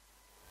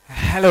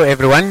Hello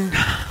everyone.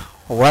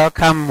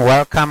 Welcome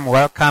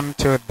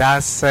to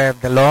Thus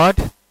Saith the Lord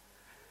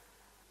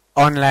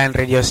online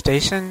radio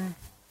station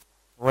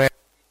where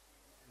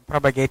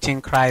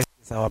propagating Christ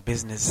is our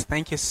business.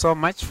 Thank you so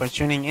much for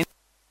tuning in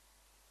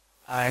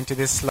into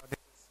this live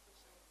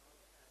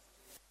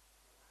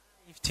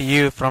to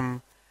you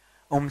from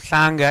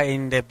Umhlanga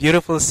in the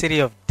beautiful city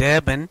of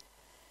Durban.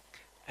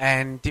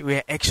 And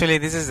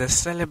this is a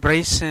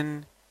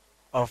celebration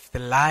of the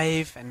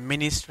life and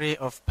ministry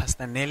of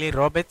Pastor Nellie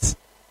Roberts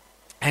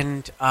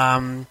and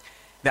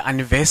the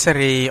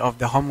anniversary of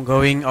the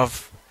homegoing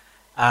of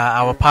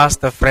our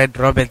pastor Fred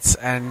Roberts,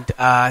 and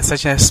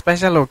such a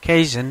special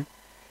occasion,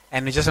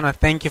 and we just want to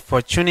thank you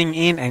for tuning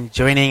in and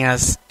joining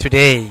us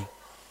today.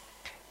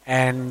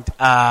 And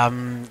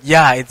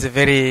it's a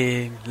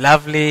very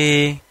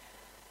lovely,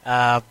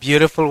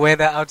 beautiful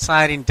weather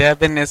outside in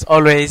Durban as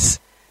always,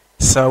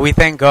 so we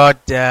thank God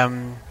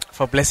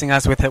for blessing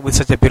us with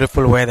such a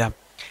beautiful weather.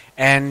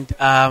 And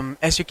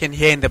as you can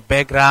hear in the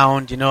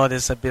background,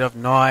 there's a bit of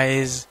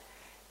noise.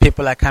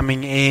 People are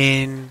coming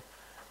in,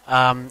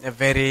 a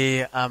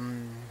very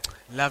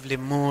lovely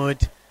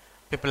mood.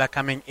 People are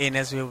coming in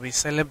as we'll be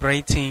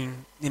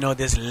celebrating,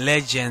 these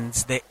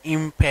legends, the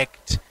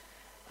impact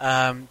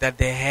that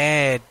they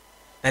had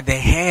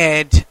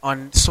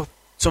on so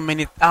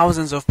many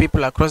thousands of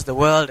people across the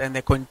world, and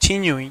they're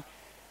continuing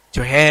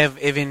to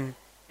have even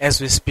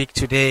as we speak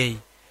today.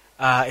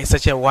 It's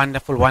such a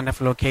wonderful,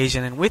 wonderful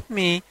occasion. And with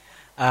me,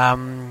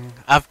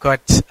 I've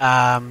got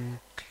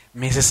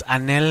Mrs.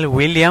 Annelle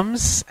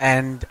Williams,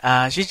 and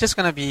she's just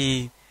going to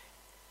be...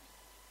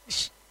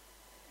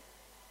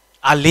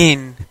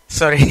 Aline,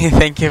 sorry,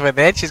 thank you for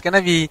that. She's going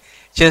to be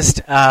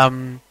just,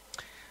 sharing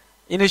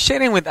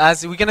with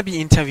us. We're going to be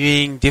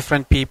interviewing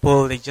different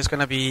people. They're just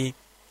going to be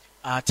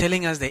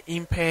telling us the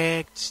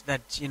impact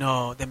that,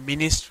 the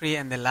ministry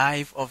and the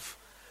life of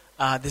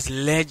these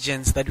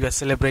legends that we are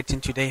celebrating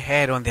today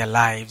had on their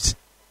lives.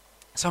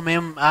 So,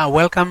 ma'am,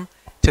 welcome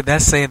to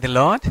Thus Saith the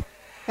Lord.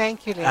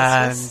 Thank you,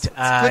 Les. It's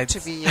good to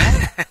be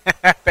here.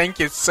 Thank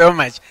you so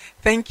much.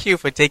 Thank you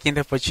for taking the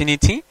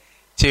opportunity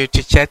to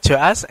chat to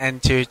us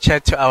and to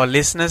chat to our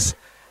listeners.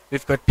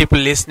 We've got people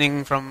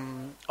listening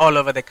from all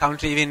over the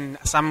country, even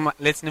some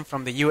listening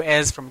from the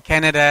US, from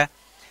Canada.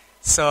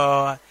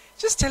 So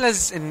just tell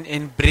us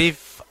in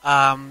brief,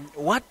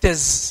 what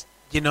does,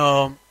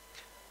 the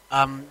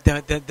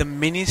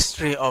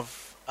ministry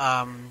of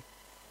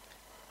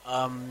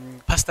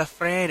Pastor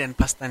Fred and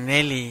Pastor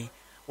Nellie,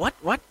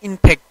 what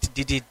impact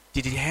did it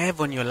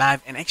have on your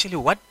life, and actually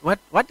what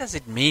does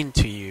it mean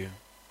to you?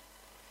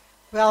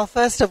 Well,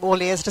 first of all,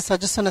 Les, I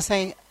just want to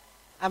say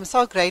I'm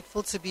so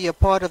grateful to be a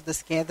part of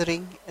this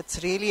gathering.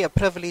 It's really a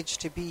privilege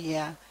to be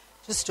here,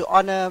 just to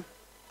honor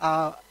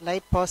our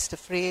late Pastor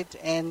Fred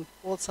and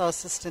also our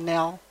Sister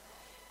Nell.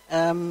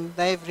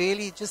 They've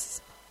really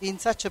just been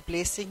such a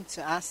blessing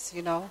to us,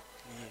 Yes,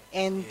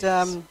 and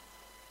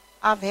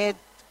I've had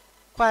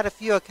quite a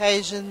few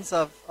occasions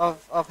of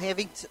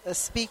having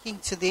speaking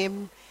to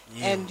them,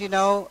 yes.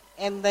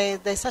 And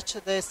they've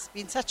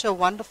been such a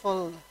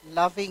wonderful,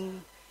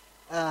 loving,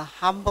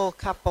 humble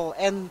couple,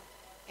 and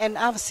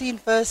I've seen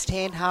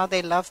firsthand how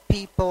they love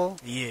people.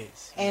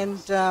 Yes. And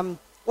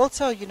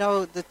also,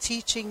 the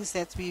teachings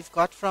that we've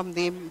got from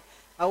them.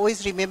 I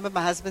always remember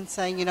my husband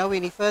saying,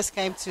 when he first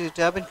came to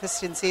Durban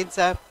Christian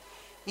Center,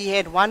 he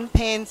had one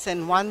pants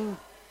and one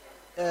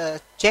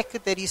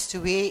jacket that he used to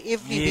wear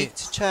every week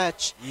to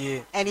church.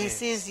 Yes. And he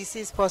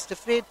says, Pastor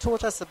Fred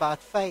taught us about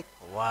faith.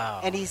 Wow.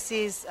 And he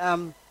says,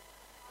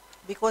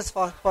 because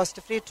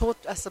Pastor Fred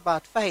taught us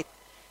about faith,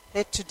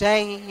 that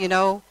today,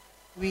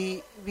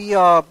 we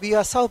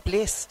are so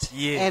blessed.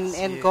 Yes,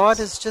 and God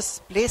has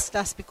just blessed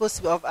us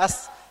because of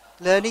us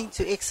learning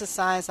to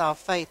exercise our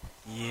faith.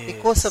 Yes.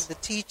 Because of the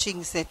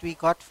teachings that we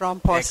got from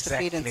Pastor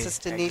Fred and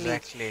Sister Nellie.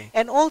 Exactly.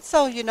 And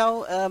also,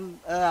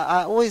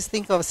 I always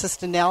think of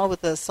Sister Nell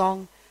with the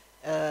song,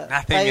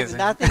 Nothing is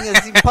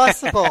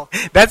impossible.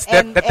 That's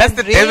the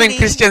really, Durban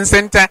Christian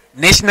Center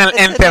national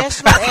anthem. The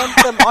national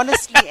anthem,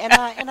 honestly. And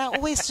I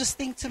always just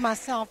think to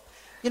myself,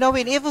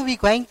 whenever we're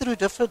going through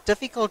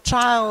difficult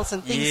trials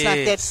and things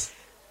like that,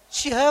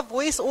 her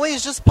voice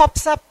always just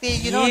pops up there.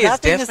 Yes,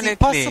 nothing is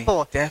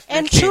impossible. Definitely.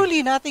 And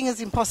truly, nothing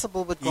is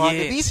impossible with God.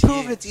 Yes, we've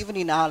proven it even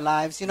in our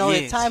lives.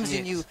 At times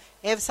when you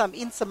have some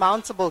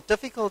insurmountable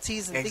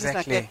difficulties and things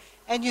like that,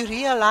 and you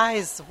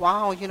realize,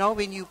 wow,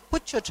 when you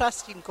put your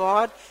trust in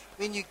God,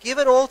 when you give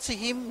it all to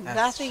Him,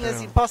 nothing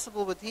is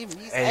impossible with Him.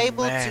 He's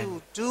able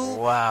to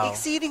do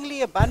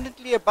exceedingly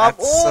abundantly above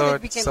all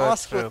that we can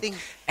ask for things.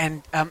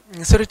 And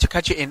sorry to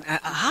cut you in.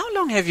 How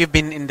long have you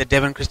been in the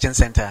Durban Christian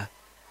Center?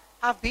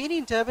 I've been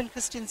in Durban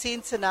Christian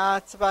Center now.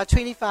 It's about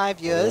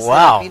 25 years.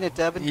 Wow. I've been at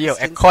Durban Christian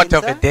Center. A quarter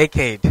of a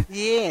decade.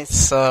 Yes.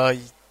 So...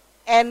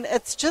 And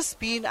it's just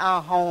been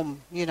our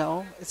home,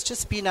 It's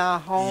just been our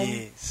home.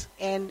 Yes.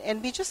 And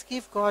we just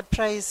give God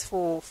praise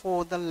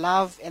for the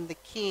love and the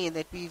care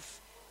that we've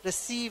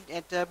received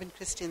at Durban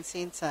Christian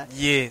Center.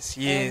 Yes,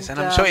 yes. And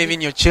I'm sure even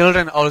your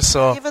children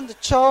also. Even the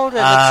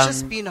children, it's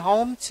just been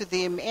home to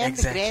them, and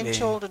exactly. the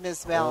grandchildren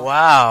as well.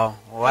 Wow,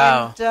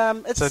 wow.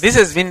 And, so this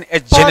has been a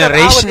part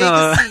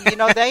generational... of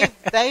our legacy.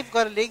 They've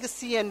got a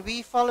legacy, and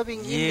we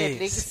following in that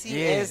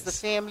legacy as the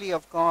family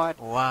of God.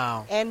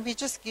 Wow. And we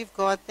just give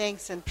God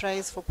thanks and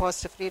praise for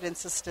Pastor Fred and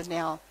Sister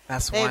Nell.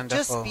 That's They've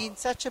wonderful. just been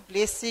such a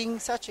blessing,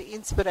 such an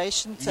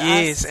inspiration to us.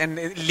 Yes, and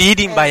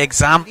leading by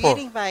example.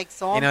 Leading by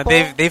example. You know,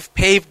 they've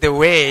paved the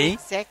way,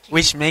 exactly.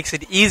 which makes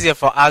it easier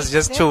for us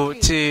just to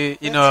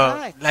That's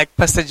right. like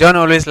Pastor John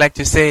always like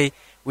to say,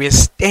 we're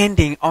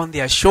standing on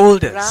their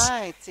shoulders.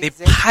 Right, they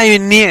exactly.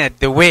 pioneered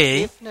the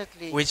way,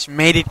 Definitely. which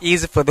made it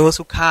easy for those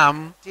who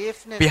come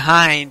Definitely.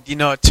 behind,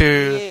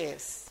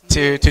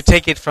 to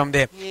take it from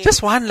there. Yes.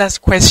 Just one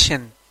last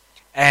question,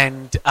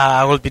 and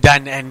we'll be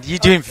done. And you're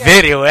doing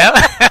very well.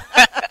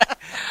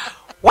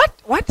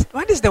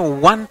 What is the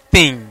one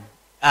thing,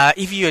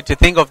 if you were to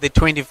think of the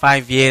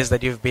 25 years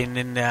that you've been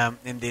in the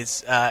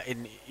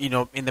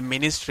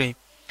ministry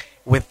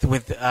with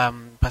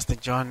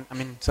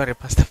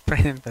Pastor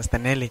Fred and Pastor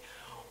Nellie,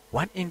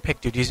 what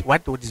impact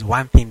what is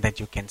one thing that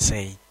you can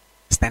say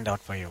stand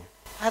out for you?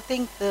 I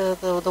think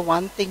the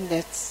one thing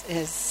that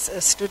has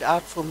stood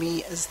out for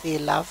me is their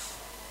love,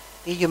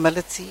 their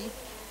humility,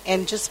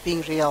 and just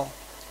being real.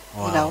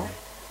 Wow.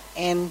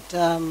 And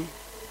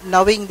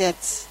knowing that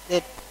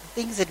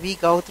things that we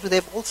go through,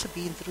 they've also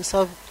been through,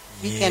 so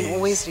we can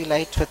always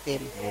relate with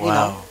them.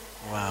 Wow.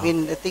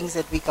 When the things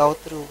that we go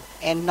through,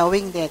 and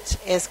knowing that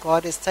as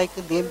God has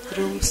taken them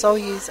through, so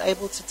He is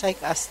able to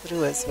take us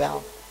through as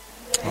well.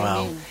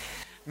 Wow. Amen.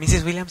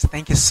 Mrs. Williams,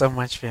 thank you so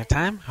much for your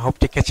time. I hope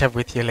to catch up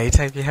with you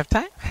later if you have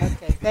time.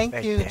 Okay,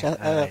 thank you,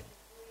 right.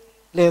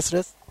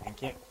 Lazarus.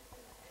 Thank you.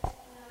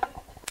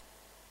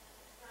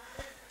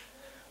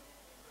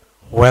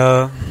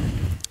 Well,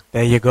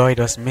 there you go. It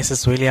was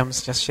Mrs.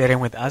 Williams just sharing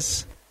with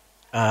us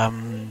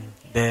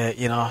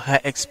her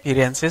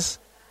experiences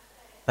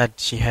that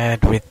she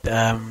had with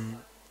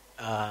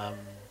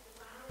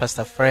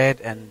Pastor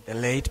Fred and the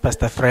late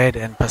Pastor Fred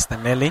and Pastor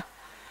Nellie.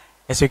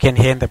 As you can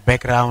hear in the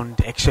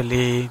background,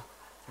 actually,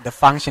 the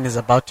function is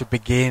about to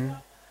begin.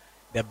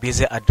 They're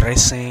busy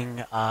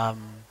addressing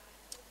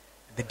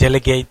the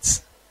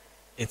delegates.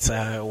 It's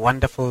a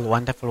wonderful,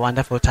 wonderful,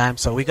 wonderful time.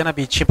 So we're going to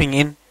be chipping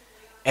in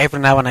every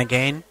now and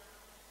again.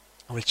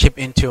 We'll chip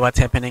into what's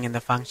happening in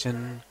the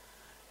function,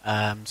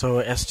 so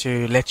as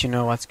to let you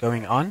know what's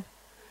going on.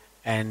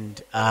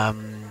 And,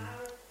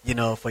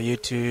 for you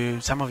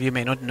to, some of you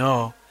may not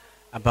know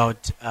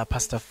about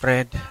Pastor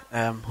Fred,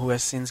 who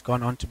has since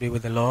gone on to be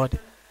with the Lord,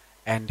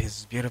 and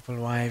his beautiful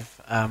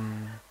wife,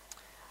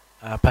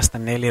 Pastor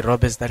Nellie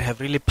Roberts, that have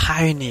really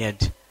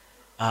pioneered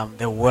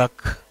the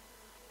work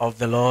of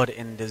the Lord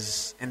in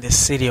this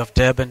city of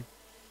Durban,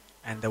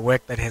 and the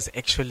work that has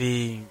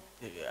actually,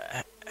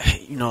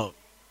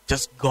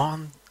 just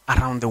gone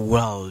around the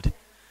world,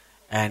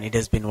 and it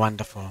has been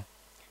wonderful.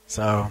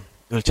 So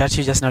we'll chat to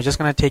you just now. Just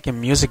going to take a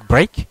music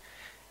break,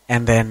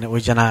 and then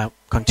we're going to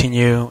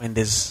continue in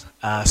this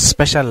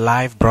special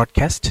live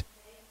broadcast.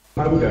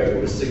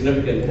 Homegoing was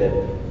significant that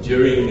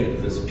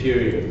during this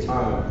period of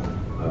time,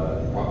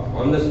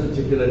 on this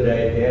particular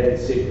day, Dad had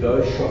said,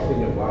 go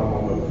shopping and buy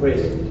Mom a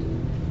present.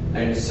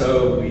 And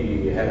so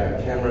we had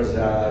our cameras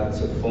out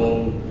to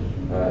film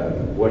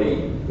what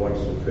he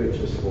wanted to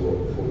purchase for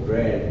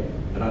Gran.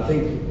 And I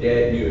think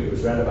Dad knew it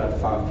was around about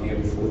 5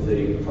 p.m.,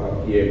 4:30,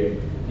 5 p.m.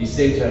 He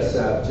sent us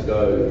out to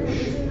go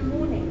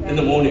in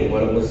the morning.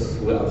 Well, it was,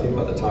 I think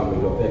by the time we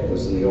got back, it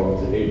was in the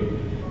afternoon.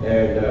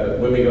 And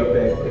when we got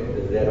back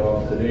that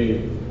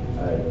afternoon,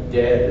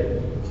 Dad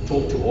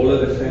talked to all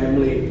of the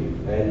family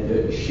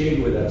and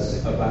shared with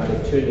us about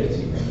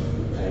eternity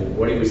and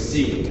what he was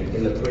seeing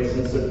in the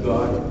presence of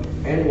God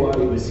and while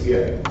he was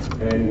here.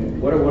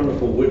 And what a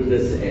wonderful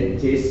witness and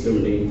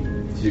testimony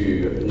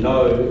to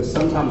know.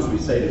 Sometimes we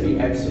say to be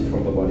absent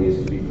from the body is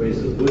to be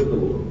present with the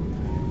Lord.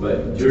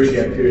 But during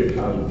that period of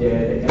time,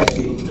 Dad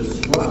actually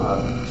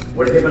described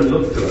what heaven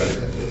looked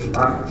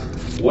like,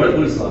 what it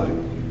was like,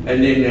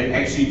 and then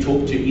actually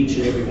talked to each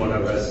and every one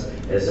of us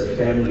as a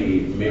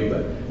family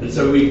member. And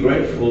so we're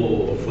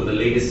grateful for the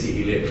legacy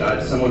he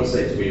left. Someone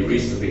said to me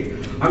recently,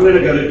 I'm going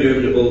to go to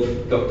Durban to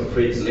build Dr.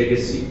 Fred's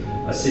legacy.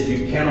 I said,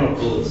 you cannot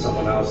build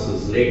someone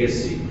else's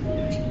legacy.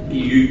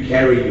 You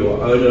carry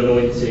your own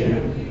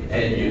anointing,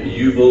 and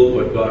you build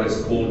what God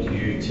has called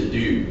you to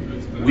do.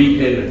 We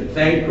can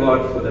thank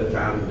God for the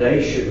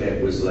foundation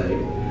that was laid.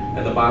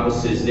 And the Bible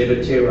says,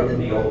 never tear up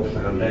the old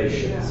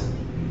foundations.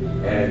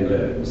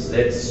 And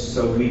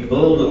so we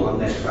build on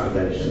that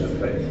foundation of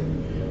faith.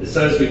 And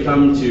so as we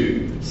come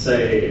to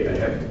say,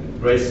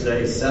 have Grace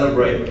Day,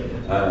 celebrate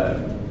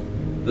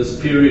this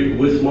period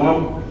with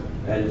Mom,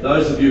 and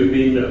those of you who've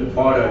been a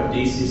part of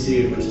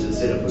DCC and Christian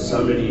Center for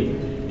so many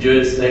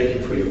years, thank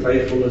you for your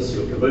faithfulness,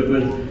 your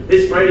commitment.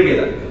 Let's pray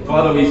together.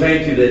 Father, we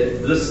thank you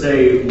that this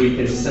day we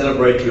can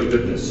celebrate your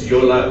goodness,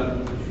 your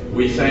love.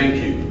 We thank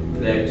you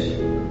that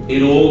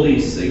in all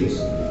these things,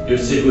 you've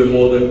said we're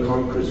more than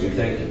conquerors. We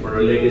thank you for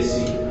a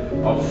legacy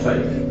of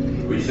faith.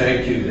 We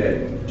thank you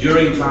that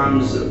during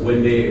times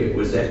when there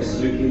was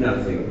absolutely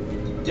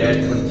nothing, Dad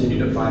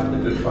continued to fight the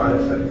good fight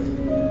of faith,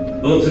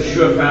 built a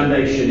sure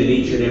foundation in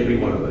each and every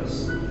one of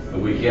us.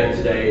 And we're here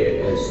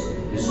today as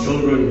his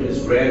children,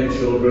 his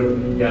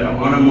grandchildren, here to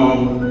honor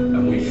Mom,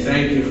 and we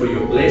thank you for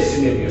your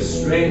blessing and your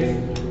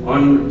strength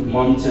on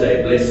Mom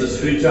today. Bless this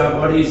food to our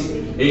bodies.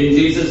 In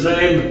Jesus'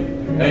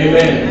 name,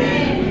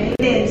 amen.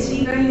 Amen. So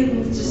you go ahead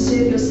and just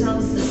serve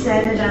yourselves the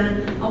salad.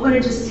 I want to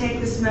just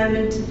take this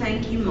moment to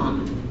thank you,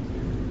 Mom,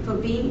 for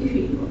being who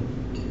you are.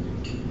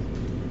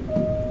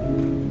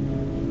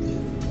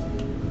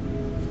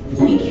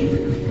 Thank you for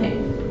your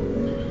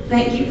faith.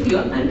 Thank you for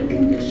your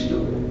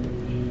unconditional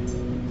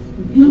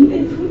being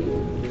there for me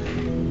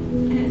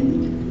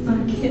and my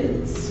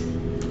kids,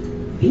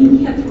 being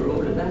here for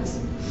all of us.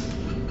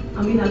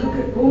 I mean, I look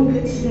at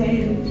Gordon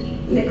today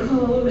and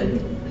Nicole,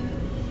 and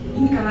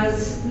you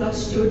guys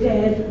lost your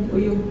dad, or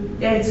your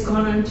dad's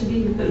gone on to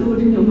be with the Lord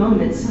in your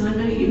moments, so I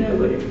know you know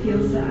what it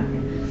feels like.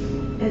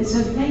 And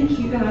so thank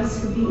you guys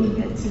for being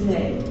here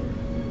today.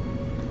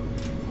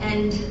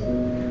 And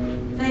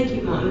thank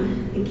you,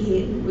 Mom,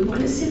 again. We want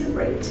to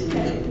celebrate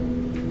today.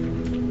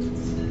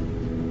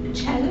 It's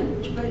a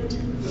challenge, but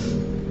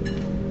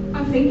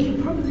I think you're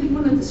probably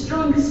one of the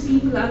strongest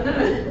people I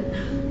know.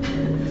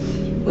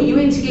 When you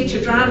went to get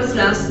your driver's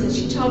license,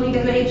 you told me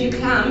they made you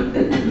climb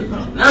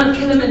Mount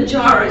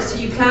Kilimanjaro. So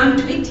you climbed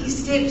 20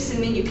 steps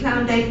and then you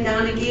climbed 8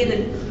 down again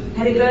and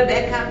had to go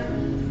back up.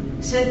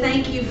 So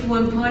thank you for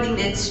imparting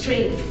that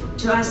strength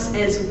to us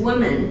as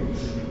women,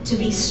 to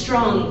be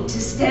strong, to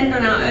stand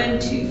on our own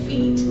 2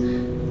 feet,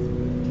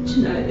 to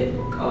know that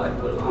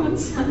God will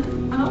answer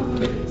our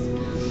prayers.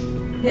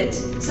 That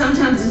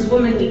sometimes as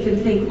women we can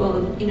think,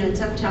 well, you know,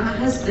 it's up to our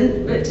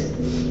husband, but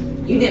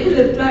you never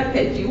lived like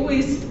that. You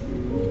always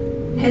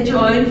had your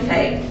own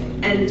faith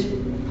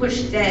and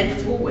pushed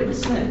Dad forward.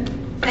 So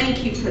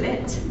thank you for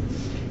that.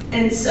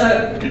 And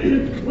so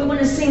we want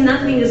to sing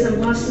Nothing is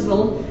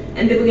Impossible,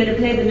 and then we're going to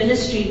play the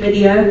ministry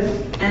video.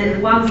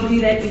 And while we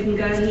do that, we can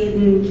go ahead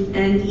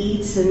and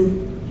eat,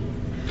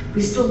 and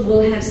we still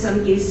will have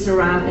some guests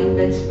arriving,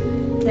 but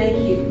thank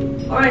you.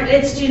 All right,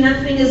 let's do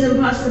Nothing is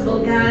Impossible,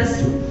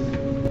 guys.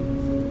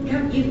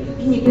 Can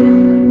you get up?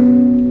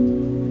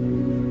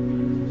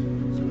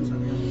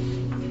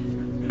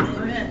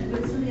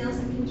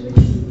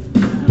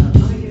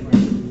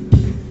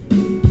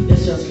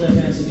 Let's clap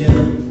hands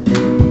together.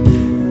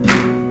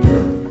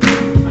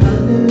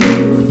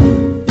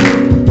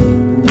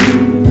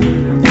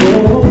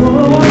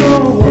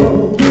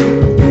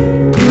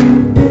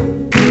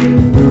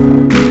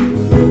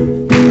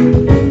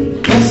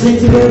 Let's sing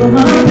together.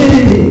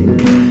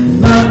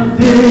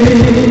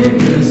 Nothing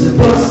is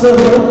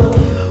impossible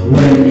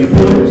when you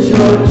put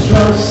your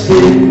trust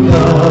in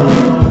God.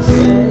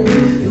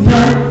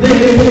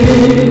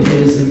 Nothing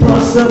is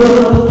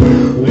impossible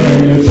when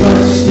you're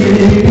trusting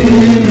in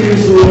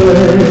His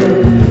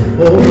word.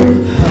 Oh,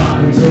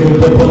 hearken to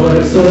the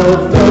voice of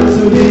God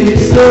to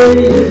this day.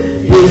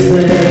 Is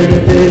there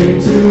anything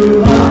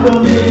too hard for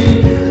me?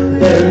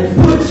 Then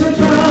put your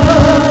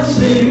trust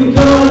in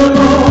God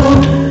alone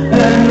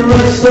and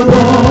rest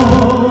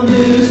upon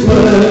His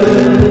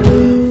word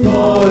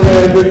for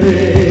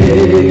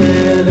everything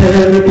and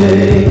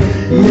everything.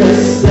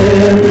 Yes,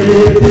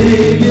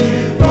 everything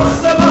is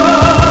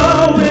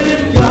possible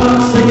with God.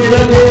 Sing it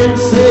again,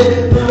 say,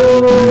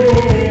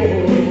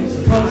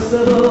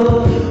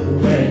 possible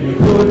when you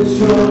put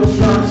your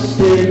trust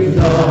in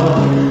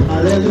God.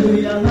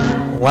 Hallelujah.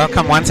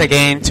 Welcome once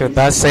again to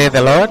Thus Say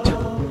the Lord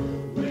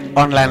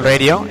online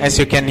radio. As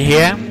you can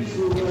hear,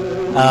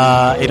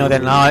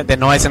 the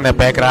noise in the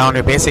background.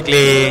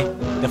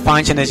 The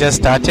function has just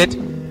started,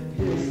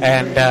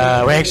 and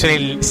we're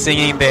actually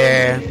singing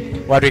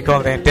what we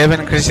call the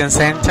Durban Christian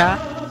Center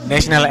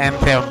National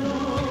Anthem,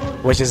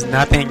 which is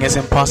Nothing is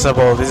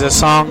Impossible. This is a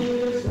song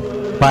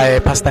by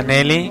Pastor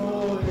Nellie,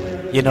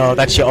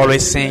 that she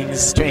always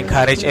sings to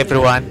encourage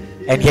everyone.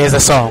 And here's the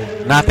song,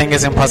 Nothing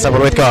is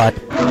Impossible with God.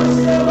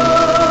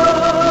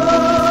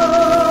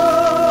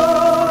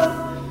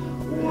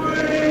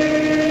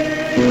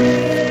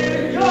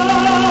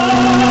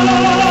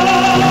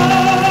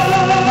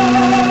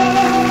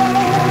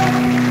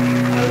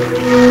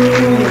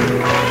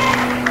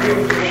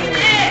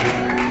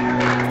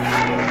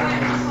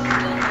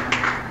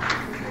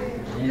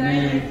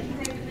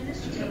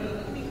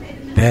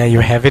 There you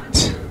have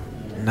it.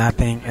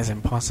 Nothing is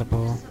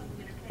impossible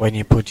when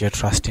you put your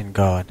trust in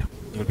God.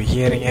 You'll be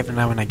hearing every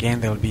now and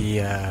again there will be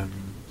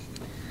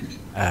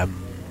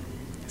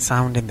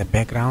sound in the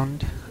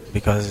background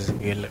because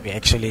we're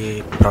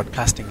actually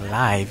broadcasting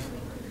live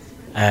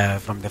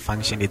from the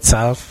function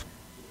itself,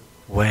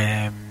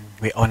 where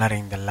we're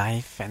honoring the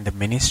life and the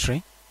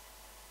ministry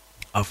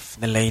of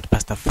the late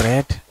Pastor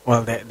Fred.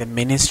 Well, the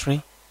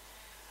ministry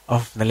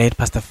of the late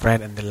Pastor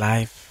Fred and the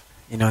life,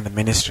 the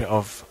ministry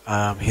of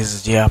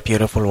his dear,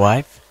 beautiful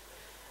wife,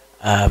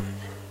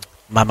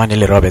 Mama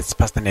Nellie Roberts,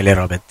 Pastor Nellie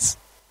Roberts.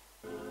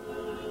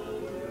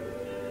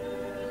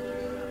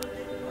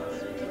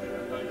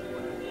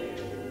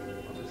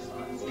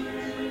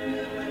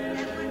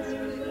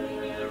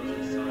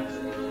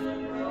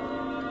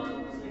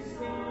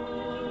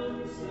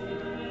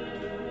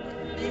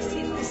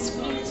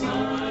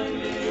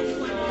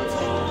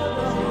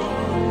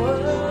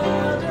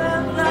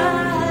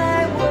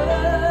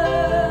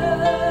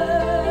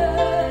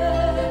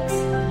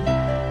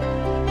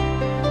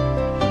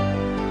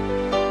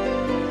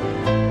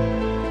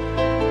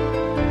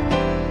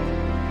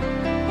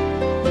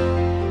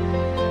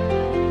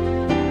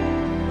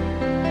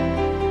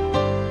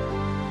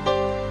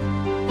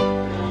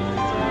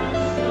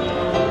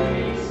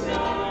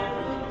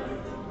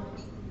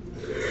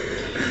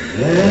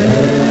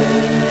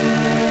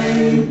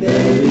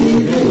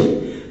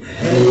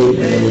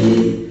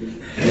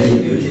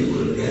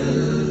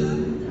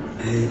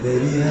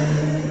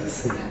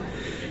 Hey,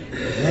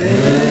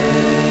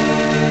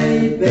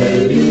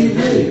 baby,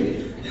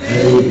 hey.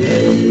 Hey,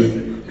 hey,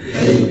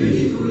 hey,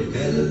 beautiful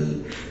girl.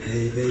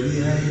 Hey, baby,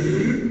 hey.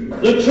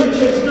 The church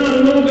is not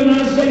an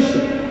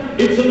organization.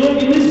 It's an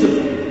organism.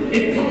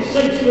 It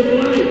pulsates with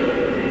life.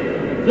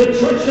 The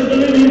Church of the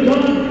Living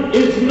God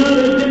is not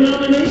a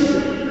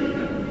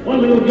denomination. One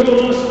little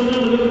girl asked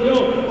another little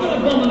girl, what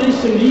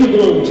denomination do you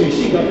belong to?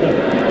 She got that.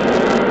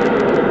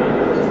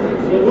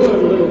 They were a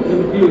little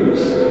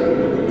confused.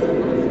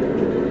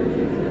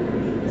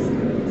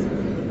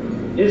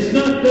 It's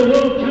not the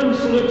World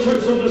Council of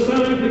Churches or the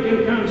South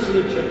African Council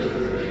of Churches.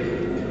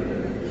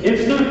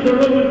 It's not the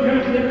Roman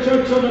Catholic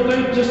Church or the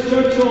Baptist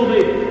Church or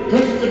the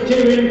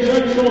Presbyterian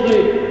Church or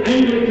the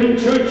Anglican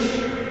Church.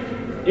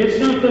 It's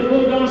not the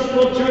Full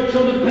Gospel Church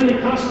or the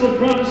Pentecostal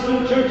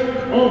Protestant Church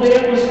or the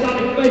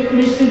Apostolic Faith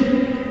Mission.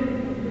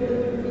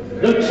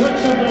 The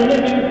Church of the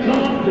Living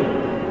God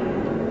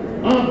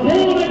are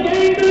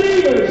born-again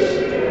believers.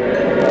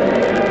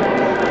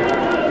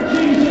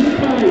 Jesus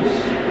Christ.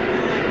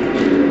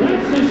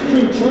 That's His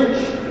true church.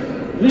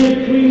 The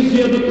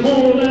ecclesia, the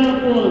called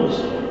out ones,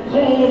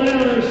 called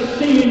out of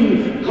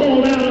sin,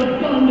 called out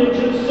of bondage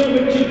and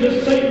servitude to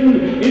Satan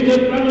into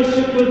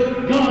fellowship with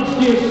God's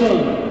dear Son.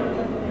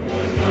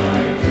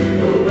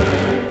 Go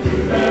back to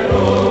that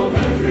old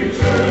country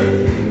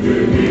church to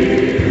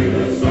hear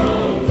the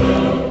songs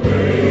of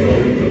praise.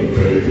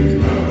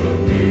 How the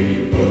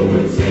people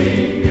would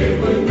sing, it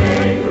would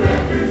make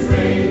records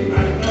ring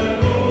at that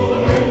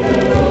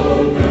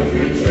old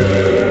country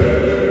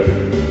church.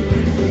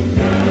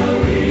 Now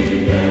we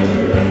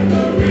gather at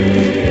the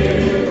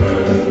river,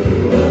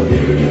 a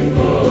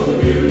beautiful,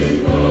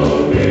 beautiful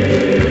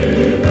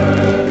river.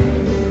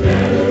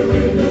 Gather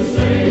with the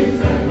saints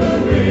at the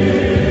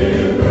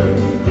river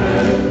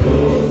that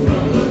flows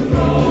from the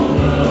throne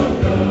of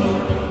God.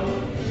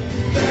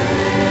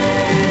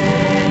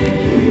 Thank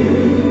you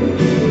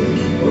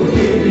for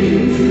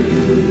giving to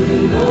the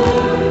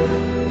Lord.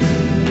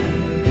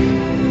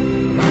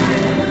 My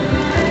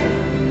life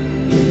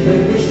that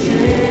was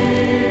changed.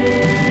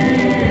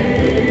 Thank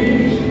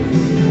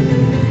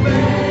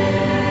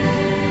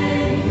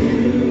you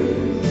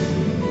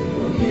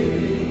for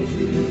giving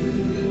to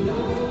the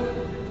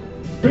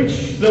Lord. Preach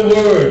the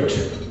word,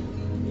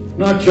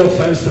 not your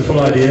fanciful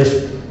ideas.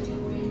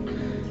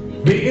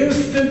 Be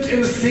instant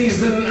in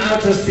season,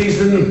 out of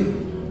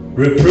season.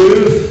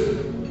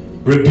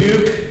 Reprove,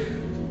 rebuke,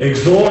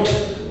 exhort,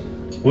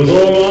 with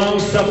all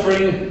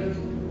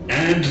long-suffering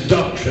and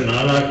doctrine.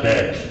 I like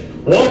that.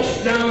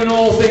 Watch now in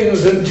all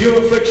things,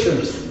 endure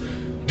afflictions.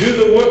 Do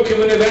the work of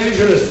an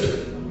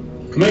evangelist.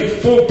 Make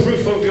full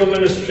proof of your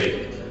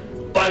ministry.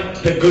 Fight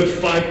the good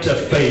fight of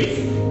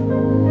faith.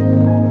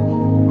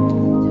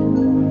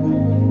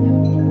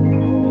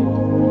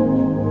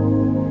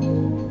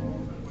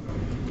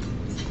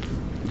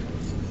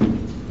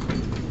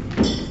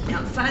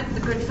 Now, fight the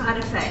good fight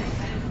of faith.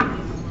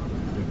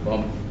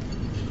 Bomb.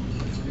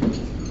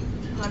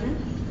 Pardon?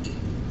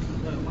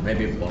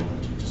 Maybe a bomb.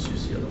 Just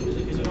use the other one.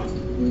 Is it on?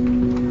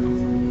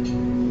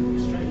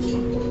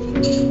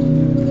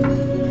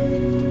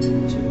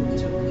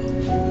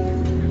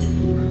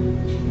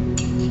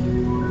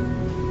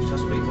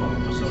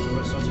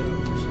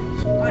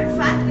 Well,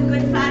 fight the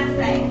good fight of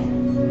faith.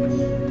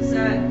 So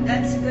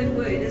that's a good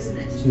word, isn't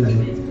it?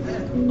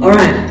 All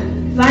right.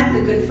 Fight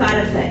the good fight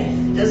of faith.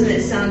 Doesn't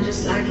it sound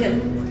just like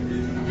him?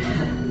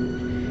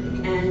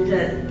 And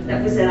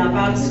that was at our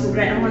Bible school.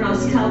 Great. I want to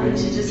ask Calvin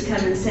to just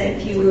come and say a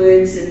few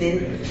words, and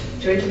then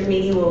during the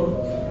meeting we'll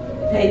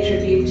pay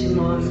tribute to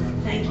Mom.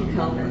 Thank you,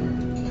 Calvin.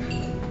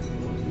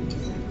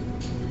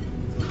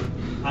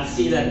 I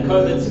see that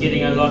COVID's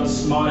getting a lot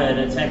smarter at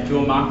attack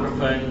your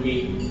microphone.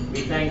 We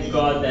thank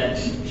God that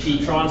she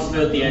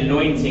transferred the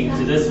anointing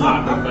to this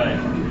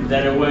microphone,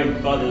 that it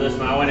won't bother this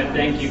one. I want to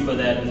thank you for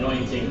that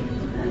anointing.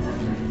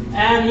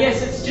 And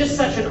yes, it's just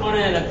such an honor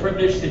and a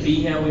privilege to be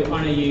here. We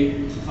honor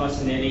you,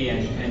 Pastor Nellie,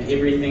 and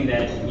everything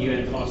that you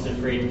and Pastor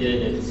Fred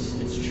did.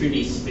 It's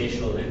truly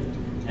special.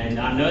 And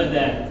I know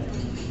that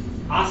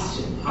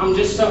I'm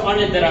just so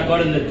honored that I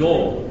got in the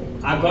door.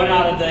 I got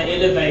out of the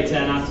elevator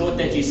and I thought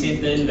that you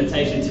sent the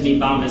invitation to me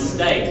by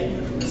mistake.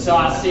 So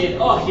I said,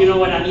 oh, you know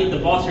what, I need the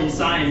bathroom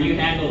sign, you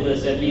handle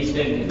this, at least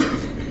then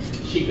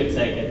she could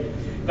take it.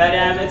 But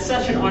it's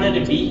such an honor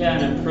to be here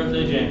and a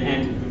privilege,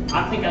 and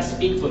I think I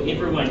speak for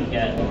everyone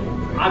here.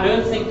 I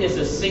don't think there's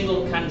a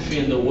single country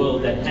in the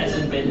world that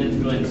hasn't been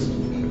influenced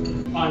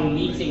on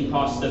meeting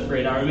Pastor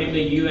Fred. I remember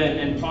you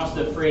and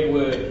Pastor Fred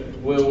were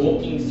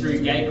walking through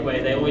Gateway.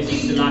 They always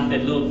used to like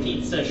that little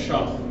pizza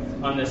shop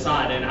on the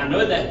side, and I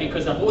know that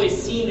because I've always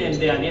seen them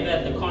there. I never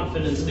had the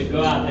confidence to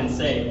go out and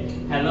say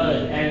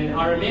hello. And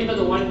I remember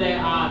the one day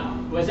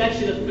it was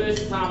actually the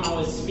first time I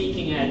was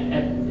speaking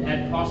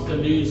at Pastor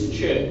Lou's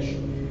church,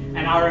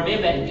 and I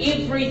remember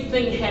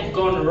everything had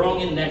gone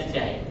wrong in that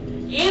day.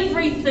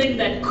 Everything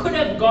that could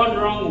have gone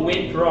wrong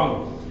went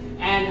wrong.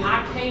 And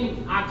I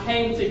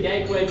came to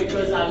Gateway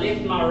because I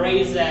left my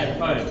razor at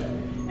home.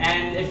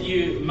 And if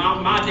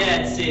my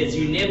dad says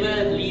you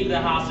never leave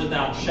the house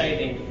without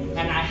shaving.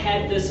 And I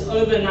had this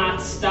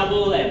overnight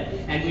stubble,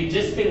 and we'd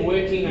just been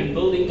working on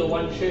building the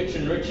one church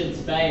in Richards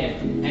Bay.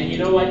 And you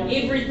know what?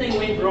 Everything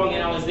went wrong,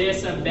 and I was there,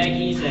 some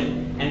baggies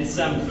and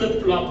some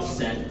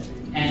flip-flops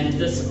and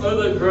this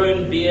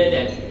overgrown beard.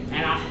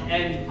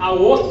 And I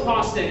walked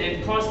past,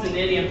 and Pastor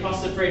Nellie and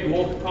Pastor Fred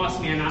walked past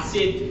me, and I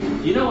said,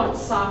 you know what,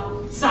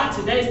 Sa,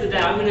 today's the day.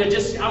 I'm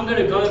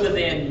gonna go over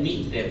there and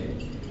meet them.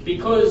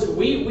 Because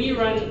we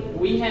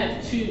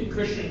have 2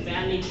 Christian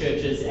family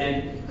churches,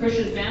 and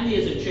Christian Family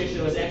is a church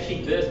that was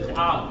actually birthed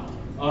out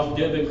of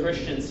Durban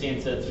Christian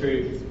Center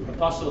through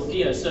Apostle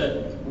Theo.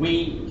 So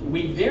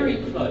we're very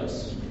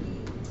close.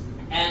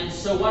 And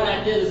so what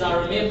I did is, I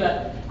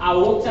remember I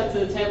walked up to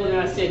the table and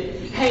I said,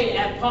 hey,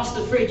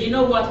 Pastor Fred, you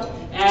know what?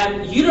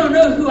 You don't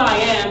know who I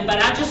am,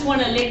 but I just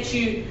want to let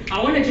you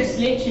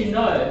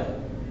know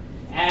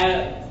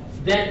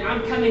that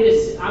I'm coming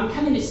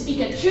to speak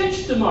at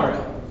church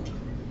tomorrow.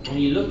 And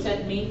he looked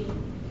at me,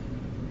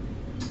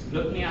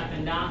 looked me up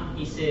and down.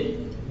 He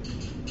said,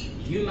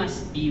 you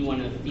must be one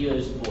of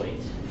Theo's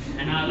boys.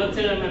 And I looked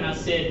at him and I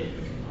said,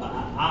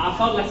 I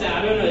felt like saying,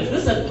 I don't know, is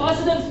this a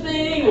positive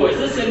thing or is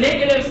this a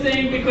negative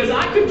thing? Because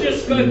I could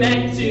just go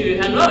back to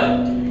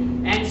hello.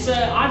 And so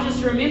I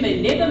just remember,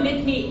 never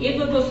met me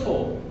ever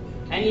before.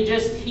 And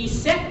he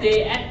sat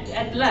there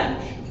at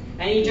lunch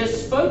and he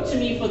just spoke to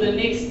me for the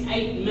next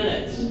 8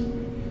 minutes.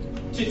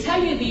 To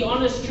tell you the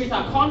honest truth,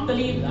 I can't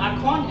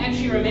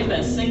actually remember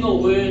a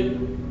single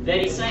word that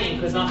he's saying,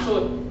 because I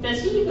thought,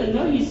 does he even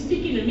know he's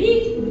speaking to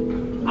me?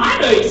 I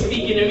know he's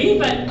speaking to me,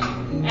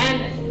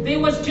 and there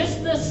was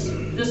just this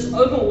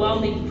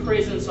overwhelming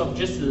presence of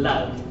just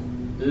love,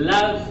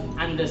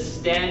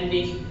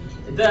 understanding,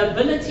 the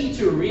ability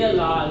to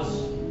realize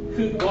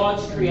who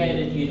God's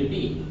created you to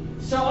be.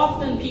 So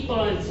often people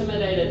are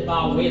intimidated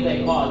by where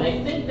they are.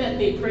 They think that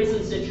their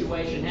present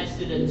situation has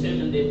to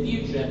determine their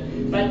future,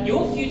 but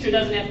your future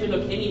doesn't have to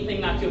look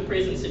anything like your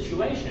present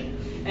situation.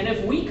 And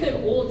if we could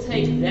all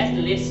take that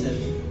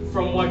lesson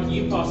from what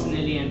you, Pastor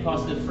Nellie and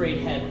Pastor Fred,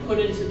 had put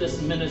into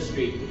this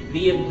ministry,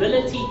 the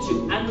ability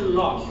to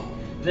unlock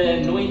the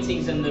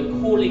anointings and the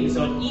callings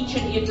on each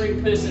and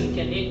every person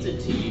connected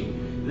to you,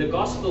 the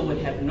gospel would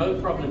have no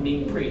problem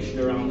being preached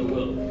around the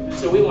world.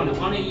 So we want to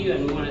honor you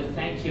and we want to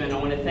thank you, and I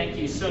want to thank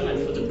you so much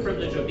for the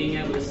privilege of being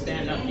able to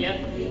stand up here.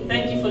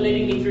 Thank you for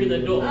letting me through the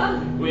door.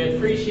 We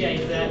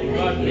appreciate that.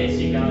 God bless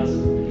you guys.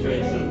 Enjoy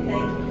yourself.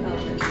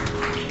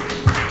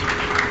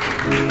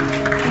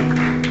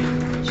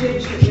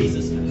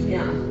 Jesus name.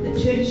 Yeah, the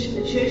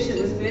church that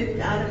was birthed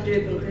out of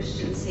Durban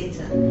Christian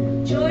Center.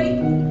 Joy,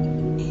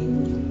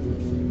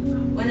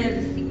 one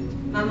of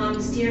my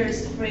mom's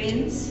dearest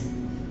friends,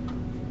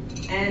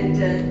 and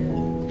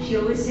she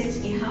always said to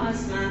me,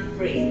 how's my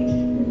friend?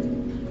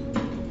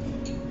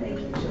 Thank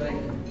you, Joy.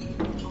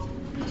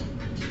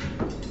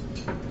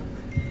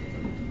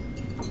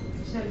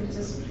 Shall we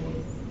just pray?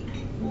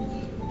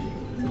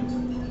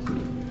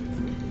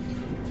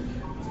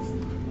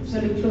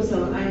 Shall we close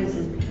our eyes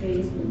and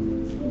pray?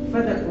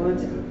 Father God,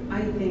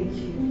 I thank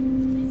you.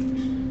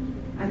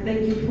 I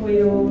thank you for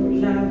your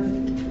love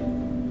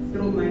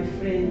through my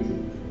friend.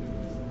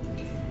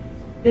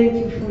 Thank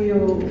you for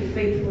your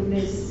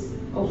faithfulness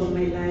over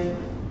my life.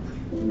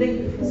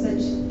 Thank you for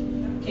such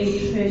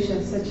a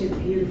treasure, such a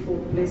beautiful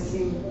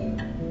blessing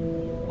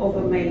over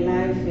my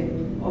life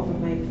and over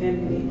my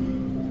family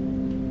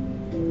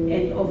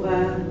and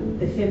over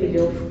the family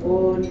of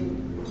God,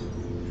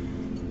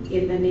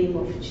 in the name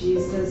of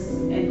Jesus,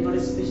 and more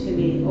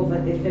especially over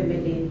the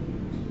family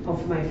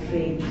of my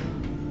friend.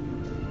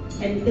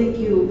 And thank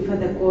you,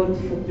 Father God,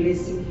 for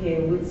blessing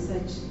her with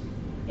such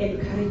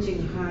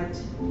encouraging heart,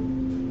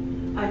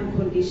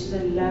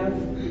 unconditional love,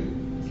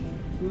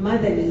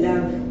 motherly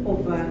love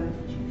over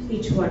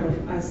each one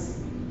of us,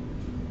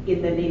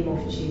 in the name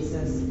of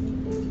Jesus.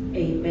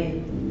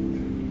 Amen.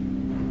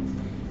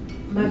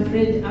 My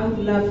friend, I would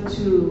love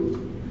to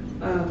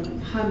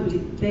humbly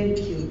thank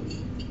you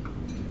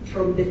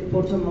from the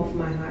bottom of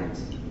my heart.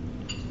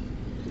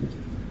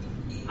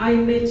 I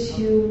met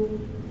you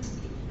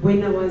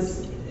when I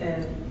was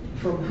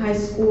from high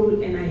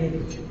school and I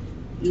had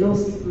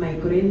lost my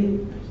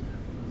granny.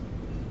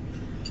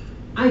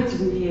 I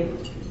didn't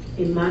have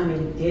a mom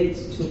and dad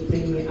to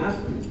bring me up.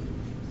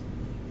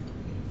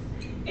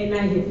 And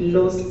I had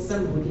lost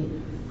somebody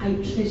I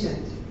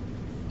treasured.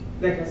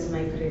 That was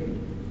my granny.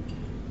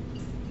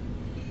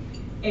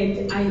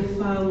 And I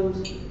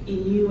found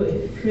in you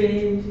a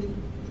friend,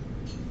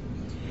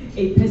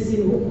 a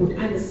person who could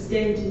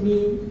understand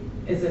me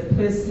as a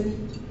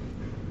person,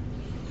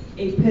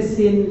 a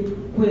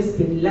person who has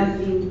been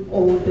loving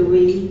all the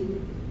way.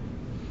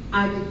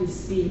 I didn't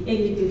see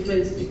any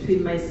difference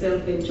between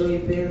myself and Joy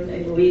Bell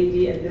and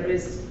Wendy and the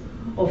rest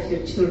of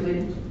your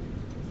children.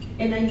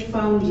 And I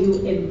found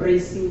you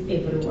embracing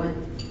everyone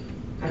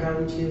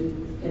around you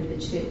in the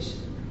church.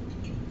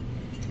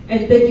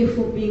 And thank you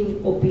for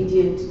being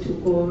obedient to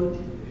God.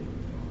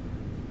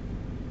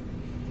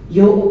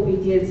 Your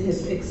obedience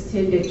has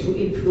extended to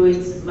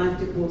influence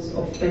multiples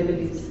of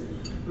families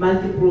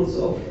multiples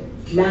of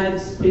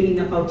lives, bringing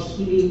about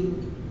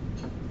healing.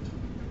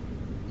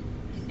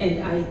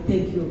 And I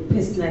thank you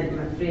personally,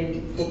 my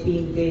friend, for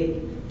being there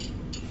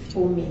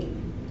for me.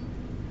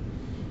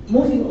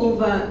 Moving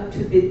over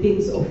to the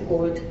things of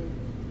God,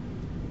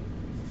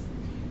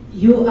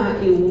 you are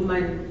a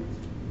woman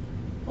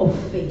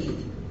of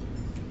faith.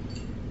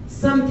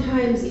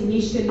 Sometimes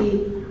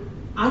initially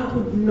I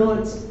could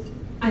not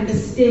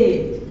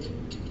understand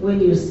when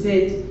you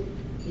said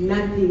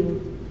nothing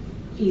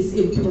is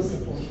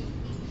impossible.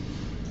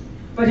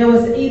 But I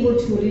was able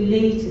to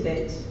relate to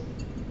that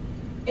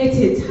at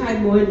a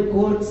time when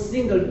God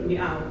singled me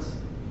out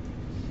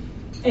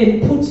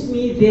and put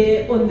me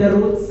there on the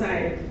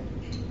roadside.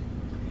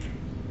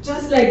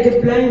 Just like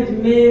the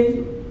blind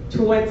man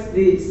towards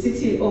the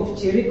city of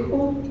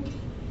Jericho,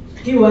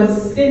 he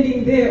was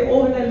standing there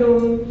all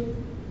alone,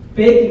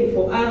 begging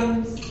for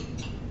alms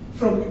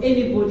from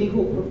anybody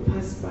who could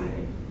pass by.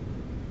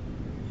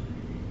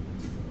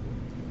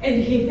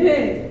 And he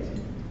heard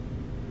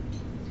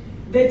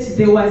that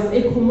there was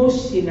a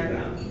commotion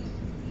around.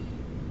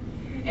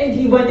 And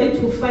he wanted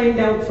to find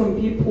out from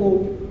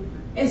people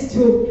as to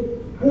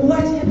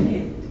what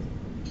happened.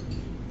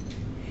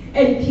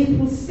 And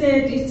people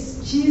said,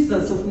 it's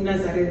Jesus of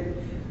Nazareth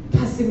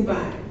passing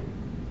by.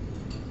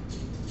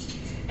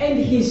 And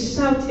he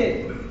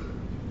shouted,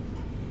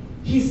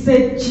 he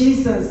said,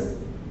 Jesus,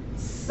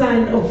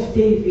 Son of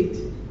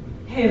David,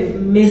 have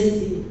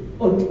mercy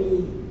on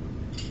me.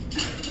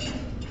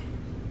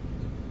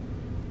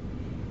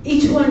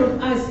 Each one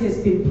of us has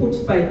been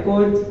put by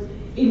God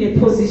in a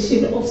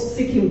position of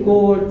seeking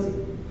God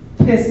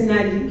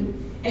personally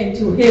and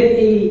to have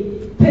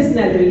a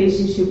personal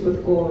relationship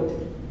with God.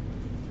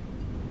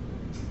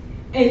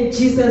 And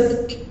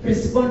Jesus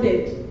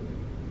responded.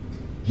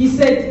 He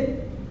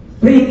said,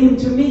 bring him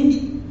to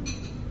me.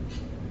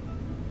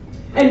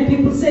 And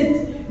people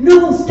said,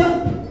 no,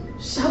 stop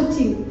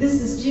shouting, this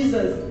is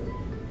Jesus.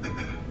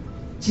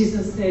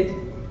 Jesus said,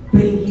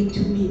 bring him to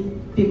me,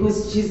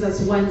 because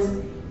Jesus wants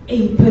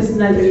a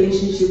personal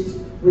relationship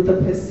with a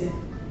person.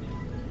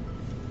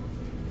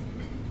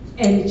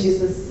 And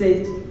Jesus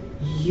said,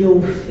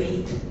 your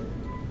faith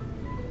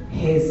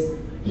has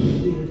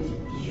healed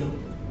you.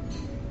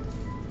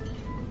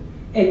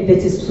 And that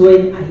is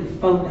when I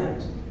found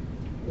out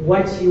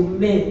what you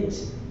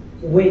meant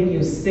when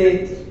you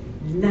said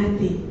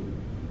nothing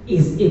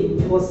is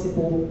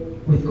impossible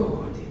with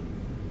God.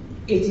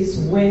 It is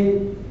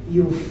when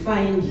you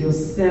find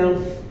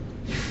yourself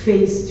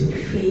face to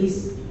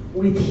face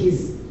with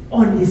his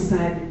only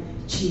Son,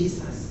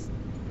 Jesus.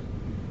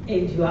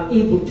 And you are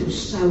able to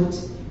shout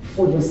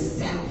for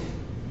yourself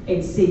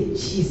and say,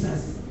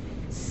 Jesus,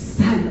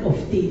 Son of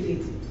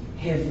David,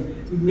 have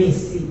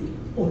mercy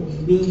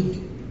on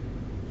me.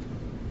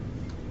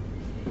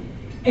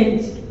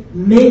 And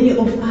many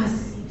of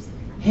us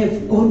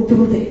have gone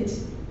through that,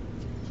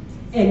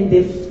 and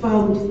they've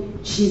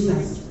found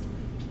Jesus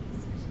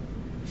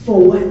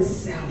for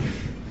oneself,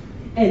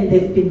 and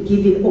they've been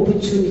given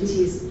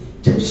opportunities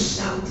to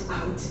shout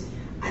out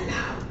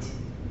aloud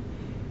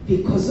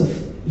because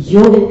of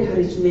your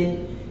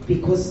encouragement,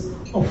 because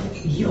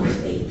of your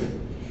faith,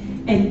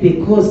 and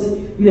because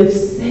you have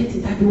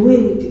sent that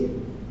word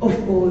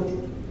of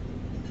God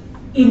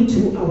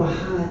into our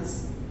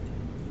hearts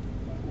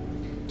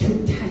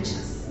to touch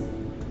us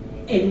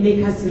and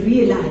make us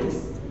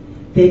realize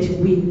that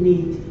we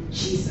need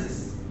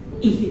Jesus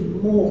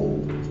even more.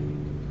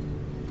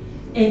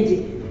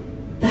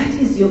 And that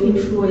is your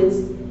influence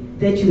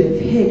that you have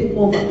had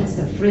over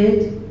Pastor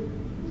Fred.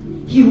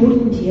 He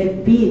wouldn't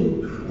have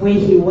been where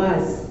he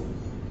was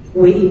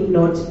were it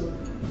not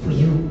for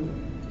you.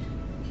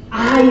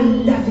 I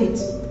love it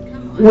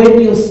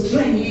when your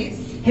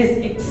strength has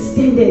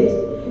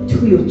extended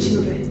to your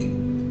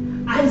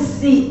children. I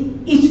see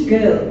each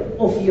girl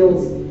of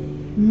yours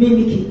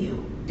mimicking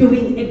you,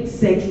 doing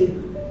exactly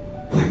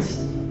what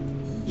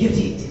you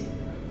did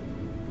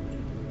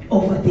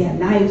over their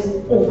lives,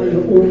 over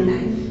your own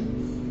life.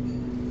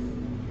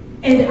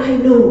 And I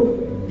know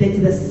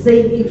that the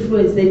same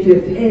influence that you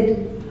have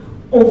had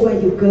over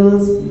your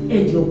girls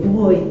and your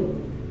boy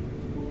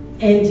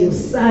and your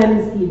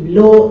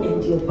sons-in-law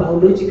and your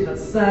biological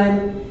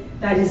son,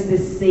 that is the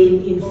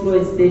same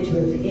influence that you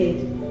have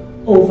had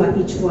over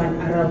each one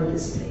around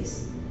this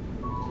place.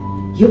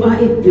 You are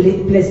a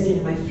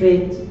blessing, my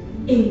friend,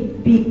 a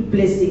big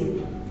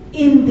blessing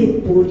in the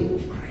body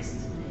of Christ.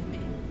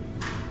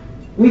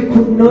 We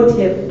could not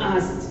have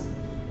asked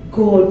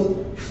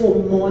God for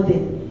more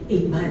than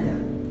a mother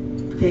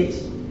that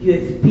you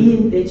have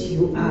been, that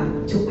you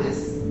are to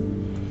us.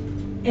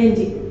 And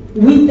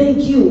we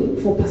thank you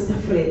for Pastor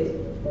Fred.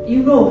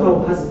 You know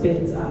how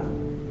husbands are.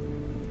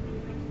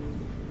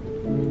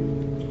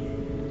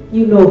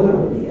 You know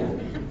how they are.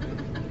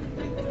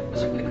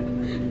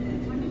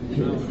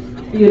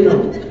 You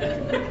know.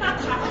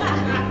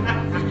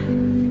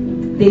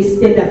 They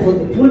stand up on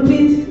the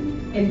pulpit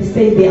and they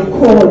say they are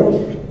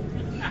called.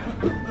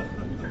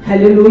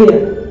 Hallelujah.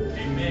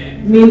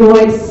 Amen.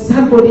 Meanwhile,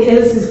 somebody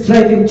else is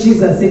driving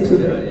Jesus into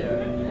them.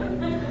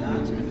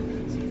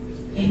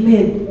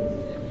 Amen.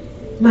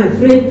 My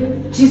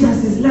friend,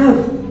 Jesus is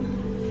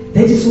love.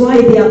 That is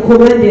why they are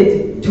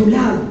commanded to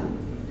love.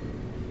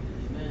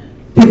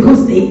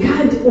 Because they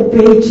can't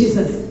obey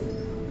Jesus.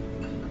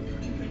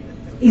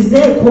 Is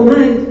there a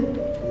command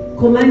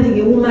commanding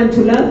a woman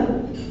to love?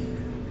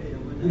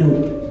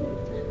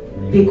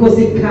 No. Because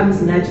it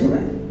comes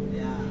natural.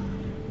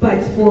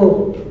 But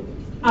for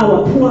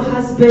our poor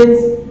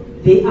husbands,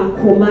 they are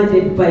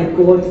commanded by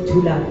God to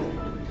love.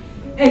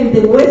 And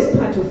the worst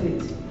part of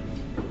it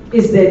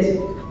is that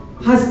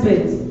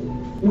husbands,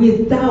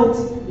 without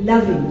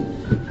loving,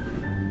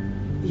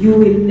 you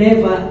will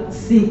never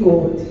see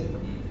God.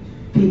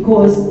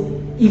 Because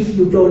if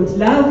you don't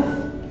love,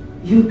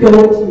 you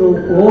don't know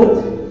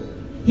God.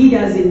 He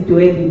doesn't dwell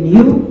in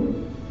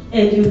you,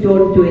 and you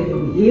don't dwell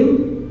in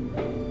Him.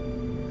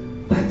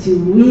 But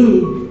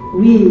we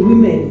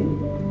women,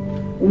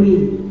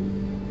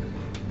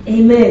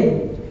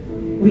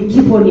 amen, we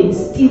keep on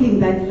instilling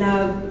that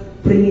love,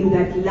 bringing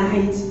that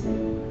light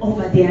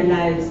over their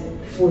lives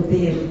for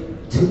them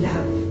to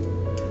love.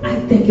 I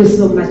thank you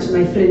so much,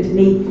 my friend.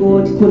 May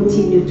God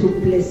continue to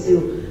bless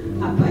you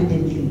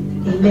abundantly.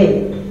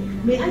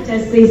 Amen. May I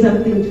just say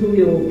something to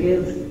your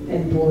girls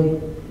and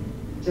boys?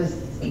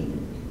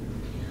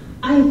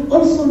 I've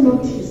also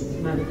noticed,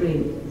 my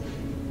friend,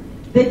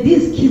 that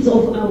these kids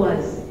of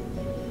ours,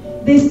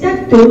 they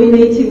start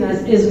dominating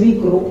us as we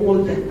grow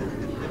older.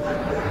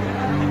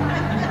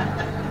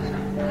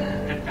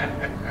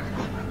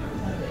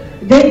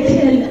 They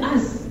tell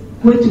us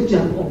where to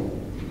jump off.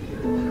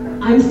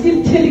 I'm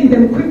still telling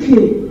them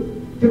quickly,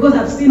 because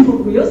I've seen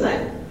from your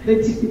side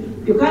that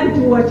you can't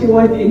do what you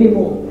want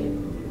anymore.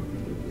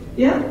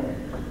 Yeah?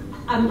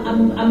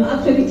 I'm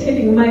actually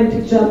telling mine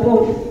to jump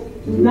off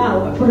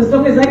now. For as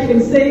long as I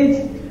can say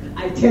it,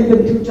 I tell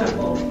them to jump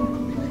off.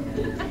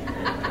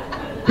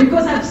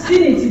 Because I've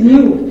seen it in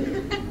you.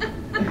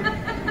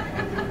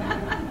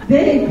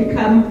 They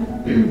become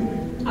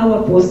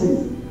our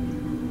bosses.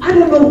 I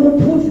don't know who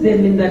put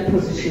them in that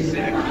position.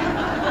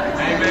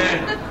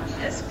 Amen.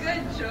 That's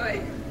good,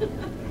 Joy.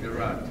 You're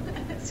right.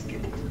 That's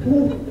good.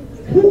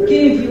 Who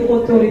gave you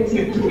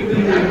authority to be?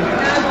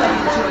 Nobody,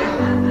 Joy.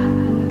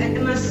 And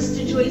my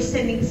sister Joy is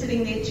sitting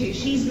there too.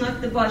 She's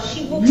not the boss.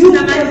 She walks in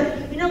her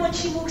mother. You know what?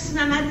 She walks in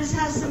her mother's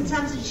house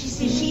sometimes and she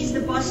says she's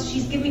the boss.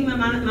 She's giving my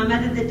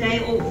mother the day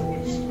off.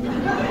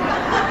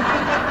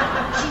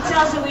 She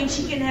tells her when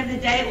she can have the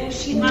day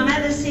off. My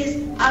mother says,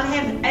 I'll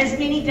have as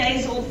many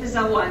days off as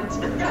I want.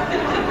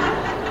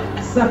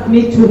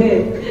 Submit to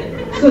her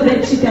so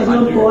that she does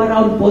not go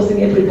around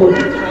bossing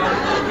everybody.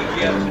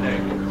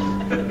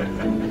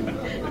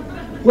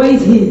 Where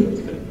is he?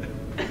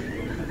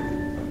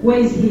 Where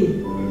is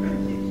he?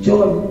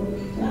 John.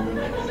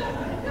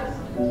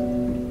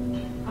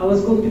 I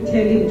was going to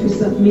tell him to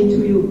submit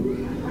to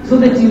you so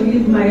that you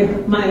leave my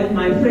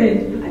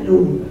friend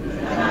alone.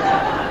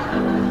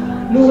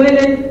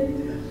 Llewellyn,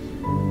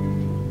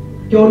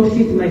 don't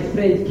feed my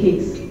friend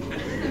cakes.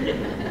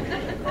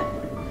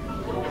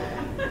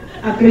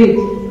 Agreed.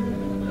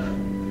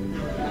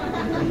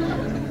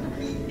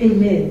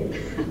 Amen.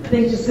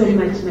 Thank you so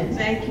much, man.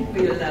 Thank you for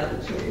your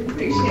love, Joy.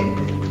 Appreciate it.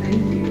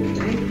 Thank you.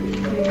 Thank you.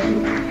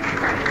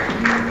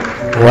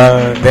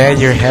 Well, there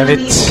you have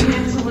it.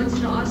 Someone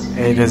to ask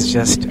you. It was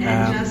just Justin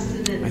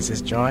and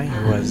Mrs. Joy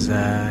who was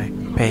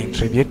paying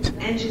tribute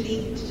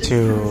Angelique just to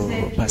say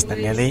a few Pastor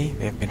words. Nellie.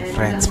 They've been And,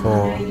 friends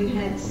for you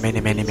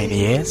had many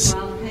years.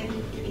 Well, thank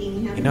you for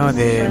being here. You know,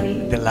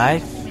 Sorry. the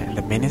life and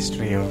the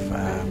ministry of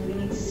We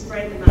need to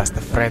spread them out.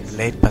 Pastor Fred,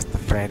 late Pastor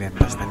Fred and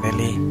Pastor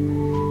Nellie,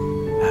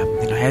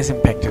 has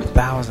impacted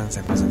thousands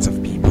and thousands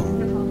of people.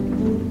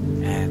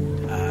 And,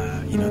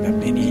 there are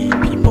many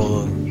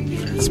people,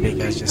 different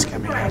speakers just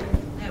coming up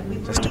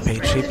just to pay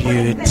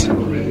tribute,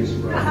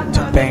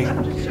 to thank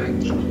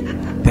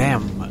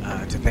them,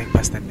 to thank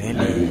Pastor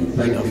Nellie,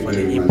 for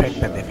the impact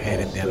that they've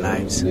had in their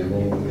lives.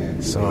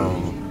 So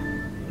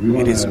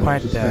it is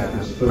quite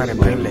a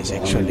privilege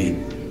actually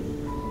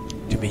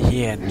to be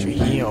here and to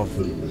hear of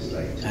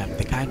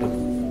the kind of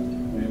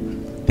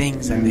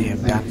things that they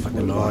have done for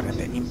the Lord and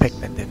the impact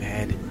that they've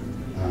had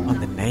on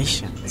the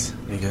nations,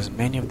 because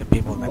many of the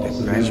people that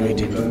have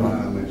graduated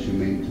from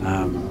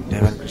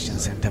Durban Christian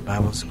Center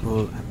Bible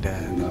School and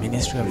the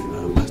ministry of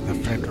Pastor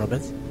Fred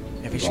Roberts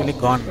have actually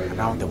gone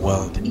around the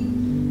world,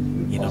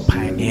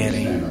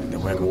 pioneering the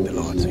work of the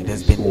Lord. So it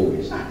has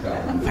been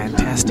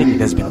fantastic.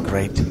 It has been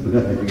great.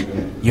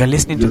 You are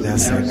listening to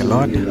this the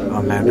Lord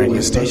online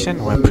radio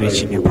station. We're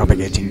preaching and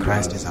propagating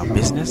Christ as our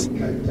business.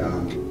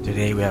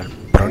 Today we are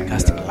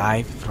broadcasting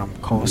live from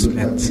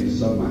Coastlands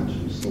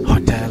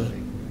Hotel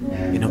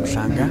in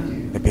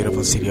Umhlanga, the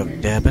beautiful city of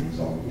Durban,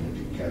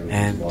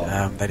 and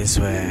that is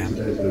where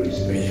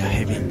we are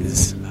having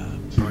this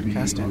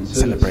broadcast and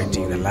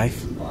celebrating the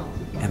life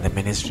and the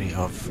ministry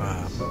of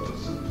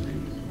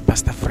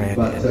Pastor Fred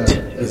and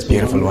his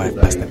beautiful wife,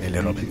 Pastor Nellie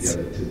Roberts.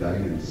 Today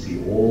and see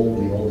all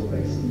the old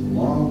faces.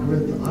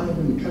 Margaret,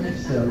 Ivan, come and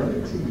say hello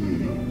to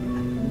you.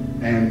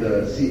 And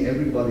see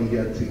everybody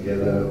here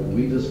together.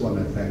 We just want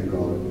to thank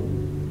God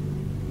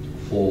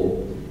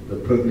for the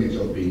privilege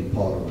of being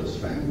part of this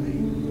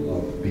family,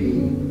 of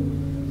being,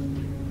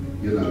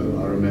 you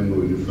know, I remember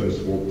when we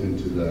first walked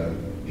into the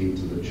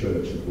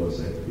church, it was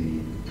at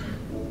the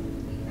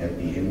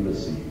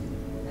embassy.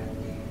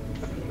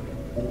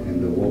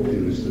 And I walked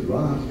in, we stood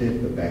right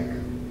at the back,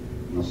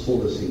 and I saw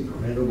this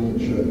incredible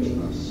church,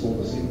 and I saw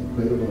this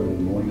incredible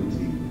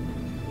anointing,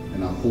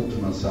 and I thought to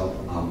myself,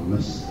 I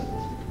missed it.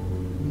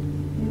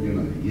 You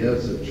know,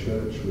 here's a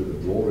church where the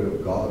glory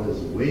of God is.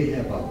 Where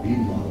have I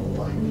been my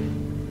life?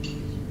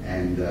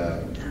 And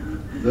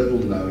little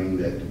knowing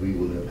that we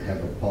will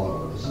have a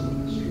part of this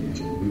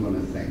ministry. And we want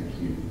to thank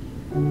you.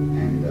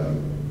 And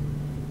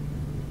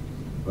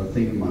I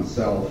think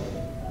myself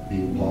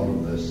being part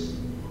of this,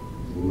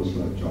 almost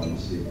like John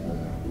said,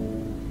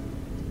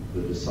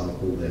 the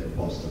disciple that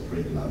Pastor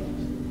Fred loved.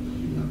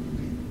 He loved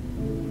me.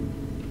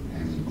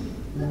 And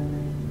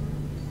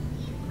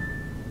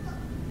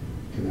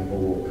can never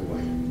walk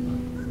away.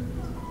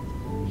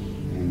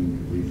 And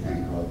we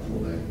thank God for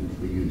that and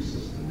for you,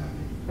 Sister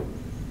Nellie.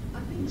 I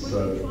think what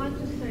you're trying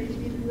to say is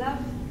we love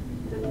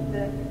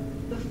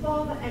the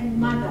father and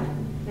mother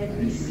that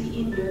we see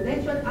in you.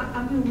 That's what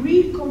I'm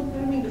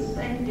reconfirming the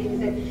same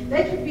thing.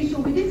 That's what we saw.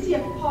 We didn't see a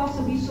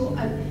pastor, we saw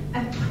a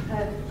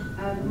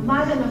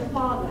mother and a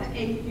father,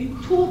 and you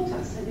taught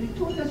us, and you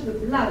taught us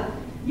with love.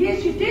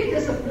 Yes, you did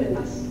discipline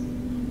us.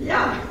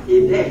 Yeah,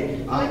 you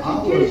did.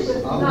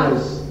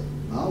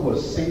 I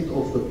was sent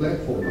off the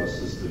platform by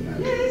Sister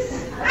Nellie.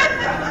 Yes.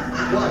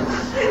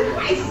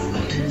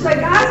 Twice. So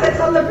guys, that's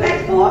on the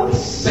platform.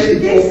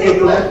 Sent off the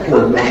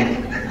platform.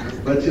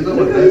 But you know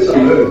what, that's how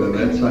you learn, and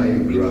that's how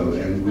you grow.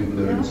 And we've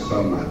learned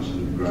so much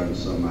and grown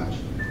so much.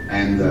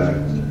 And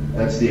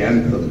that's the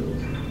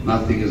anthem.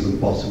 Nothing is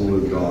impossible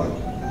with God.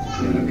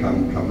 You know,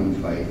 come in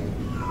faith.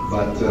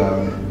 But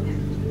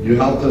you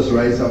helped us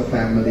raise our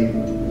family.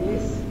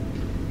 Yes.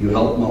 You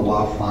helped my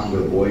wife find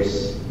her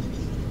voice.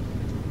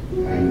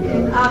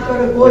 And I've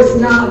got a voice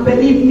now,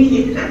 believe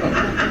me.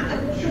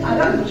 I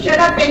don't shut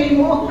up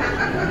anymore.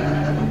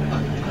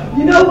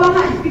 You know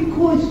why?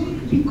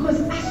 Because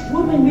us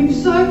women,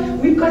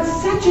 we've got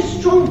such a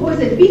strong voice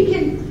that we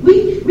can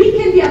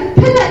be a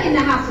pillar in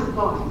the house of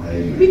God.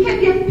 Amen. We can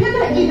be a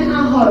pillar in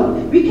our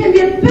home. We can be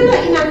a pillar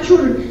in our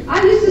children.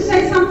 I used to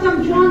say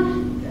sometimes,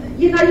 John,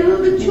 you know, you're a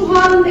little bit too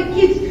hard on the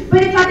kids.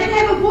 But if I didn't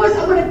have a voice,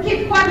 I would have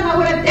kept quiet and I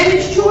would have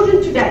damaged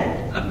children today.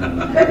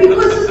 But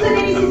because Sister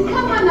Nellie says,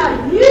 come on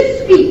now, you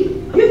speak.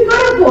 You've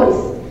got a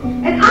voice.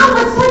 And I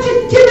was such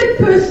a timid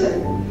person.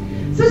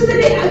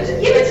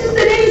 Even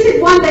Sister Nellie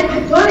said one day, I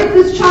don't know if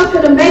this child's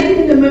going to make it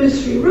in the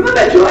ministry.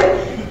 Remember, Joy?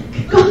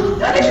 God, I don't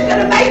know if she's going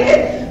to make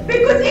it.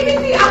 Because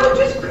anything, I would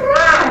just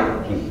cry.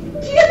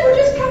 Tears would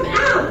just come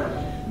out.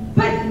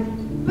 But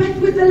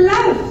with the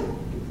love.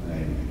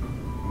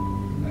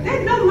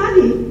 There's no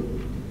money.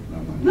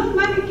 No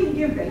money can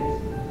give that.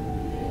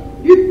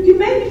 You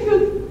made me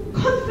feel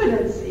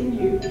confidence in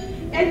you.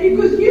 And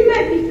because you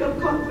made me feel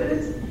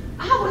confidence,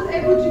 I was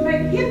able to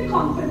make him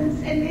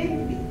confidence, and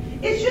then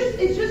it's just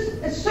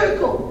a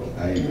circle.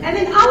 Amen. And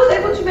then I was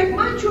able to make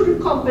my children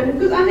confident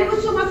because I never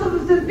saw myself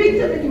as a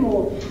victim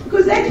anymore.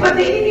 Because that's what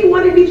the enemy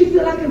wanted me to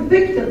feel, like a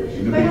victim.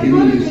 In the beginning,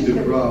 you used to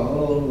cry,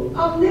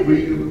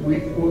 we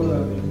poor,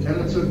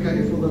 and it's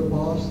okay for the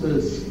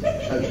pastors.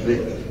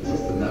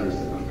 Sister Nellie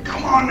said,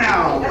 come on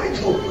now, wait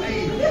till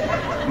faith.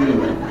 You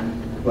know.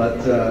 But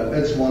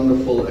it's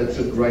wonderful. It's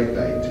a great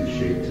day to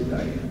share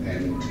today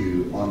and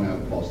to honor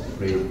Pastor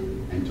Fred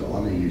and to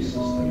honor you,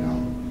 Sister Nell.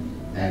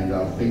 And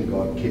I think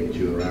God kept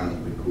you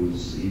around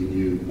because he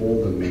knew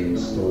all the men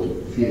still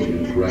fear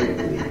you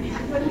greatly.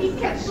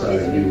 So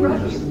you will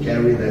just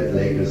carry that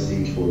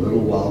legacy for a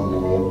little while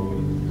more.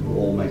 We'll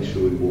all make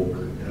sure we walk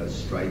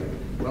straight.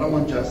 But I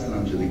want Justin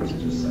and Angelique to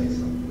just say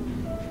something.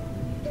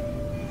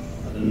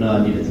 I don't know,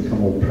 I needed to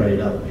come all prayed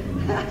up.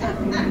 I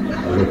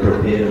was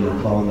prepared in the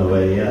car on the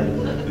way here.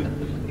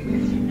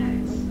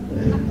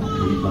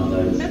 Read my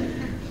notes.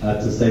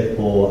 To say I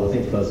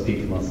think first speak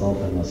for myself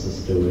and my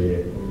sister,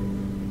 where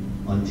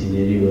Auntie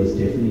Nellie was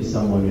definitely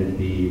someone who'd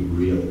be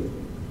real.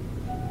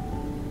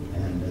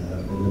 And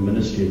in the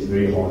ministry it's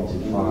very hard to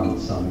find in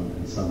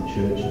some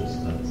churches,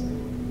 but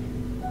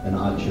in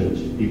our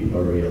church people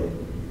are real.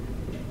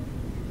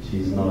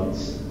 She's not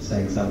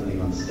saying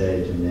something on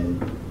stage and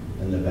then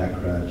in the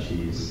background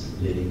she's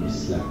letting you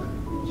slack.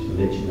 She'll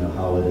let you know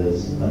how it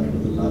is, but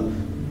with love.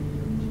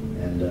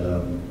 And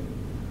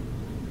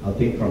I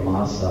think from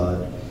my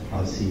side,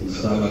 I've seen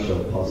so much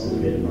of Pastor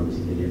Fred and Auntie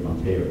Nellie and my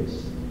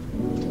parents.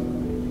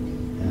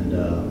 And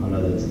I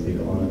know that's a big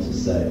honor to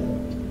say,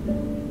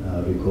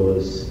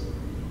 because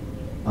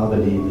I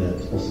believe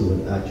that also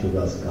without your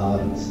guys'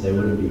 guidance, they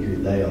wouldn't be who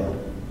they are,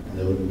 and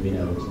they wouldn't have been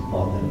able to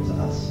impart that to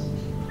us.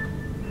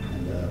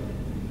 And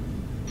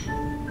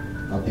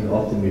I think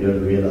often we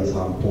don't realize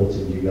how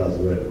important you guys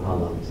were in our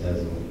lives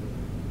as well.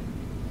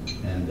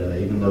 And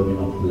even though we're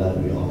not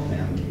blood, we are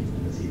family,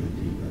 and it's even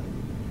deeper.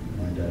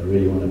 And I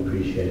really want to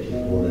appreciate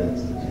you for that,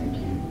 and thank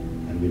you,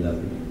 and we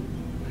love you.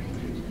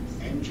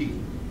 Angie.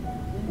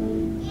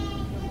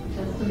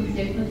 Justin's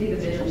definitely the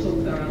better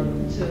talker around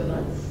the two of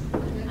us.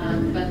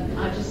 But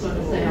I just want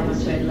to say how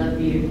much I love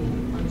you,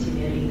 Auntie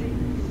Nellie,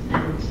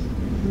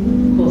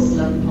 and of course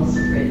love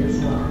Pastor Fred as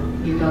well.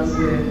 You guys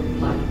were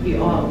like,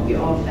 you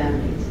are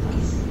family to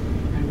us.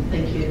 And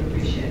thank you and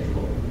appreciate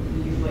for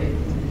you for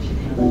everything that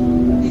you've done.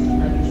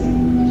 Love you so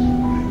much.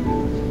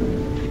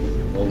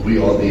 Well, we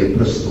are the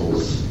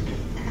epistles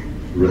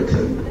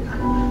written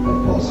by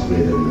Pastor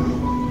Fred and now.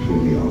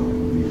 Truly are.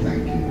 We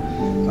thank you.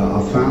 I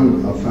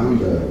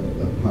found a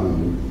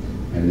poem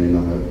and then I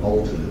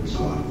altered it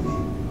slightly.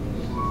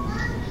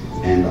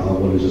 And I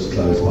want to just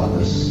close by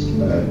this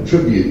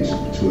tribute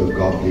to a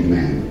godly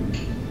man.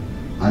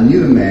 I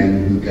knew a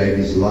man who gave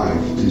his life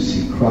to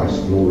see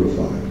Christ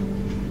glorified.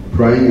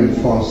 Praying and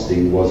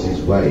fasting was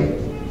his way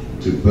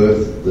to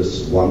birth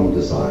this one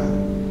desire.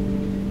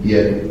 He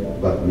had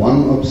but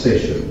one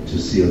obsession, to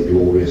see a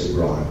glorious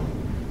bride,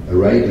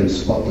 arrayed in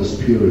spotless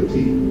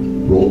purity,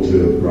 brought to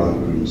her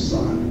bridegroom's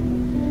side.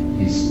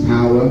 His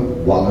power,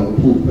 while in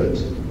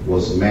pulpit,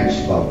 was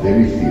matched by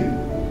very few,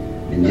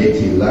 and yet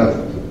he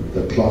loved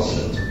the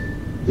closet,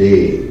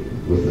 there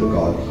with the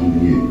God he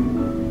knew.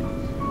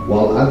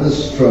 While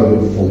others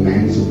strove for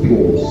man's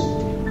applause,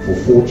 for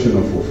fortune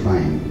or for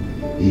fame,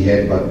 he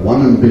had but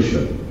one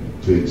ambition,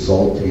 to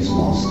exalt his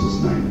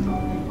master's name.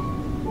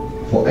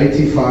 For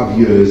 85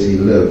 years he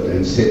lived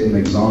and set an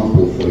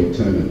example for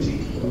eternity,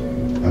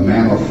 a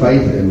man of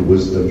faith and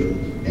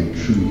wisdom and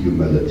true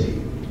humility.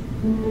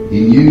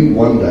 He knew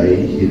one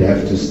day he'd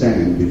have to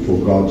stand before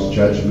God's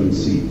judgment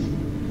seat,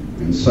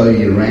 and so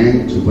he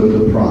ran to win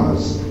the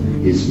prize,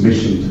 his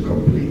mission to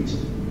complete.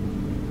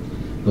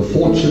 The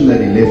fortune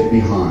that he left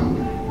behind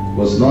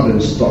was not in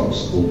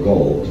stocks or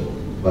gold,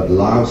 but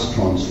lives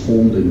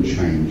transformed and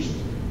changed,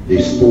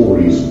 their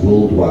stories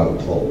worldwide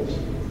told.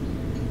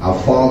 Our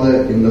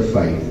father in the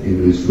faith, in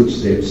whose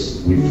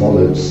footsteps we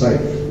followed safe,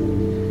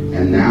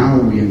 and now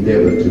we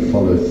endeavor to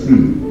follow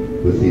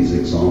through with his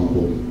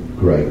example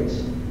great.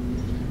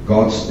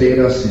 God spared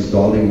us his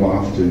darling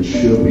wife to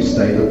ensure we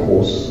stay the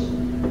course.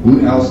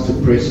 Who else to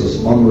press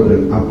us onward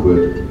and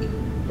upward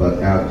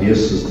but our dear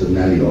sister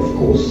Nellie, of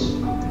course.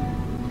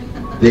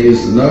 There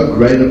is no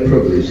greater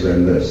privilege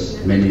than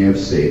this, many have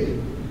said,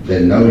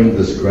 than knowing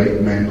this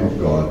great man of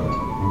God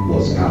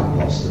was our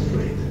Pastor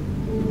Fred.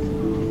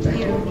 Thank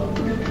you.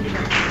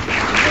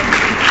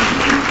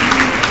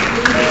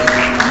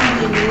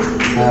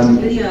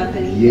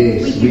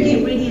 Yes, we can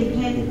get ready and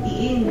play at the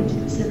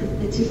end so that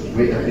the technical.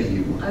 Wait, I think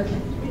you want. Okay,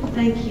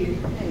 thank you.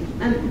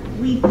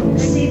 We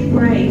said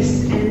grace,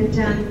 and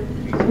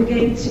we're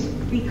going to,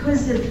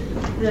 because of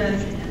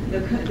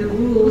the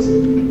rules,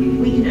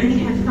 we can only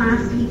have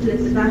 5 people at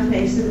the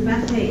buffet, so the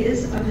buffet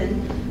is open.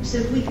 So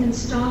if we can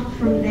start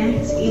from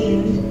that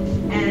end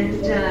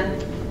and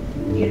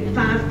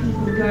 5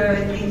 people go,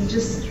 and then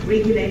just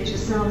regulate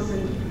yourselves,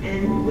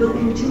 and we'll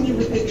continue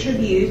with the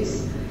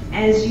tributes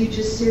as you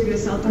just serve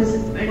yourself, because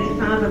only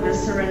 5 of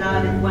us are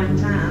allowed at one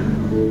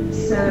time.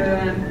 So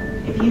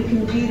if you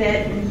can do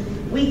that,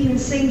 we can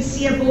sing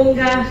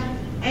Siyabonga,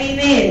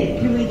 Amen.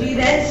 Can we do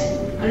that?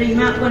 I know you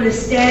might want to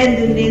stand,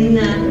 and then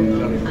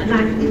I'd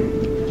like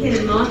Ken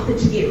and Martha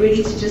to get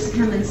ready to just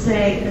come and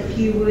say a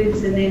few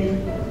words, and then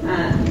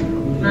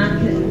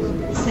Mark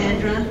and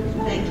Sandra.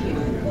 Thank you.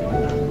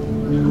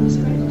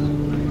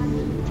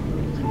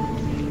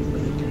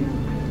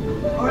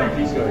 All right.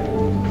 Please go.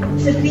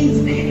 So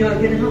please, you're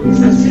going to help us.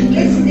 Let's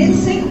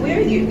sing. Where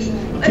are you?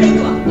 Oh, there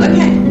you are.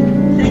 Okay.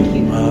 Thank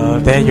you.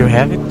 There you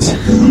have it.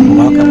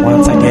 Welcome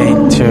once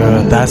again to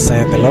Thus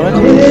Saith the Lord.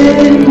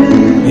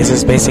 This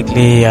is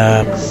basically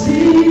a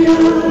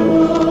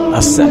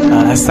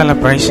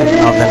celebration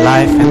of the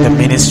life and the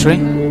ministry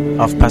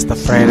of Pastor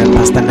Fred and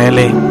Pastor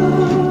Nellie.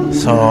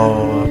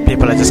 So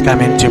people are just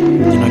coming to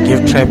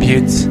give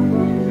tributes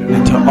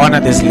and to honor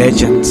these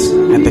legends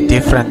and the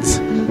difference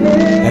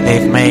that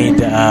they've made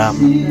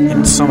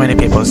in so many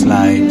people's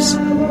lives.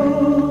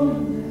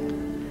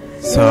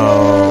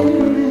 So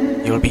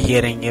you'll be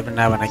hearing every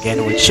now and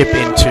again we chip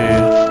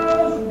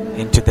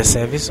into the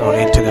service or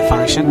into the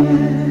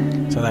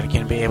function, so that you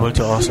can be able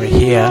to also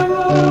hear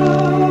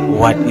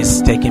what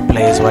is taking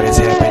place, what is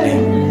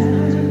happening.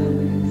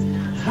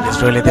 And it's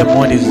really, the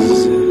mood is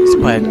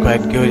quite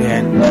good,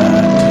 and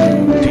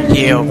to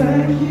hear of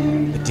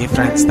the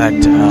difference that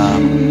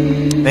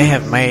they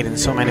have made in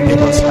so many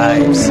people's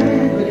lives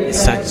is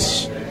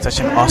such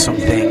an awesome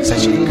thing,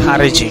 such an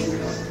encouraging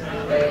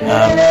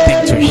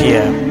thing to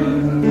hear.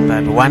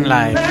 That one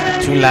life,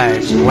 2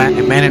 lives, a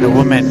man and a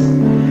woman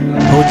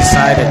who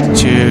decided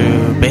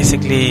to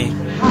basically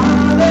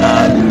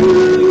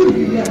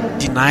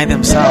deny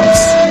themselves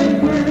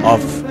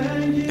of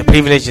the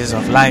privileges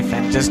of life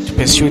and just to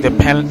pursue the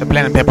plan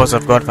and purpose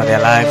of God for their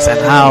lives, and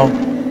how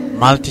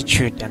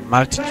multitude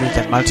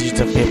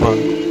of people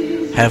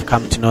have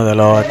come to know the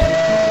Lord.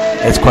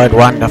 It's quite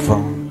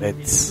wonderful.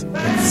 It's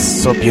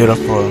so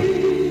beautiful.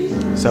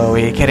 So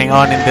we're carrying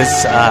on in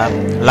this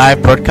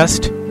live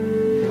broadcast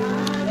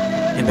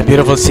in the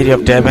beautiful city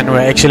of Durban. We're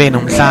actually in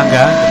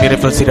Umhlanga, the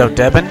beautiful city of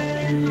Durban,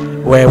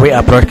 where we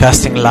are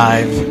broadcasting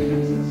live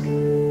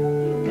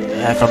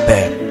from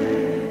there.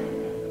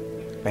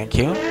 Thank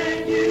you.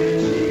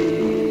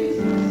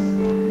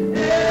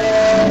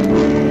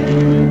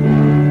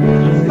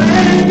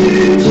 I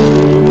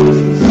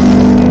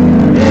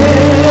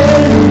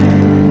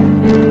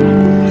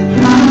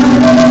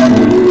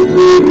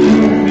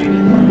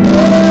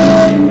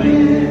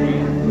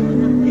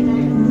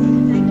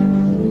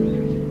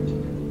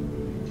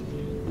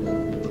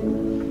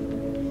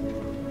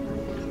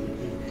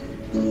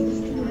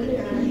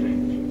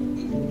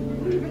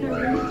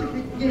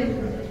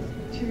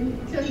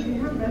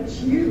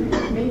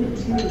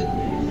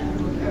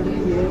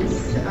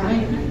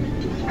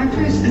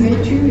first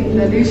met you in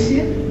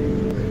Malaysia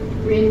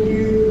when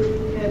you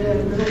had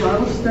a little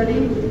Bible study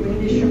with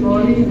Wendy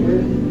Shamali in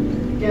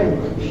the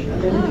garage. I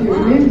don't know if you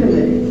remember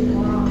that.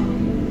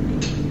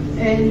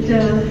 And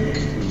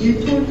you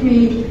taught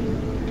me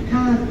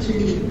how to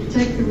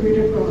take the Word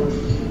of God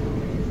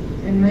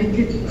and make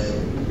it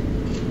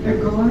a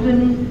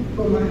garden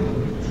for my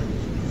heart.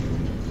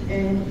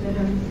 And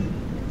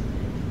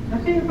I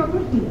think I've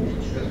forgotten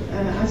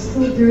that. I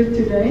still do it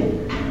today.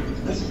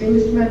 I spend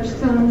as much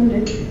time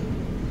in it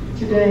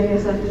today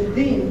as I did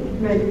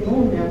then, maybe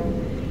more now.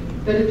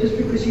 But it was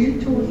because you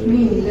taught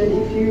me that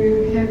if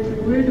you have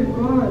the Word of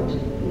God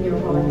in your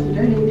heart, you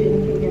don't need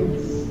anything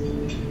else.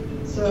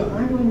 So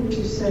I want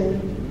to say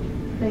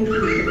thank you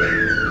for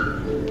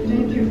that.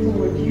 Thank you for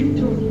what you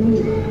taught me.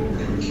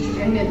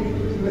 And it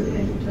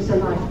was a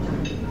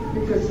lifetime,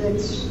 because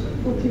that's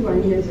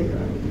 41 years ago.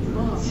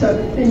 So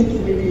thank you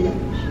very much.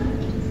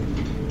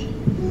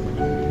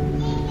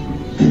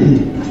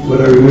 What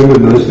I remember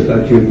most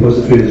about you in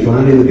Positive is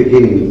right in the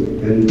beginning,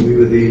 and we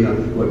were there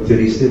like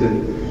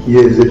 37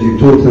 years that you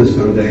taught us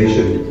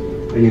foundation,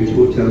 and you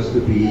taught us to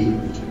be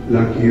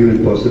like you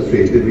and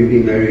Positive. That we've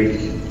been married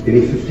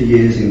nearly 50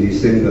 years in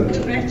December.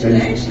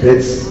 Congratulations. And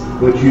that's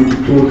what you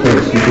taught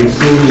us. You can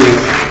still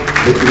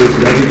that we must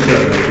love each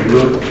other and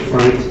not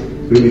fight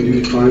when we do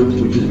fight,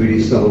 which is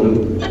very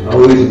seldom. I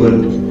always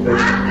win, but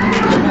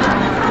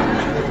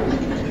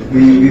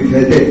we've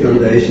had that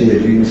foundation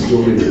that you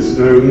instilled in us.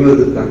 And I remember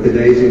that, like the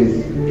days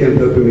in Camp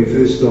Hope when we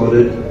first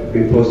started,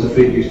 when Pastor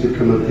Fred used to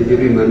come up there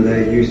every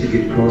Monday, you used to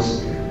get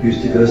cross, you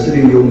used to go sit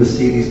in your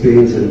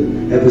Mercedes-Benz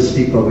and have a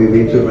sleep while we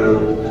went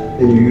around.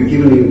 And you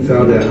even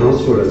found our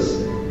house for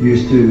us. You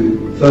used to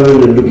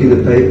phone and look in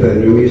the paper,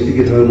 and when we used to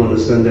get home on a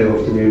Sunday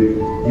afternoon,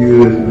 you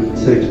would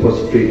say to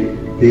Pastor Fred,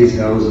 these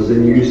houses,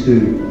 and you used to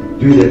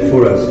do that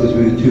for us because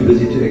we were too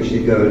busy to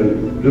actually go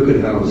and look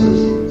at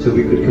houses, so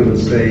we could come and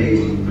stay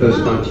close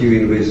by to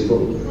you in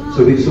Westville.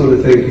 So we just want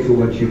to thank you for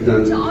what you've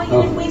done. So are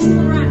you in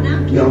Westville right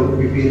now? Yeah,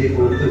 we've been here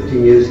for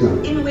 15 years now.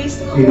 In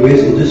Westville? In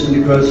Westville, just in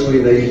the grocery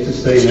they used to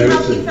stay in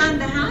Harrison. Did she help you find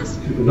the house?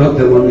 Not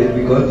the one that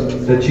we got,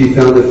 that she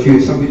found a few.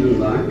 Some we didn't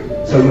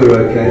like, some were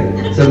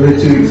okay, some were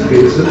too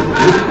expensive.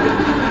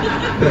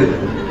 But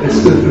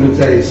it's different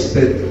taste.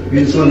 But we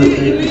just want to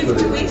thank you for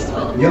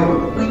that. Yeah.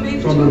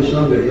 From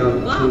Umhlanga, yeah.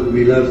 Wow. So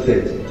we love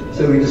that.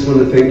 So we just want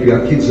to thank you.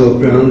 Our kids are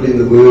grounded in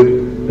the Word.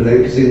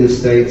 Blanca's in the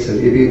States, and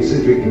Evie and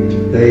Cedric,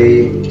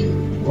 they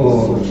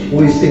are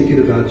always thinking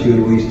about you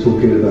and always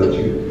talking about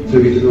you. So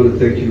we just want to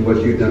thank you for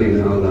what you've done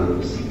in our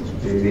lives.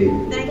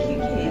 Amen. Thank you,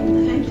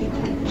 Ken. Thank you.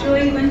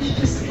 Joy, why don't you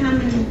just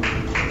come and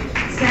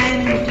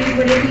stand and do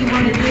whatever you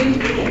want to do?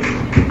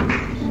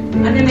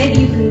 I know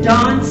maybe you can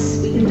dance.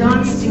 We can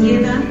dance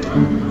together.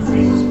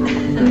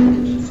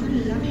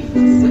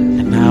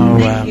 And now,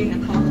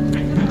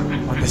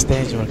 on the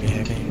stage we'll be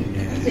having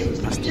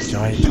Pastor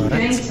Joy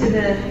Torrance, who is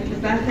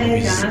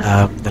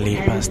the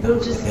lead pastor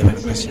of the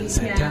Durban Christian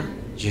Center,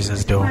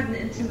 Jesus Dome,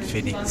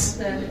 Phoenix,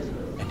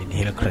 and in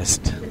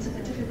Hillcrest.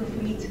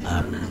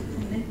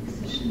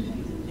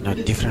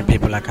 Different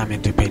people are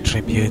coming to pay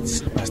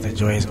tributes. Pastor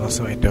Joy is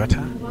also a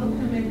daughter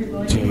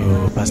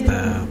to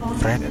Pastor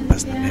Fred and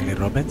Pastor Nellie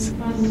Roberts,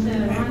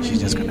 and she's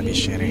just going to be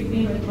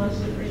sharing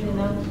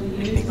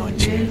anything on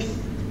you,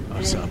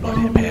 also about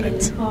her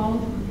parents.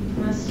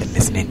 Get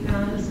listening.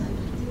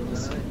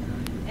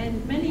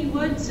 And Minnie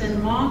Woods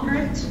and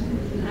Margaret,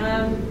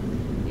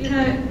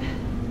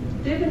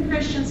 Durban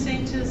Christian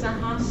Center is a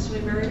house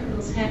where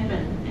miracles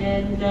happen,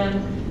 and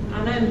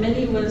I know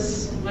Minnie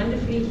was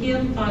wonderfully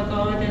healed by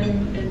God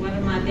in one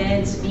of my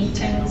dad's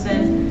meetings,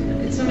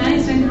 and it's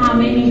amazing how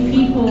many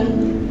people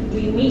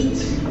we meet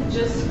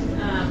just,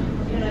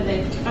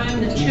 they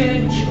phone the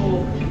church,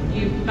 or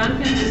you bump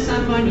into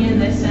somebody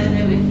and they say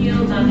they were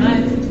healed. I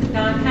know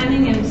Guy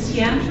Cunningham's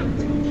here,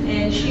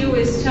 and she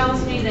always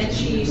tells me that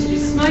she used to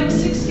smoke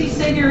 60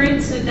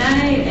 cigarettes a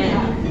day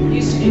and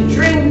used to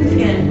drink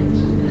and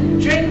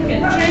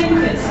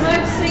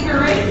smoke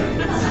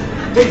cigarettes.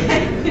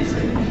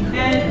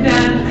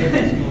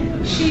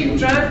 And she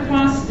drove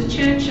past the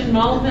church in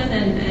Melbourne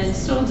and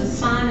saw the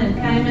sign and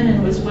came in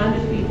and was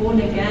wonderfully born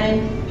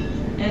again.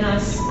 And I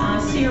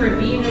see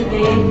Rabina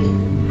there.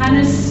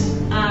 Hannes,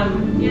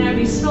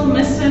 we still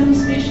miss him,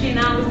 especially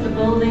now with the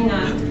building.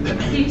 I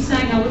keep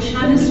saying I wish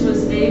Hannes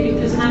was there,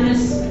 because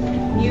Hannes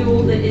knew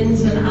all the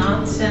ins and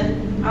outs.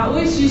 And I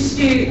always used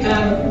to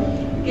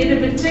get a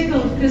bit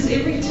tickled, because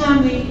every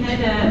time we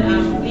had a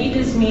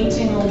leaders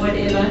meeting or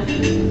whatever,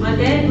 my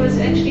dad was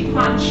actually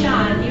quite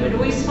shy, and he would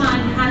always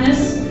find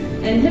Hannes,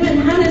 and him and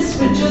Hannes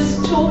would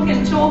just talk,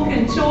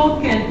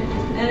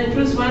 and it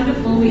was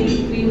wonderful.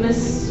 We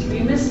miss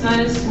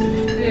those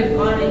who have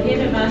gone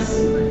ahead of us.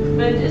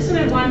 But isn't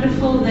it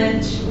wonderful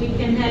that we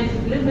can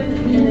live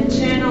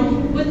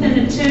with an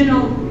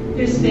eternal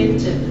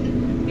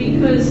perspective?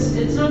 Because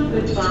it's not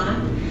goodbye,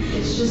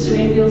 it's just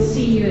when we'll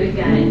see you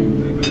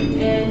again.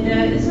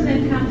 And isn't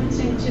it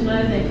comforting to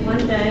know that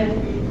one day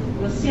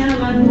we'll see our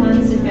loved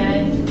ones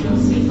again, we'll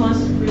see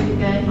Pastor Fruit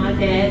again, my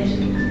dad,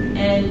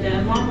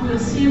 and Mom will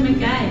see him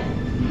again.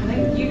 I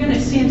think you're going to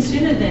see him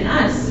sooner than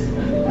us.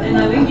 And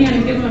I think you're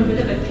going to give him a bit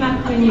of a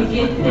clap when you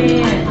get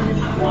there and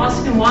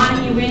ask him why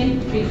he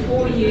went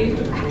before you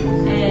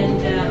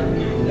and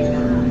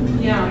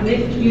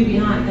left you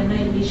behind. And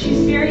maybe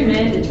she's very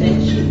mad at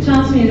that. She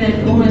tells me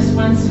that almost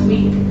once a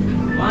week,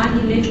 why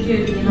he left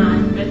you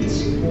behind. But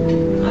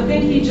I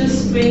think he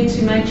just went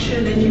to make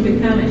sure that you were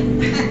coming.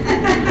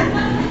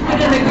 Put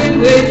in a good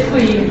word for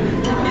you.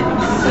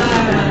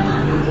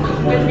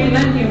 But we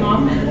love you,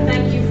 Mom, and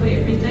thank you for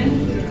everything.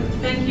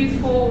 Thank you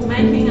for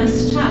making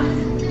us tough.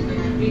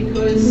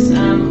 Because,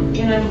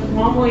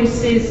 Mom always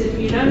says if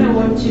you don't know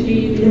what to do,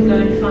 you can go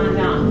and find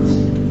out.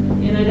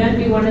 Don't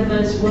be one of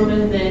those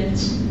women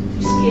that's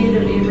scared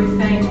of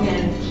everything.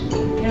 And,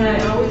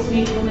 I always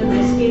meet women,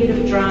 they're scared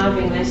of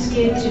driving, they're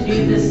scared to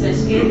do this, they're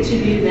scared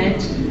to do that.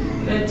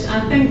 But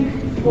I think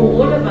for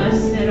all of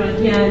us that are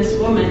here as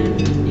women,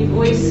 you've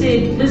always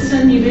said,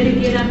 listen, you better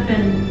get up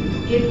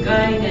and get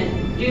going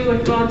and do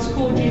what God's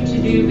called you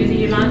to do, whether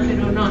you like it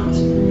or not.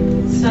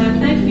 So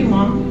thank you,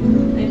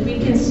 Mom, that we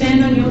can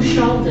stand on your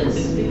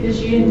shoulders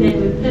because you and Dad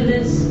were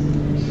pillars.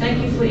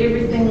 Thank you for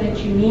everything that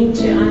you mean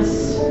to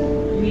us.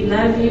 We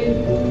love you.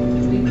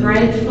 We're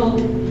grateful.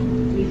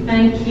 We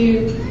thank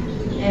you.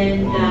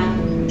 And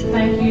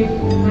thank you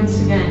once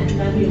again.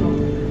 Love you, Mom.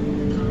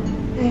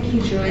 Thank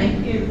you, Joy.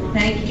 Thank you, Mom.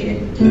 Thank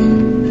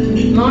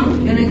you. Mom,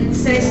 you're going to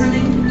say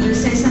something? You're going to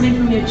say something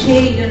from your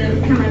chair? You're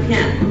going to come up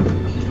here.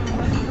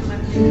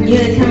 You're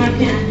going to come up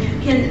here.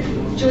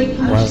 Can Joy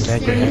come Well, there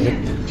you have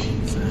it.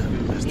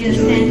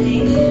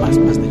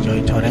 Pastor Joy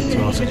Torrent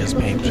to also just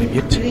paying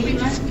tribute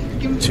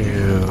to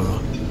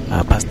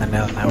Pastor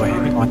Nell and I were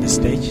having on the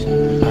stage.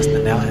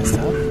 Pastor Nell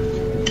herself.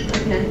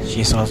 Okay.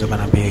 She's also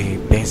going to be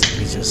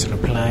basically just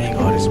replying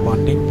or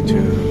responding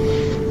to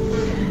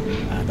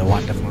the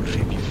wonderful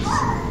tributes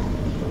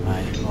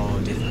by all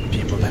different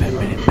people that have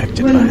been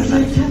impacted by her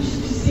life.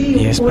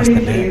 Yes, Pastor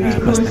Nellie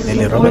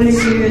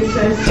Roberts.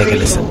 Take a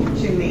listen.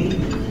 To me.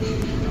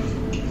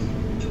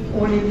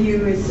 All of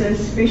you is so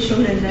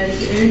special in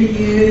those early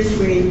years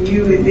when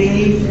you were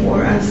there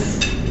for us.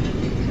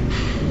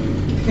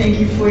 Thank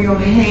you for your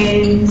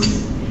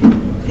hands.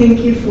 Thank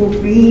you for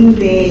being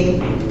there.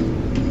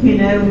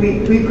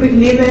 We could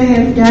never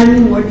have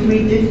done what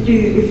we did do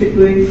if it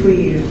weren't for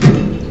you.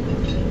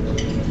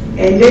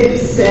 And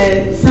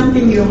that's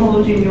something you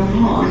hold in your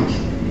heart.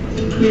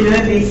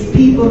 There's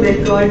people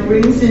that God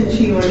brings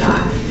into your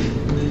life.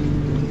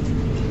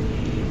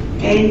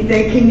 And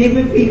they can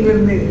never be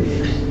removed.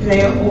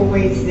 They are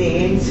always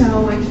there. And so I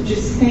want to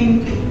just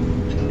thank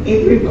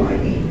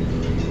everybody.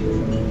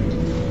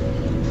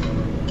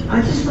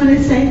 I just want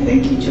to say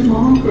thank you to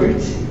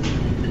Margaret.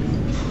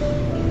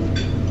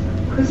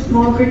 Because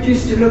Margaret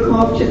used to look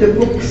after the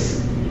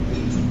books.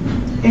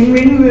 And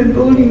when we were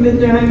building the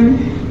dome,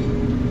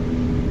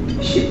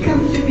 she'd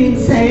come to me and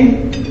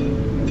say,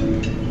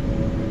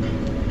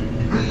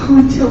 I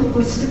can't help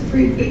but to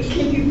pray, but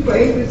can you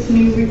pray with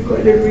me? We've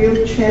got a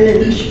real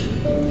challenge.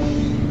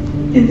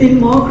 And then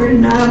Margaret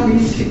and I, we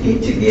used to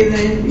get together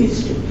and we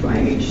used to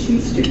pray. She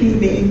used to be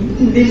there.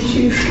 And then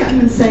she would come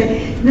and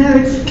say, no,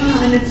 it's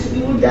fine, it's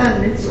all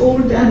done, it's all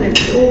done,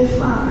 it's all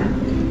fine.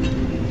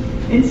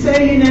 And so,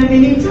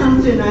 many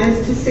times when I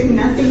used to sing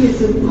Nothing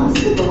is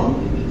Impossible,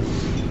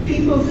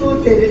 people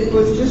thought that it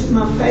was just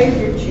my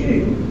favorite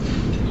tune.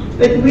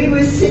 But we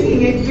were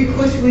singing it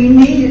because we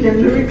needed a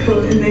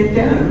miracle in the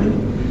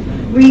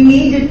dome. We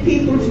needed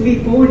people to be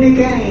born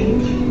again.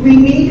 We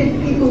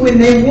needed people when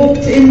they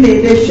walked in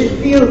there, they should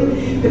feel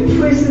the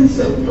presence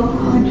of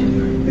God.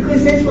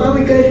 Because that's why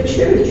we go to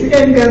church. We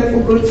don't go for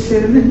good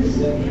sermons.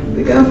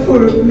 We go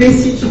for a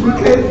message. We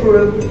go for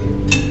a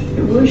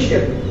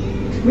worship.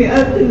 We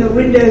open the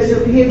windows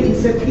of heaven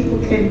so people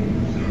can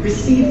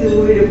receive the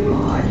word of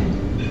God.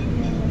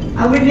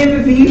 I would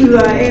never be who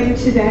I am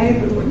today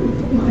if it wasn't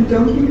for my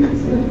donkey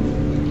husband.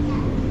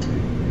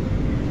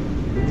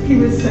 He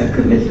was so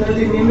committed. I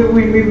remember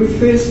when we were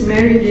first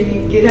married and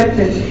he'd get up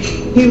and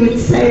he would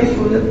say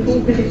from the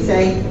pulpit, he'd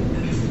say,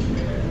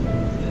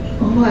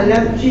 oh, I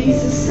love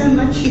Jesus so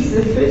much, he's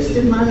the first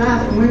in my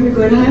life. And when we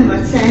got home,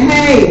 I'd say,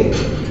 hey,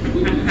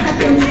 how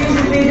can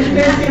Jesus be the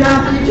first in your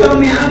life? And you told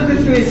me I'm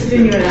the first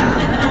in your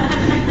life.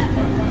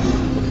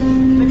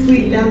 But we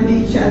loved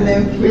each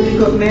other. When we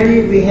got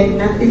married, we had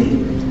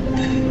nothing.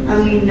 I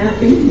mean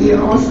nothing. He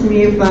asked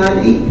me if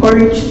I'd eat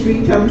porridge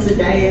 3 times a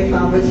day if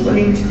I was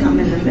willing to come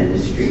in the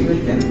ministry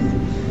with him.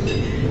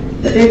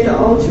 But at the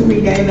altar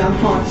we gave our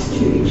hearts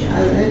to each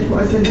other. It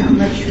wasn't how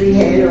much we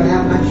had or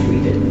how much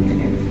we didn't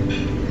have.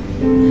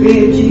 We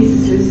had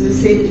Jesus as the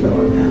center of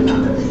our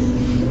lives.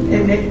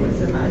 And that was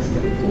the most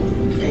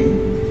important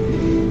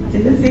thing.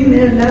 And the thing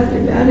that I loved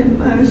about him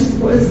most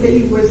was that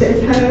he was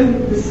at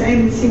home the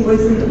same as he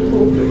was in the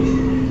pulpit.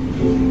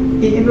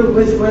 He never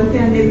was one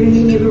thing,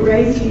 he never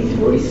raised his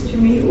voice to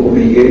me all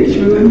the years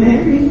we were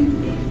married.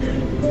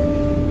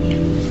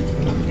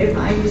 If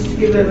I used to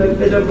give him a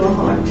bit of a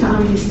hard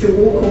time, he used to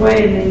walk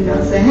away and then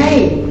I'd say,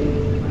 hey,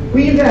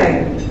 where you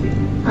going?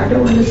 I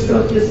don't want to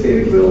start this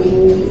third world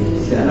war,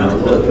 so I'll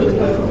walk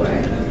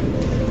away.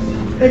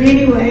 But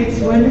anyway, it's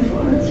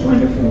wonderful. It's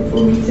wonderful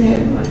for me to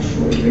have my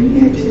children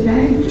here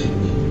today.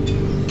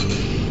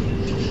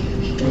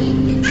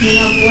 And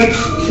I've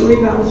watched Joy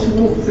Bells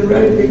walk the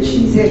road that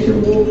she's had to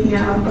walk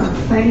now by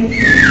faith.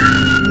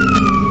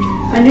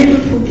 I never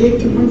forget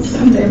them on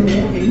Sunday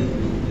morning.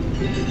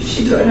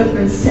 She got up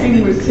and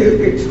sang with her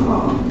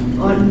guitar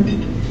on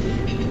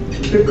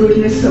the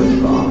goodness of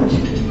God.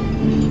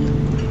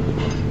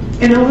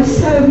 And I was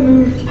so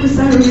moved because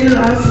I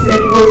realized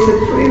that was a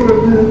prayer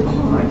of her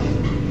heart.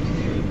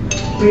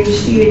 When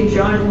she and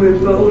John were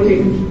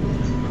bowling,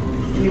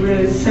 there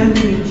were so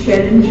many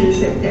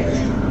challenges at that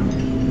time.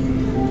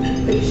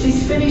 But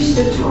she's finished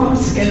the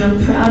task and I'm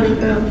proud of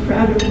her. I'm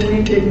proud of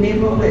Wendy and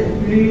Neville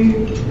and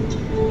Blue.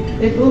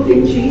 They're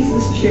building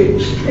Jesus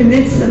Church, and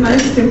that's the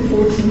most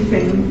important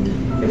thing.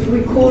 If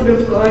we called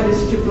of God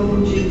is to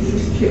build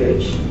Jesus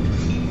Church,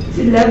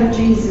 to love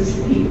Jesus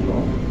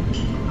people.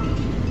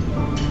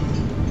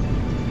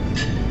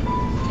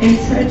 And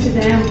so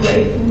today I'm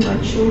grateful my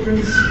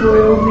children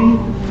spoil me.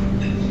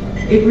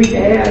 Every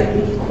day I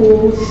get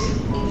calls,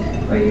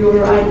 are you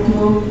alright,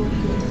 Mom?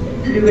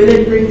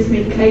 Llewellyn brings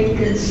me cake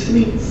and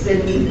sweets,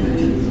 and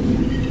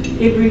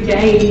every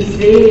day he's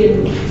there,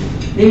 and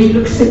then he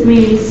looks at me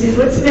and he says,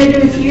 what's the matter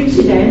with you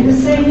today? And I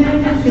say, no,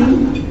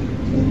 nothing.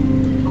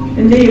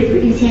 And then he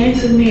put his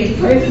hands on me and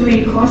pray for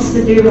me and cast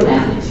the devil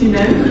out, you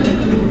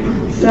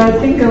know. So I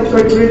think I've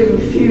got rid of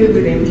a few of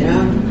them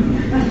now.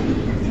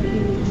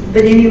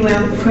 But anyway,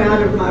 I'm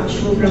proud of my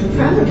children. I'm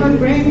proud of my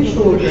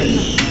grandchildren.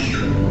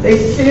 They're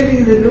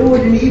serving the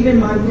Lord, and even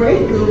my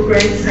great little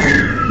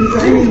grandson, he's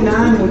only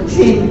 9 or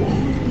 10.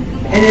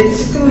 And at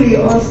school he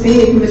asked the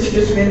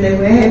headmistress when they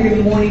were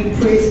having morning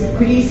prayers,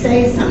 could he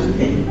say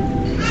something?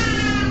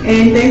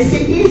 And they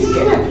said, yes,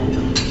 get up.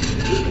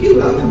 You're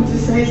welcome to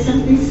say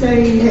something. So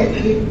he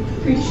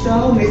preached the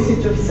whole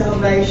message of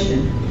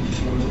salvation,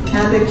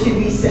 how that you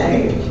be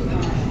saved.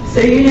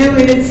 So you know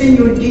when it's in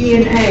your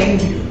DNA,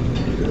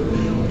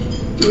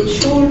 your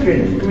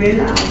children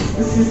realize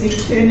this is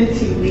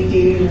eternity we're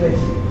dealing with.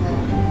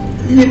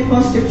 And then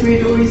Pastor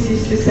Fred always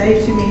used to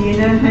say to me, you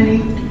know,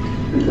 honey,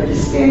 we've got to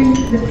stand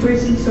in the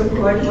presence of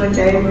God one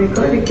day and we've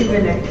got to give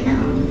an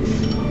account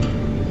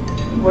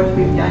of what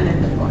we've done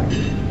in the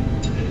body.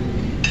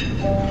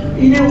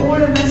 You know,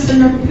 all of us are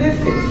not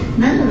perfect.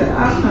 None of us.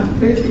 I'm not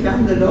perfect.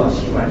 I'm the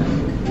last one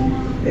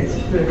that's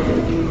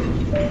perfect.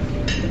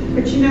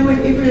 But you know what?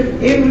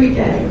 Every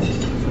day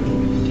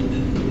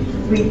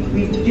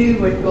we do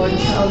what God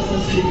tells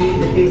us to do,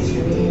 the best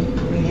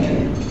we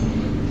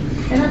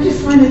have. And I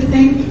just want to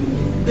thank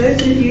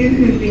those of you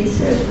who've been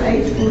so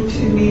faithful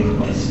to me,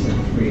 Pastor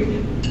Fred,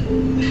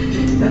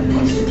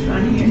 Pastor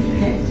Connie and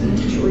Pat and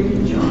Joy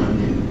and John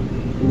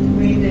and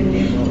Wayne and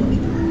Neville.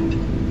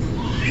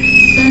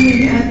 So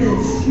many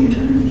others, you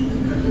know.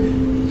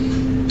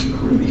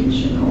 Can't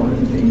mention all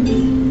of them,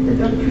 but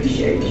I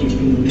appreciate you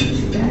being here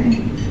today.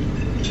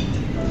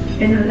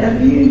 And I love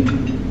you.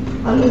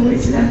 I'll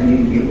always love you.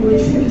 You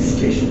always have a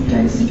special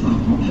place in my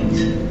heart.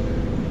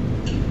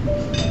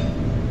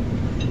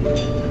 I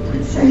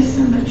could say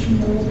so much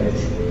more, but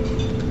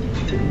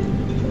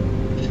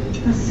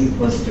I see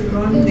Pastor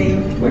Ron there.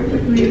 What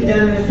would we have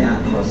done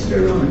without Pastor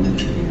Ron?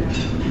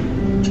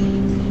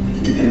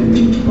 You know,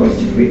 when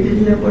Pastor Fred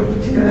didn't know what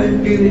to go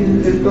and do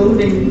in the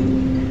building,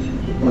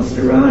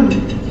 Pastor Ron,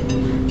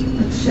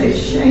 I'd say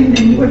shame,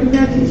 and what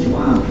about his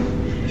wife?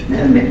 No,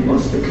 I met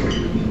Pastor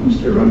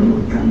Ron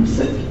will come,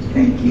 so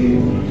thank you,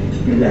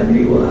 your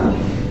lovely wife.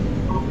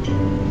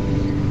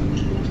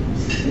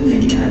 So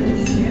many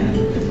others here.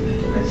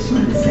 I just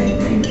want to say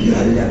thank you, I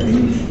love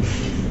you.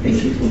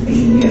 Thank you for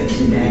being here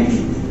today.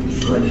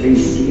 God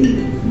bless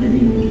you,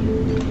 Millie.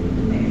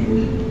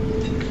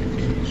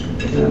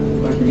 And if I've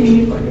forgotten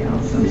anybody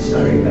else, I'm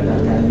sorry, but I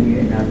love you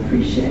and I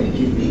appreciate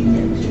you being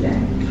here today.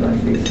 God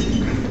bless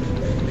you.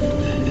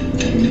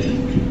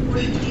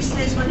 What would you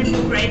say is one of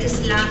your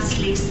greatest life's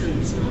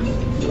lessons, Mom?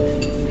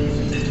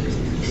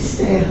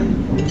 Stay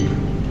humble.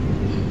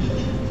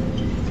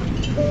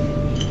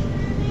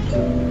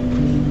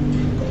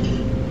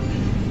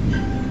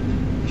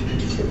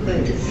 It's the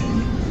greatest thing.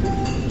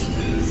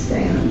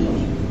 Stay humble.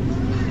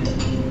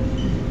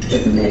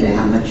 Doesn't matter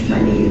how much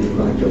money you've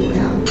got or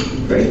how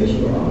great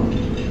you are.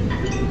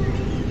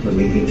 When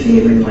we get to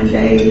heaven one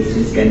day, he's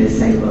just going to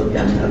say, well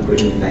done, our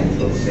good and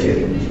faithful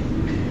servant.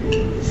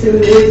 So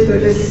we've always got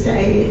to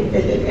stay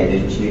at that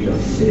attitude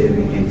of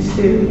serving and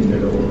serving the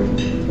Lord.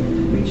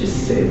 We're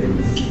just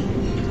servants.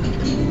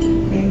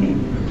 Amen.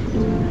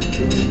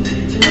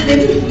 I'll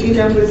never forget,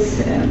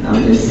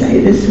 I'll just say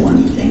this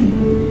one thing.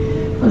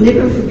 I'll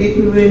never forget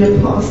we were in a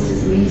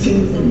pastor's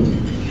meeting and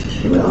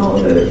There were all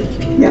the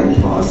young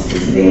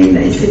pastors there, and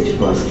they said to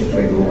Pastor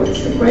Fred, well,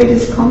 what's the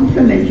greatest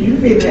compliment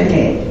you've ever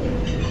had?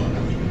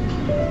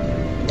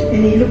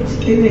 And he looked at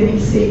them and he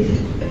said,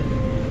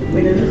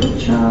 when a little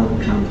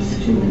child comes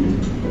to me,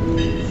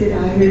 he said,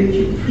 I heard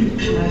you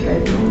preach and I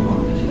gave my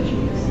heart to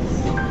Jesus.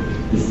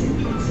 He said,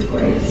 it's the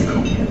greatest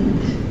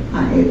compliment I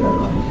ever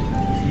got.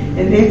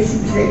 And that's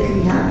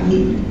exactly how he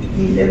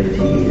lived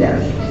and he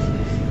loved.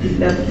 He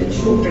loved the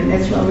children.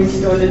 That's why we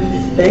started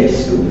this day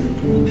school.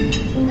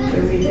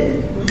 When we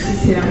did. He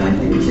said, I want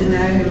them to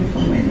know him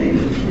from when they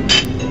were.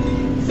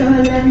 So I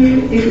love you,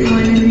 every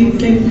one of you.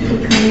 Thank you for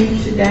coming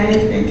today.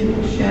 Thank you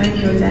for showing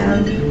your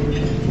love.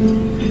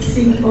 And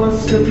sing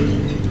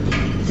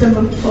some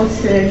of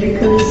Pastor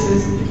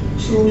Nicholas's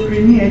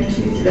children here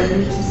too. It's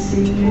lovely to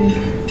see you.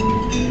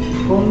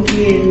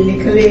 Bongi and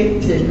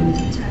Nicolette and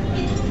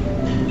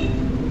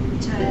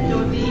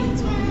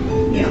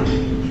yeah.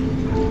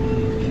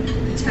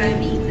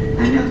 Toby.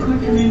 And I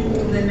can't remember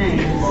all the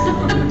names.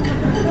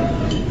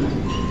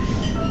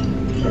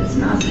 It's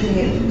nice to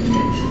have you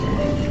here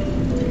today.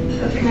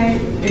 Okay,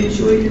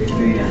 enjoy the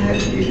food. I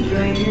hope you're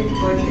enjoying it.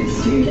 God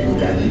bless you and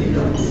love you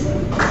lots.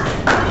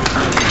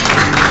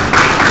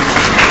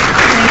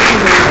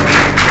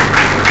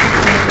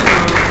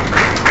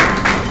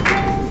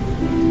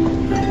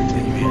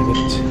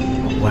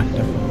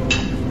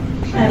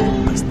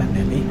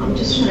 I'm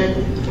just trying to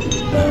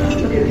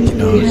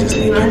just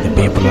thanking the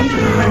people on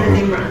how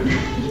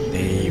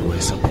they were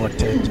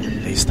supported and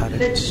they started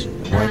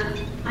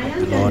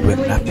the Lord with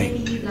nothing.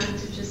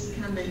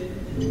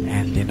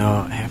 And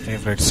her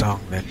favorite song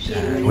that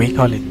we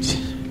call it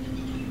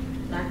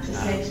the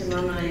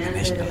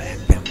national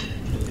anthem,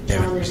 the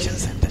Durban Christian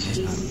Center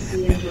national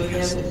anthem,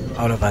 because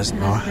all of us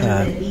know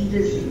her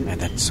and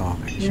that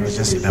song, and she was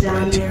just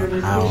elaborating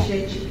on how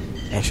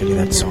actually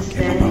that song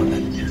came about,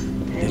 that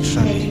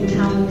literally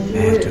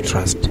they have to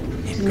trust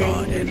in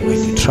God, and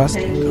when you trust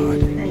in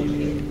God,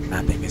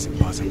 nothing is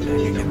impossible.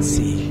 And you can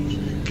see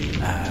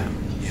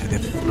the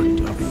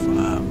fruit of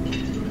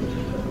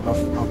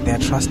their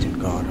trust in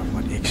God, of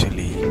what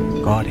actually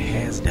God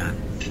has done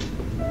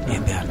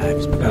in their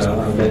lives because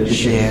of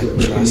sheer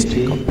trust,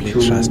 complete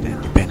trust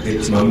and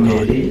dependence on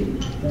God.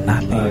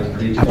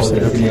 Nothing,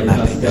 absolutely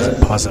nothing is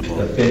impossible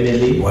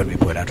when we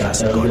put our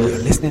trust in God. You're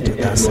listening to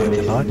Thus Saith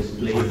the Lord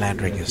online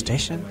radio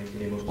station,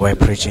 where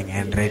preaching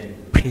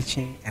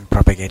and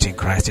propagating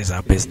Christ is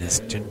our business.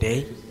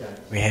 Today,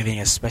 we're having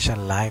a special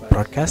live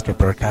broadcast. We're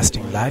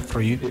broadcasting live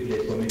to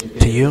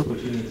you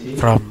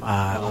from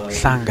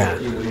Umhlanga,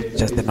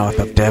 just the north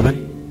of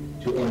Durban,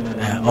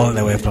 all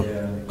the way from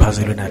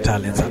Kwa-Zulu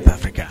Natal in South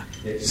Africa.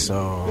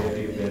 So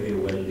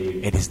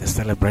it is the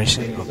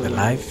celebration of the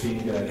life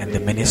and the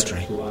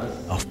ministry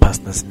of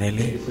Pastors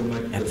Nellie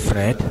and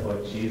Fred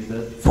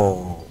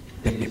for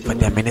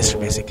their ministry,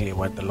 basically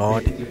what the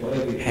Lord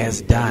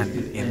has done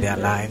in their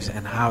lives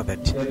and how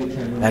that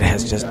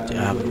has just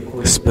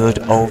spilled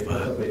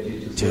over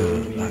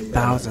to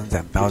thousands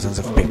and thousands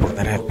of people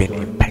that have been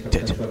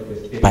impacted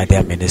by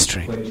their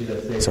ministry.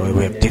 So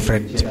we have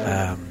different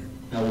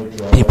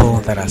people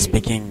that are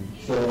speaking,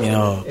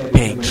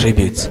 paying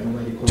tributes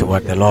to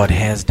what the Lord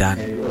has done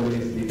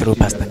through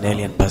Pastor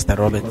Nellie and Pastor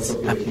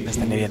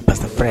Pastor Nellie and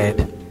Pastor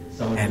Fred,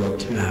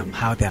 and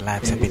how their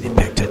lives have been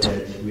impacted.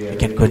 You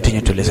can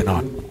continue to listen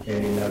on.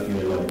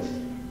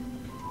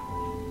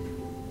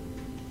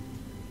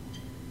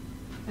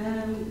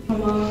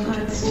 From our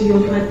hearts to your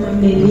heart,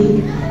 Ma'am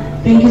Nellie,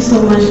 thank you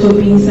so much for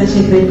being such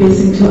a great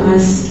blessing to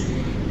us.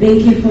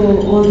 Thank you for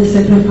all the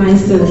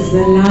sacrifices,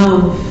 the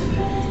love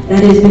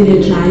that has been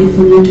a drive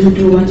for you to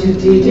do what you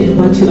did and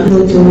what you are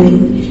still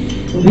doing.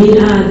 We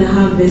are the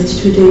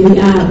harvest today. We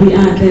are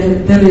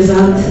the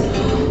result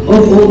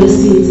of all the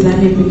seeds that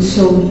have been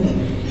sown.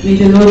 May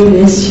the Lord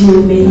bless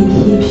you, may He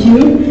keep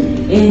you,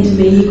 and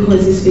may He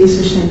cause His face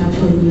to shine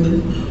upon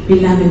you. We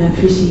love and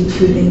appreciate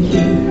you. Thank you.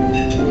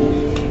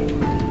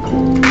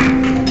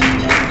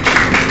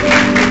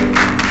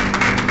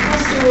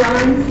 Pastor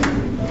Ron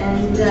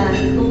and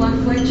why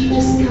don't you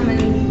just come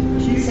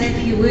and say a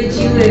few words?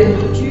 You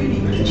were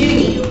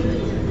Judy.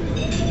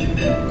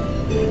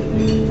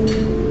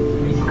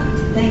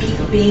 Thank you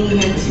for being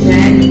here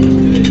today.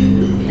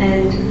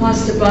 And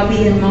Pastor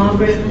Bobby and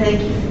Margaret, thank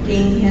you for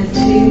being here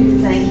too.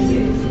 Thank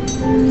you.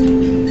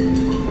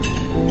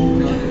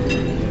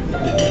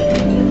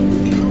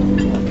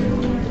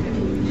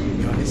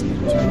 You're listening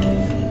to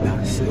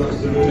Thus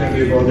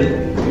Everybody.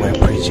 We're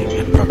preaching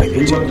and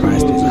propagating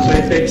Christ is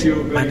our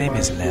business. My name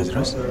is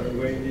Lazarus.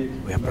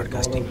 We are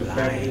broadcasting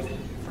live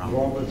from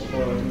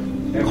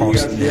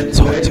Coastlands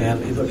Hotel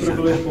in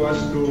Umhlanga,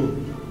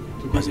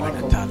 Kwa-Zulu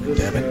Natal and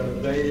Durban,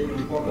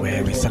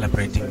 where we're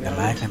celebrating the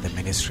life and the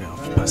ministry of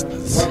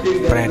Pastors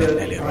Fred and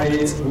Nellie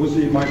Roberts. We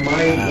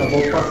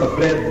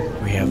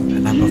have a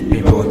number of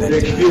people that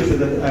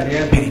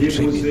are paying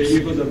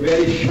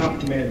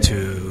tribute to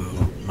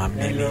Mom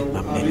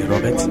Nellie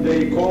Roberts, and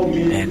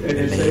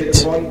the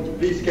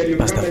late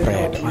Pastor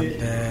Fred. On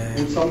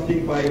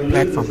the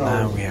platform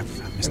now we have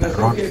Mr.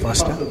 Ron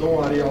Foster.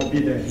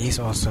 He's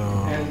also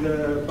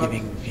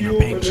giving,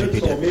 paying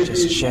tribute and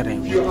just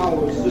sharing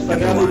with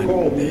everyone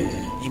the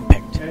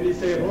impact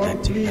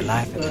that the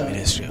life and the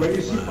ministry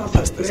of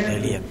Pastors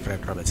Nellie and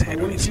Fred Roberts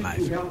had on his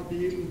life,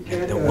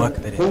 and the work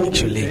that they're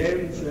actually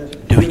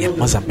doing in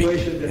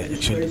Mozambique. They're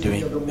actually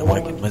doing the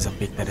work in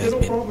Mozambique that has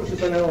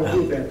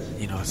been,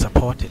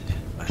 supported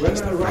by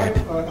Pastor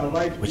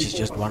Fred, which is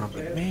just one of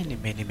the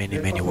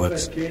many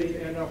works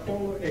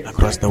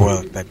across the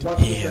world that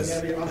he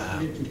has,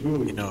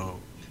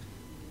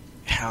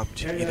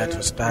 helped either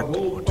to start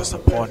or to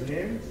support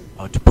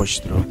or to push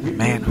through. A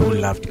man who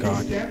loved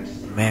God, a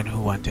man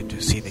who wanted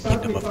to see the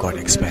kingdom of God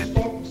expand.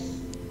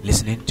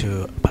 Listening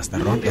to Pastor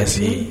Ron as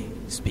he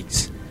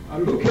speaks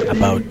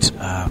about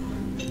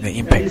the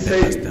impact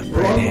that Pastor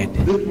Fred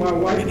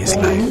had in his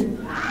life.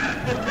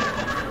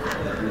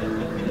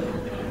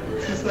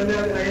 Sister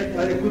Nellie,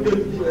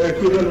 I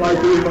couldn't lie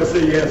to him and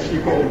say yes. She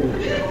called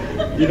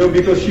me,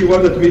 because she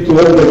wanted me to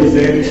hold his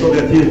hand so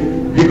that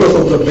because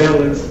of the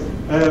balance.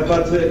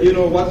 But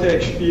what I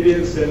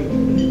experienced,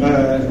 and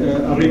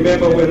I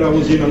remember when I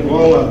was in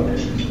Angola,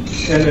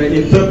 and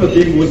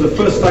interpreting was the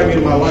first time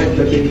in my life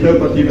that I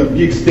interpreted a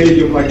big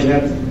stadium like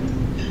that.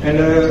 And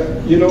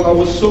I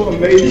was so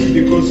amazed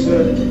because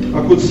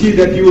I could see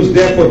that he was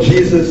there for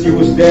Jesus. He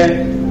was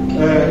there,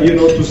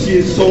 to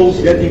see souls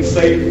getting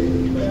saved.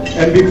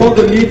 And before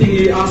the meeting,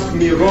 he asked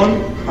me,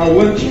 Ron, I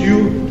want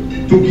you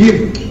to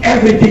give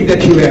everything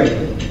that you have.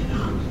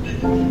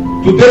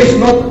 Today is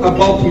not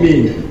about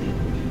me.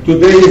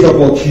 Today is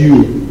about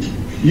you.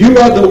 You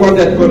are the one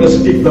that's going to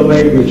speak the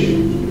language.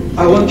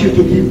 I want you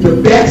to give the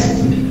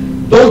best.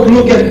 Don't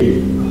look at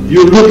me.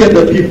 You look at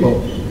the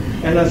people.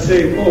 And I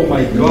say, oh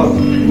my God,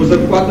 it was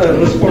quite a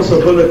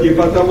responsibility.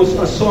 But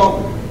I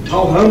saw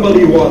how humble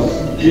he was.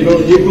 He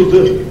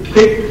could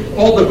take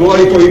all the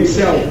glory for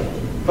himself.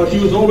 But he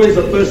was always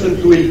a person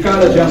to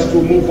encourage us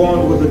to move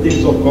on with the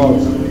things of God.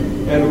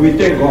 And we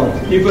thank God.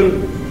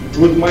 Even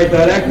with my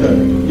director,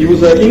 he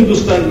was an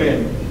Hindustan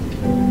man.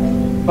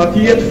 But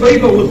he had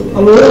favor with a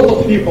lot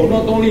of people,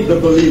 not only the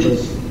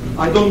believers.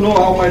 I don't know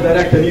how my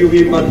director knew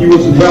him, but he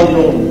was well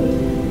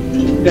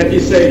known. That he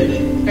said,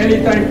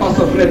 anytime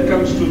Pastor Fred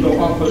comes to the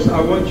office,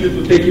 I want you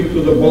to take him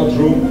to the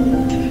boardroom.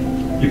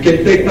 You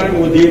can take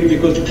time with him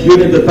because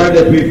during the time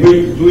that we've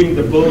been doing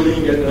the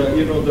building and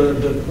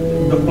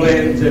the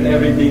plans and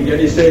everything.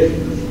 And he said,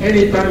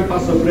 anytime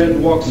Pastor Fred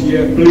walks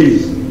here,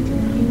 please,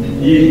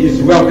 he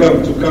is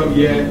welcome to come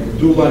here,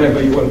 do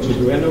whatever you want to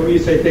do. And we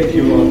say thank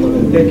you, Lord, for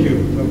that. Thank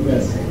you. God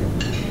bless.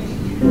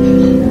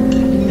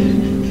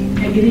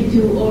 I greet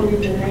you all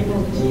in the name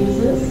of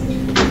Jesus.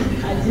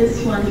 I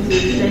just want to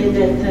say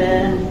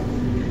that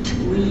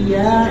we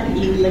are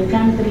in the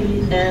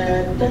country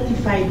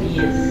 35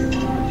 years.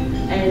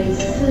 And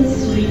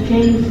since we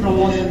came from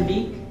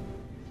Mozambique,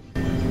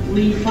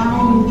 we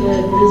found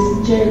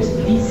this church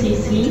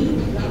DCC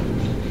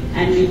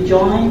and we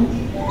joined.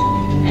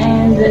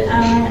 And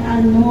I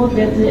know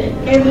that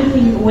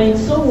everything went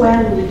so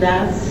well with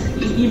us,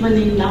 even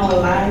in our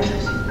lives.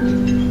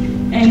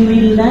 And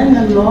we learned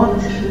a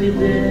lot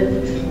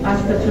with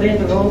Pastor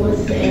Fred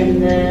Roberts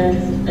and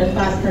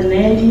Pastor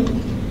Nellie.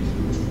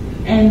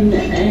 And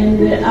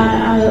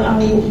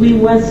we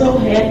were so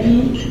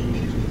happy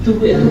to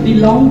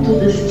belong to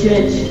this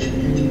church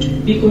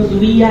because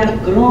we are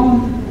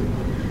grown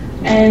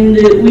and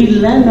we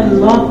learn a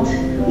lot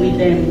with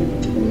them.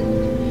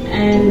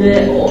 And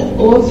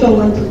also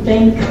want to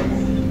thank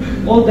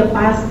all the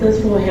pastors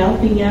for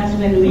helping us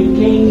when we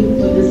came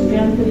to this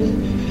country.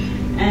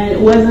 And it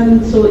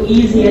wasn't so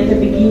easy at the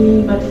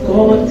beginning, but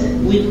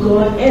with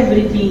God,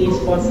 everything is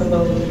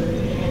possible.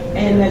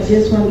 And I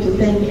just want to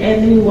thank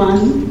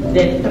everyone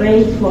that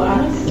prayed for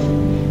us,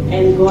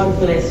 and God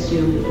bless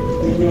you.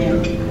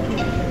 Amen.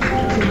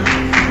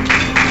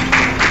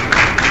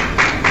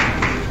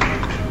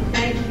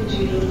 Thank you,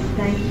 Judy.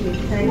 Thank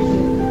you.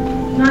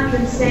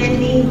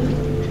 Notwithstanding,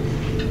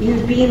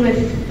 you've been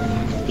with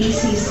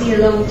DCC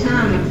a long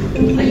time.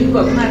 You've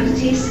got quite a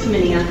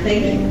testimony, I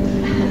think.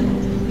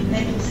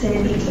 Thank you,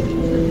 Sandy.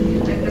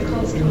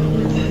 Nicole's coming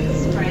with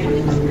us. Right.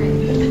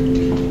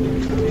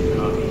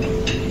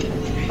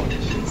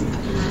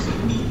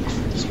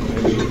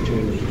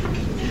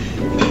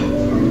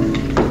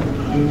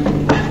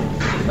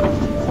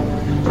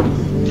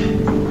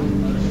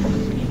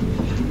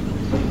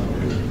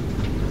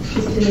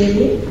 Sister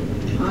Nellie,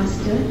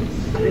 Pastor,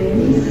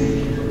 friends,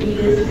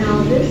 leaders,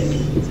 elders,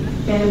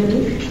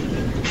 family.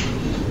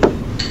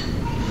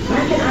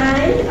 Mike and I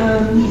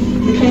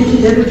we came to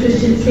Durban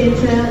Christian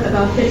Center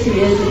about 30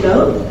 years ago,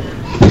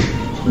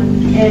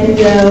 and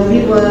we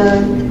were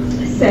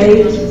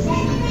saved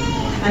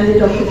under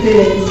Dr.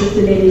 Fred and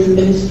Sister Nellie's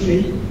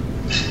ministry.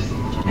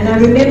 And I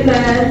remember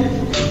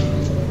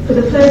for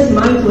the first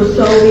month or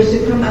so, we used to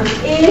come up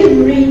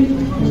every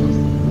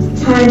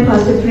time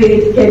Pastor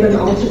Fred gave an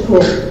altar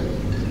call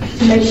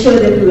to make sure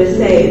that we were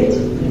saved.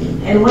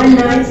 And one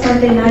night,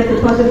 Sunday night,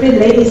 the Pastor Fred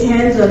laid his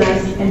hands on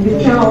us and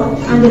we fell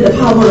under the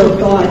power of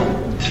God.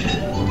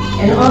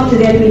 And after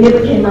that, we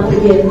never came up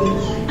again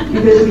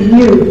because we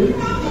knew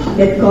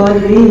that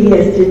God really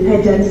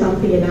had done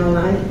something in our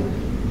life.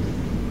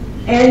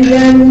 And,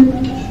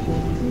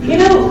 you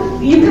know,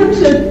 you come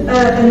to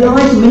a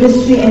large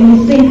ministry and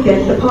you think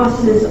that the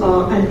pastors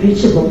are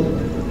unreachable.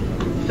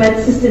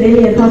 But Sister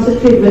Nellie and Pastor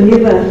Fred were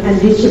never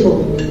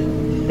unreachable.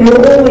 They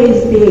were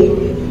always there.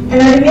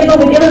 And I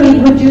remember whenever we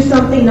would do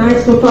something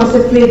nice for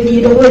Pastor Fred,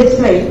 he'd always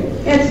say,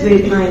 "That's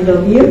very kind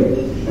of you."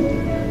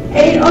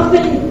 And he'd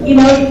often, you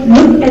know,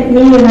 look at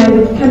me when I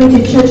would come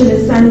into church on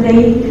a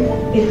Sunday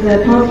in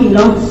the parking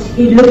lots.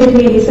 He'd look at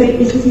me and he'd say,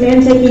 "Is this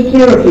man taking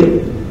care of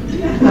you?"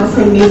 And I'll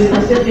say, "Yes,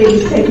 Pastor Fred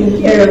is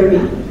taking care of me."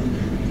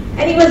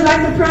 And he was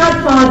like a proud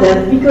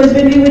father, because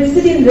when we would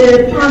sit in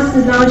the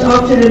pastor's lounge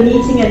after a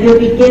meeting and there would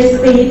be guests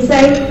there, he'd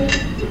say,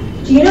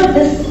 "Do you know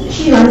this?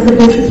 She runs the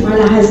business while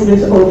her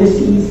husband's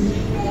overseas."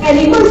 And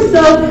he was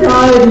so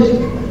proud,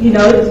 you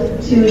know,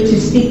 to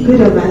speak good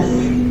of us.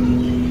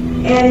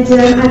 And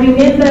I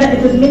remember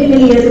it was many,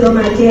 many years ago,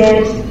 my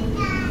dad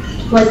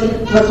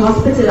was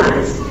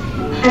hospitalized.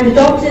 And the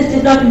doctors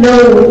did not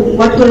know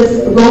what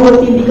was wrong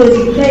with him because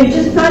he became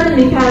just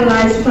suddenly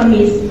paralyzed from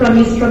his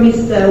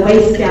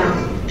waist down.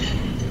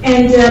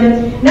 And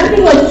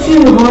nothing was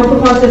too hard for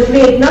Pastor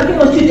Fred. Nothing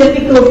was too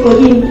difficult for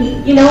him.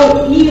 You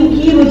know,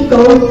 he would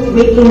go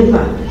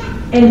wherever.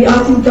 And we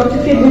asked him, "Dr.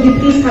 Fred, would you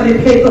please come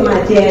and pray for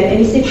my dad?" And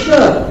he said,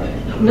 "Sure,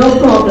 no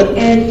problem."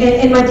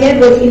 And my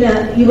dad was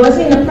he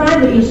wasn't in a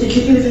private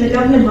institute, he was in a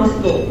government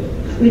hospital.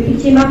 We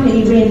picked him up and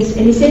he went.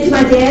 And he said to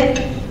my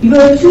dad, "You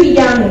were too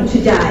young to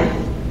die."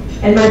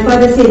 And my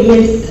father said,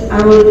 "Yes,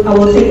 I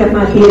will take up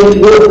my bed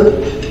and walk."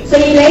 So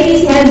he laid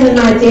his hands on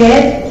my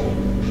dad,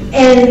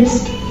 and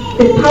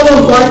the power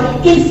of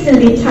God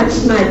instantly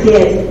touched my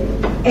dad.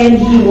 And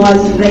he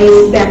was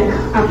raised back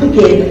up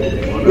again,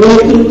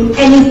 walking,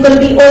 and he's going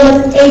to be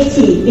almost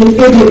 80 in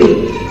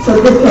February. So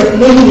this was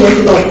many years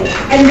ago.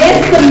 And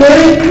that's the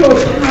miracle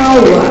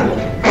power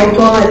of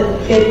God,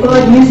 that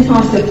God used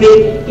Pastor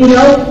Fred. You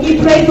know, he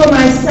prayed for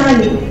my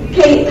son,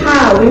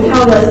 Kyle, when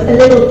Kyle was a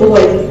little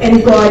boy,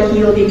 and God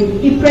healed him.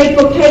 He prayed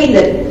for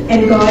Caleb,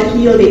 and God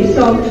healed him.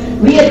 So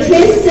we are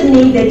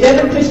testimony that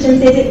Durban Christian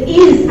Center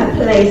is a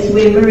place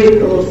where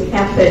miracles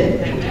happen.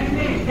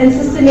 And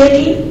Sister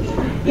Nellie,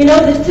 you know,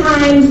 the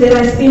times that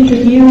I spent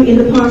with you in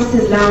the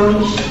pastor's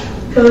lounge,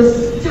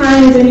 those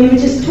times when you would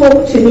just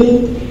talk to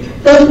me,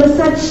 those were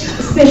such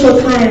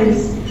special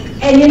times.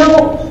 And you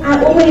know,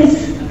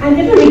 I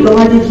never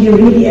regarded you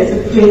really as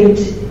a friend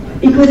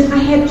because I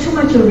had too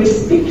much of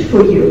respect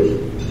for you.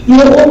 You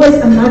were always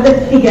a mother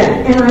figure,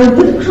 and I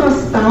would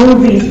cross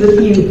boundaries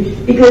with you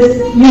because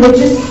you were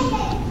just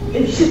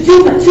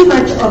too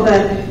much of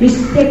a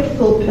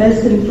respectful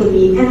person for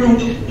me. And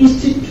I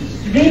used to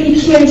really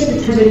cherish the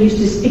time when you used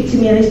to speak to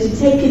me, and I used to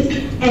take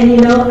it, and you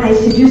know, I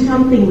used to do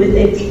something with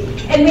it.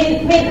 And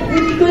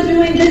because we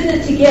were in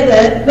business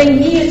together, when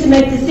he used to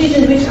make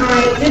decisions which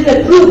I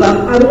didn't approve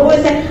of, I would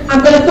always say,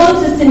 "I'm going to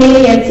phone Sister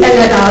Nellie and tell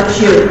her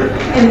about you."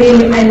 And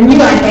then I knew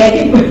I had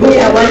it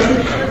where I wanted.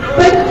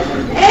 But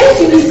as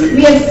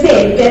we have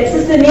said, that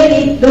Sister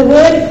Nellie, the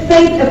word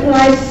faith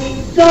applies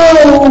so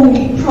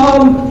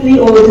promptly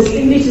or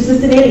distinctly to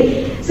Sister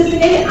Nellie. Sister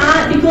Nellie,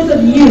 because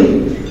of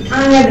you,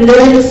 I have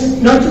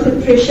learned not to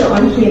put pressure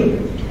on him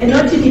and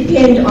not to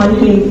depend on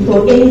him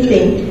for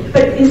anything.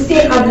 But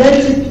instead, I've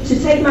learned to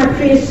take my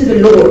prayers to the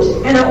Lord.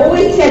 And I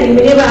always tell him,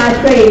 whenever I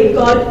pray,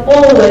 God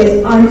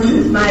always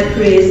answers my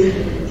prayers.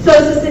 So,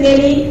 Sister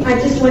Nellie, I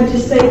just want to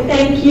say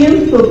thank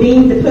you for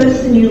being the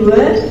person you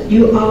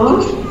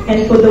are,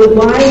 and for the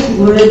wise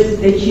words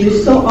that you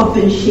so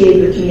often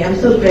shared with me. I'm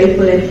so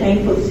grateful and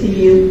thankful to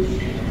you.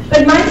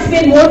 But Mike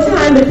spent more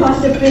time with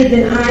Pastor Fred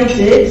than I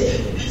did,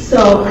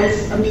 so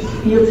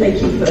he'll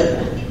take you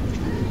further.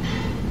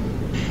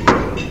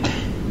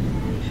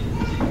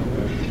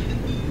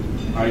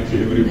 Hi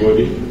to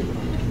everybody.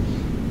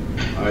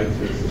 Hi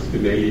to Sister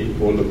Nellie,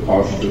 all the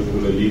pastors,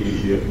 all the leaders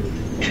here.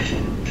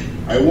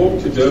 I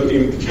walked to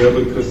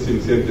Durban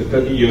Christian Center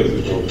 30 years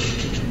ago.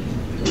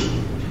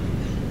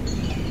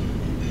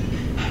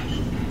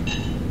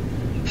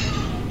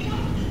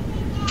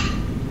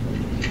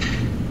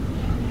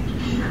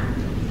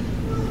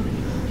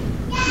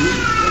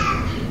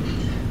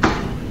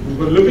 We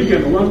were living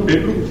in a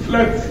one-bedroom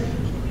flat.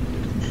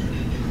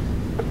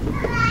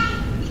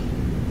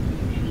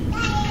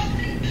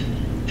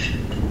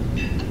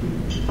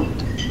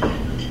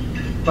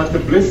 But the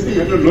blessing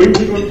and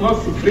anointing on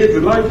Pastor Fred's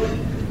life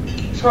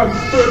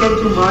transferred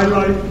onto my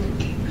life.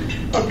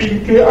 I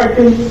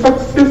became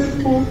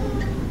successful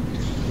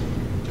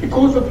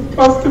because of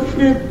Pastor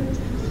Fred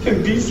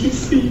and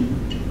BCC.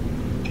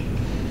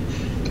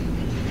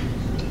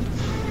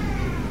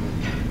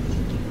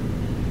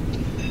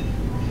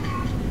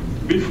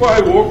 Before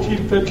I walked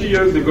in 30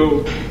 years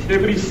ago,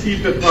 every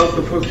seed that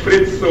Pastor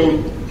Fred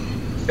sown,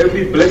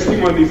 every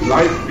blessing on his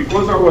life,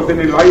 because I was in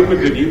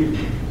alignment with him,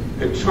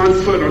 it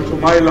transferred onto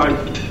my life.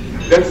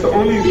 That's the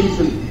only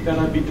reason that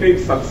I became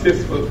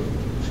successful.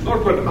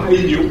 not what I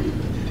knew,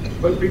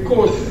 but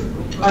because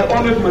I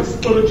honored my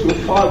spiritual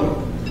father.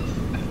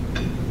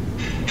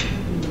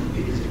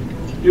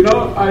 You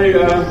know, I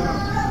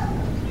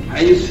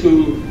used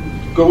to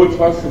go with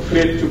Pastor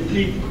Fred to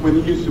preach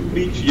when he used to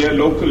preach here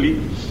locally,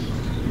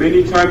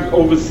 many times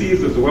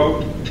overseas as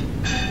well.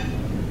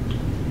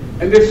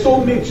 And there's so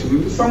much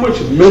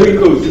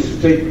miracles used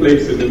to take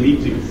place in the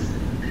meetings.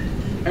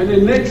 And the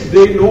next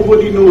day,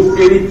 nobody knows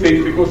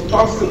anything because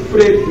Pastor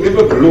Fred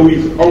never blew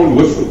his own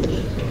whistle.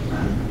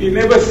 He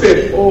never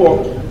said,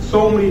 oh,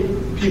 so many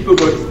people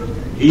got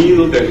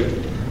healed.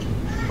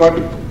 But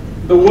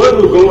the word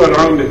will go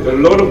around it. A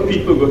lot of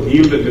people got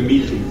healed at the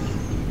meetings.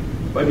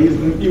 But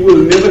he will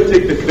never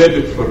take the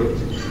credit for it.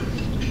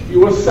 He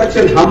was such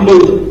a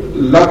humble,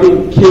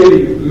 loving,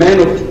 caring man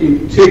of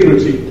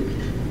integrity.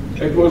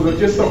 It was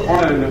just an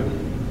honor and a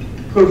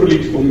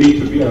privilege for me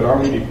to be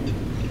around him.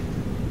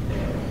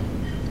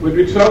 When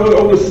we travel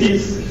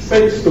overseas,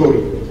 same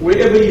story.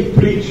 Wherever he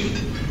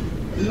preached,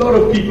 a lot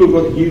of people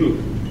got healed.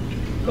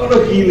 A lot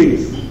of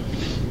healings.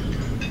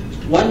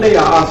 One day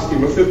I asked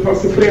him, I said,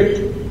 Pastor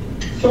Fred,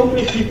 so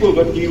many people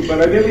got healed,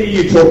 but I never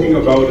hear you talking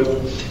about it.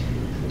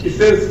 He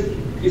said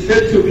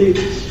to me,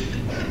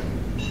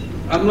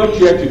 I'm not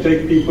here to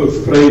take people's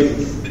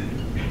praises.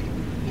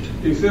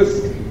 He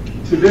says,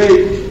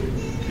 today,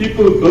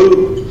 people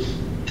build,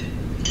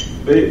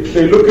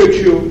 they look at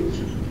you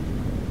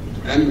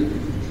and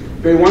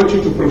they want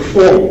you to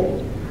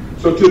perform.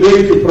 So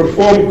today if you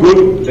perform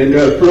good, then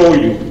they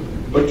applaud you.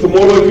 But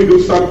tomorrow if you do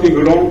something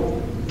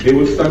wrong, they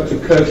will start to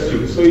curse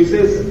you. So he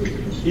says,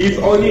 he's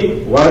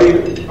only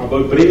worried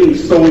about bringing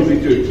souls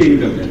into a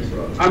kingdom.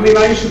 I mean,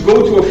 I used to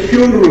go to a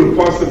funeral,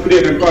 Pastor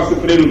Fred, and Pastor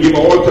Fred will give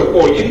an altar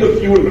call in the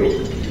funeral.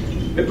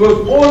 It was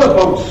all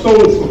about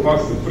souls for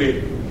Pastor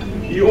Fred.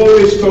 He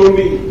always told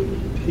me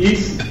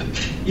his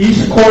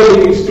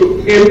calling is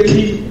to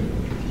empty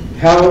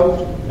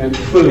hell and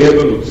fill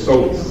heaven with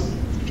souls.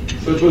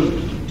 So it was,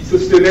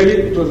 Sister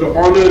Nellie, it was an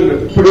honor and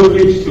a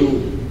privilege to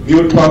be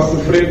with Pastor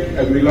Fred,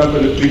 and we love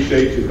and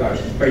appreciate you guys.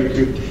 Thank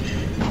you.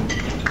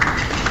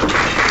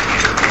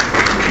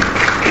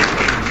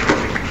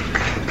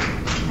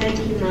 Thank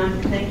you, Mark.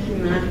 Thank you,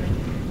 Mark.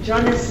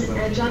 John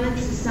and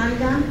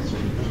Sisanda,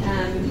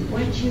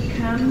 won't you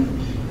come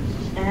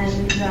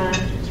and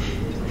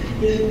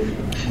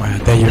well,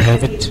 there you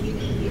have it.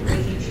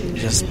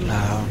 Just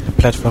on the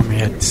platform we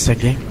had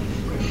Segi,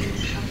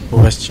 who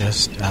was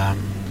just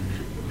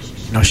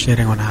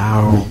sharing on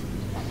how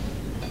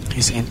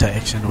his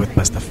interaction with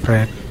Pastor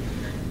Fred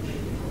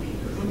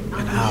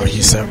and how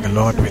he served the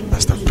Lord with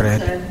Pastor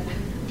Fred,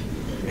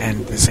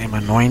 and the same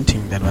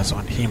anointing that was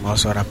on him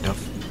also rubbed off.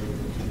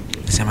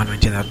 The same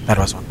anointing that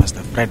was on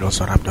Pastor Fred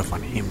also rubbed off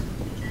on him.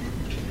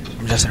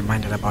 I'm just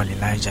reminded about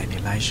Elijah and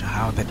Elisha,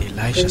 how that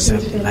Elisha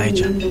served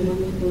Elijah, and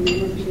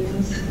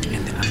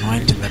the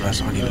anointing that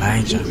was on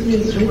Elijah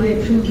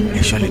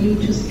actually,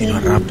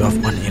 rubbed off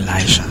on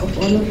Elisha.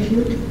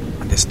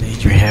 On the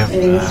stage we have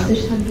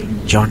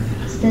John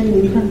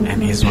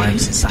and his wife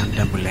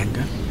Sisanda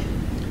Mulenga.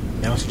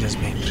 They also just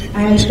being tribute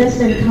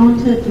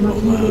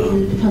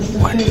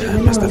what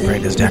Pastor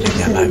Fred has done in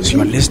their lives.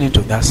 You are listening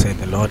to Thus Saith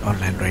the Lord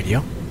online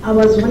radio,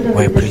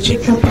 where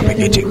preaching and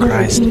propagating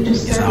Christ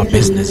is our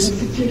business.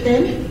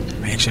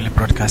 We're actually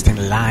broadcasting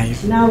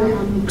live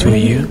to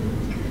you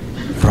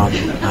from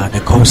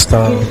the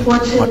Coastal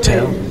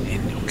Hotel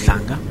in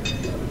Umhlanga,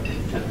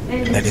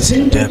 that is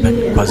in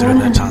Durban, Kwa-Zulu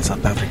Natal,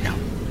 South Africa.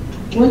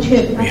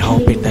 We're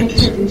hoping that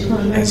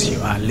as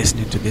you are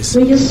listening to this,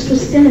 you're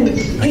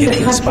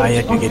getting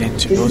inspired, you're getting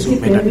to those who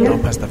may not know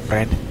Pastor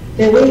Fred,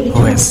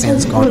 who has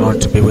since gone on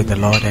to be with the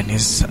Lord, and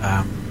his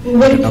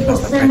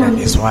Pastor Fred and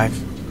his wife,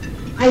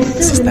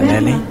 Sister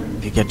Nellie.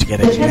 You get to get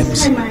a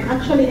glimpse of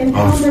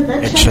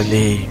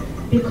actually,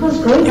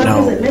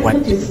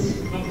 what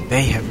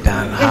they have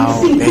done,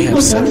 how they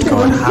have served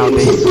God, how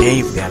they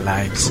gave their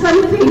lives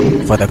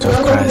for the cause of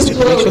Christ. You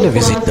can actually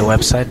visit the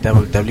website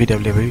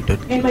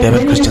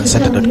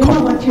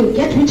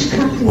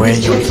www.durbanchristiancenter.com, where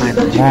you'll find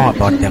more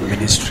about their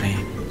ministry.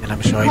 And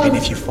I'm sure even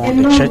if you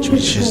phone the church,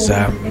 which is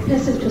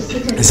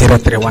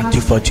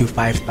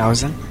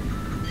 0312425,000,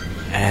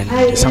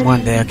 and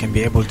someone there can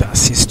be able to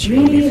assist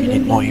you if you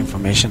need more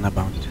information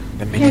about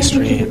the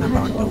ministry and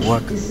about the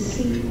work,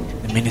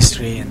 the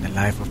ministry and the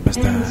life of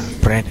Pastor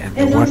Fred and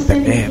the work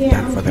that they have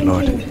done for the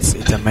Lord. It's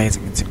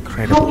amazing. It's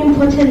incredible.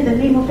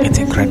 It's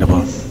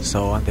incredible.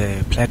 So on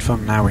the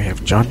platform now we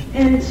have John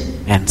and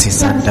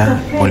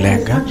Sisanda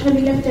Mulenga.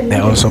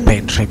 They're also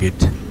paying tribute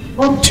to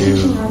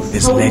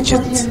these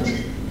legends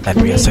that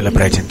we are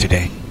celebrating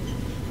today.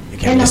 You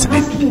can listen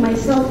in.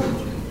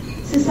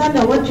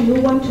 Sisanda, what do you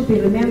want to be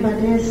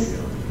remembered as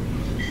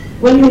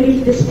when you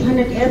leave this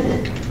planet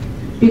Earth?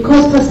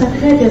 Because Pastor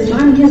Fred has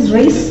run his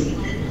race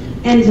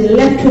and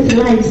left with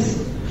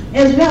lives.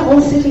 As we are all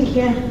sitting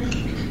here,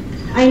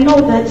 I know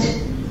that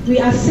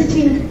we are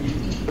sitting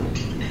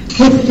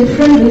with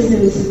different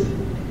reasons,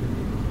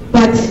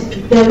 but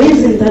the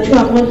reason that we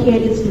are all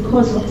here is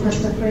because of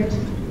Pastor Fred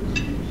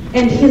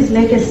and his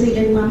legacy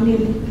in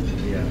Mamili.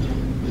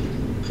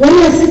 When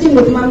you're sitting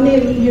with Mom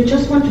Nellie, you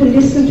just want to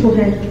listen to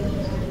her.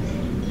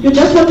 You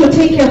just want to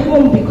take her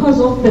home because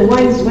of the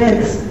wise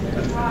words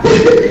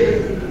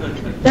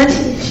that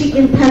she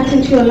imparts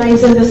into your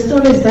lives and the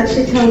stories that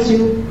she tells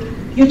you.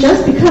 You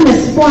just become a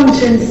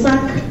sponge and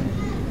suck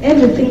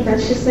everything that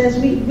she says.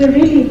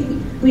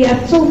 We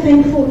are so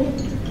thankful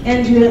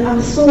and we are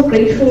so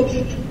grateful.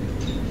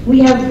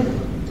 We have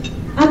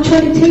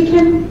actually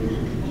taken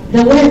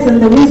the words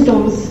and the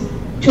wisdoms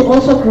to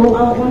also grow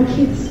our own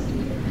kids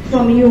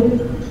from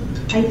you.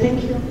 I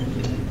thank you.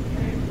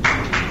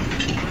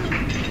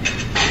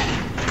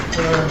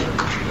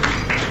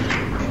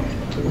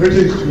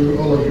 Greetings to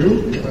all of you,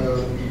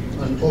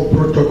 and all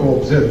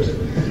protocol observed.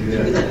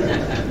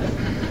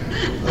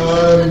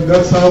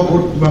 That's how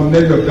good Ma'am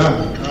Nellie have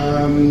done.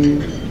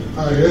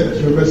 I heard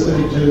your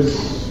messages,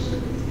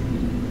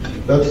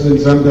 that's in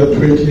Zambia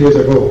 20 years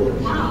ago.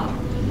 Wow.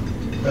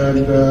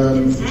 And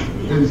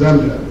in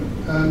Zambia.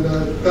 And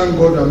thank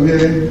God I'm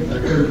here. I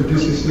came to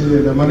DCC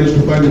and I managed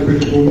to find a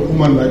beautiful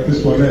woman like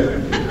this one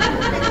here.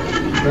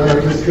 That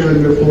have just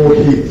given me 4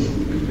 kids.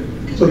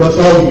 So that's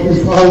how you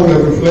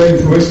have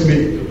influenced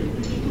me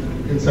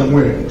in some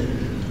way.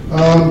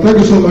 Thank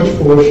you so much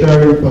for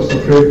sharing, Pastor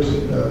Fred.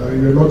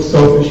 You're not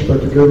selfish,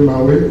 but you gave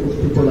my way with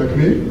people like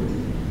me.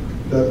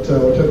 That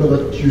whatever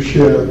that you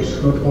shared,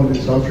 not only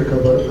in South Africa,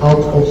 but out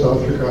of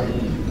South Africa,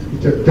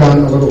 it has done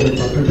a lot of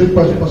impact. I think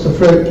Pastor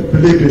Fred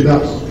believed in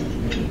that.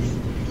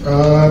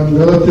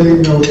 The other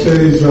thing I would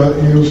say is he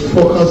was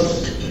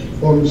focused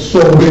on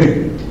soul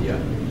winning. Yeah.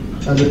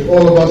 And if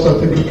all of us, I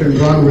think we can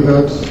run with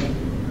that,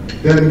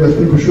 then I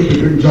think we should be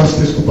doing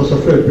justice to Pastor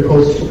Fred,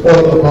 because it's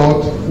all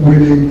about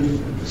winning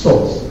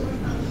souls.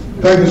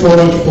 Thank you so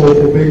much for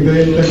being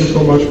there. Thank you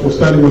so much for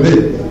standing with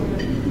it.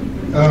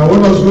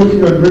 When I was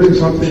looking and reading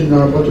something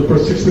about your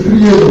 63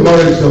 years of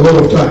marriage is a lot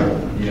of time.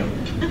 Yeah.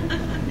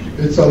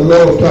 It's a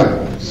lot of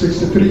time.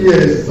 63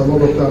 years is a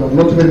lot of time. I'm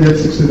not even yet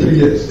 63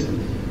 years.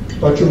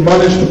 But you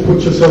managed to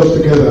put yourselves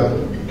together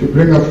to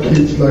bring up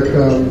kids like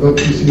that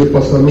you see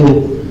Pastor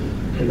Lou.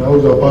 And I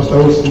was a pastor.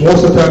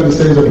 Most of the time he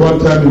says at one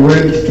time he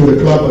went to the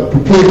club and to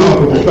came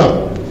out of the club.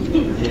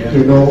 Yeah.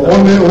 You know,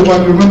 only a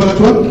woman, remember that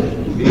one?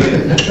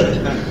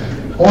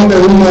 Only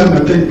a woman, I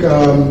think,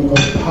 of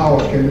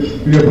power can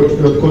be able to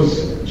do it, because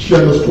she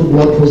understood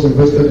what was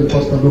invested in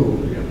Pastor Lou.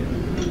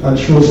 And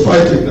she was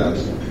fighting that.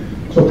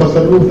 So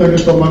Pastor Lou, thank you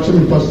so much.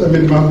 Ma'am, Dr.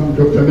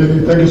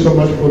 Nellie, thank you so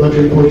much for that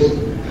input.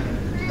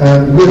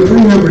 And we're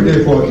praying every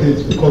day for our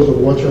kids because of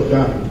what you've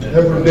done.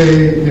 Every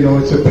day, you know,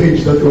 it's a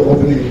page that you're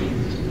opening.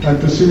 And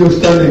to see you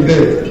standing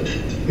there,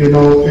 you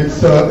know,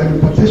 it's an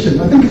impartation.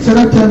 I think it's the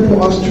right time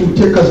for us to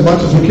take as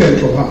much as we can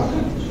from her.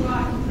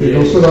 You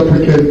know, so that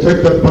we can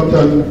take that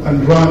pattern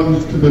and run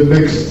to the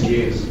next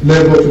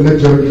level, to the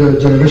next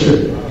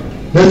generation.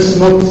 Let's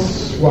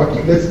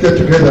get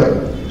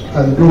together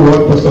and do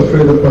what Pastor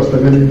Fred and Pastor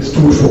Nellie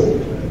stood for,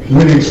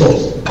 winning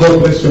souls. God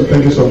bless you and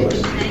thank you so much.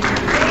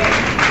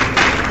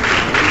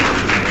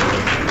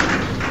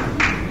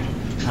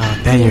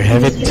 There you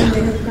have it.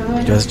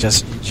 It was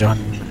just John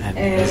and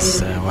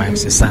his wife,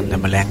 Sisanda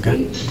Malanga.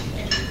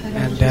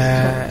 And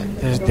they're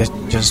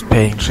just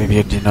paying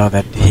tribute, you know,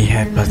 that he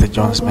had Pastor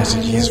John's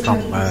messages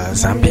from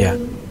Zambia.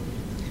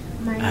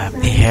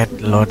 He had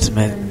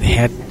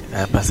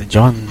Pastor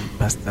John,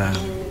 Pastor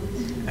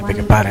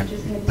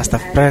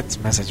Fred's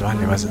message while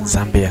he was in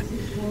Zambia.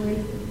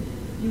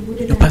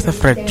 You know, Pastor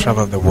Fred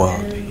traveled the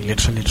world. He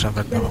literally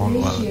traveled the whole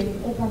world,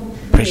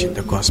 preaching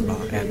the gospel,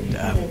 and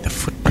the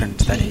footprint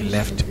that he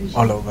left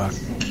all over,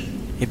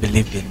 he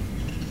believed in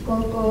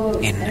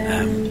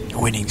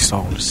winning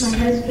souls.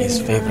 His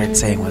favorite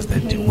saying was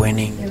that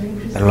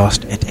winning the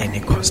lost at any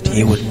cost.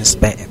 He wouldn't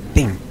spare a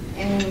thing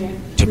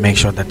to make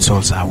sure that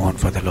souls are won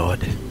for the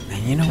Lord.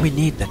 And you know, we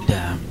need that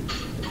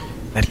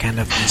that kind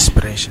of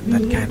inspiration,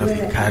 that kind of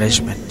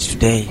encouragement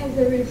today,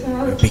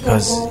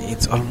 because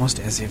it's almost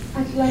as if,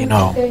 you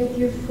know,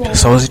 the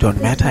souls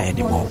don't matter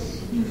anymore.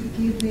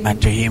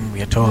 And to him,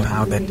 we are told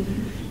how that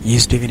he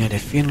used to, even at a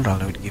funeral,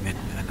 he would give an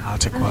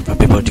altar call for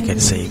people to get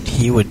saved.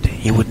 He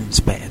wouldn't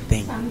spare a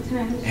thing.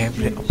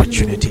 Every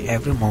opportunity,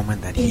 every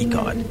moment that he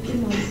got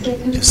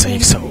to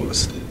save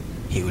souls,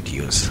 he would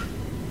use,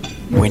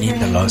 winning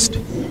the lost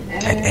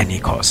at any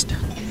cost.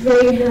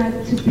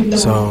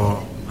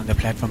 So on the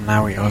platform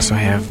now we also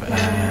have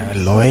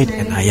Lloyd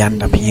and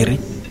Ayanda Piri.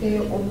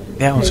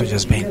 They're also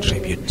just paying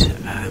tribute to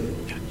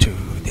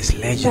these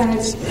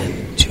legends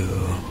and to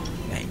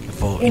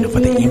for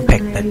the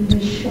impact that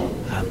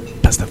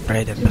Pastor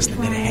Fred and Pastor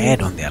Nellie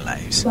had on their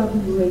lives.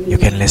 You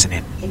can listen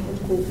in.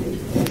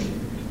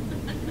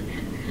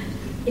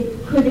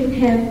 It couldn't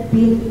have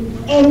been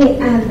any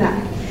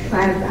other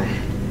father.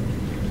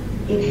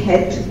 It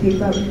had to be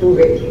Babu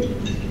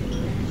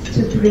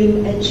to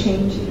bring a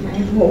change in my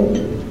home.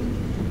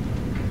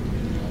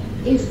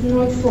 If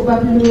not for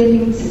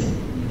Babu's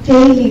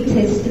daily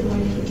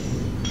testimonies,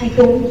 I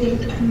don't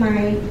think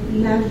my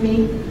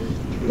loving,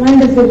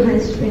 wonderful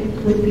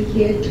husband would be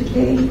here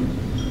today.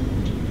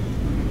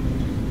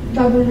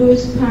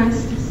 Babu's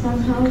past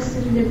somehow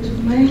similar to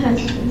my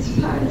husband's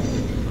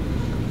past.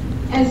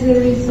 as a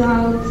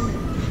result,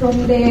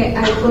 from there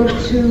I got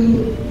to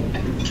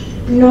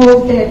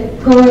know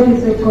that God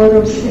is a God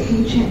of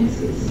second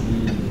chances.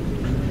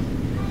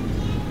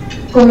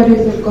 God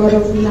is a God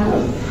of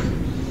love.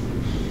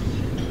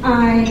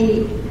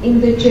 I,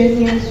 in the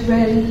journey as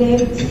well,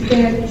 learned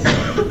that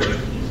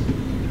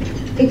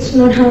it's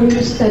not how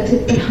you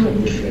started, but how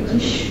you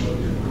finish.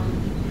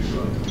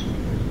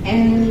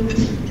 And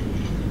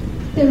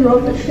the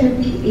Robert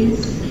family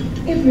is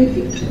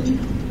everything to me.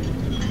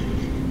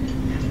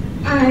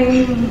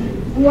 I'm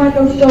one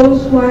of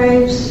those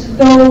wives,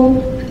 though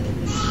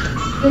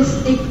the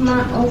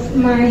stigma of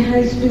my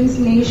husband's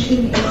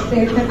nation is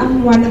there, but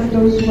I'm one of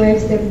those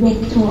wives that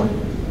walked on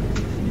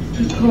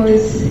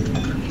because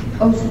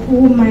of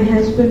who my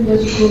husband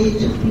was going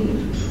to be.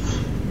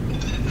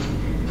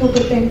 So,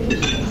 thank you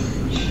so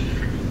much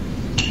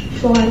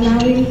for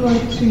allowing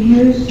God to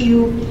use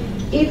you,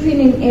 even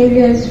in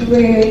areas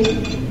where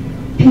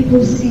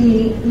people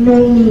see no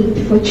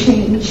need for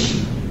change,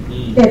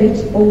 that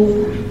it's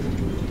over.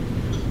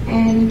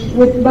 And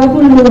with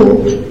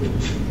Babulu,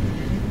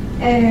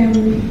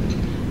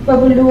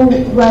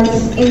 Babulu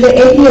was in the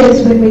 8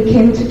 years when we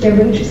came to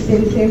Durban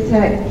Christian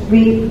Center.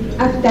 We,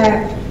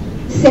 after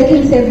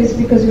second service,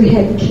 because we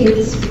had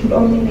kids, we could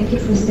only make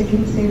it for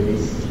second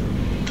service.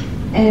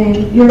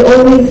 And you'll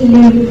always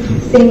leave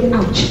saying,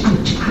 ouch,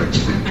 ouch, ouch,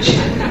 ouch.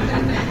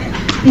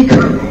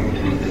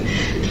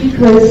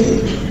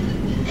 because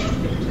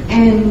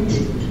and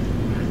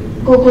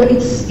Gogo,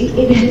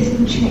 it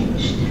hasn't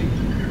changed.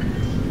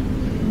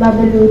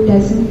 Babulu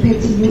doesn't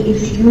pet you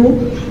if you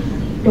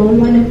don't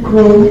want to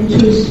grow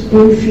to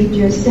spoon feed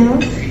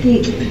yourself.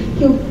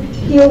 He'll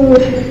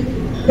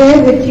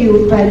bear with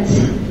you, but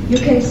you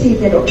can see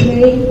that,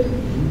 okay,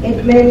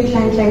 at Mary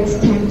Plant it's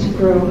time to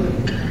grow.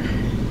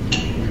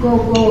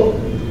 Gogo,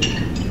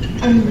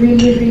 I'm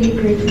really, really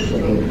grateful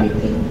for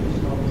everything.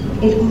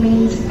 It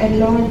means a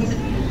lot.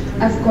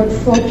 I've got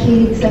 4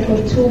 kids, I've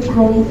got 2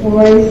 grown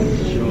boys.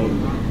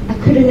 I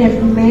couldn't have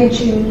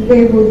imagined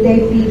where would they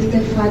be if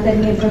the father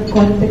never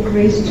got the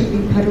grace to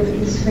be part of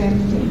his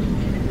family.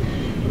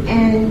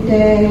 And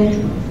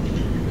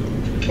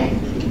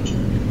thank you.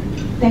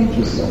 Thank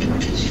you so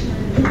much.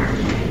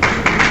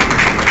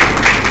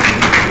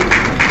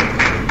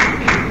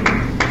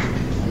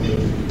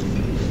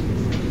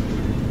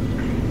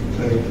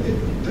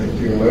 Thank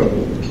you, ma'am.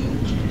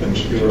 Thank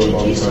you very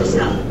much.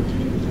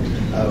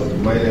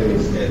 My name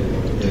is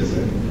Edmund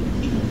Eze.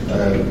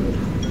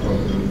 From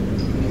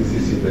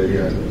DCC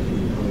area. I'm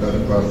the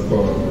pastor of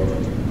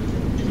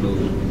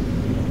Blue.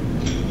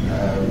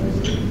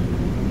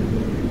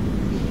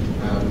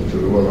 I'm to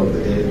one of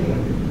the area.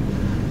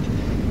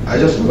 I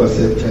just want to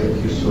say thank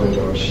you so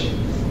much.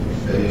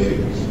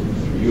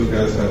 You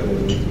guys have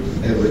been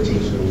everything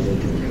to me.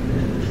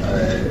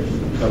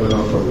 Coming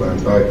out from my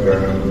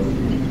background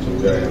to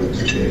where I am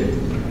today,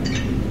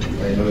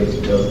 I know it's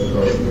just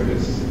because there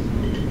is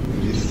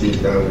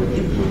sit down with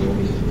people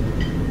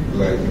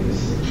like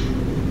this,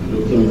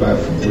 looking back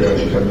from where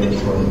I'm coming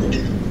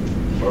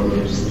from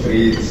the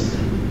streets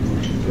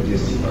to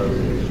this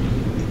family.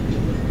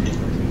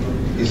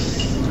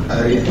 I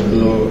really don't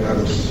know,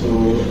 I'm so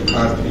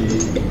happy.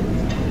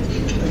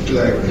 I feel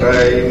like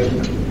crying,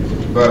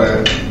 but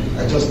I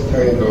just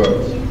thank God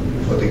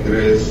for the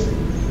grace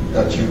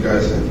that you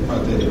guys have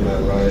imparted in my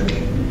life,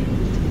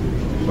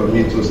 for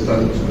me to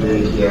stand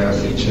today here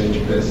as a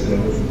changed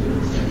person.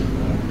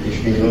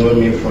 If you know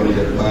me from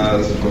the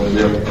past, from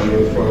where I'm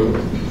coming from,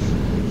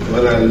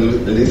 when I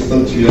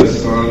listen to your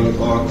song,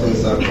 All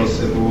Things Are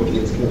Possible,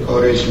 it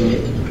encouraged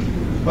me.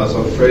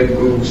 Pastor Fred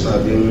books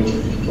have been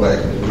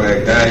like my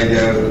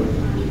guidance,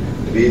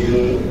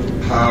 reading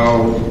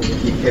how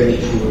he came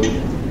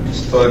to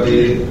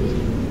study,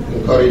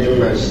 encouraging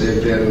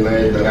myself day and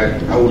night that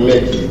I will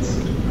make it.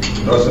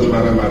 Doesn't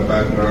matter my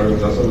background, it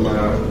doesn't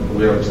matter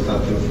where I'm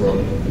starting from.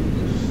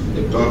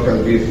 If God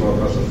can do it for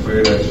Pastor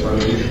Fred and his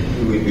family,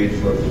 He will do it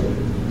for me.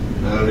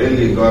 And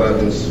really, God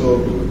has been so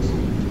good.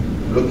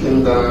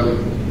 Looking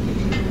down,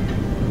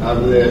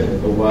 having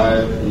a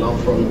wife, not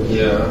from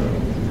here,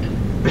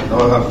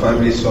 don't have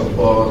family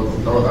support,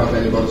 don't have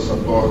anybody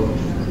support.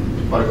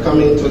 But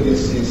coming to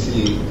this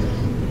CC,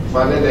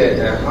 finding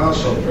a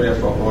house of prayer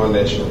for all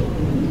nations,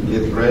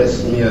 it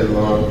rests me a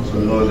lot to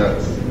know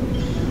that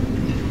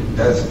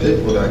there's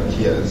people that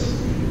cares,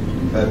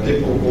 there are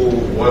people who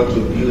want to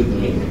build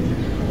me.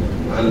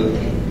 And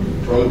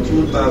from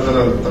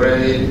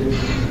 2003,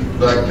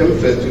 so I came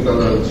first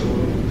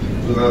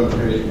 2002,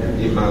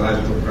 2003, in my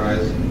life to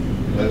Christ,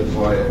 went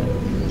for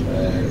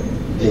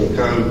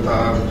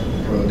encounter.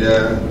 From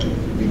there,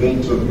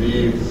 begin to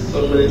be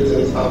so many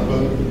things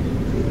happen.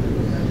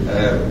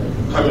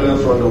 Coming out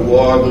from the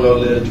world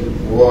knowledge,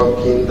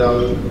 world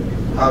kingdom,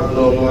 have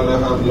no mother,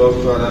 have no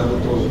father who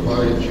to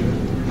encourage you,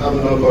 have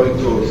nobody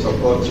to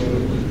support you,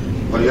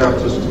 but you have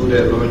to stand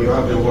alone. You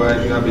have a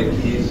wife, you have a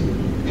kids.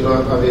 You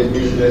don't have a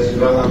business, you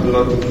don't have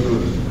nothing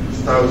to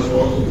stand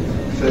for.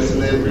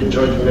 Facing every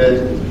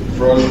judgment,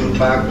 front,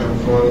 back,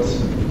 and front.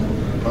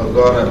 But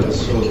God has been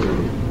so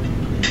good.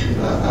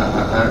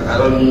 I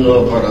don't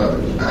know, but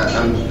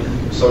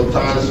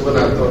sometimes when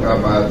I talk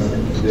about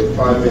the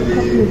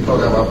family, talk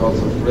about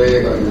Pastor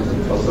Fred and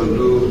Pastor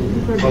Lou,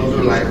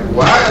 something like,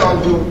 why all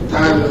the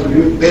time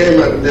you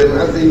them and them?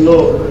 I say,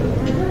 no.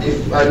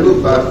 If I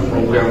look back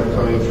from where I'm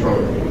coming from,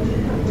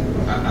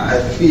 I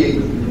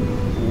feel,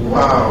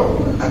 wow,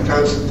 I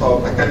can't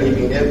stop. I can't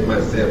even help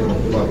myself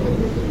from talking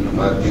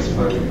about this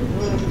family.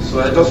 So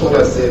I just want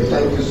to say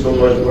thank you so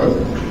much, man.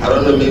 I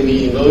don't know, maybe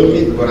you know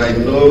me, but I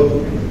know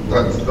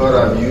that God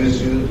has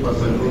used you.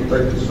 Pastor Lou,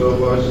 thank you so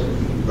much.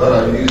 God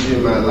has used you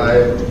in my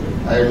life.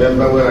 I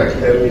remember when I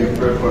came, you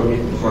prayed for me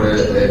for a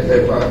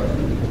paper,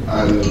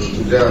 and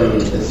today I'm in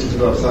the city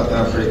of South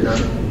Africa.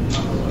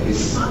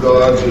 It's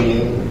God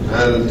doing,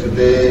 and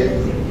today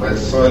my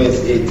son is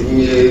 18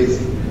 years.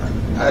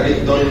 I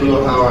really don't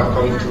know how I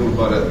come through,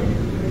 but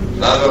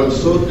I'm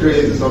so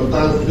crazy.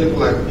 Sometimes people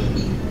like,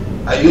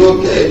 are you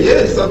okay?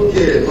 Yes,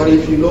 okay. But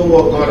if you know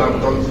what God has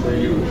done for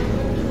you,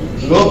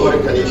 nobody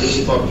can even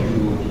stop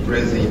you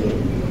praising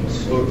Him.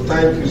 So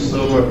thank you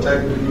so much.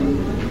 Thank you.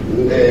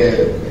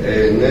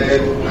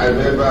 Ned, I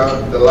remember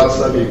the last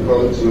time you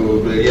come to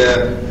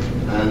Beria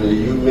and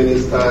you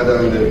ministered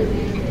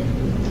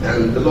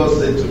and the Lord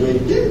said to me,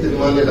 give the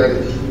money that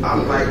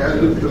I'm like, I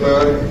looked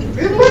around,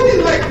 the money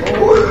like,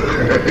 oh.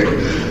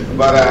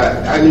 But,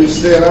 and you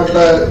said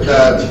after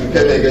that you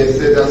came again, you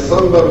said that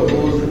somebody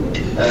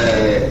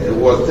who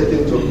was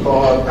taken to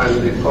court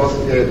and the court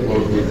case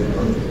was with him.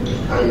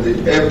 And the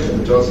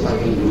earth just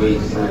happened to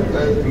wait. So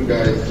thank you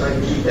guys,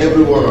 thank you,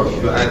 every one of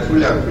you. I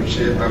truly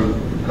appreciate and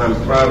I'm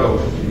proud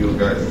of you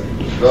guys.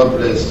 God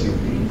bless you.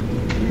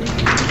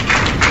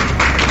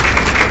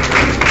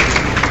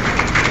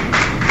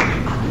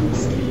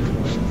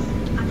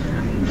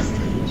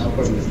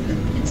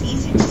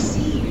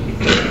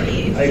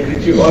 I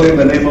greet you all in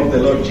the name of the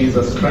Lord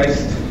Jesus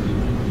Christ.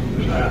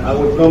 I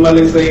would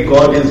normally say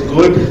God is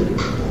good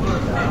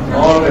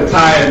all the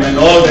time, and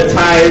all the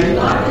time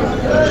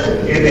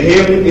in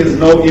Him is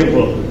no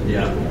evil.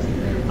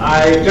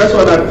 I just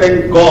want to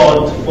thank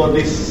God for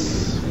this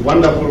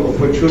wonderful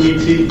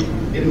opportunity.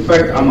 In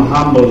fact, I'm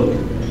humbled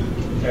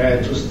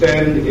to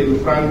stand in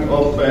front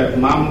of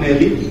Mom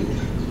Nellie,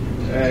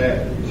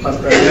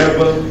 Pastor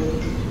Neville,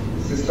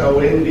 Sister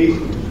Wendy,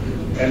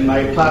 and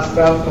my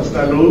pastor,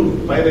 Pastor Lou.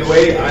 By the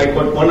way, I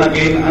got born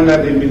again under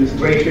the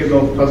administration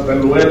of Pastor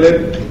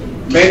Llewellyn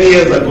many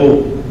years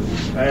ago.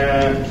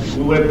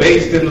 We were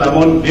based in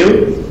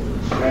Lamontville.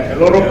 A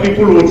lot of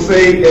people would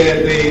say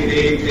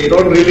they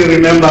don't really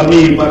remember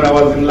me, but I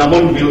was in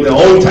Lamontville the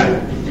whole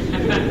time.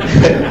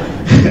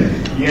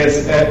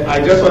 Yes, I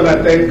just want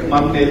to thank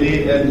Mom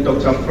Nellie and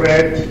Dr.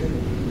 Fred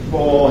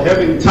for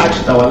having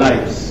touched our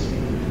lives.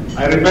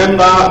 I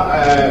remember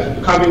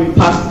coming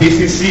past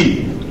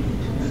DCC,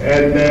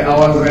 and I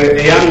was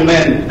a young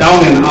man,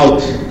 down and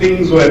out.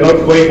 Things were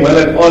not going well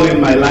at all in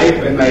my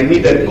life, and I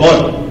needed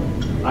God.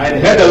 I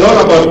had heard a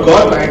lot about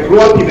God. I grew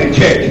up in a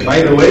church,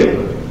 by the way,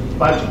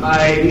 but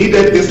I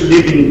needed this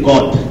living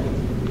God.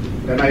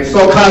 Then I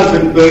saw cars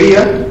in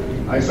Berea.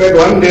 I said,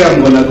 one day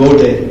I'm going to go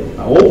there.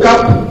 I woke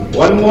up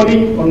one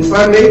morning on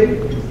Sunday.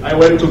 I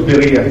went to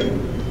Berea,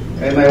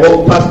 and I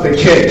walked past the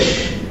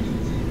church.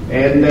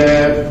 And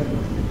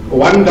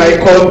one guy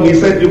called me,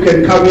 said, you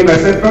can come in. I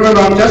said, no,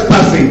 I'm just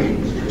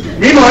passing.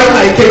 Meanwhile,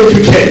 I came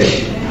to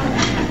church.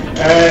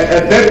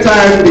 At that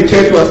time, the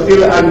church was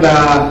still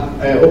under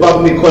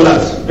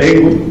Nicholas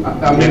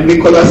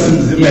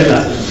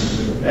Zimela.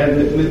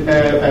 And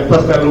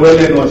Pastor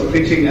Llewellyn was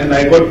preaching, and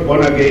I got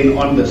born again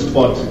on the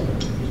spot.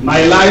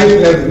 My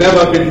life has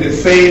never been the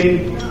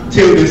same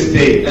till this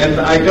day. And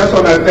I just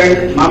want to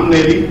thank Mom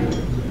Nellie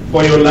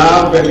for your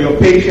love and your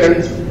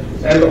patience,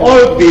 and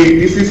all the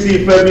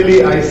DCC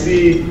family. I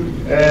see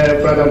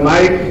Brother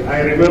Mike,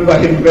 I remember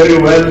him very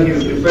well.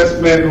 He's the first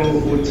man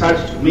who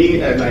touched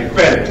me, and I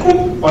fell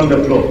on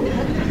the floor.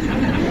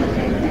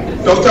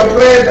 Dr.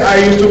 Fred, I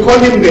used to call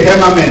him the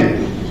hammerman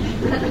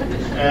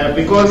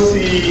because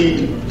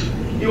he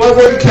was a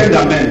very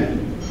tender man.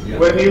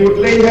 When he would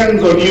lay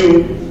hands on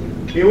you,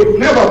 he would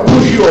never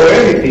push you or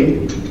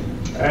anything.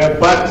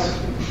 But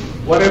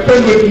what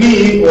happened with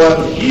me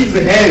was his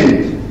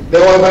hand,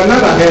 there was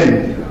another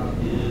hand.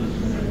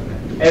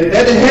 And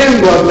that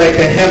hand was like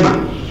a hammer.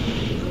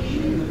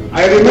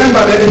 I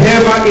remember that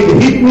hammer, it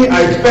hit me,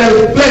 I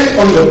fell flat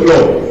on the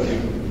floor.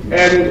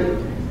 And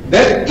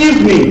that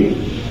evening,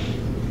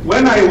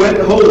 when I went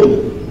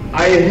home,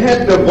 I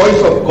heard the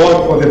voice of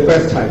God for the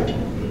first time,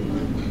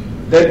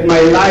 that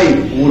my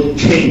life would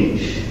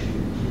change.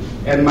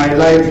 And my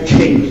life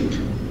changed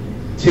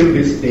till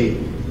this day.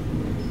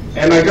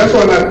 And I just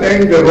want to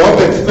thank the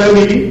Roberts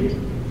family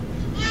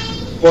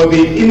for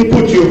the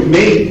input you've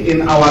made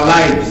in our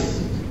lives.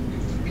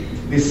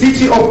 The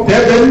city of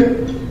Durban,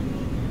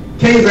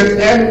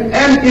 KZN,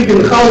 and even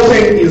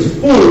Gauteng is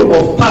full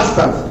of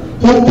pastors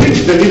who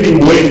preach the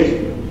living word.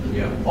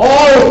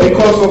 All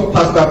because of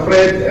Pastor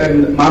Fred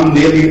and Mom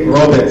Nellie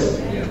Roberts.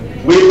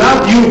 We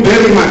love you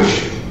very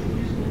much.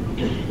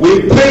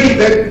 We pray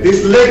that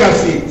this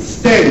legacy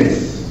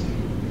stands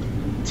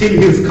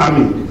till his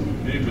coming.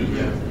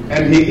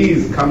 and he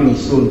is coming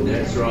soon.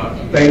 That's right.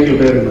 Thank you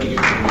very much.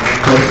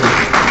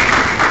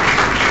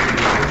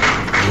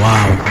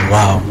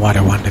 Wow, what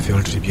a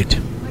wonderful tribute.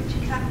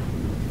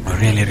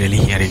 Really, really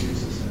hearing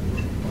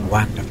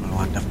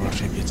wonderful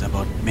tributes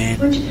about men,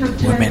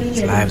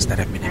 women's lives that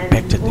have been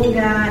impacted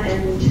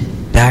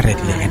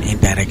directly and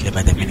indirectly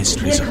by the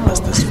ministries of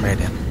Pastors Fred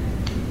and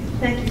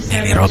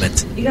Nellie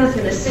Roberts. You guys are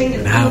going to sing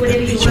and how that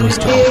they chose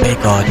to obey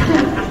God,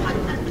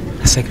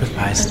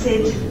 sacrificed,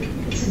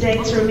 today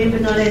to remember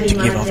not only to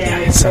give of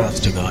themselves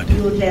to God,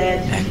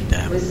 and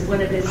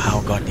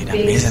how God did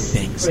amazing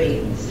things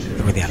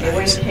through their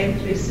lives.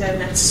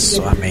 It's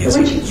so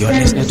amazing. You are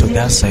listening to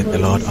Thus Said the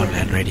Lord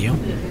online radio,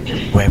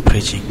 where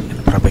preaching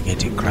and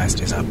propagating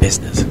Christ is our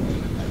business.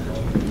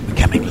 We're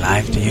coming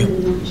live to you.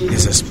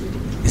 This is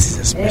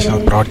a special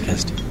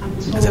broadcast.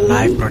 It's a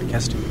live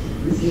broadcast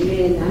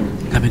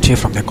coming to you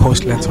from the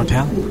Coastlands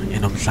Hotel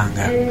in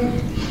Umhlanga,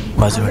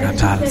 Kwa-Zulu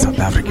Natal, South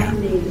Africa.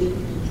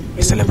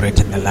 We're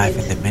celebrating the life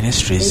and the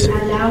ministries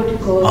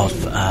of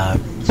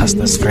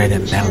Pastors Fred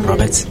and Nellie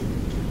Roberts.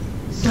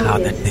 How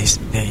that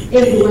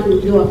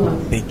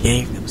they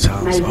gave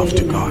themselves off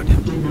to God,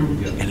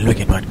 and look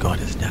at what God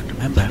has done.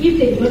 Remember, you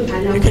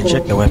can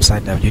check the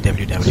website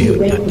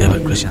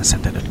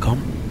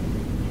www.durbanchristiancenter.com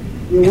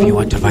if you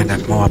want to find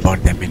out more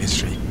about their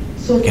ministry.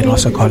 You can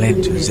also call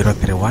in to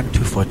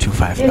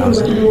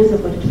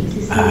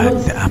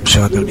 031-242-5000. I'm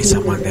sure there'll be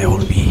someone there who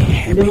will be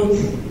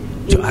happy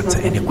to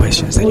answer any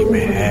questions that you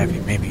may have.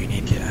 Maybe you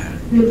need their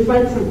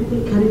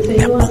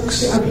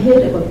books.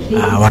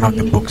 One of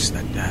the books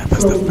that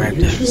Pastor Fred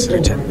has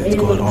written, it's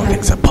called All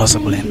Things Are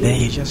Possible, and there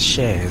he just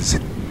shares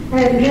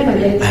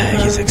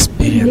his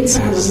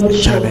experiences, the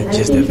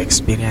challenges they've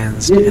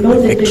experienced, and the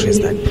victories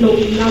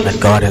that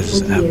God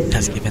has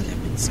given them.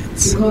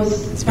 It's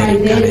very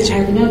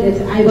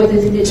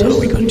encouraging. So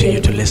we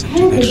continue to listen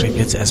to the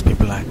tributes as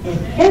people are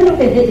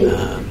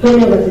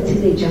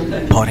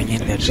pouring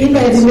in their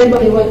tributes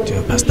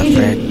to Pastor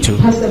Fred, to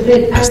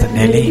Pastor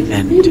Nellie,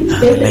 and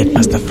the late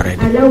Pastor Fred,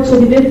 and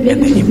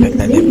the impact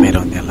that they've made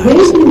on their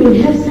lives.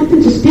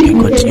 You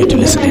can continue to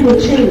listen in.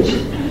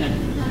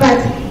 But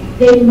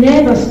they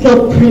never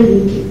stop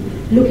praying.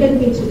 Look at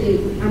me today.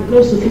 I'm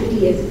close to 50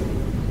 years.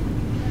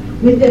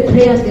 With the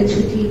prayers that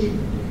you did,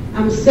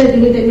 I'm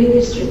serving in the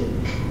ministry.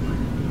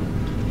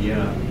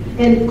 Yeah.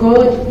 And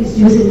God is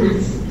using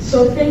us.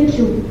 So thank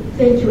you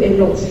a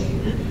lot.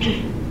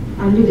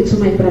 I'll leave it to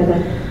my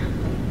brother.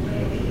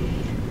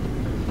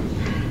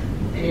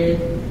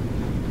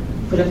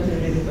 Good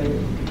afternoon, everybody.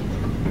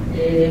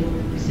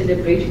 We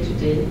celebrate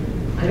today.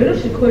 I don't know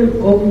if you call it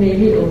Gom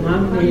Nellie or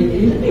Mam Nellie. We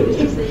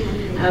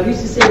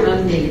used to say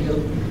Mam Nellie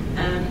though.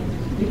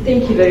 We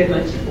thank you very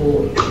much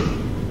for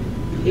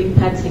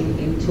imparting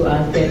into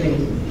our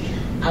family.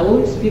 I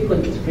won't speak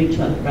on the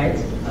spiritual, right?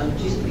 I'll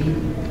just be...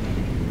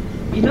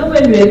 You know,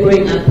 when we were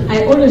growing up,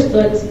 I always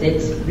thought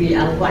that we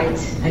are white.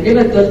 I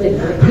never thought that we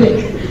were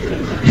black.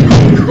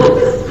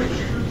 Because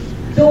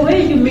the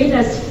way you made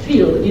us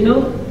feel, you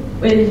know,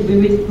 when we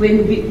were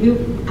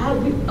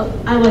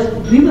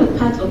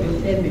part of your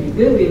family,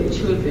 when we were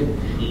children,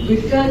 we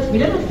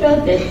never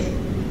felt that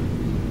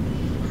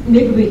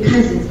maybe we're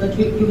cousins, but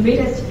you made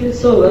us feel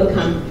so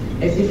welcome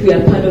as if we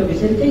are part of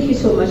it. And thank you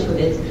so much for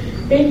that.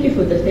 Thank you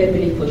for the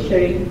family for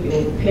sharing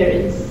your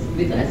parents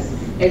with us.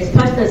 As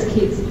pastors'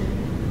 kids,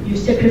 you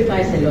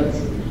sacrifice a lot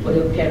for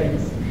your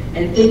parents.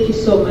 And thank you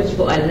so much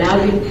for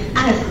allowing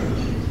us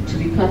to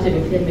be part of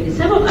your family.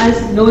 Some of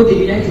us know the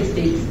United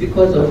States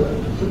because of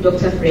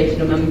Dr. Fred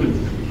Nomambi.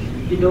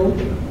 You know,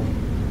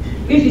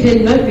 if it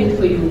had not been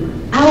for you,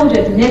 I would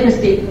have never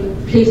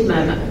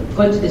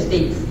gone to the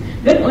States.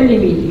 Not only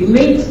me, you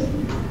made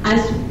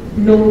us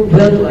known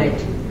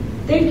worldwide.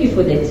 Thank you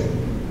for that.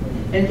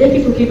 And thank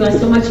you for giving us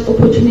so much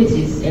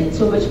opportunities and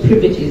so much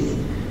privileges.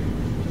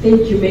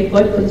 Thank you. May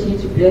God continue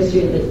to bless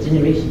you in the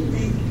generations.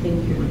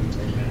 Thank you.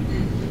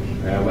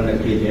 I want to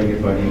greet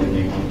everybody in the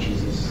name of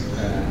Jesus.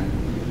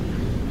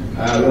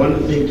 I want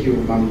to thank you,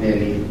 Mom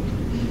Nellie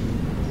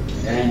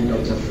and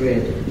Dr.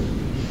 Fred,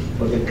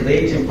 for the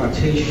great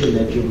impartation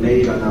that you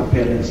made on our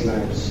parents'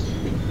 lives.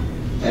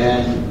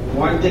 And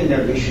one thing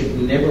that we should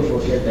never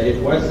forget, that it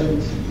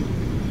wasn't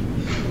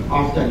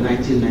after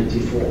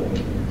 1994.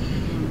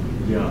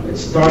 Yeah. It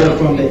started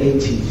from the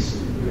 80s,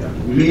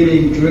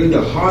 meaning during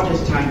the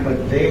hardest time,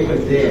 but they were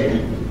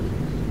there.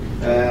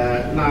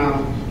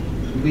 Now,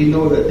 we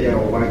know that they are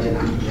white and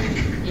I'm black.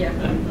 Yeah.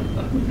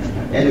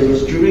 And it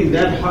was during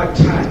that hard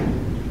time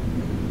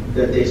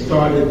that they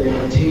started the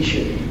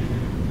invitation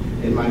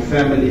in my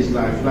family's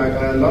life. Like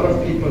a lot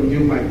of people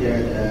knew my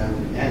dad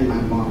and my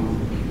mom.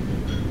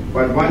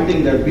 But one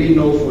thing that we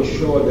know for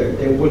sure, that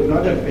they would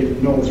not have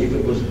been known if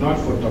it was not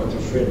for Dr.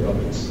 Fred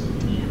Roberts.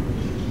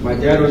 My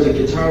dad was a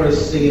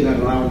guitarist singing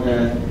around.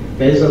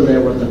 Basil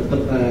there was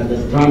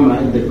the drummer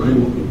in the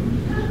group.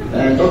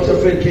 Dr.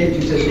 Fred came to me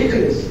and said,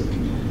 Nicholas,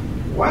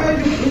 why are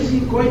you busy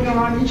going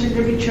around each and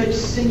every church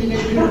singing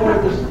and doing all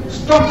this?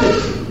 Stop it.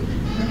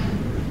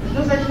 I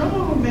was like,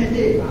 no, man,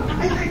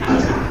 I like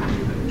guitar.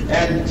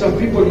 And some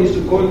people used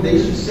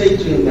to say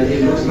to him that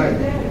he looks like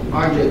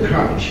Andre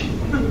Crouch.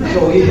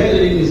 So he had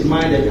it in his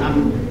mind that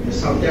I'm a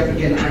South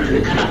African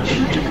Andre Crouch.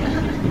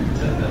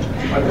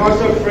 But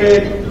Pastor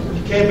Fred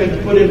came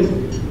and put him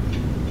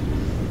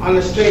on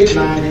a straight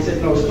line. He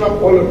said, no,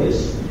 stop all of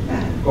this.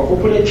 Go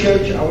open a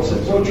church. I will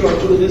support you. I'll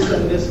do this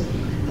and this.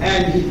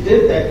 And he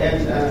did that.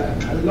 And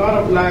a lot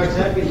of lives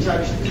have been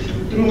touched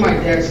through my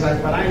dad's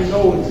life. But I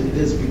know it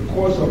is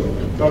because of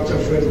Dr.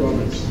 Fred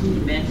Roberts.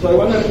 So I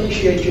want to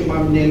appreciate you,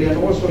 Mom Nellie, and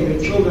also your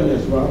children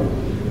as well.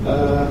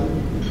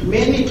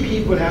 Many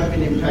people have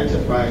been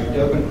impacted by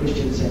Durban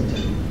Christian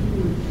Center.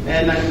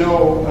 And I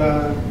know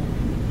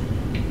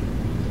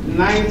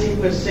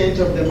 90%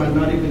 of them are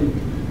not even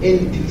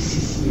in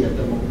DCC at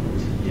the moment.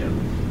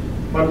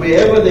 But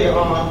wherever they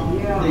are,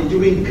 they're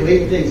doing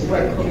great things.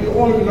 But we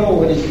all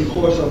know it is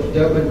because of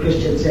Durban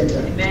Christian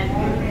Center.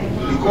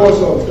 Because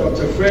of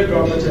Dr. Fred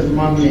Roberts and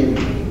Mom Nellie.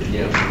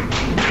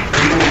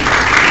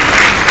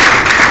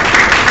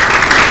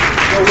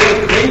 So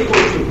we're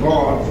grateful to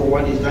God for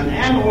what He's done.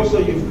 And also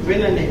you've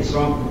been an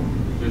example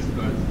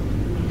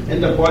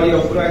in the body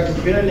of Christ.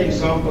 You've been an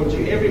example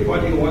to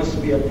everybody who wants to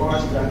be a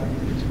pastor.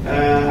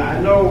 I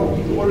know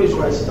you always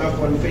write stuff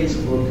on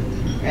Facebook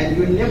and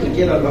you never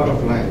get a lot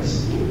of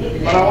likes.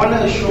 But I want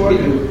to assure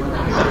you,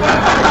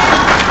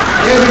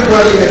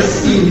 everybody has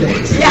seen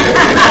that.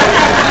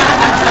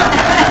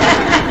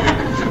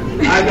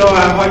 I know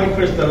I hardly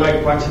press the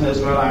like button as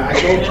well. I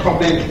don't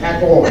comment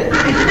at all.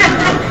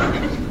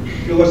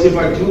 Because if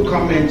I do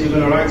comment, you're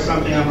going to write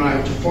something, I'm going to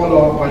have to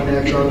follow up on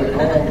that. You're like,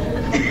 oh,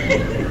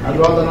 I'd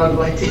rather not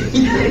write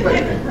anything.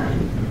 But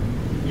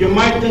you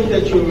might think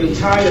that you're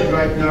retired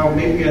right now,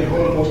 maybe at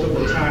home most of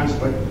the times,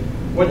 but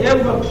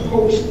whatever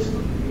post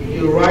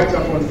you write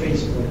up on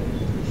Facebook,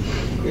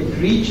 it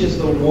reaches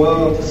the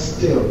world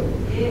still.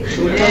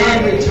 So you're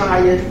not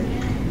retired,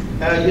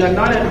 you're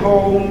not at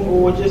home,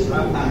 or just,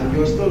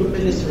 you're still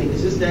ministering.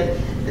 It's just that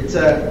it's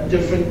a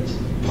different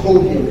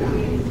podium now.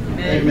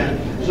 Amen.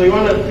 So we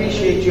want to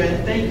appreciate you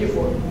and thank you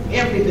for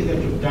everything that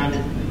you've done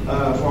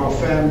for our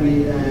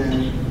family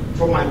and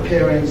for my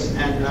parents.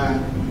 And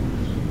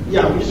we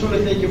just want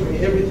to thank you for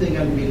everything,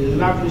 and we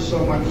love you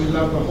so much. We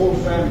love the whole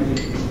family.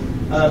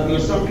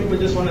 Because some people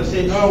just want to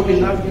say, no, we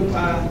love you,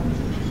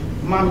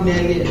 Mom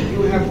Nellie,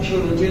 you have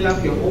children, we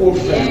love your whole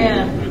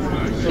family.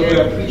 So we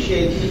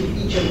appreciate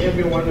each and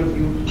every one of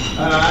you.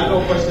 I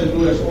know Pastor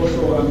Lou has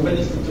also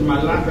ministered to my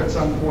life at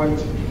some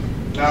point.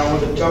 I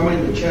was a drummer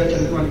in the church, and I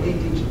didn't want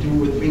anything to do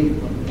with being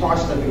a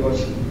pastor,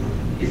 because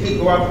if you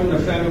grow up in a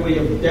family where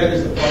your dad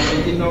is the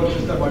pastor, you know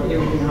just about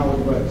everything, how it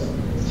works.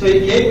 So he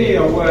gave me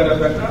a word. I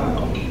was like,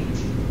 oh,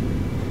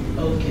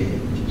 okay.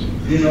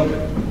 You know,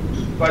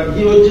 but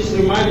he just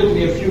reminded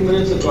me a few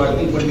minutes ago, I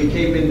think, when we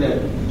came in there.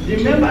 Do you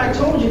remember I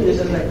told you this?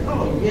 I'm like,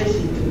 oh, yes,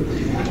 he did.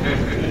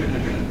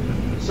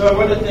 So I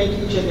want to thank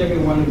each and every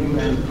one of you,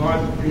 and God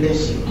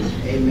bless you.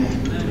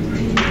 Amen.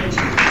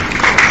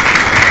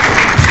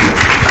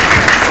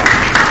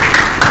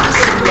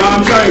 No,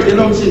 I'm sorry, they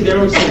don't sing.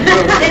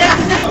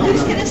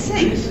 Who's going to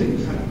sing?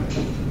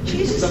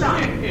 Jesus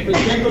song. The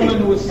gentleman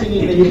who was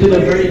singing, and he did a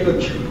very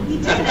good job.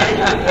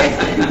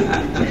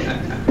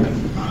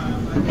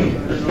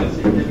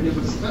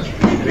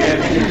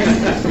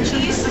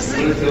 Jesus,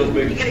 you're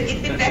going to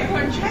get them back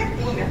on track.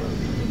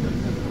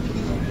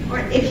 Or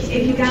if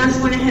you guys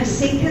want to have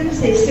seconds,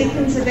 there's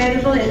seconds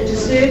available, and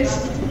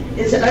desserts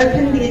is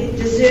open. The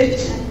dessert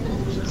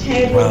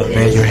table. Well,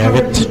 there you have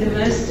it. The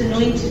most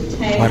anointed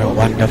table. What a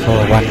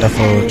wonderful,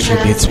 wonderful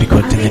tributes we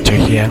continue to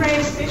hear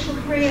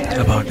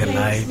about the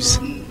lives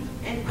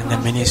and the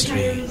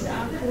ministry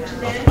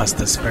of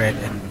Pastors Fred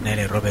and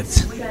Nellie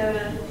Roberts.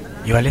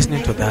 You are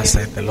listening to Thus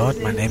Saith the Lord.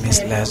 My name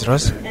is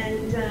Lazarus.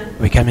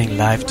 We're coming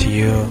live to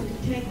you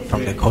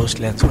from the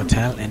Coastlands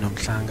Hotel in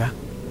Umhlanga,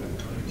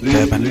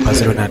 Durban,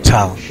 Kwa-Zulu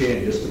Natal.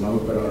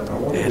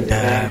 And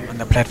on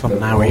the platform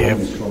now we have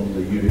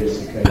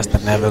Pastor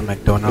Neville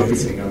McDonald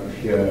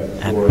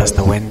and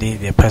Pastor Wendy.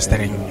 They're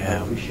pastoring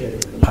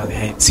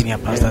senior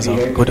pastors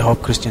of Good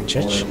Hope Christian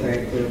Church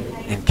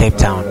in Cape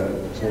Town.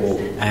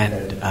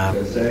 And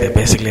they're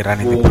basically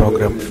running the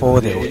program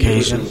for the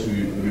occasion,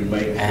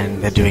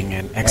 and they're doing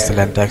an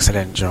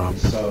excellent job.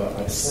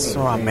 It's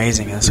so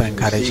amazing and so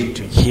encouraging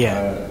to hear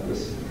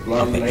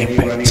of the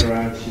impact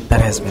that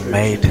has been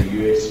made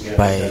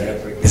by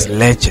these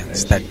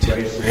legends that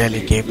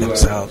really gave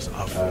themselves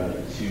off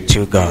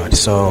to God.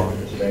 So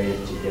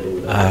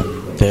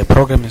the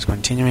program is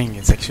continuing.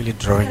 It's actually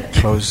drawing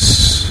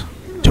close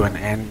to an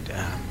end.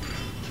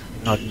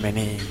 Not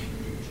many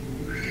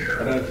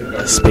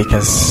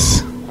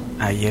speakers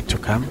are yet to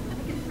come,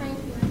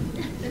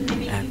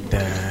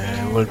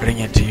 and we'll bring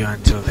it to you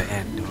until the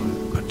end.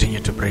 We'll continue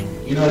to bring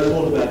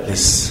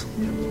this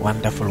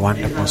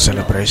wonderful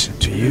celebration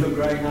to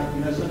you,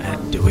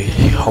 and we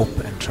hope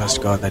and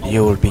trust God that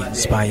you will be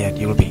inspired,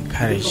 you will be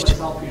encouraged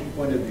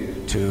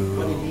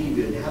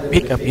to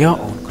pick up your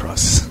own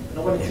cross,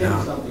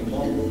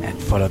 and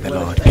follow the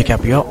Lord. Pick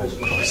up your own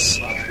cross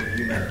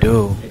and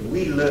do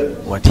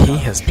what He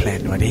has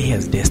planned, what He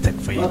has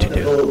destined for you to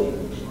do.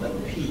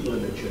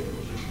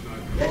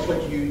 That's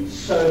what you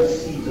sow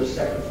seeds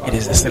It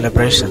is the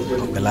celebration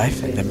of the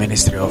life and the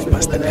ministry of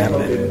Pastor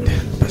Nellie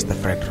and Pastor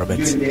Fred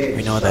Roberts.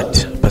 We know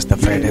that Pastor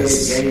Fred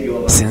has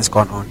since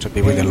gone on to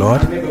be with the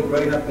Lord,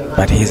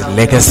 but his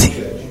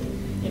legacy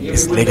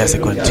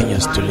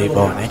continues to live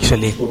on.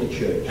 Actually,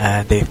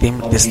 they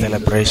themed this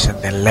celebration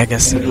the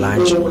Legacy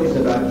Lunch.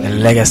 The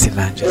Legacy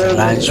Lunch is a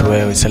lunch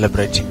where we're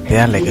celebrating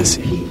their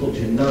legacy.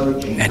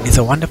 And it's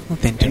a wonderful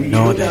thing to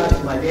know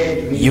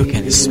that you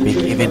can speak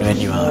even when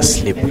you are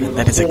asleep. And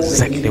that is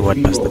exactly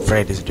what Pastor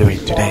Fred is doing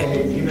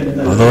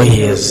today. Although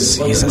he's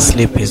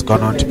asleep, he's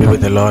gone on to be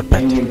with the Lord,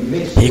 but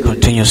he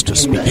continues to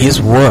speak.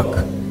 His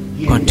work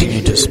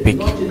continues to speak.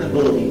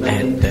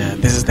 And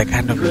this is the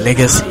kind of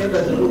legacy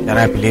that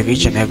I believe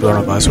each and every one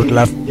of us would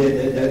love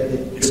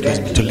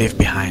to leave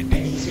behind.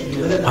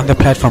 On the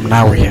platform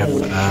now we have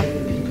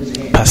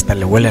Pastor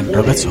Llewellyn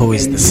Roberts, who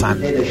is the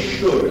son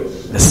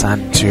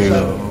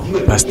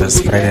to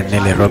Pastors Fred and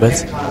Nellie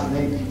Roberts,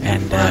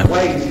 and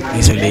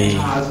he's really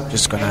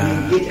just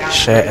gonna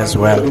share as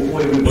well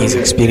his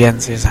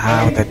experiences,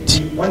 how that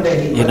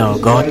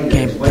God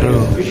came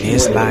through in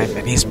his life,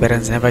 and his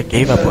parents never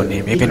gave up on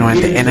him, even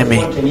when the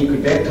enemy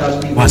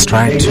was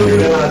trying to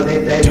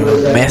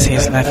mess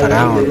his life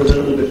around.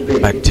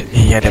 But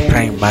he had a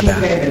praying mother,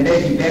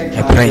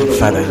 a praying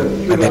father,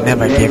 and they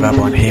never gave up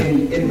on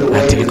him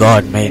until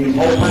God made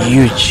a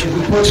huge,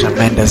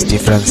 tremendous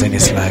difference in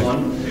his life.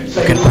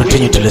 You can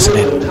continue to listen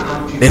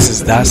in. This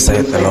is Thus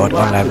Saith the Lord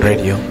online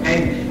radio,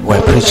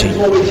 where preaching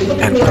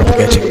and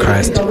propagating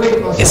Christ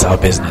is our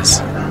business.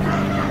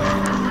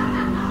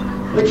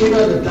 But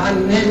the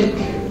dynamic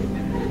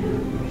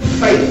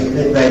faith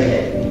that they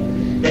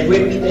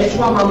had. That's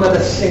why my mother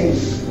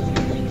sings,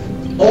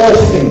 all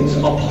things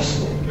are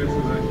possible.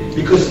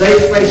 Because they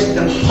faced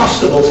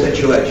impossible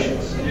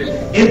situations.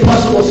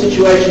 Impossible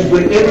situations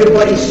when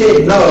everybody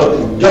said,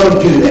 no, don't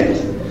do that.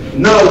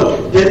 No,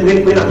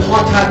 when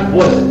apartheid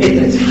was at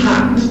its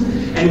height,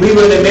 and we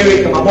were in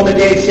America, my mom and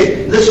dad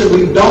said, listen,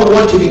 we don't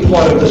want to be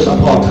part of this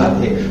apartheid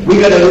thing. We're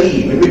going to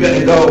leave and we're going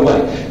to go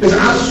away. Because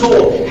I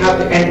saw how,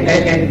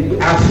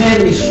 and our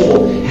family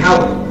saw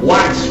how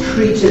whites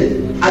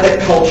treated other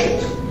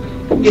cultures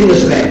in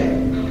this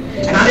land.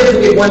 And I'll never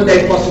forget one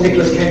day Pastor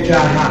Nicholas came to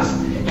our house.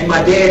 And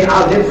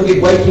I'll never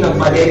forget waking up,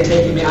 my dad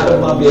taking me out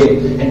of my bed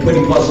and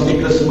putting Pastor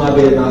Nicholas in my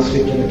bed, and I was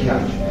sleeping on the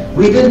couch.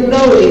 We didn't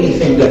know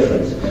anything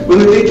different. When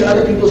we went to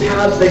other people's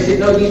houses, they said,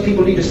 no, these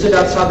people need to sit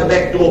outside the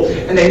back door,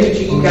 and they need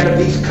to eat out of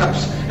these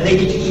cups, and they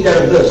need to eat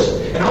out of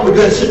this. And I would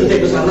go and sit with them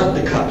because I loved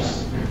the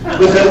cups.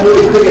 Because they were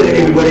always bigger than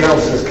everybody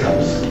else's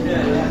cups.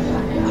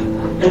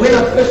 And when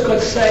I first got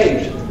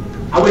saved,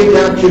 I went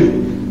down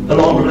to the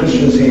Long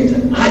Christian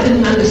Center. I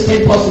didn't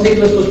understand. Pastor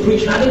Nicholas was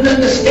preaching. I didn't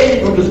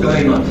understand what was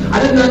going on.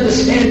 I didn't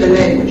understand the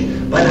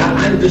language. But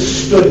I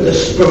understood the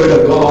Spirit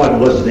of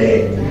God was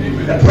there.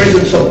 The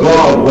presence of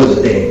God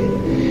was there.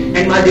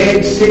 And my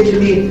dad said to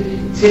me,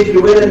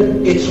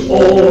 Llewellyn, it's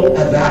all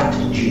about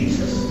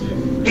Jesus.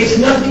 It's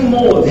nothing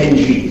more than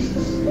Jesus.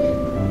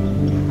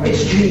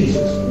 It's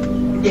Jesus.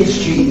 It's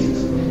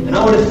Jesus. And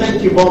I want to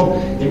thank you, Mom.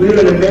 And we were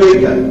in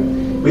America.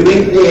 We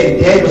went there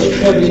and Dad was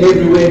traveling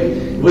everywhere.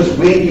 It was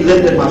where he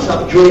lived, and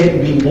myself, Joy,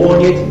 hadn't been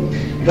born yet.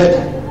 But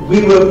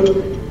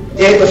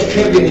Dad was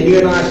traveling, and you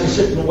and I used to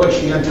sit and watch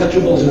the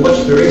Untouchables and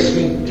watch the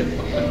wrestling.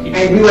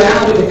 And we were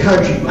out of the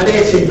country. My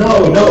dad said,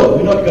 no,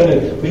 we're not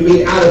going to,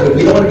 we're out of it.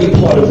 We don't want to be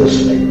part of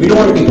this thing. We don't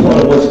want to be part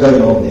of what's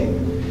going on there.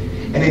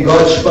 And then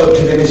God spoke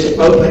to them and said,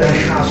 open a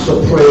house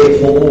of prayer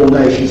for all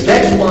nations.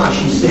 That's why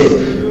she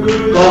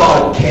says,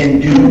 God can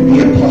do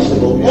the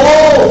impossible.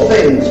 All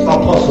things are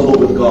possible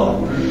with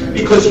God.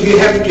 Because you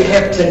have to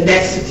have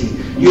tenacity.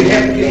 You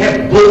have to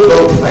have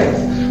bulldog faith.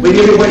 When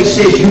everybody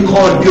says you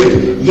can't do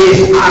it,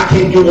 yes, I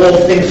can do all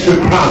things through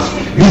Christ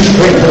who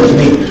strengthens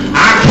me.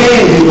 I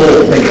can do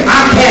all things.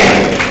 I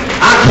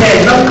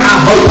can. Not I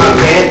hope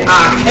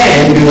I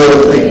can do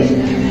all things.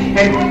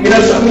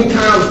 And so many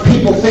times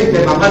people think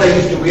that my mother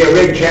used to wear a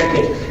red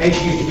jacket and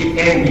she used to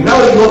get angry. No,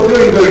 you're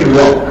very, very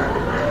wrong.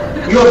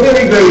 You're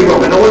very, very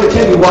wrong. And I want to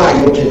tell you why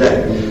you're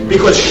today.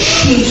 Because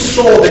she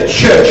saw the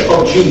church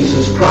of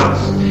Jesus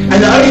Christ.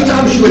 And the only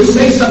time she would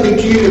say something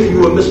to you if you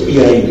were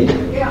misbehaving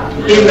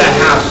in the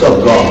house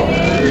of God.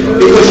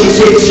 Because she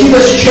said, see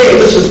this chair,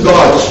 this is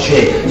God's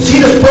chair. See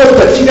this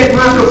pulpit, see that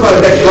microphone,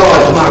 that's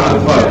God's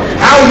microphone.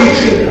 How are you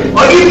treating?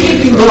 Are you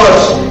keeping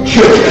God's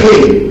church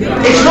clean?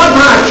 It's not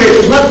my church,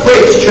 it's not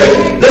Fred's church.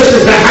 This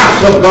is the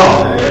house of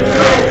God.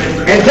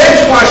 And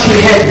that's why she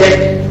had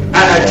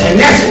that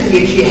tenacity,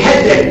 and she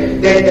had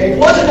that it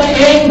wasn't an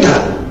anger.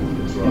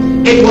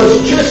 It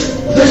was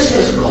just, this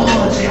is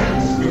God's house.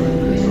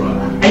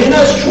 And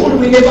as children,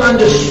 we never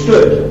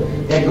understood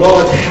that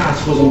God's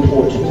house was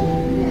important.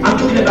 I'm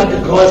talking about the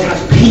God's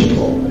house,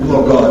 people who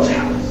are God's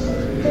house.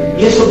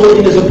 Yes, the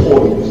building is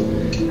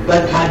important,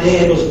 but my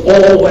dad was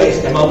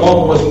always, and my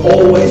mom was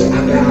always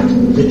about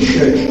the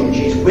church of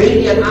Jesus.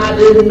 Wendy and I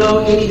didn't know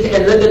anything,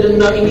 and Linda didn't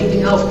know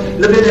anything else.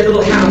 Lived in that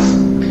little house.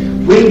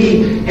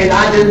 Wendy and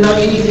I didn't know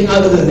anything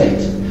other than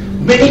that.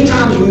 Many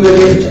times we were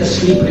left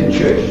asleep in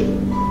church,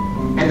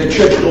 and the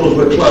church doors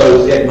were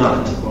closed at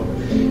night.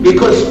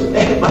 Because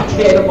my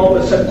dad and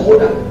mom said,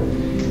 Kona,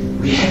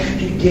 we have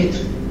to get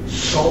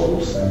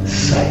souls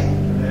saved.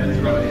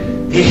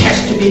 There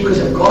has to be, because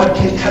if God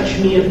can touch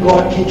me, if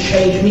God can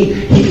change me,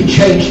 He can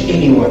change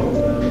anyone.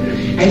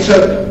 And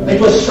so it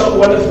was so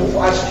wonderful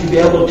for us to be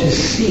able to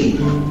see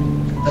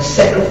the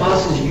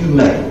sacrifices you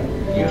made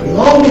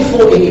long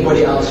before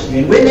anybody else knew.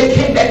 And when they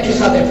came back to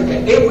South Africa,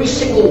 every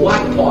single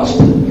white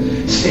pastor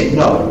said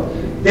no.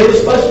 They were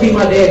supposed to be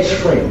my dad's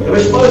friend. They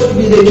were supposed to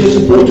be there to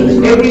support him.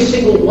 And every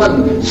single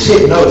one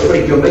said, no,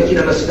 Fred, you're making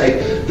a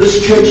mistake.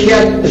 This church here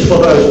is for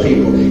those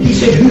people. He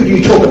said, who do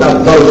you talk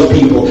about, those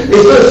people?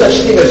 There's no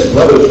such thing as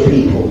those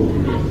people.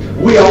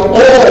 We are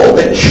all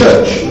the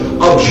church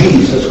of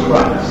Jesus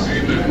Christ.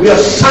 We are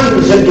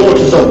sons and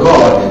daughters of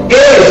God,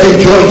 heirs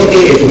and joint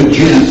heirs with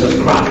Jesus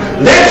Christ.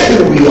 That's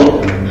who we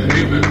are.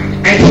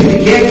 And he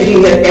began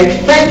getting that,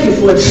 and thank you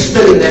for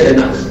instilling that in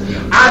us.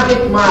 I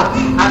get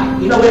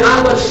when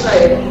I was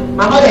saved,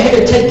 my mother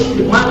had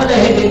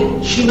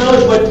to, she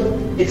knows what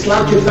it's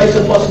like to face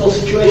a possible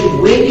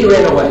situation. Wendy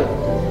ran away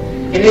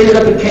and ended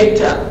up in Cape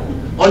Town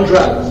on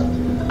drugs.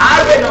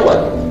 I ran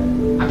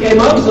away. I came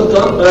home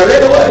sometimes, but I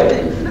ran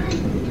away.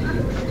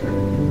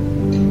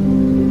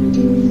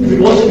 If it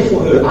wasn't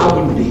for her, I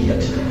wouldn't be here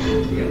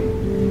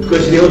today.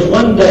 Because there was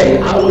one day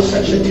I was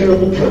such a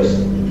terrible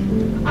person.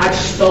 I'd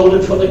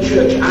stolen from the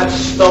church. I'd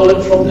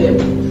stolen from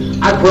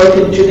them. I broke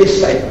into their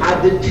safe.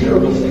 I did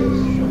terrible things.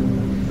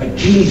 But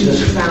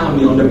Jesus found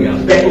me on the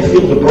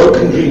battlefield of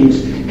broken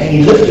dreams, and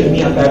He lifted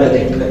me up out of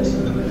that pit.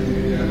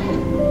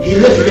 He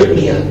lifted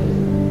me up.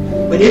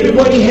 When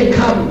everybody had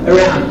come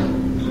around,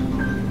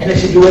 and I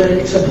said,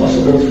 it's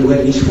impossible through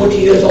it. He's 40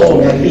 years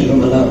old now, leave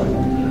him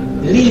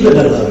alone. Leave him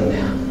alone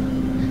now.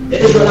 The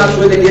Israelites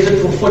were in the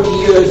desert for 40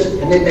 years,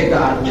 and then they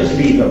died. Just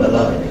leave him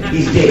alone.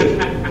 He's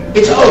dead.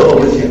 It's over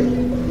with him.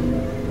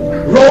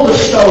 Roll the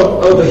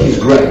stone over his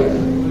grave.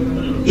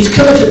 He's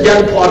committed the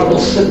unpardonable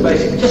sin,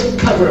 basically. Just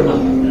cover him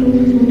up.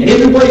 And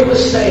everybody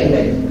was saying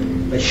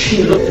that. But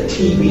she looked at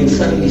TV and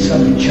suddenly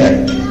something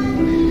changed.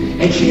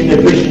 And she, in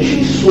a vision,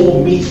 she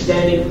saw me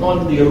standing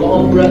on the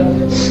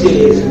Alhambra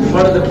stairs in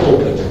front of the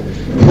pulpit,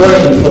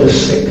 praying for the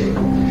sick,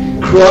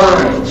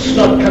 crying,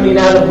 snot coming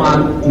out of my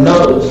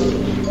nose,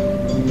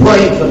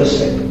 praying for the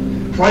sick,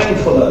 praying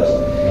for those.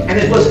 And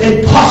it was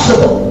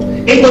impossible.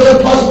 It was an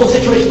impossible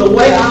situation. The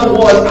way I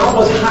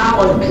was high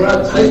on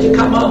drugs. I used to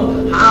come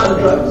home high on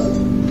drugs.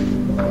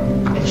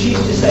 And she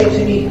used to say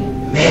to me,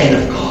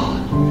 man of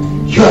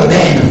God, you're a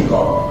man of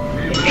God.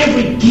 And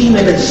every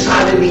demon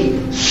inside of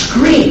me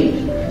screamed,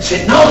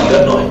 said, no,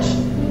 you're not.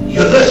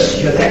 You're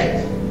this, you're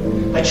that.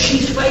 But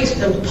she's faced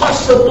an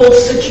impossible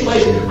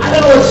situation. I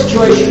don't know what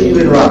situation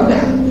you're in right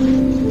now.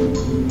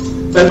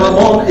 But my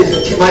mom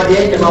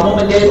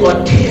and dad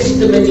are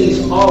testimonies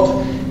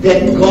of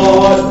that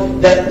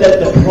God, that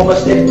the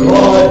promise that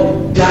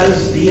God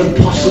does the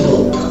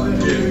impossible.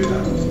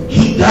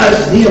 He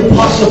does the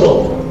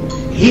impossible.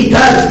 He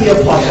does the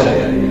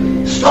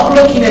impossible. Stop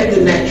looking at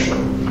the natural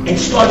and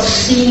start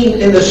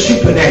seeing in the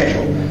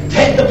supernatural.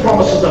 Take the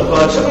promises of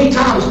God. So many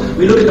times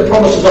we look at the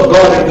promises of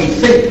God and we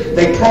think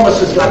they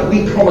promise us like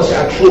we promise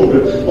our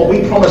children or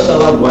we promise a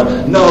loved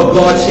one. No,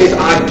 God says,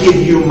 I give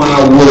you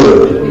my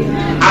word.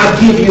 I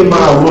give you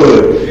my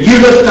word. You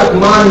lift up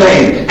my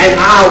name and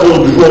I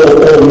will draw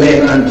all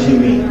men unto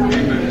me.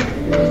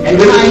 And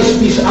when I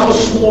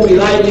was small, we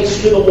lay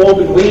next to the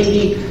organ,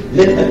 Wendy,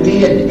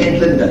 me and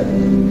Linda.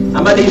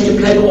 My mother used to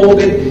play the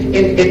organ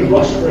in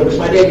Rossborough because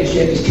my dad used to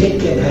have his 10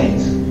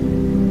 campaigns.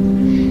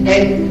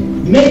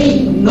 And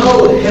many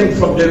know him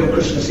from Durban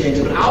Christian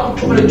Centre, but I'm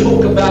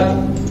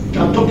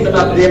talking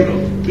about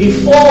them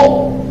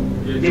before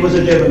there was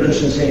a Durban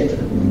Christian Centre.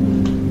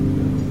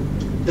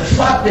 The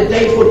fact that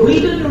they thought, we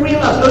didn't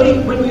realize, only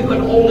when we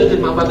got older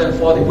than my mother and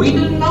father, we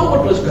didn't know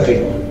what was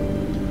going on.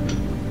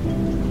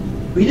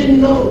 We didn't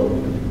know.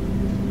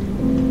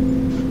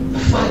 The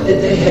fact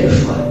that they had a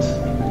fight.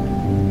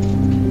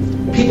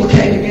 People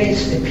came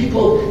against it.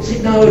 People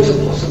said, no, it's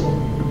impossible.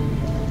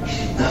 He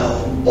said,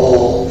 no,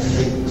 all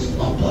things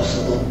are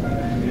possible.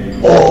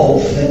 All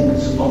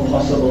things are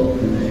possible.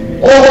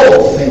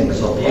 All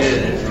things are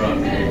possible.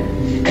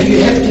 And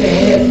you have to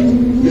have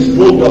this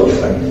bulldog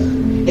faith.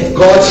 If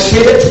God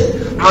said it,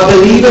 I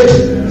believe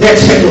it, that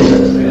settles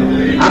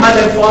it. My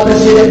mother and father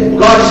said it,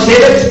 God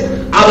said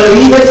it, I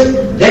believe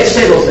it, that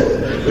settles it.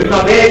 When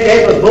my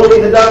dad was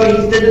building the dome,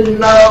 he didn't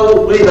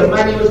know where the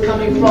money was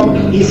coming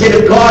from. He said,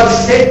 if God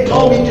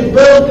told me to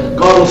build,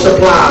 God will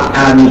supply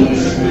our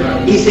needs.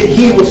 He said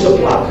He will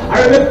supply.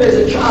 I remember as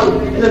a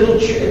child in a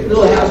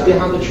little house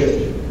behind the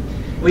church.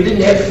 We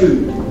didn't have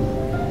food.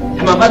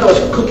 And my mother was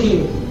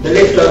cooking the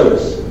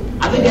leftovers.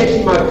 I think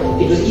actually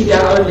it was either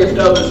our own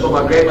leftovers or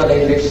my grandmother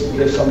had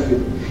left some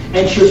food.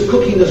 And she was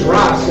cooking this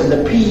rice and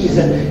the peas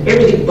and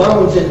everything,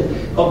 bones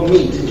of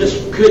meat, and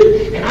just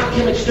good. And I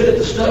came and stood at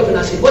the stove and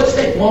I said, what's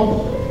that,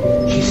 Mom?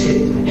 She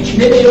said, and she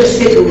never ever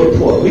said we were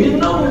poor. We didn't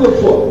know we were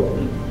poor.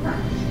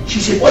 She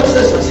said, what's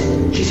this? I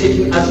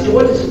said,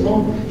 what is it,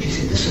 Mom? She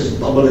said, this is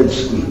bubble and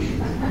squeak.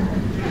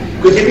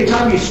 Because every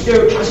time you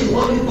stir it, I said,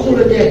 why do you call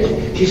it that?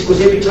 She said,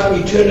 because every time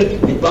you turn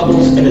it, it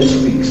bubbles and it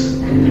squeaks.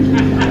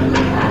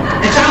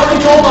 And so I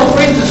went to all my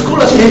friends at school,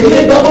 I said, have you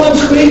had bubble and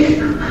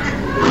squeak?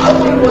 I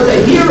thought it was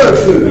a hero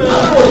food. I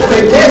thought it was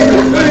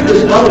fantastic food,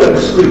 this bubble and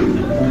squeak.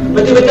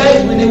 But there were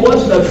days when there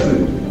was no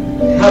food.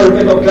 I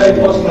remember going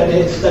past my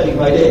dad's study,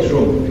 my dad's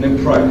room, and in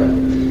private.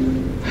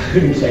 I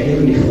heard him say,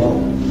 Heavenly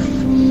Father,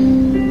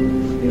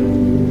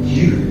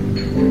 you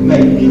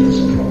made me this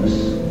promise.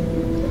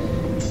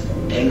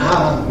 And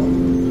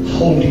I'm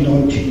holding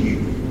on to you.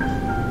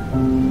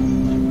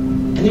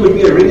 And there would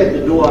be a ring at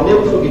the door. I'll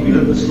never forget, we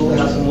lived in this little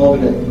house in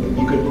Morgan, and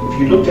you could, if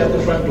you looked out the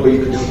front door,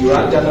 you could see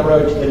right down the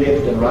road to the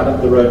left and right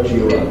up the road to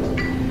your right.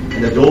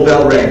 And the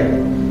doorbell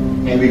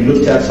rang, and we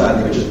looked outside, and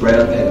there were just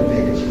brown paper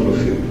packets full of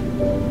food.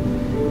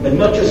 But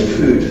not just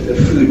food, the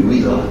food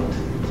we liked.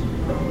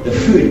 The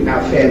food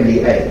our family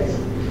ate.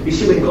 You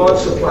see, when God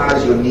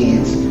supplies your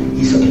needs,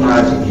 He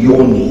supplies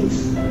your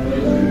needs.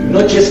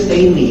 Not just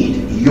a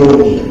need, your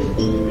need.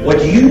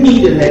 What you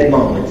need in that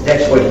moment,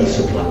 that's what He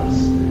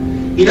supplies.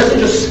 He doesn't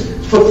just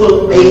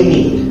fulfill a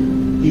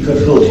need, He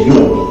fulfills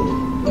your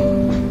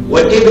need.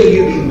 Whatever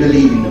you've been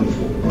believing Him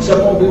for.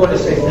 So we want to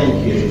say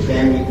thank you as your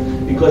family,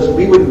 because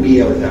we wouldn't be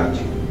here without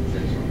you.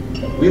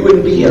 We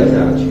wouldn't be here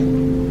without you.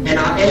 And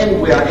I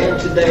am where I am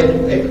today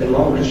at the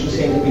Long Christian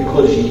Center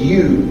because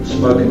you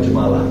spoke into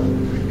my life.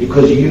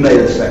 Because you made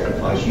a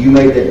sacrifice. You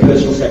made that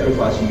personal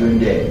sacrifice for you and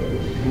Dad.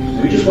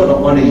 And we just want to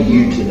honor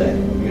you today.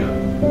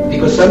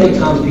 Because so many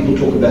times people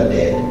talk about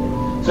Dad.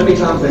 So many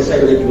times they say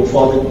that your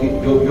father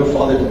did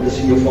this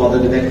and your father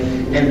did that.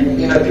 And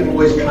people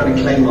always trying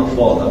to claim my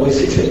father. I always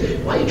say,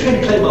 why are you trying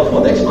to claim my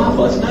father? That's my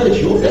father. No, that's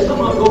yours. That's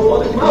not your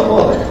father. It's my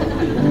father.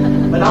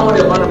 But I want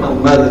to honor my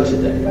mother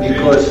today.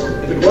 Because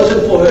if it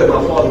wasn't for her,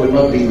 my father would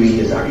not be where he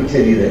is. I can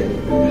tell you that.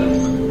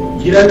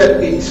 You know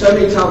that so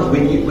many times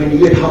when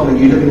you're at home and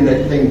you're living in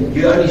that thing,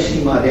 you only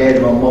see my dad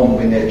and my mom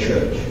when they're at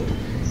church.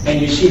 And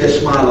you see the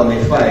smile on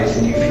their face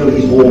and you feel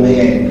his warm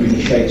hand when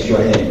he shakes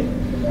your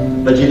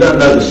hand. But you don't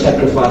know the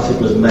sacrifice that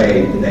was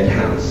made in that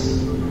house.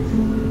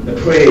 The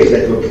prayers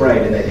that were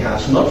prayed in that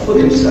house, not for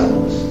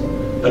themselves,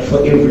 but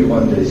for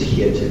everyone that is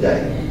here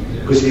today.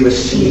 Because there were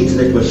seeds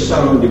that were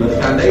sown, there were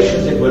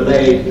foundations that were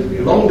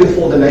laid long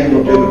before the name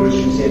of Durban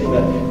Christian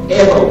Center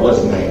ever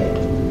was made.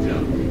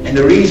 And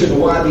the reason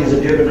why there's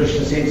a Durban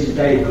Christian Center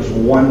today is because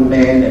one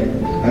man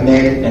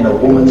and a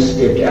woman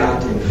stepped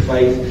out in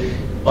faith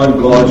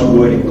on God's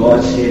word, and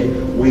God said,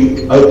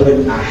 we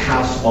open a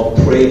house of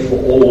prayer for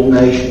all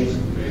nations.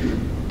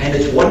 And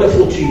it's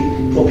wonderful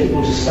for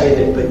people to say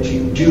that, but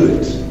to do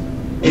it,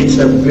 it's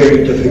a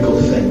very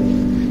difficult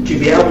thing. To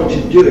be able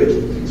to do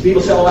it. So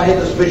people say, oh, I had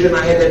this vision,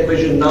 I had that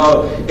vision.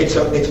 No, it's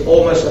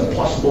almost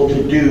impossible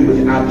to do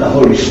without the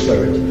Holy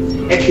Spirit.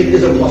 Actually, it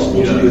is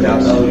impossible to do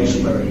without the Holy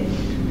Spirit.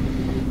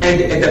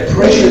 And the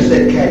pressures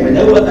that came, and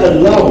they were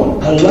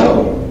alone.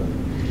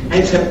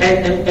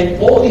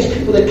 And all these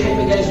people that came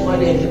against my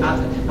dad,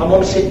 my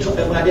mom said,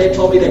 my dad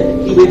told me that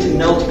he went and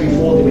knelt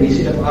before them, and he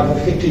said, if I've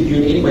affected you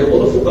in any way,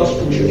 all the full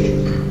gospel church,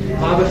 if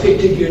I've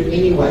affected you in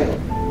any way,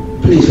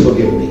 please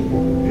forgive me.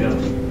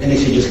 And he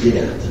said, just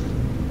get out.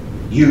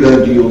 You go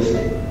and do your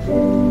thing.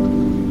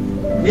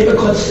 Never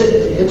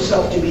considered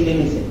himself to be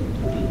anything.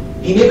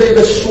 He never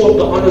ever sought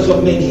the honors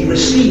of men. He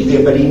received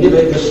them, but he never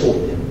ever sought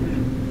them.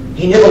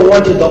 He never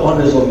wanted the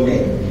honors of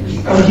men. He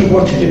only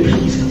wanted to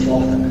please the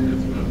Father.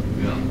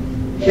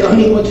 He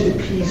only wanted to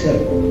please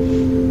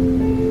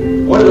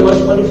Him. One of the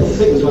most wonderful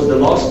things was the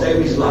last day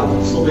of his life.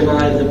 Sylvia and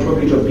I had the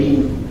privilege of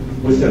being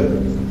with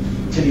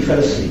him till he fell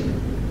asleep.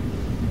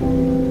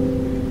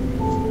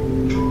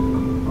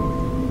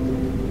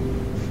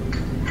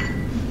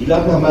 He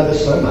loved my mother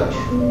so much.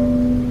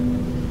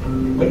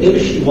 Whatever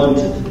she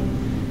wanted,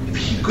 if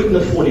she couldn't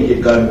afford it,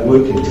 he'd go and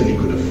work until he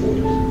could afford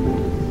it.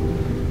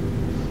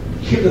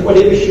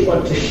 Whatever she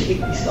wanted, he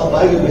said, I'll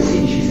buy you a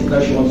Mercedes. She said, no,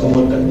 she wants a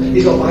Honda.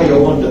 He said, I'll buy you a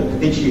Honda.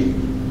 Then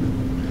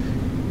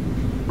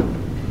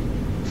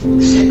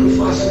the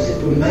sacrifices that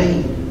were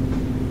made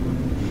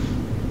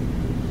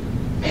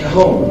at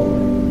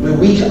home, where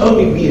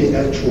only we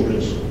as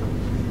children saw.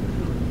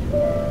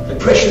 The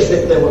pressures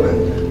that they were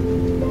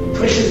under.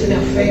 Pressures in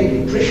our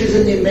family. Pressures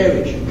in their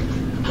marriage.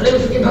 I'll never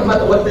forget my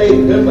mother, what day,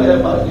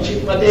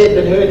 my dad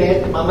and her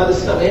and my mother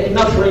said, I had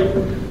enough for him.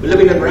 We're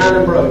living in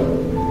Round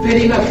Road.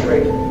 Very enough for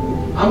him.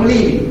 I'm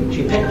leaving.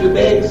 She packed her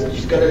bags.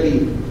 She's going to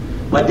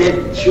leave. My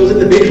dad, she was in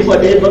the bedroom. My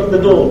dad knocked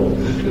the door.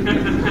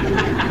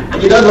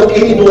 And you don't knock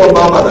any door on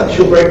my mother.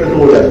 She'll break the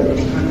door down.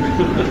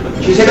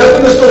 She said,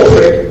 open this door,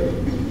 Fred.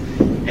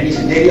 And he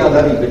said, Daddy, I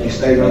love you, but you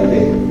stay right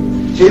there.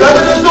 She said,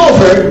 open this door,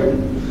 Fred.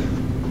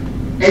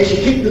 And she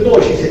kicked the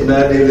door. She said,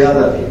 no, Daddy, I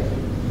love you.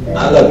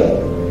 I love you.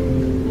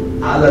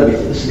 I love you.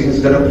 This thing is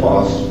going to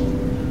pass.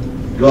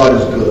 God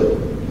is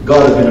good.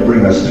 God is going to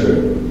bring us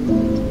through.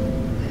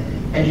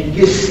 And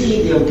you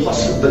see the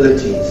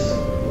impossibilities.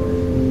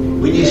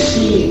 When you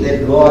see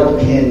that God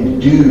can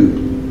do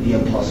the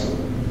impossible.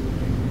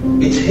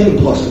 It's Him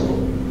possible.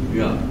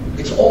 Yeah.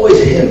 It's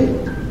always Him.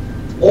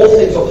 All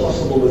things are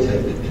possible with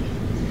Him.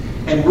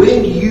 And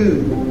when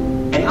you,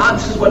 and And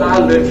this is what I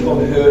learned from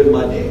her and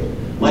my dad.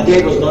 My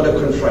dad was not a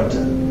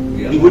confronter.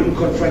 He wouldn't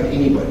confront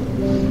anybody.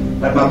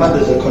 But my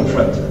mother's a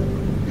confronter.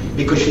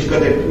 Because she's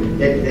got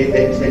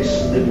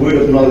that word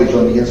of knowledge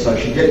on the inside.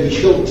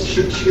 She'll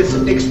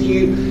sit next to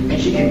you and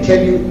she can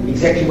tell you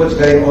exactly what's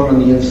going on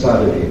the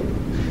inside of you.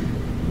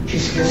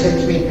 She's going to say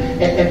to me,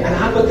 and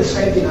I've got the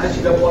same thing. I used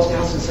to go past the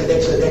house and say,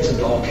 that's a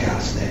dark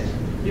house, Dad.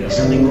 There's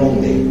something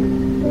wrong there.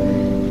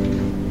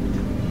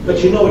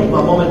 But you know what?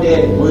 My mom and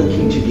dad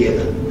working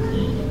together.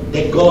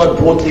 That God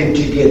brought them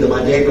together.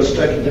 My dad was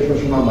totally different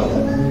from my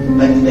mother.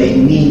 But they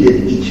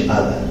needed each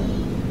other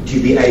to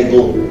be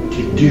able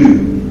to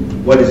do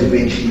what has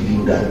eventually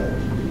been done.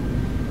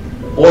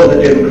 All of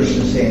the different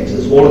Christian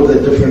centers, all of the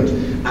different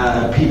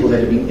people that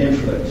have been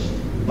influenced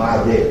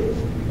by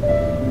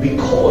them.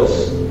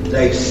 Because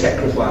they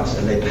sacrificed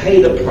and they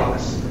paid a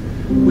price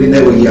when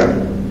they were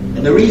young.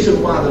 And the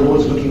reason why the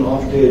Lord's looking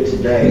after her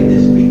today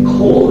is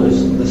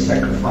because of the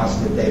sacrifice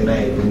that they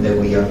made when they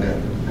were younger.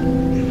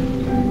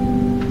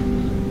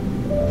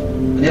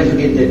 I'll never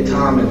forget that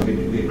time at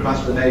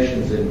Christ for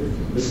Nations, and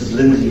Mrs.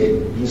 Lindsay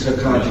had been so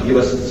kind to give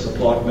us this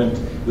apartment.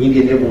 We in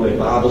India were in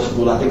Bible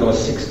school. I think I was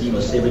 16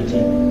 or 17.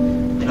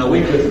 And I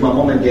went with my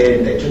mom and dad,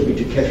 and they took me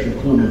to Catherine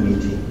Kuhlman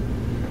meeting.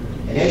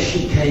 And as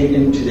she came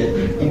into that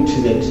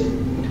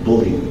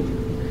building,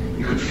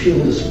 you could feel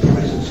this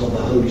presence of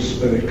the Holy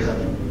Spirit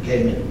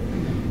came in.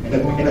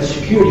 And a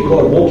security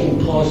guard walking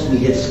past me,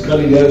 he had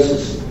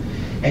scoliosis,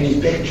 and his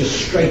back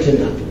just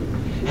straightened up.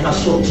 And I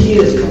saw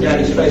tears come down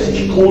his face, and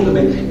she called him,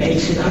 and he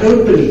said, I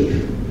don't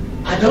believe.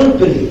 I don't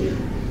believe.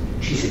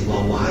 She said,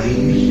 well, why are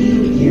you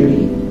here,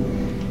 dearie?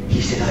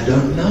 He said, I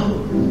don't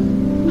know.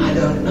 I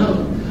don't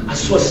know. I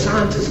saw a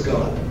scientist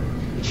God.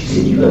 And she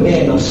said, you're a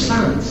man of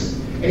science.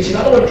 And he said,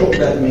 I don't want to talk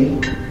about me.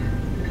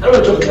 I don't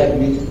want to talk about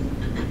me.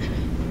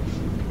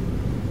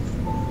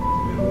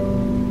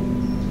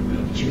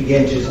 She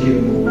began to just give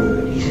him a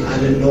word. He said, I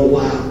don't know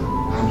why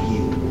I'm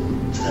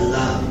here. It's the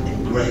love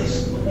and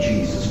grace of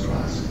Jesus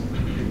Christ.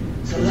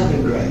 It's the love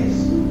and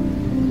grace.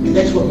 And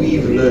that's what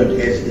we've learned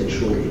as the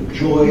children.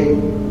 Joy,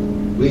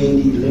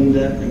 Wendy,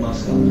 Linda, and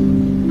myself.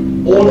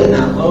 All in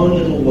our own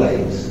little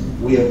ways.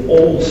 We have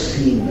all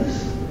seen this.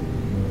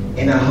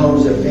 In our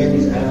homes, our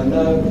families, and I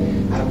know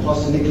our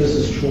Pastor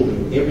Nicholas's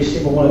children, every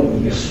single one of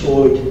them, you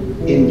saw it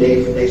in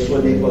they saw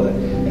it in their father.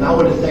 And I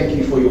want to thank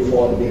you for your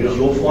father, because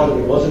your father, if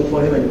it wasn't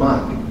for him and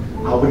Mike,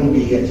 I wouldn't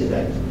be here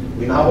today.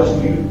 When I was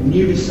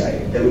newly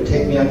saved, they would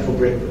take me out for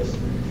breakfast,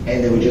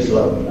 and they would just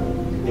love me.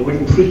 They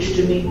wouldn't preach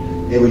to me,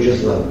 they would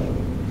just love me.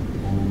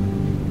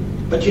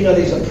 But you know,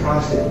 there's a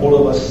price that all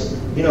of us,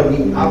 you know,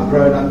 I've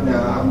grown up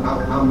now,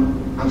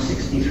 I'm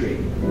 63.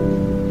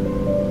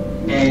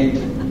 And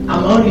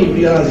I'm only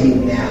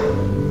realizing now,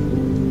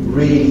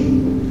 really,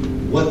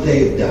 what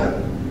they've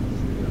done.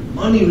 I'm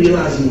only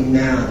realizing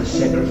now the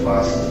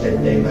sacrifices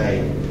that they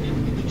made.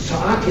 So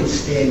I can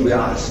stand where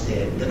I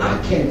stand. And I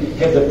can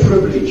have the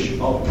privilege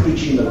of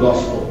preaching the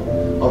gospel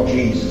of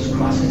Jesus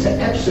Christ. It's an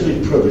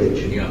absolute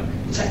privilege. Yeah.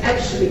 It's an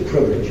absolute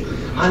privilege.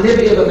 I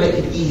never ever make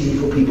it easy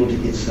for people to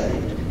get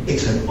saved.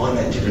 It's an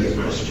honor to be a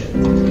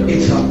Christian.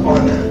 It's an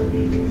honor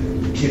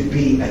to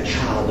be a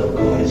child of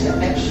God. It's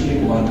an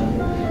absolute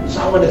honor. So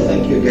I want to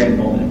thank you again,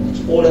 Mom.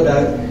 It's all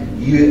about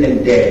you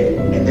and Dad.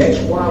 And that's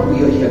why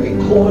we are here,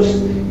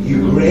 because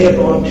you grabbed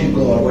onto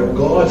God. What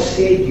God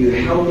said, you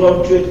held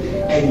onto it,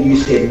 and you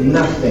said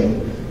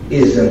nothing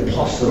is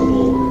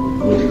impossible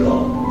with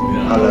God.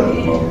 I love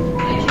you, Mom.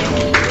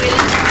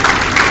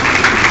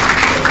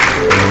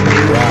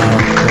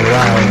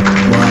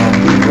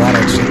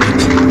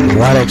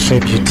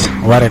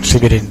 What a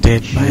tribute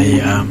indeed by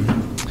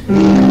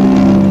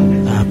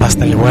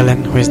Pastor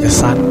Llewellyn, who is the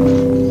son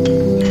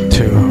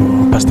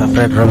to Pastor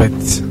Fred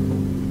Roberts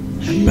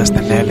and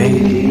Pastor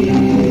Nellie.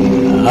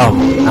 Oh,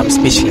 I'm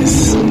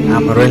speechless.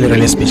 I'm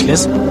really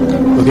speechless.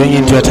 We're going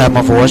into a time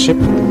of worship.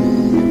 I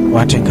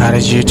want to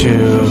encourage you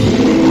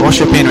to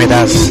worship in with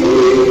us.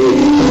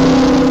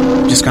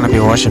 We're just going to be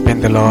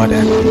worshiping the Lord,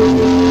 and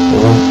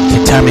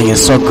the timing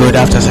is so good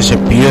after such a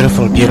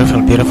beautiful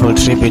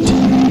tribute.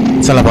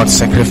 It's all about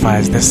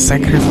sacrifice. The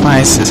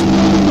sacrifices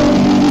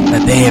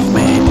that they have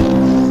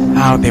made,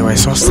 how they were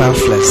so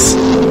selfless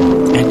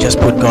and just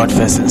put God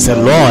first and said,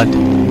 Lord,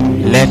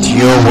 let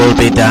your will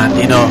be done.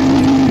 You know,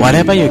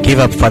 whatever you give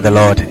up for the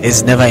Lord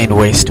is never in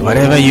waste.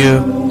 Whatever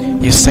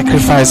you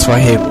sacrifice for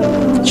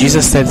Him,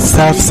 Jesus said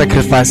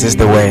self-sacrifice is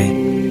the way.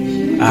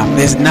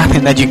 There's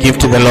nothing that you give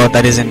to the Lord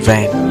that is in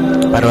vain.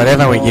 But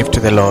whatever we give to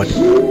the Lord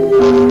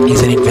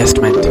is an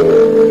investment.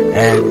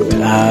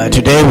 And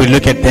today we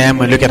look at them,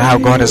 we look at how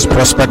God has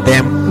prospered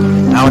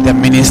them, how their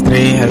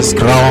ministry has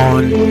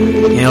grown,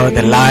 you know,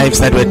 the lives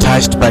that were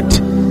touched, but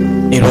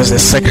it was the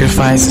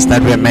sacrifices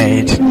that were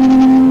made.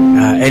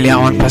 Earlier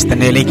on, Pastor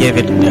Nellie gave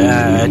it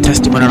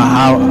testimony on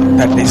how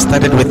that they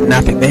started with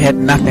nothing. They had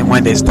nothing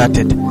when they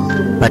started,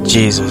 but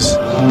Jesus.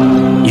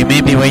 You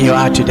may be where you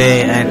are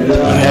today and you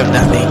have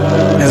nothing.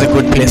 That's a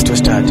good place to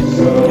start.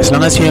 As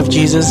long as you have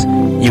Jesus,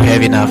 you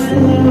have enough.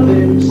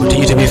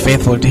 Continue to be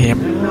faithful to Him.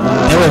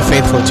 They were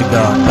faithful to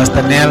God.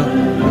 Pastor Nell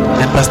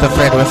and Pastor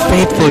Fred were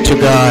faithful to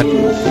God,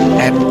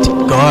 and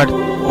God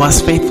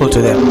was faithful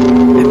to them,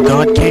 and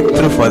God came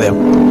through for them,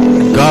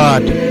 and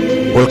God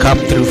will come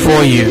through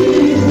for you.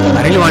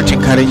 I really want to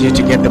encourage you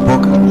to get the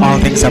book All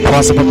Things Are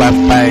Possible by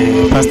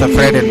Pastor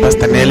Fred and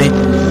Pastor Nellie.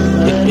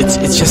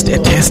 It's just a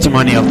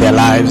testimony of their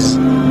lives,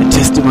 a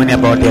testimony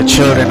about their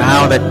children,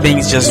 how that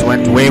things just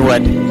went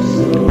wayward,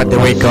 but the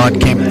way God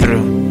came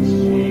through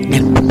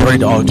and brought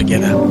it all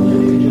together.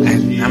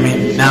 And I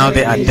mean, now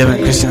there are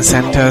Durban Christian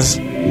centers.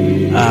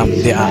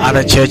 There are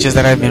other churches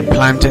that have been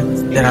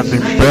planted, that have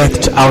been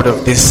birthed out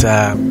of this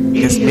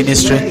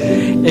ministry.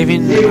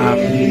 Even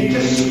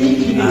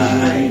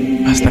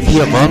Pastor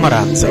Theo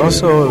Volmarans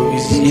also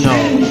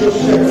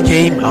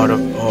came out of,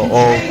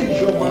 or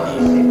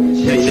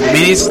the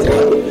ministry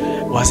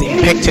was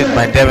impacted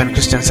by Durban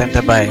Christian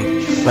Center by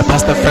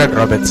Pastor Fred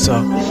Roberts.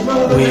 So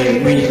we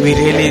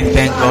really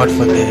thank God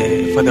for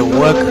the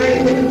work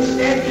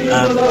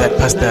that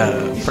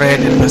Pastor Fred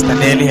and Pastor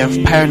Nellie have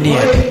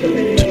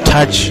pioneered to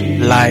touch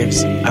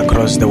lives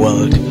across the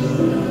world.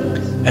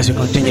 As we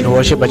continue to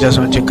worship, I just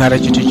want to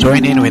encourage you to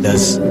join in with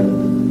us.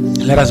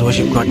 Let us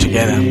worship God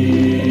together.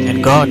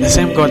 And God, the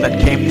same God that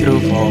came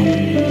through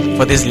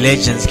for these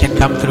legends, can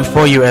come through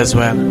for you as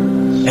well,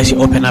 as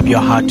you open up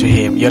your heart to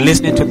Him. You're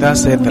listening to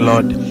Thus Saith the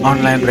Lord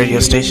online radio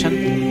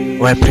station,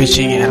 where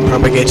preaching and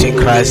propagating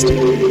Christ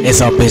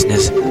is our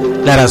business.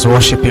 Let us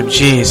worship Him.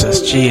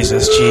 Jesus,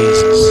 Jesus,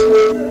 Jesus.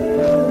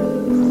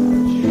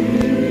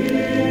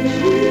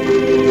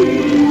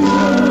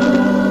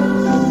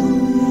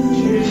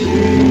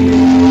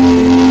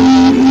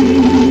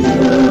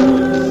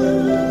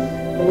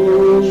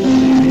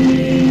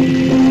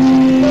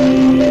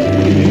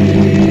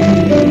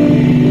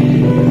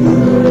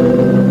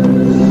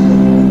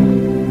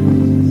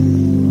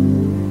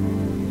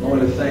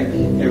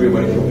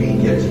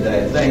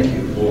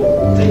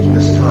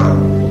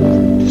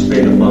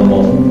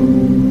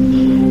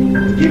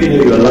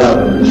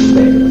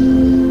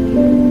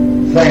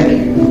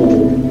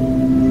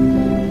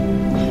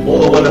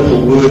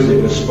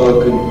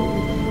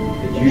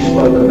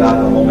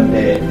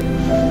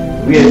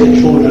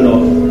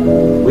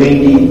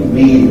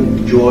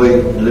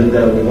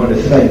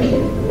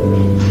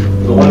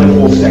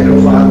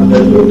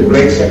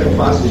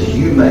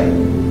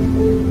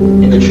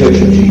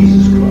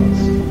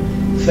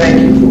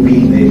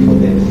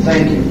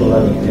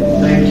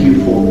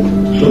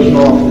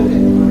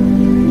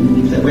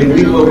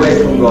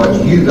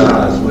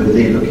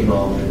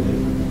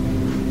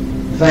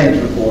 Thank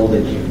you for all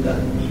that you've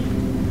done.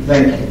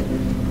 Thank you.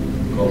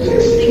 God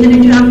bless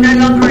you. I'm no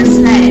longer a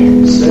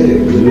slave. Say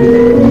it.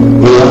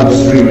 We're not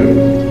streaming.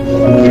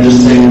 We're just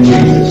saying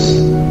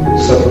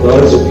Jesus. So for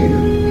those of you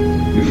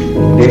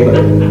who've never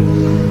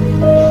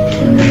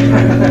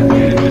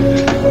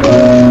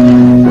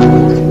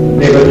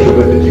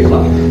committed your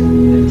life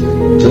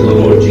to the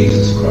Lord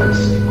Jesus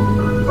Christ,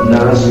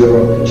 now's your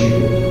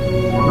opportunity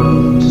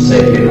to say,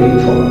 Heavenly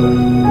Father,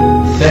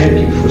 thank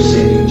you for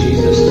sending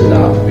Jesus to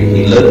die for me.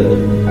 He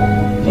lived.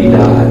 He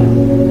died.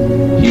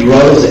 He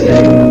rose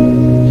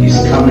again. He's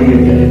coming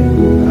again.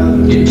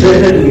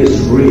 Eternity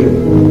is real.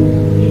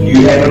 You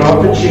have an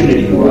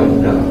opportunity right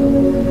now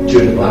to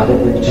invite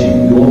Him into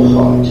your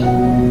heart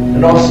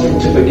and ask Him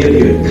to forgive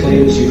you and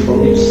cleanse you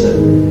from your sin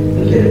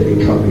and let it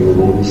become your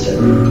Lord and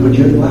Savior. Would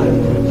you invite Him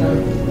right now?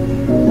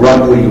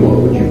 Right where you are,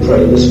 would you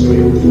pray this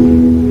prayer with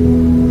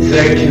me?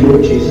 Thank you,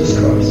 Lord Jesus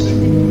Christ,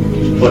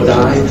 for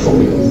dying for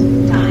me,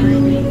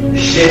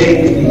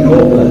 shedding your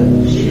blood.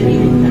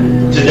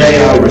 Today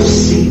I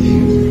receive you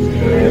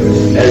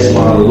as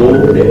my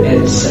Lord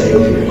and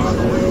Savior.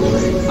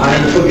 I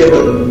am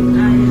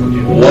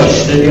forgiven,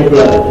 washed in your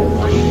blood,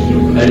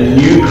 a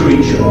new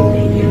creature,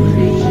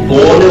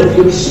 born of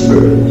your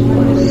Spirit.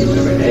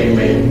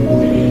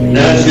 Amen.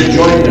 Now as you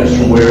join us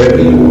from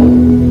wherever you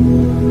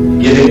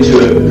are, get into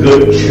a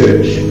good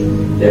church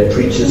that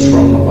preaches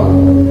from the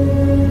Bible.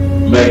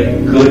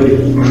 Make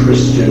good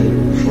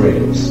Christian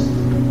friends.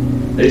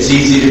 It's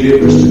easy to be a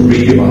Christian.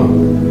 Read your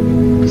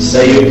Bible,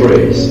 say your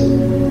prayers,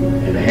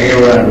 and hang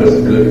around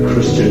with good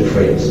Christian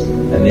friends,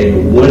 and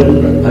then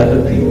win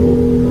other people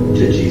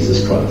to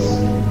Jesus Christ.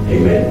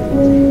 Amen.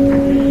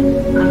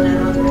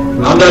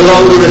 I'm no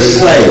longer a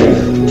slave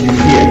to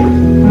fear.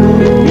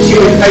 You see,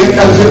 when faith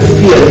comes in,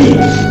 fear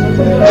leaves.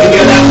 When you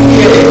allow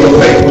fear in, your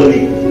faith will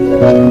leave.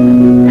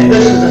 And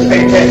this is a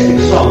fantastic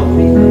song.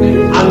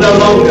 I'm no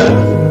longer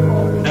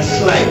a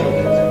slave.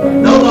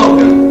 No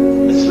longer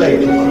a slave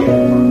to fear.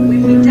 When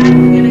we're done,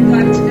 we're going to go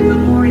to the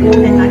memorial.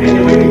 And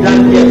when we're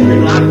done here,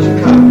 we'd like to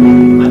come.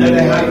 I don't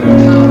know how your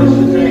time is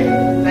today.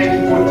 Thank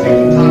you for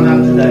taking time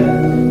out today.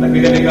 But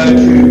we're going to go to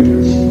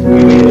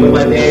where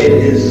my dad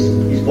is,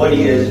 his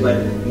body is, but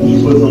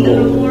he's with the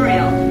Lord.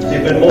 The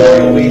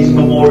memorial, where his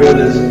memorial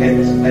is in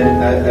Jesus' name.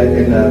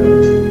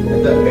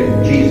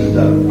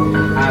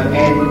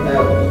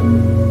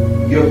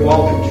 And you're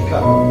welcome to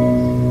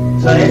come.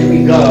 So as we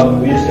go,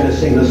 we're just going to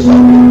sing this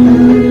song.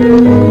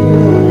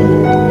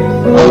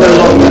 I'm no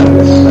longer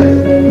a slave.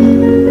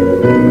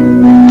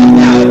 I'm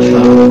now a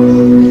child.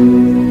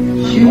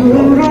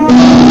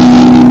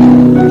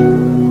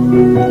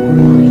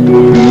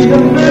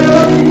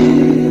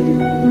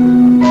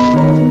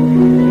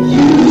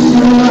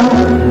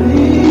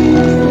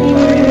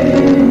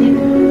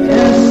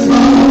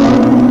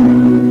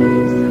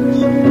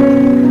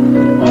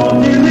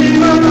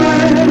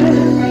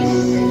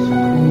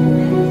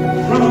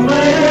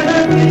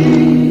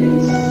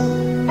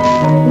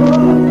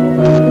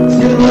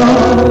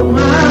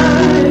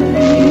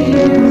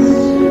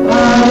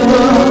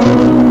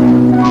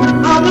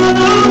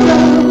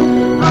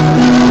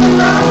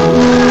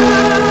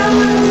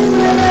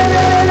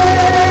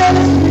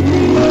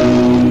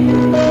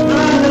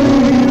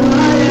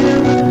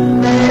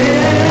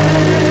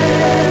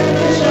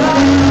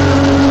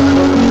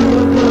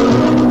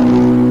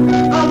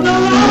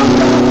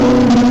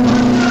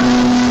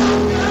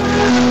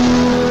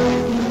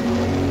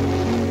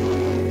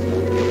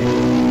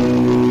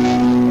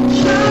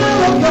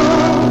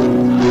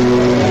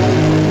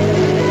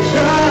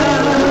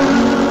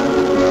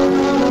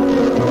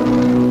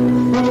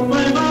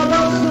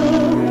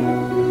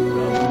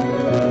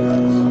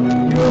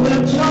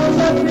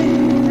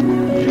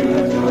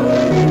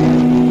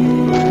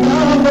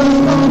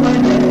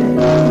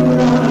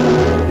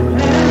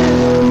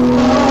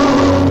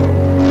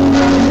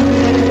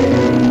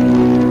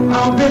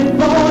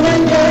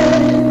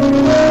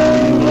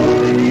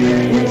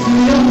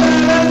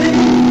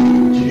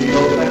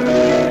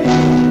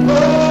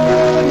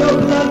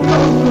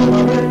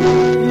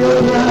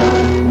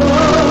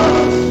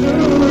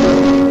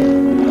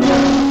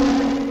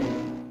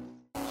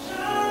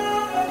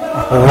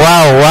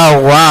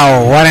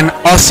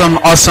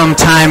 awesome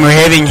time we're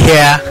having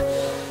here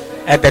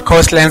at the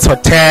Coastlands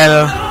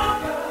Hotel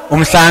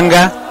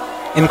Umhlanga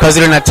in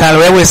Kwa-Zulu Natal,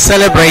 where we're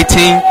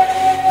celebrating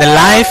the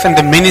life and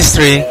the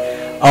ministry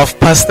of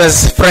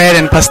Pastors Fred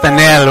and Pastor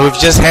Nell. We've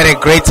just had a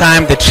great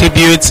time. The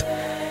tributes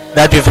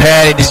that we've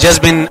heard, it has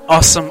just been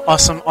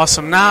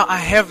awesome. Now I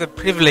have the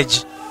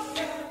privilege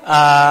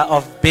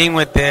of being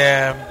with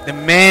the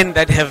men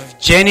that have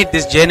journeyed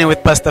this journey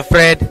with Pastor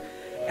Fred,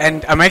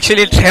 and I'm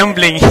actually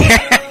trembling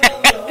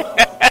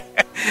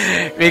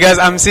because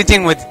I'm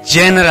sitting with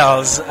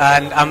generals,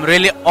 and I'm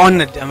really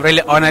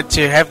honored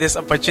to have this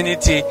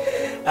opportunity,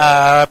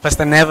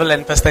 Pastor Neville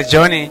and Pastor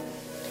Johnny,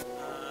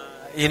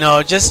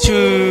 just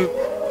to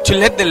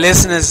let the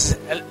listeners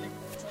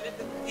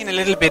in a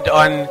little bit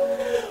on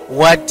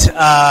what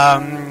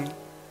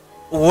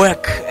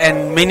work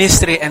and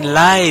ministry and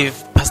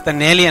life Pastor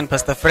Nellie and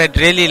Pastor Fred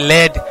really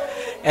led.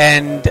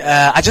 And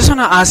I just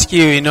want to ask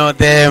you,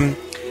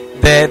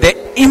 the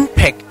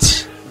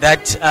impact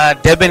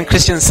that Durban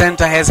Christian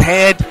Center has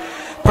had,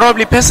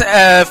 probably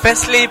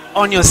firstly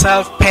on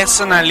yourself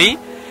personally,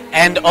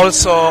 and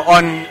also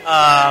on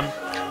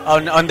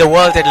the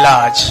world at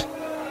large.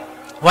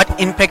 What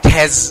impact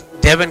has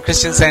Durban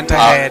Christian Center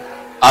had?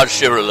 I'll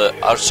share a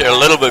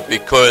little bit,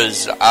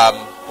 because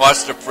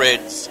Pastor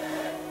Fred's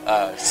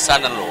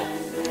son-in-law,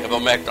 Evo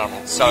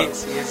McDonald,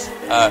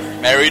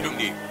 married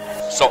me.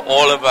 So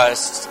all of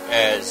us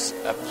as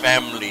a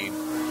family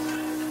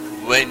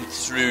went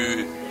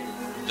through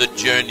the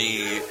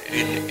journey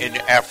in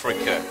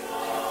Africa,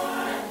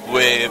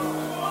 where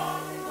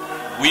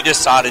we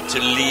decided to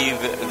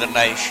leave the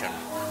nation.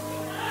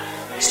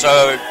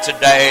 So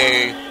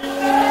today,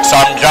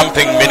 I'm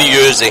jumping many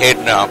years ahead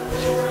now.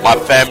 My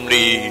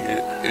family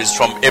is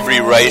from every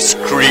race,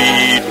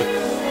 creed,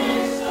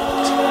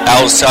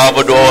 El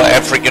Salvador,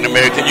 African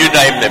American, you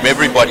name them,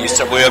 everybody.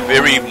 So we're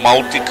very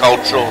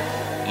multicultural,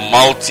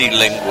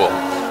 multilingual.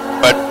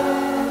 But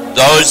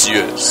those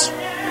years,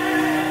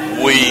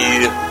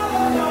 we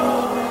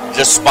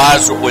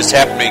despised what was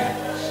happening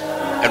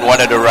and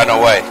wanted to run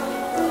away.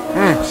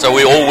 So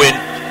we all went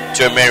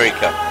to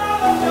America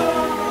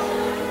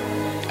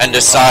and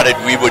decided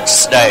we would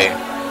stay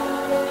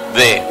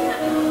there.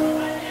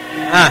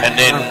 And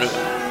then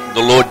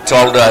the Lord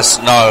told us,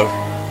 no,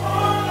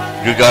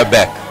 you go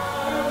back.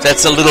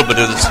 That's a little bit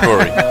of the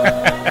story.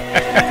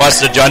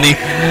 Pastor Johnny?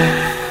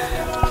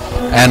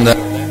 And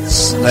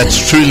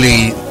that's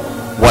truly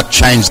what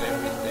changed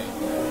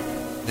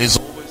everything. There's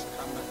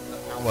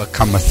always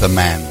cometh a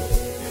man.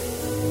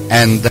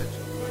 And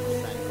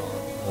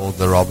all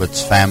the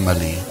Roberts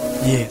family.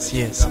 Yes.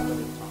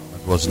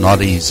 It was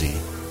not easy.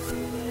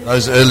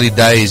 Those early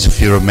days, if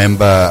you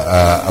remember,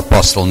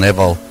 Apostle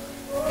Neville,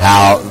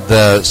 how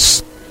the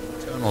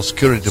internal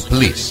security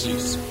police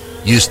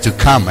used to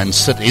come and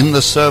sit in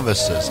the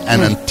services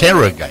and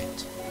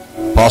interrogate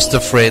Pastor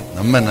Fred,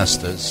 the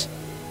ministers,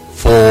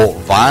 for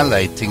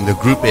violating the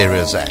Group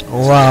Areas Act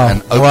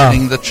and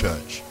opening the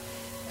church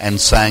and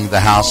saying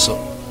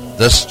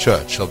this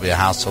church shall be a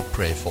house of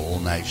prayer for all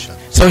nations.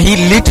 So he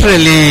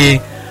literally,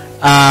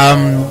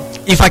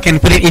 if I can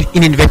put it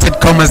in inverted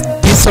commas,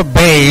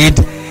 disobeyed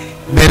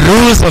the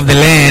rules of the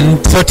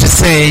land, so to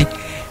say,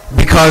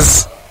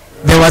 because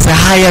there was a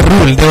higher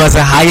rule, there was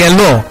a higher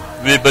law.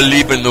 We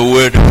believe in the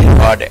word of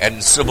God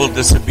and civil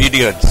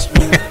disobedience.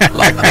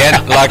 like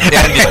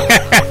Daniel.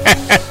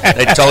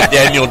 They told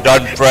Daniel,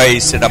 don't pray. He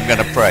said, I'm going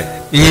to pray.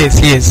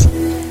 Yes.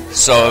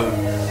 So,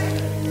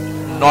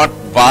 not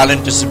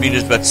violent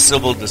disobedience, but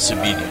civil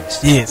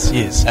disobedience.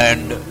 Yes.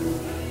 And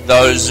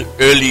those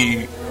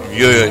early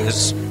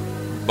years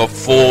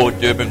before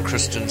Durban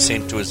Christian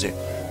Center was there,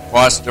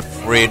 Pastor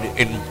Fred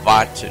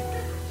invited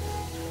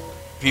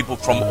people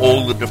from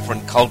all the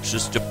different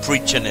cultures to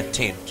preach in a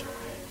tent.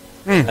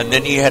 And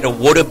then he had a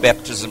water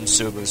baptism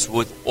service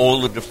with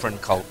all the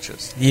different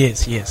cultures.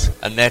 Yes.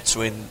 And that's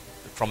when,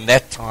 from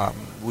that time,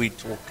 we're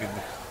talking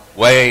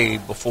way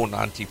before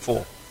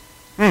 94,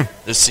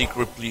 the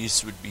secret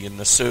police would be in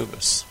the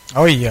service.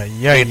 Oh, yeah.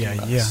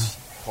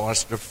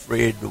 Pastor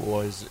Fred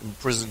was in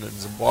prison in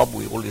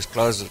Zimbabwe. All his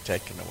clothes were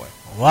taken away.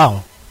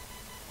 Wow.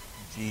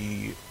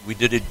 We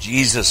did a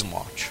Jesus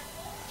March.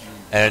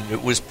 And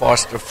it was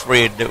Pastor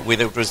Fred,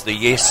 whether it was the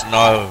yes,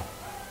 no,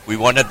 we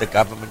wanted the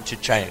government to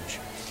change.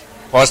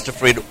 Pastor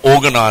Fred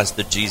organized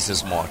the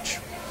Jesus March.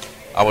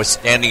 I was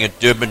standing at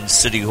Durban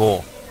City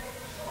Hall.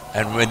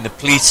 And when the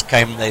police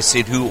came, they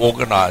said, who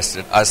organized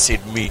it? I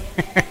said, me.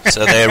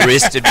 So they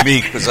arrested me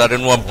because I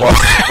didn't want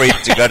Pastor Fred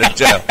to go to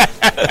jail.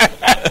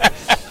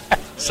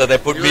 So they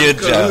put me in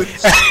jail.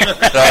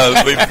 So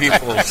when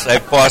people say,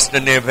 Pastor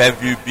Nev,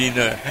 have you been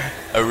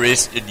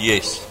arrested?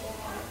 Yes.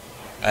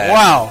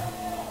 Wow.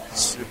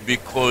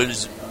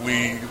 Because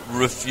we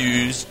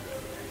refused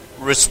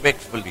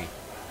respectfully.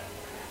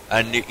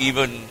 And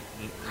even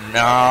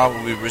now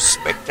we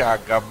respect our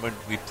government.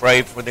 We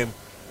pray for them.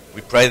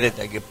 We pray that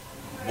they get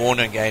born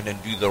again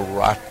and do the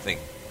right thing.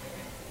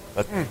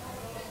 But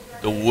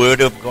the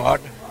Word of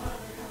God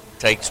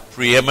takes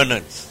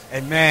preeminence.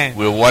 Amen.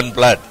 We're one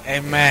blood.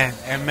 Amen.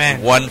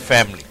 One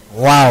family.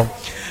 Wow.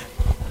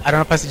 I don't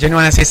know, Pastor Jenny,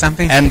 want to say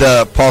something? And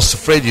Pastor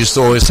Fred used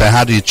to always say,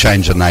 how do you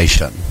change a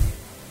nation?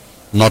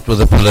 Not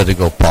with a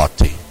political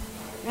party.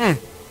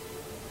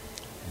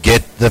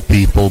 Get the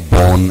people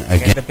born again.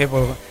 Get the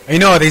people. You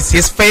know,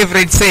 his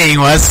favorite saying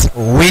was,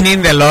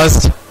 winning the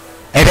lost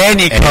at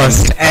any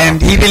cost.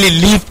 And he really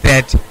lived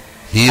that.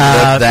 He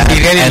lived that.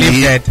 He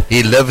really lived that.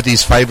 He lived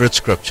his favorite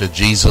scripture,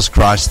 Jesus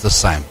Christ the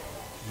same.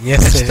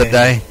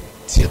 Yesterday,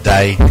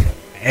 today,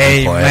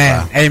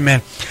 Amen.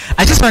 Amen.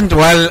 I just want,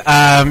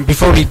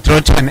 before we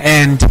draw to an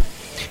end,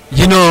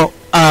 you know,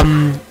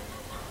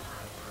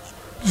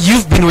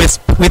 you've been with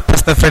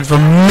Pastor Fred for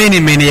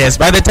many, many years.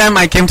 By the time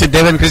I came to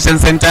Durban Christian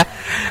Center,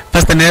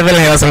 Pastor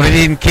Neville was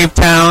already in Cape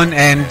Town,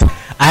 and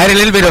I had a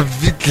little bit of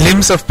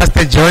glimpse of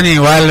Pastor Johnny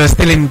while I was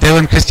still in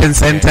Durban Christian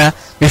Center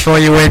before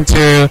you went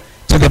to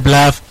the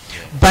Bluff.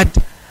 But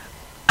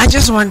I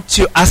just want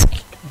to ask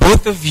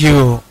both of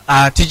you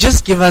to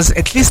just give us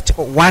at least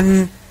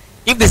one,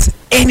 if there's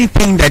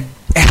anything that,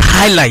 a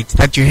highlight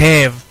that you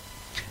have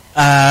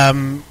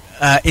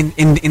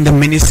in the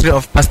ministry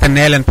of Pastor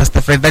Nell and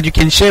Pastor Fred that you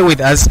can share with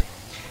us.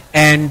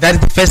 And that's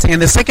the first thing.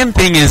 And the second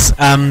thing is,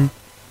 I'm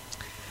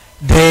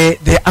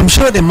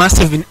sure there must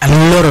have been a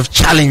lot of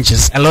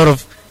challenges, a lot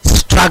of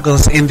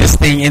struggles in this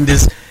thing, in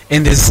this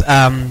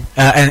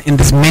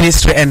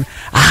ministry. And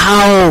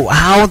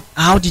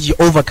how did you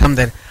overcome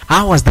that?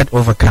 How was that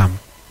overcome?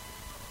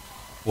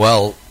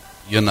 Well,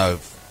 you know,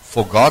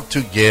 for God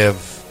to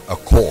give a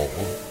call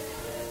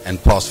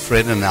and Pastor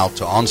Fred and Al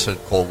to answer the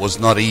call was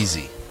not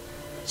easy.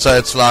 So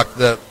it's like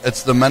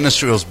it's the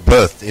ministry was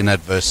birthed in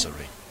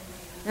adversity.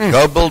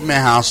 Go build me a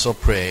house of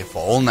prayer for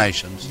all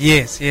nations.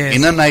 Yes.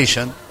 In a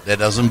nation that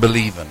doesn't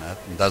believe in it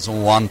and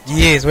doesn't want to.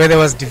 Yes, where there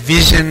was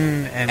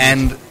division.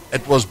 And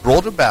it was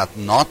brought about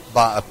not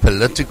by a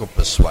political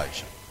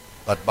persuasion,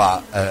 but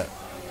by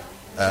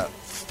a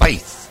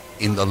faith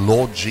in the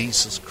Lord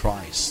Jesus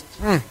Christ.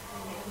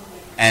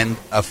 And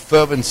a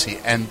fervency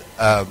and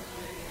a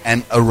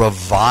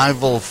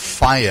revival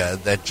fire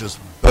that just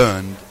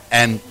burned,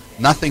 and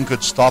nothing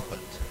could stop it.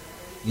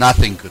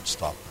 Nothing could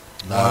stop it.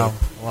 No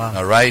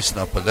race,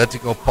 no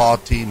political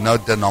party, no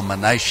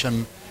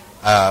denomination.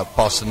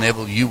 Pastor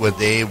Neville, you were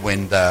there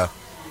when the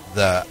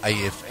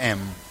AFM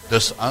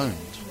disowned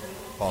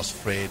Pastor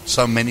Fred.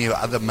 So many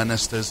other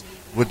ministers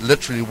would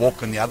literally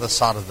walk on the other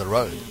side of the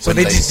road. So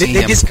they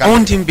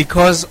disowned him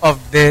because of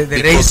the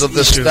race because of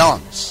the issue.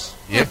 stance.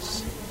 Yes.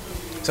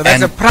 So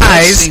that's a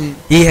price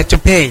he had to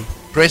pay.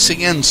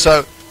 Pressing in.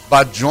 So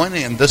by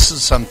joining, and this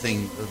is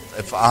something,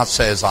 if I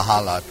say as a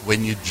highlight,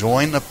 when you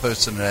join a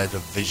person who has a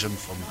vision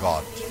from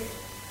God,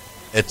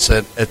 it's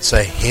a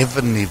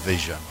heavenly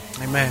vision.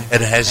 Amen.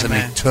 It has an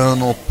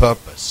eternal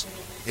purpose.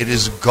 It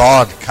is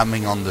God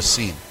coming on the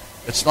scene.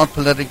 It's not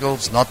political.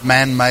 It's not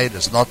man-made.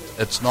 It's not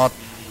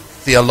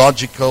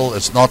theological.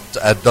 It's not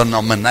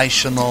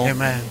denominational.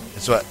 Amen.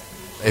 It's what,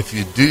 if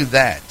you do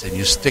that and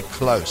you stick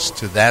close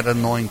to that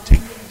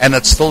anointing, and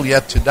it's still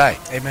yet today.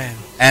 Amen.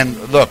 And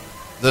look,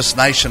 this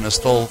nation is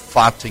still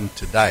fighting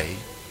today.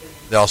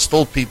 There are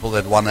still people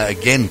that want to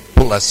again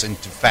pull us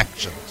into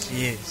factions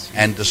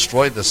and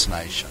destroy this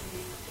nation.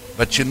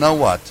 But you know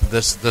what?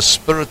 The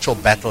spiritual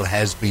battle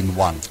has been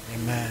won.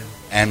 Amen.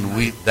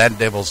 And that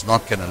devil's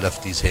not going to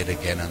lift his head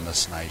again in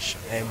this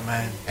nation.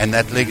 Amen. And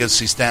that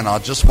legacy stand. I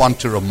just want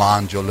to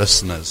remind your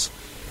listeners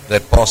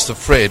that Pastor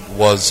Fred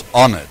was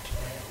honored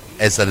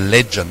as a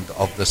legend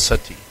of the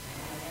city.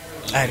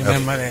 I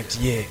remember that,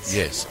 yes.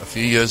 Yes, a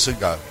few years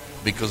ago,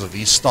 because of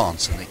his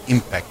stance and the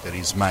impact that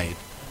he's made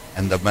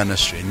in the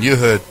ministry. And you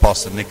heard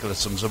Pastor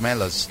Nicholas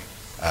Mzumela's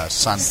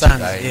son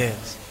today.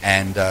 Yes.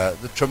 And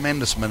the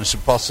tremendous ministry,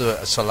 Pastor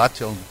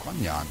Salatil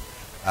Nkwanyan,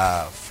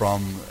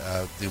 from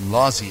the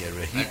Umlazi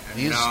area.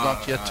 He is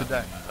not here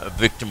today.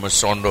 Victor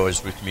Masondo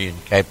is with me in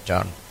Cape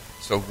Town.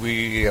 So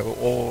we are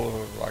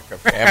all like a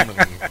family.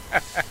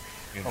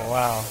 You know.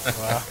 Wow.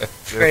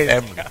 We're a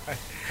family.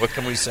 What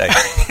can we say?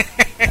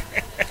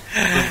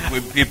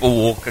 when people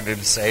walk in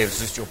and say, is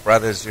this your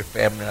brother, is your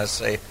family? I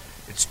say,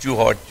 it's too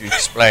hard to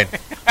explain.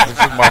 This is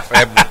my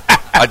family.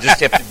 I just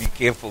have to be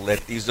careful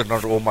that these are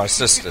not all my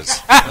sisters.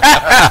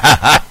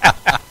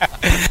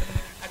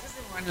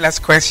 One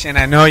last question.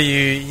 I know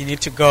you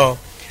need to go,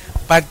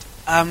 but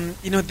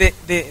you know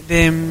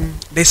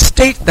the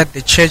state that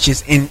the church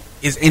is in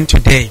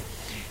today.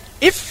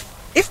 If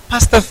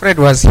Pastor Fred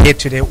was here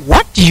today,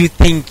 what do you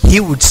think he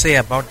would say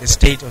about the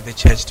state of the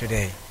church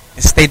today?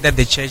 The state that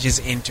the church is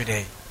in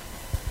today.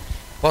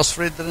 Pastor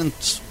Fred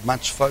didn't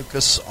much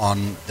focus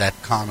on that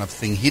kind of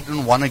thing. He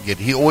didn't want to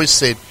he always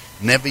said,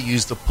 never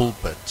use the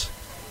pulpit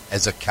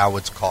as a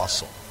coward's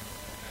castle.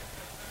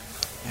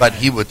 But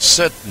he would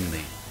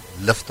certainly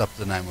lift up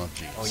the name of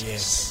Jesus. Oh,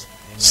 yes.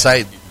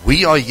 Say,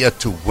 we are here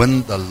to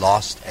win the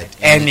lost at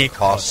any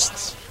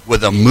cost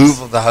with a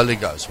move of the Holy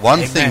Ghost.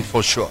 One thing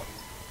for sure,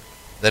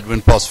 that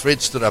when Pastor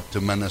Fred stood up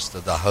to minister,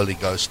 the Holy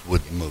Ghost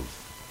would move.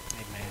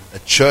 A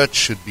church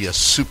should be a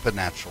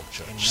supernatural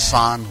church.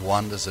 Signs,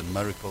 wonders, and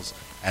miracles.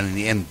 And in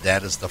the end,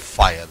 that is the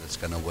fire that's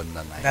going to win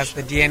the nation. That's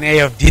the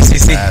DNA of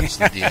DCC. That's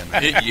the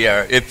DNA.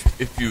 Yeah,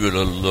 if you were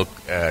to look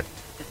at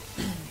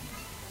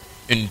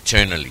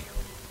internally.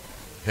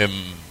 Him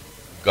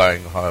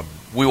going home.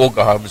 We all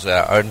go home with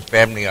our own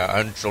family, our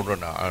own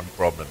children, our own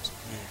problems.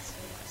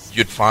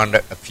 You'd find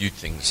a few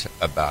things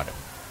about him.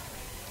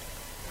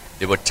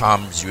 There were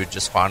times you would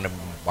just find him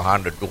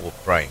behind a door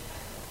praying.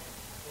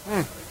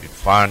 You'd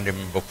find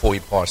him before he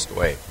passed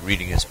away,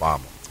 reading his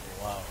Bible.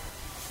 Wow.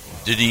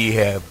 Did he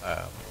have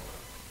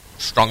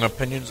strong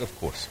opinions? Of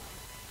course,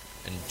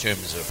 in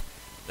terms of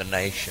the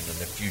nation and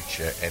the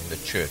future and the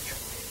church.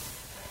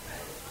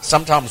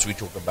 Sometimes we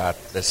talk about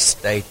the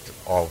state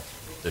of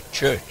the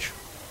church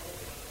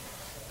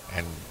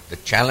and the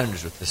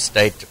challenge with the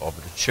state of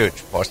the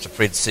church. Pastor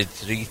Fred said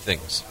 3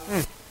 things.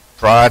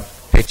 Pride,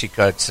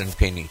 petticoats and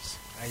pennies.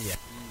 Yeah.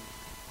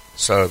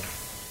 So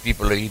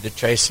people are either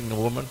chasing the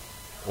woman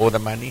or the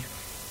money,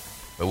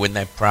 but when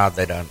they're proud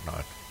they don't know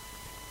it.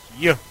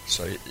 Yeah.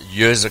 So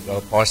years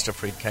ago, Pastor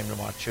Fred came to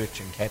my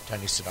church in Cape Town.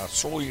 He said, I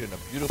saw you in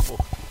a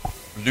beautiful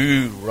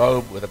blue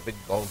robe with a big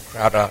gold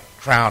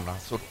crown. I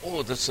thought,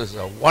 oh, this is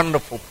a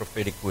wonderful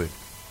prophetic word.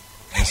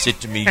 He said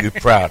to me, you're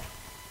proud.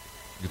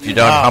 If you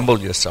don't humble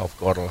yourself,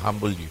 God will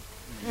humble you.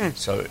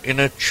 So in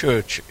a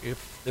church,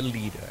 if the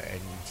leader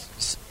and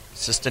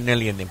Sister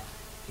Nellie and them,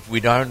 if we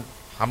don't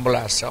humble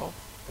ourselves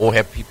or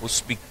have people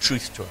speak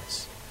truth to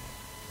us,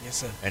 yes,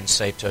 sir, and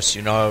say to us,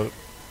 you know,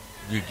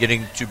 you're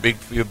getting too big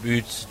for your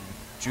boots,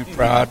 too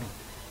proud,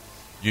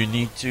 you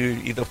need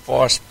to either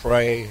fast,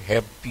 pray,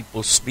 have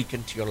people speak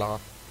into your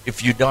life.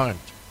 If you don't,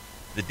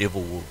 the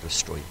devil will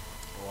destroy you.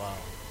 Wow.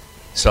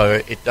 So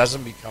it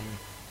doesn't become,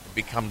 it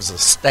becomes a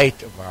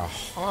state of our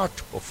heart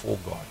before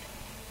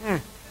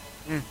God.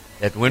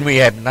 That when we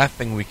have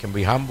nothing, we can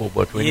be humble,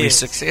 but when we're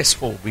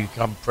successful, we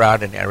become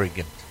proud and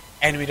arrogant.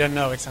 And we don't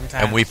know it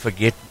sometimes. And we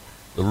forget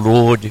the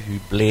Lord who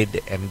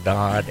bled and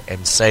died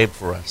and saved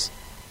for us,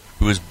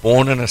 who was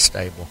born in a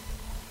stable,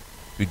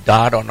 who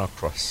died on a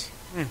cross.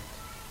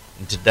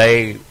 And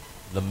today,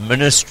 the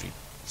ministry,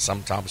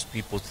 sometimes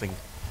people think,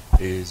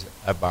 is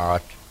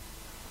about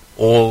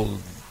all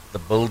the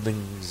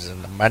buildings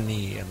and the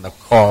money and the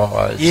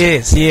cars.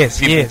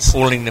 People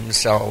calling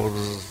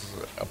themselves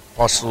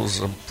apostles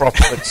and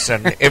prophets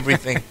and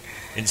everything,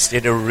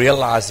 instead of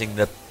realizing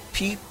that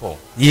people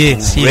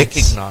will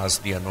recognize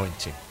the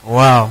anointing.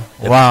 Wow.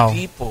 The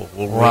people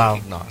will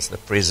recognize the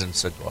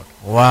presence of God.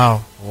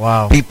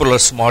 Wow. People are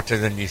smarter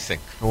than you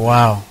think.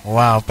 Wow.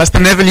 Pastor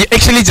Neville, you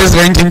actually just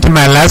went into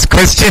my last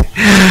question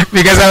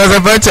because I was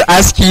about to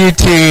ask you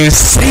to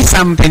say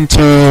something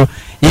to,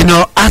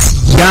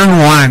 us young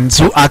ones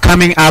who are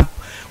coming up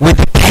with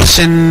the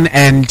passion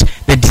and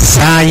the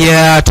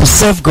desire to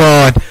serve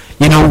God.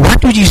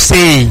 What would you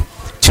say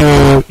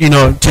to,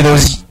 to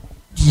those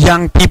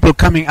young people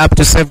coming up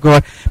to serve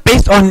God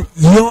based on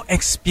your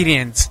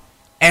experience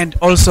and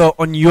also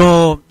on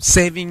your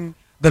serving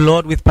the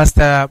Lord with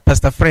Pastor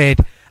Fred?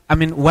 I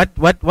mean,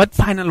 what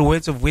final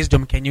words of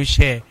wisdom can you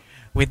share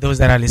with those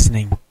that are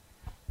listening?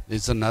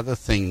 There's another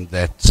thing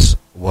that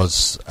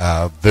was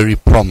very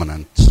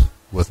prominent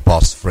with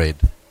Pastor Fred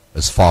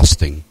is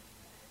fasting.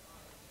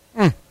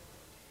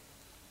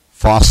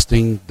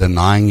 Fasting,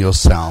 denying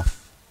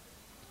yourself,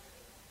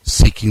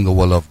 seeking the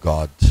will of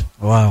God.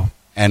 Wow.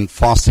 And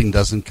fasting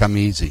doesn't come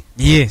easy.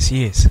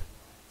 Yes.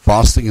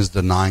 Fasting is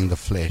denying the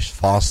flesh.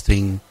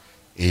 Fasting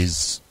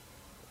is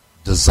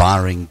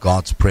desiring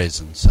God's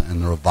presence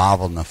and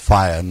revival and the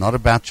fire. Not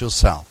about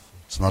yourself.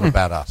 It's not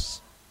about us.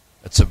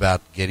 It's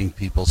about getting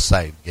people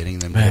saved, getting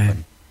them to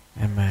heaven.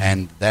 Amen.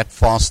 And that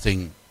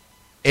fasting,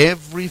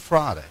 every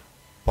Friday,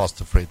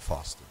 Pastor Fred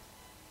fasted.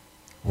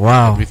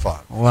 Wow. Every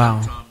Friday.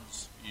 Wow.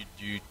 Sometimes you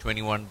do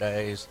 21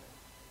 days,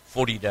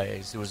 40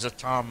 days. There was a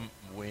time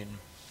when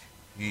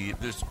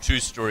this true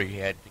story, he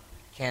had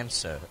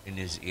cancer in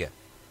his ear,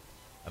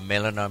 a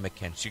melanoma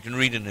cancer. You can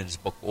read it in his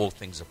book, All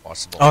Things Are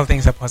Possible. All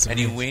Things Are Possible. And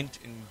he went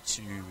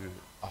into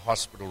a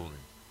hospital room,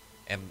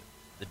 and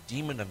the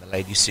demon and the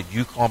lady said,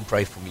 you can't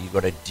pray for me, you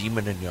got a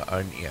demon in your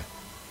own ear.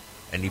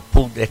 And he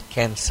pulled that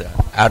cancer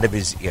out of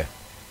his ear.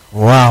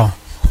 Wow.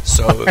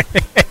 So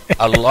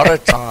a lot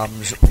of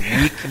times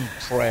we can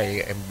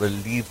pray and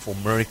believe for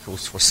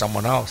miracles for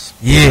someone else.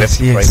 We have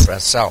to pray for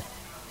ourselves.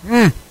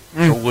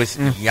 So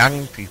with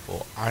young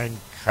people, I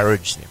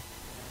encourage them.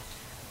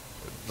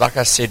 Like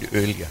I said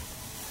earlier,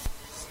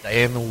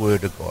 stay in the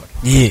Word of God.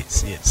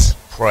 Yes.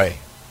 Pray.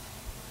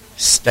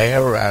 Stay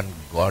around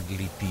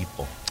godly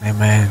people.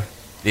 Amen.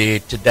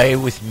 Today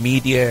with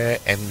media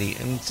and the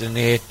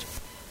internet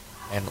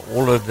and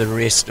all of the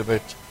rest of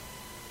it,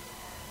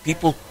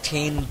 people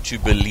tend to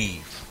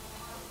believe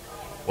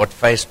what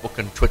Facebook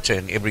and Twitter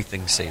and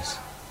everything says.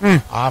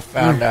 I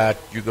found out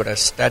you got to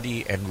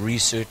study and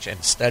research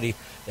and study.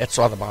 That's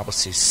why the Bible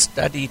says,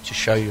 study to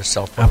show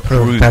yourself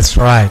approved. That's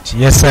right.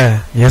 Yes,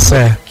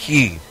 sir.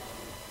 Key.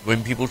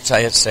 When people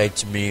say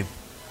to me,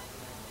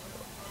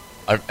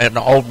 an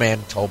old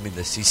man told me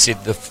this. He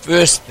said, the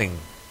first thing,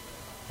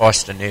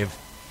 Pastor Nev,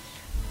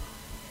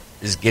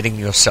 is getting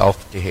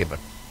yourself to heaven.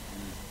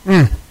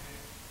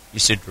 He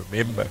said,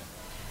 remember.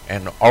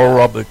 And Oral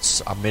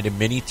Roberts, I met him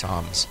many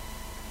times.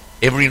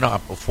 Every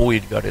night before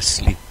he'd go to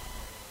sleep,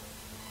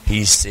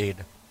 he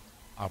said,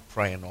 I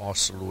pray and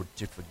ask the Lord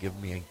to forgive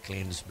me and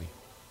cleanse me.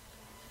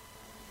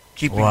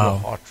 Keeping Wow. your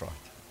heart right.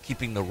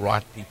 Keeping the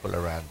right people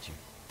around you.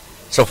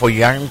 So for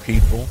young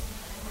people,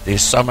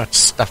 there's so much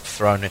stuff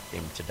thrown at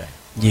them today.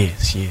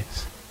 Yes,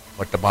 yes.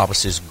 But the Bible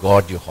says,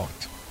 guard your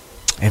heart.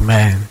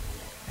 Amen.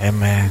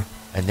 Amen.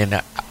 And then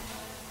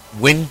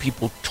when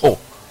people talk,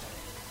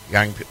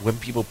 when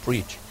people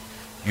preach,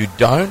 you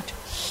don't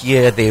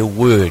hear their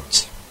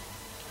words.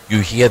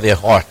 You hear their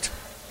heart.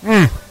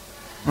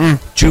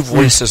 Two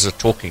voices are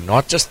talking,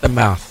 not just the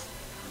mouth,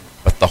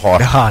 but the heart.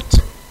 The heart.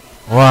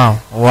 Wow,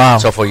 wow.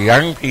 So for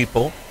young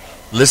people,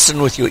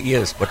 listen with your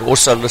ears, but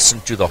also listen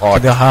to the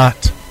heart. To the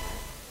heart.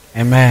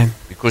 Amen.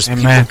 Because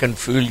Amen. people can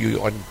fool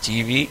you on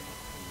TV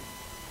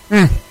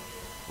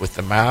with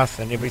the mouth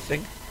and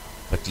everything.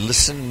 But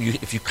listen,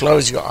 if you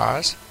close your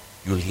eyes,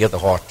 you'll hear the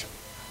heart.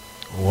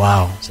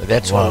 Wow. So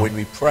that's Wow. why when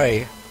we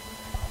pray,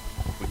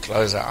 we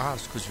close our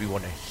eyes because we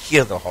want to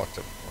hear the heart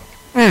of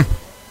God.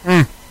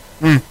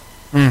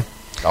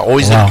 I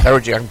always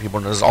encourage young people,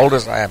 and as old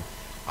as I am,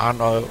 I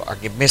know I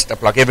get messed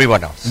up like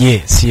everyone else.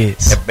 Yes,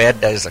 yes. Have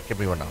bad days like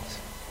everyone else.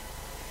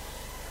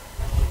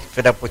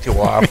 Fed up with your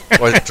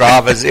wife, or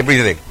drivers,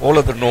 everything. All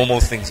of the normal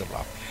things of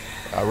life.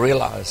 But I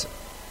realize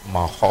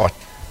my heart,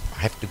 I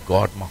have to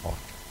guard my heart.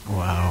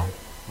 Wow.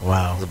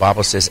 Wow. The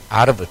Bible says,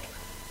 out of it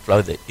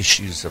flow the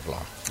issues of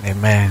life.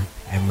 Amen.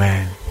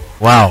 Amen.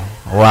 Wow.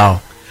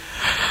 Wow.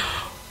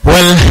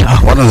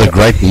 Well, one of the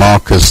great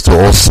markers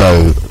to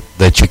also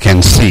that you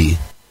can see,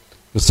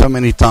 because so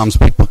many times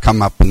people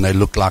come up and they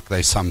look like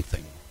they're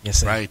something.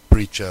 Yes, sir. Great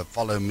preacher,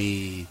 follow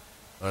me.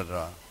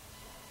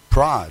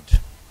 Pride,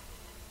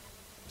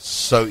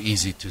 so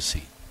easy to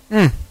see.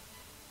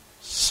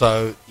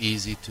 So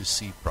easy to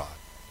see pride.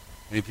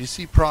 And if you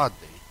see pride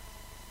there,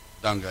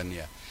 don't go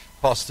near.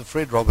 Pastor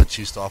Fred Roberts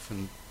used to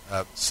often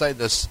say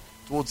this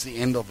towards the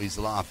end of his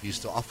life. He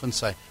used to often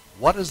say,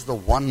 what is the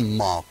one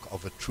mark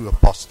of a true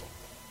apostle?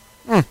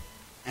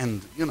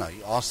 And, he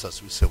asked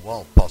us, we said,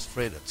 well, Pastor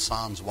Fred, it's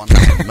signs, wonders,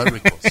 and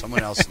miracles.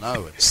 Someone else,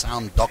 no, it's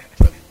sound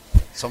doctrine.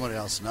 Someone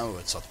else, no,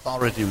 it's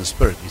authority in the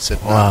Spirit. He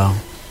said, no, wow.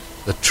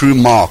 The true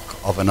mark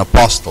of an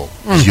apostle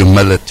is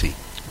humility.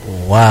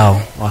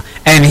 Wow. Wow.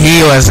 And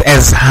he was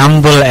as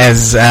humble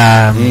as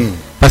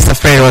Pastor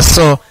Fred was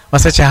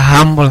such a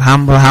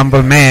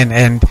humble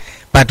man,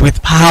 but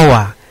with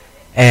power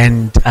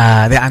and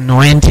the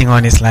anointing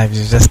on his life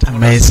is just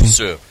amazing.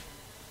 Serve.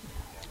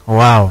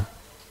 Wow.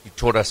 He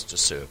taught us to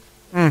serve.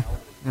 That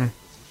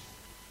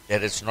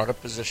it's not a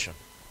position.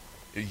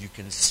 You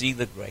can see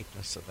the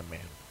greatness of the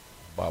man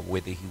by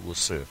whether he will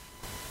serve.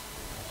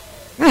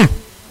 Yeah,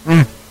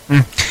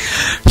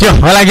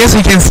 well, I guess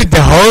we can sit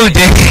the whole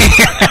day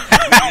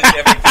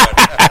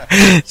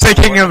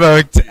talking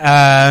about.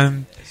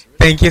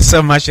 Thank you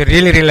so much. I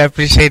really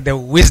appreciate the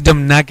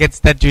wisdom nuggets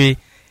that we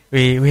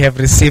have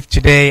received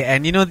today,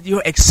 and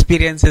your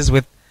experiences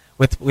with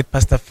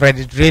Pastor Fred.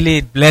 It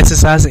really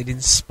blesses us. It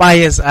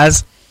inspires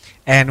us,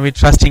 and we're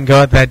trusting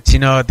God that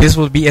this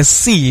will be a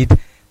seed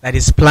that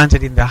is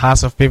planted in the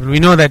hearts of people. We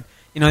know that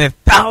there are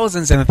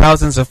thousands and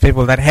thousands of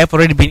people that have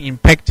already been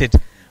impacted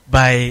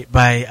by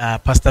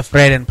Pastor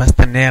Fred and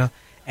Pastor Nell,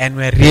 and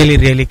we're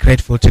really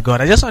grateful to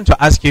God. I just want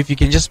to ask you if you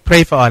can just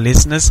pray for our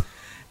listeners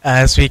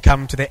as we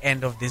come to the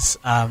end of this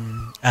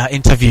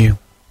interview.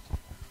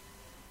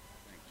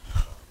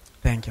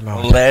 Thank you,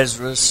 Lord. Well,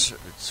 Lazarus,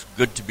 it's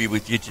good to be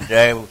with you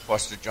today. With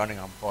Pastor Johnny,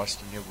 I'm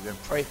Pastor Neil. We're going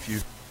to pray for you.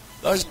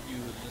 Those of you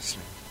who are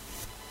listening,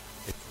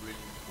 it's really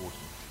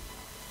important.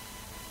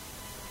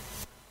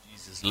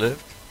 Jesus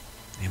lived.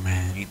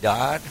 Amen. He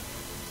died.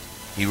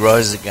 He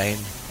rose again,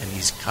 and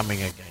he's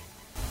coming again.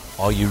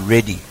 Are you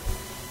ready?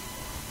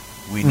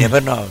 We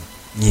never know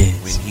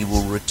when he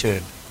will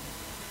return.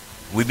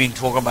 We've been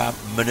talking about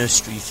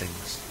ministry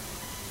things.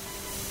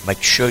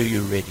 Make sure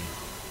you're ready.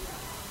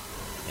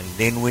 And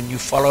then when you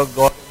follow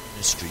God's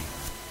ministry,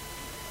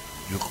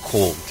 you're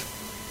called.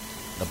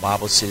 The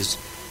Bible says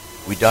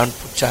we don't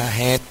put our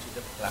hand to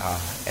the plow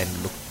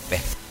and look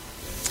back.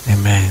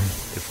 Amen.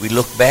 If we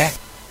look back,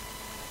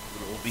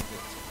 we'll all be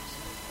victims.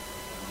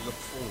 If we look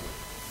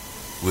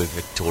forward, we're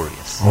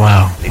victorious.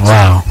 Wow. Let's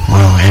Wow. pray.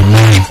 Wow.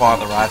 Amen.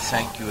 Father, I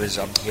thank you as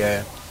I'm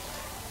here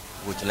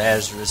with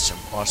Lazarus and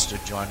Pastor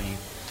Johnny,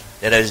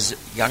 that as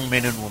young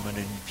men and women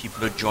and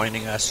people are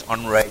joining us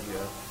on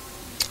radio,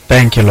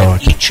 thank you,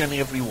 Lord. each and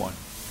every one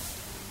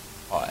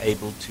are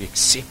able to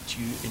accept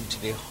you into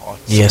their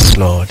hearts. Yes,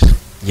 Lord.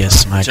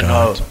 Yes, my to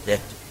God. know that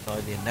know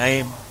their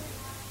name,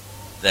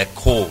 they're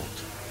called.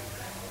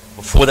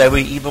 Before they were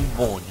even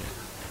born,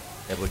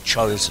 they were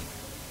chosen.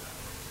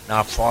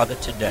 Now, Father,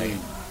 today,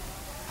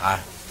 I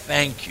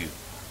thank you.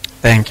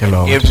 Thank you,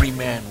 Lord. Every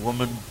man,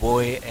 woman,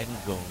 boy, and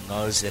girl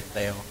knows that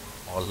they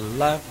are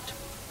loved,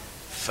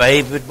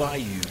 favored by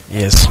you,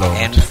 yes, Lord,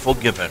 and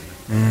forgiven.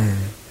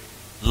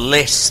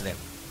 Bless them.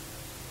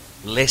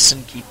 Bless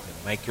and keep them.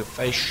 Make your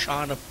face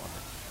shine upon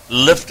them.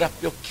 Lift up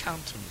your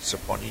countenance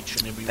upon each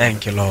and every one.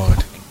 Thank you, Lord.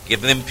 And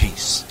give them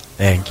peace.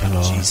 Thank you,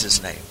 Lord. In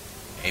Jesus' name.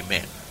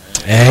 Amen.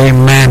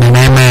 Amen and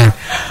amen.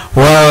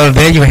 Well,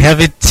 there you have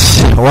it.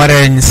 what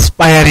an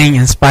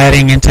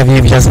inspiring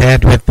interview we just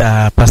had with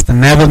Pastor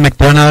Neville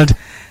McDonald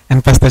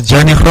and Pastor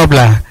Johnny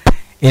Grobler.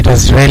 It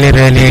was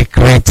really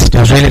great. It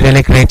was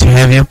really great to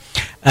have you.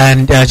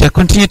 And just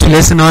continue to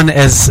listen on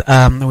as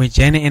we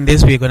journey in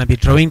this. We're going to be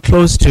drawing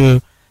close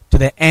to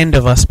the end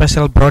of our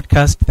special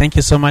broadcast. Thank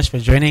you so much for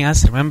joining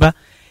us. Remember,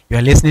 you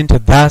are listening to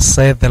Thus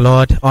Saith the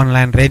Lord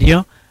online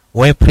radio,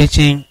 where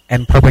preaching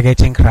and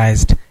propagating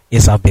Christ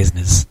is our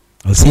business.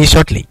 We'll see you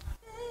shortly.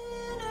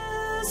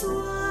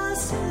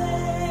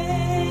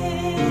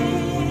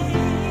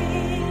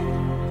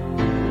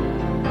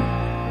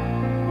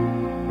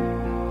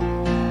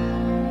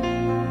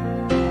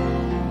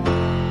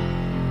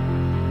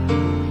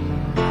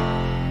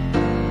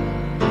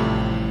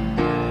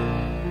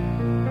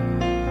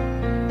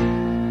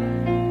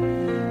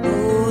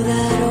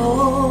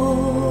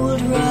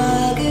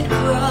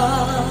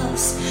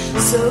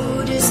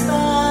 So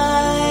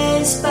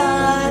despised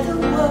by the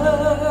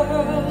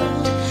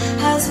world,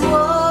 has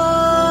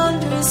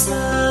wondrous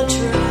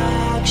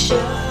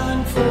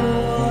attraction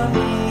for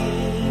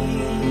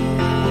me.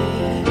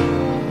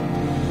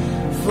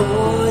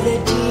 For the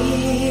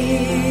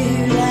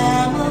dear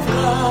Lamb of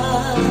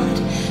God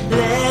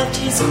left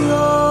his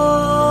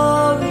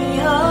glory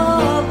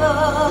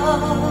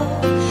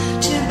above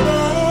to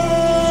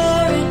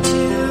bear it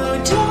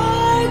to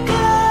dark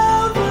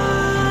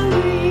Calvary.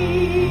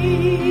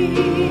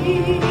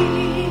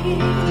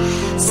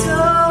 So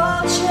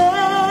I'll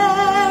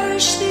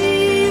cherish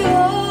the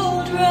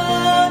old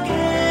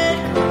rugged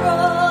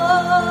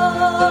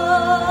cross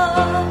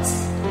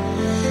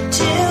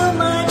till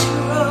my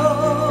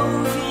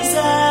trophies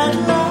at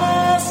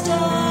last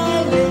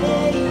I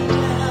lay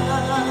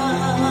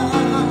down.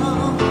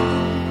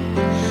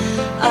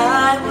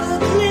 I will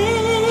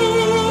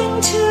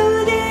cling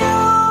to the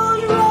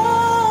old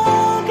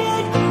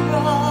rugged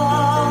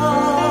cross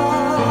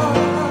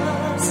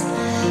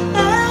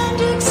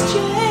and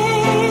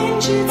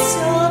exchange it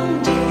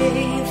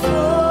someday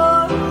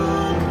for a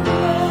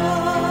crown.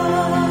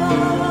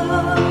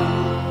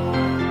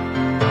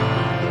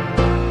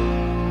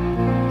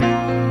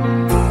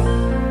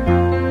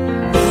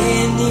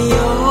 In the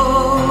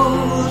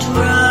old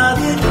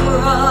rugged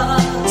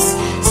cross,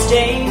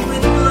 stained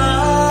with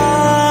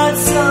blood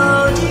so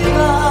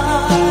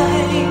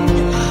divine,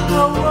 a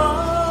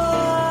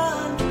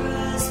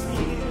wondrous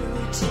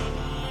beauty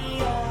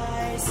I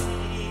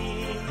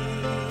see.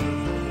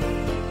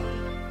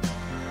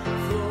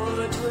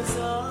 For 'twas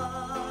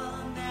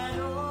on that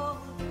old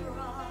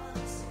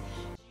cross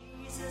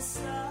Jesus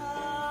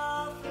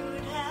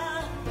suffered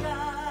and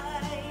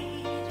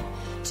died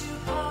to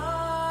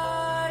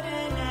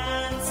pardon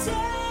and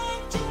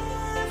sanctify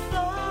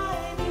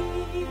me.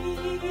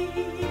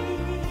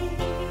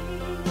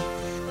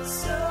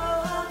 So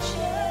I'll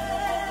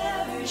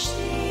cherish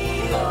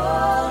the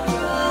old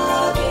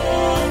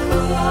rugged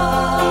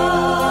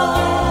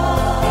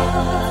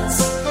cross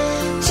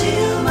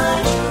till my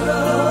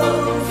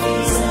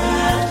trophies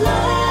at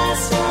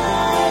last I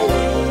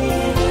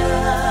lay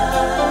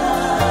down.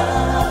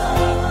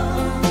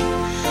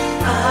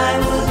 I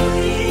will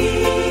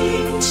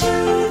cling to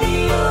the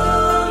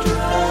old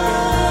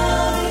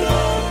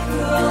rugged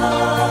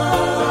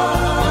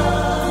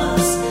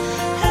cross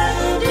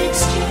and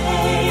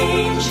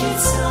exchange it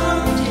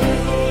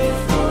someday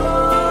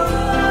for a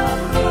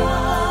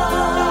crown.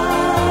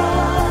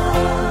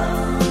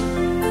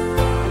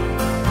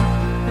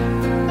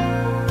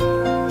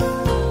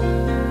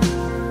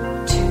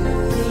 To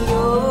the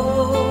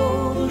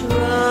old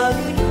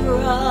rugged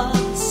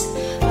cross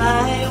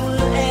I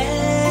will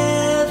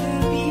ever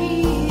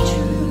be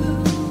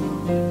true.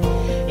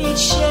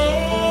 Its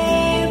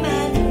shame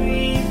and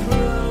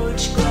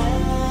reproach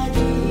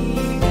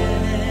gladly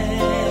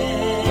bear.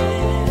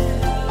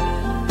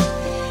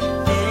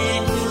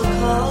 Then he'll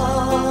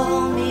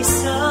call me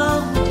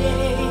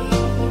someday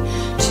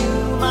to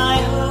my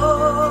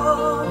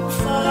home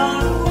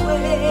far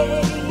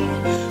away,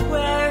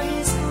 where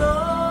his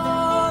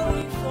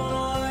glory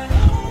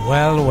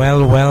forever.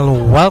 Well,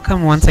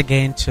 welcome once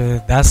again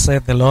to Thus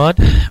Saith the Lord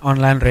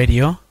online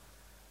radio,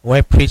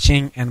 where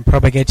preaching and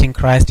propagating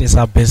Christ is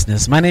our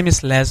business. My name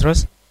is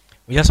Lazarus.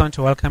 We just want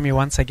to welcome you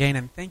once again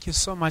and thank you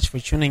so much for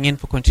tuning in,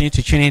 for continuing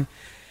to tune in.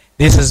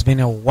 This has been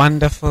a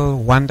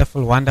wonderful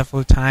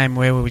time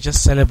where we were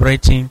just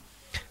celebrating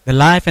the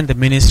life and the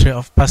ministry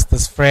of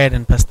Pastors Fred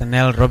and Pastor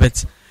Nellie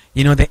Roberts.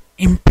 You know, the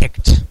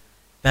impact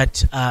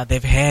that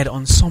they've had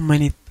on so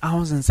many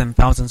thousands and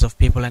thousands of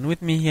people. And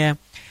with me here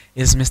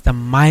is Mr.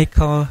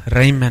 Michael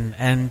Raymond.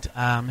 And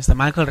Mr.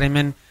 Michael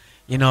Raymond,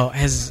 you know,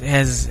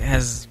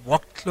 has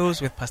walked close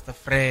with Pastor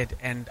Fred,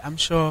 and I'm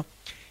sure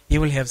he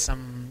will have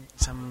some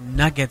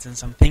nuggets and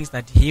some things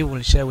that he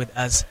will share with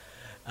us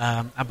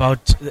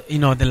about, you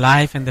know, the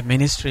life and the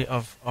ministry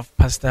of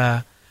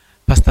Pastor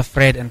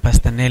Fred and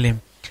Pastor Nellie.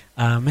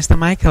 Mr.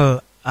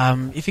 Michael,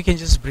 if you can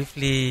just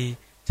briefly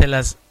tell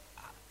us,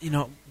 you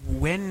know,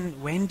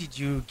 when did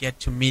you get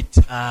to meet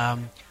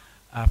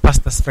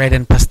Pastor Fred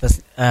and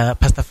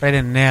Pastor Fred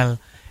and Nell,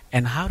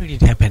 and how did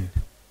it happen?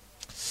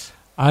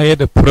 I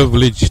had a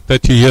privilege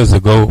 30 years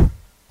ago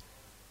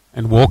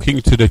and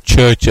walking to the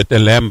church at the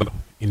Lamba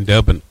in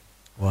Durban.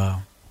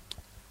 Wow.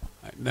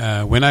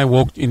 And, when I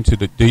walked into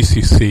the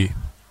DCC,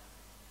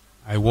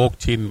 I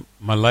walked in,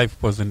 my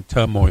life was in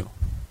turmoil.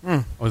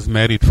 I was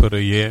married for a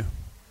year.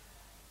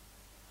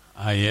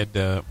 I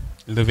had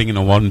living in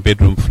a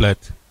one-bedroom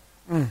flat,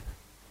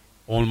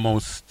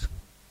 almost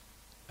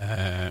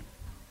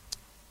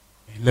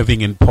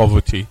living in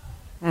poverty.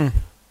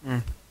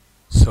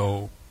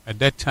 So at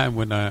that time,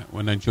 when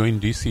I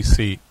joined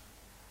DCC,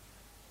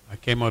 I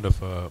came out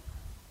of a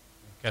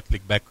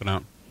Catholic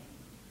background.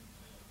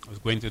 I was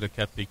going to the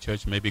Catholic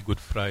church maybe Good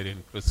Friday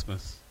and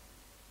Christmas.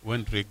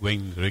 Weren't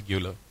going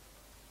regular.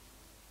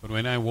 But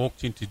when I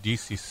walked into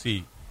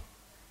DCC,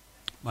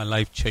 my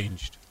life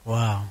changed.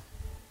 Wow.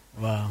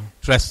 Wow.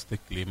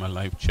 Drastically, my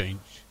life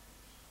changed.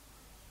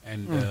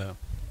 And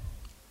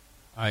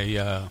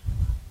I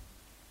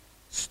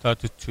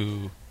started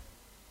to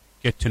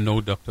get to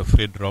know Dr.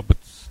 Fred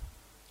Roberts.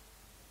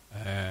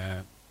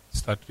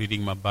 Start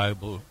reading my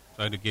Bible,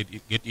 try to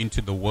get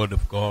into the Word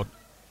of God,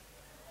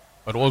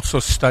 but also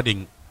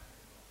studying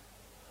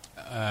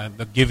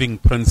the giving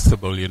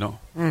principle,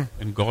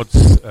 in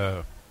God's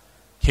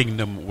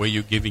kingdom, where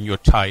you're giving your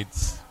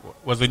tithes,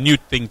 was a new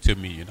thing to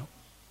me,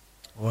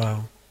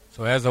 Wow.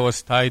 So as I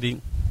was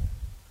tithing,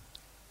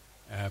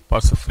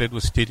 Pastor Fred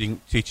was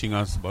teaching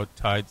us about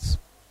tithes.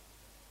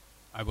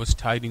 I was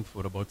tithing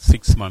for about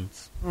 6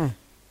 months.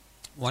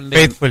 One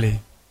day, faithfully.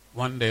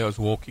 One day I was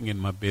walking in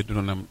my bedroom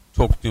and I'm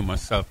talking to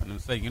myself and I'm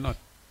saying,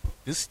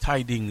 this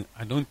tithing,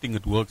 I don't think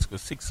it works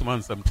because 6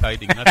 months I'm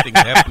tithing, nothing's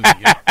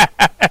happening.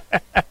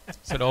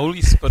 So the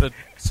Holy Spirit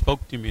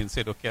spoke to me and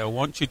said, okay, I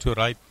want you to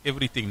write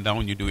everything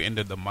down you do end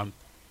of the month.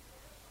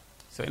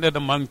 So end of the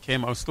month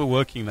came, I was still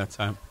working that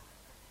time.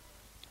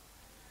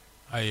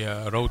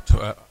 I wrote,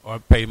 I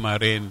pay my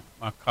rent,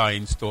 my car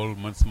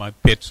installments, my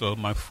petrol,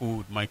 my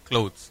food, my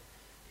clothes.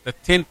 The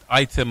 10th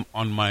item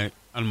on my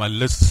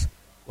list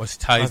was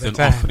tithes and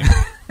offering.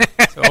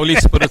 So Holy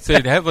Spirit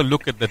said, have a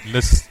look at that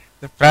list.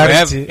 The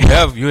priority.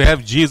 You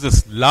have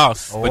Jesus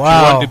last, but you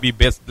want to be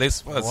blessed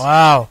first.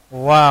 Wow,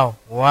 wow,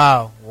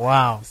 wow,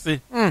 wow. See?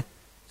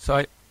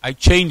 So I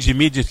changed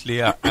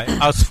immediately. I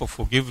asked for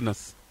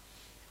forgiveness.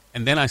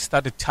 And then I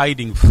started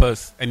tithing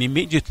first. And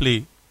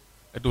immediately,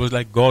 it was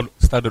like God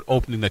started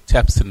opening the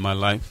taps in my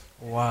life.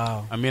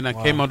 Wow. I mean, I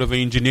came out of an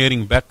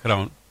engineering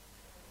background.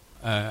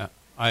 I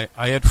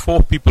had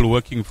 4 people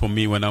working for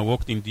me when I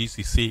worked in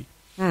DCC.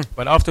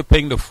 But after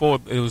paying the 4,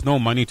 there was no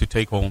money to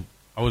take home.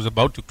 I was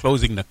about to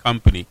closing the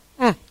company.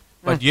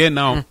 But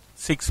now,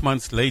 6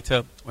 months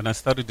later, when I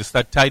started to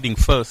start tithing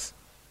first,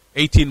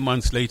 18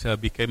 months later, I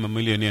became a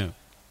millionaire.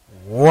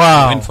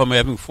 Wow. I went from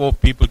having 4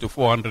 people to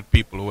 400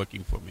 people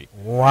working for me.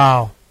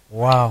 Wow.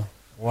 Wow.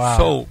 Wow.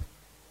 So,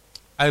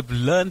 I've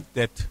learned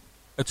that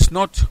it's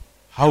not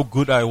how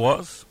good I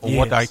was or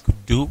what I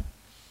could do,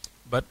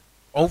 but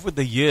over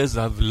the years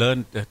I've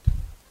learned that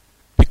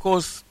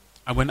because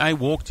when I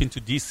walked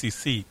into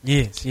DCC,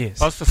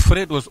 Pastor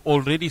Fred was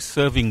already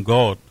serving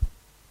God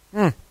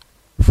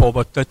for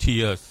about 30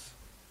 years.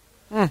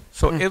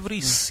 So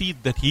every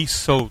seed that he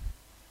sowed,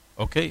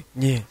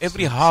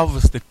 every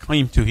harvest that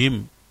came to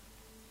him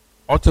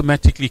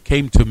automatically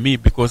came to me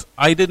because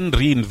I didn't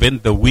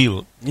reinvent the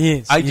wheel.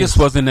 I just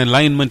was in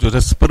alignment with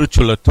a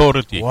spiritual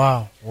authority.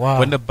 Wow, wow.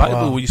 When the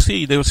Bible, you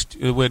see, there was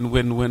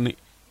when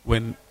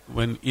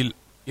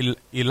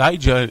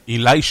Elisha,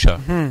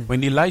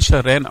 when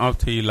Elisha ran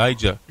after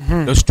Elijah,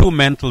 there's 2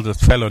 mantles that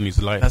fell on his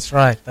life. That's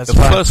right. The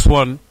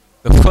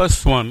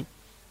first one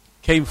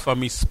came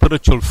from his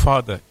spiritual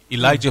father.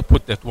 Elijah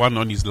put that one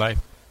on his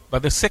life.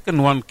 But the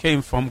second one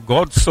came from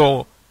God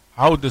saw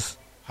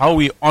how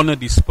he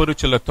honored his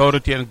spiritual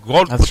authority, and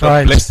God put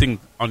a blessing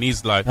on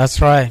his life. That's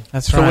right.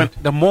 So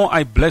the more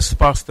I blessed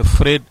Pastor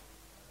Fred,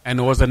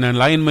 and was an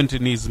alignment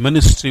in his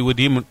ministry with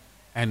him,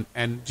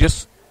 and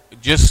just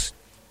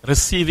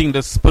receiving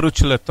the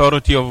spiritual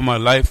authority over my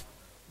life,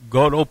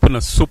 God opened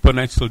a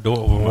supernatural door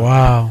over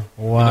my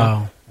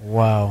life.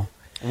 Wow.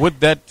 With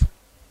that,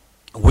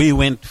 we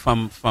went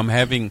from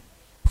having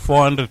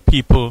 400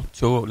 people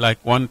to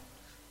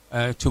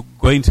to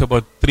going to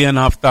about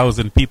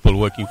 3,500 people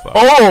working for us.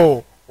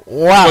 Oh,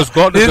 wow. Because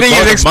God this thing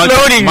is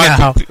exploding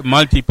now.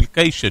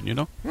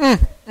 Multiplication,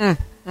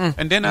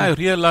 And then I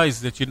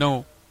realized that,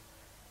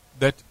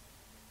 that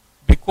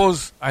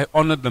because I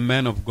honored the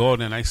man of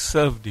God and I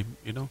served him,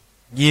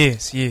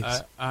 Yes.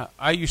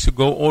 I used to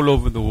go all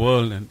over the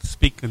world and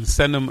speak in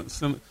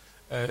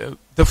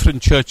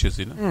different churches,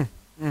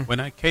 When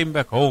I came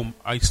back home,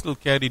 I still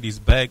carried his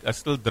bag. I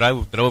still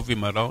drove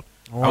him around.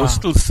 Wow. I was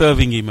still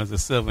serving him as a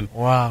servant.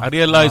 Wow. I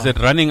realized that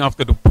running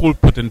after the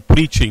pulpit and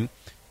preaching,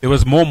 there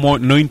was more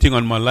anointing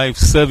on my life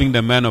serving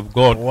the man of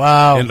God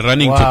than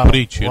running to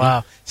preach.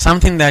 Wow.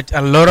 Something that a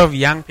lot of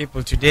young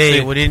people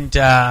today wouldn't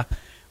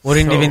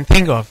even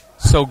think of.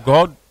 So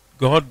God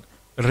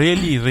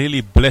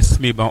really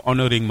blessed me by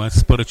honoring my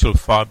spiritual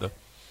father.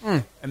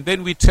 And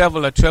then I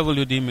traveled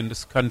with him in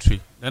this country.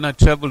 Then I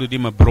traveled with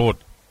him abroad.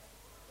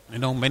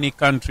 Many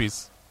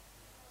countries.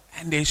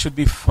 And there should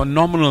be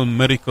phenomenal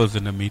miracles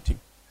in a meeting.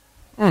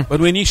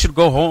 But when he should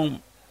go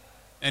home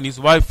and his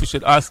wife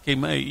should ask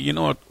him, hey, you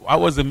know what, how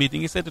was the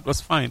meeting? He said it was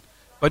fine.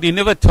 But he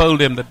never told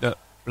them that the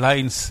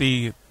blind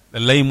see, the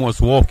lame was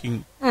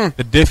walking,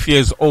 the deaf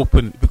ears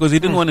open, because he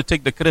didn't want to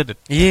take the credit.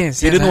 Yes,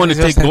 he didn't want to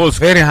take God's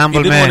very humble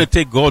He didn't man. want to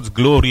take God's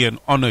glory and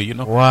honor. You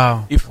know.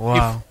 Wow.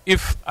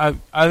 If I've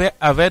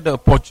had the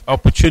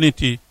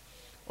opportunity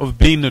of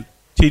being at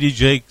T.D.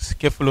 Jakes,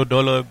 Kefalo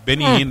Dollar,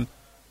 Benny Hinn,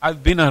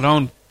 I've been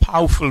around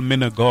powerful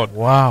men of God.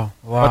 Wow.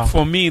 But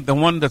for me, the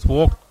one that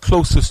walked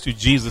closest to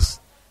Jesus,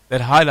 that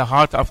had a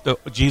heart after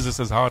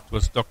Jesus' heart,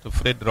 was Dr.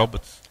 Fred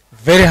Roberts.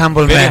 Very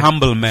humble man. Very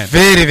humble man.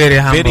 Very, very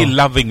humble. Very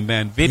loving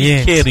man.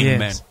 Very caring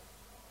man.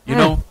 You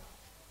know,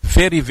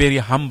 very, very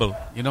humble,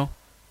 you know.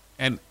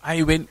 And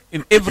I went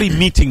in every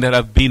meeting that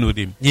I've been with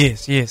him.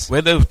 Yes.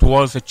 Whether it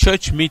was a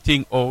church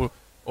meeting or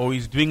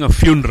he's doing a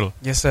funeral.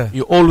 Yes, sir.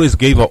 He always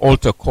gave an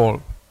altar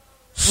call.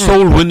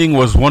 Soul winning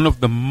was one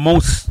of the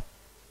most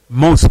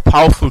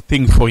powerful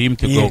things for him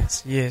to go.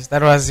 Yes,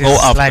 that was his, go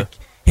after. like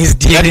his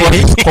DNA. That was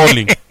his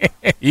calling.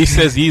 He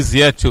says he's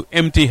here to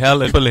empty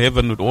hell and fill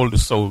heaven with all the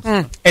souls.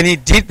 And he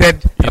did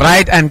that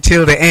right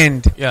until the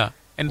end. Yeah.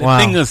 And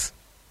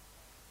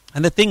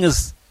the thing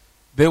is,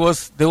 there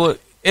were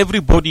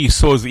everybody he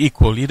saw as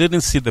equal. He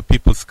didn't see the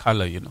people's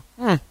color, you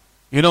know.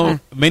 You know,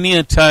 many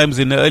a times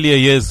in the earlier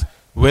years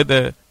where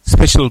the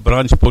special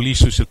branch police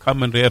should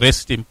come and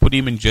arrest him, put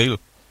him in jail,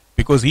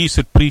 because he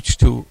should preach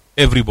to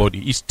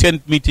everybody. His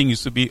tent meeting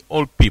used to be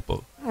all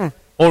people,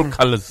 all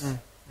colors,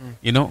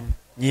 you know.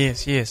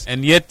 Yes.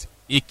 And yet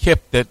he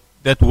kept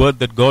that word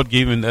that God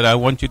gave him, that I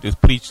want you to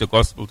preach the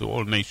gospel to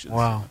all nations.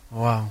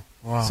 Wow.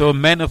 So a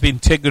man of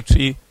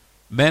integrity,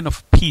 man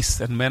of peace,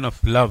 and man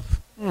of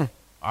love,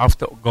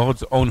 after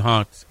God's own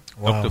heart.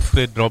 Dr.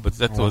 Fred Roberts,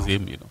 that was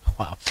him, you know.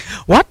 Wow.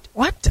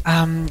 What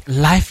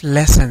life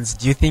lessons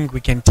do you think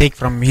we can take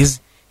from his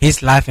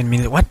life and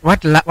ministry?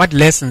 What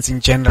lessons in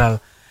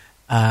general,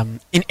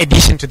 in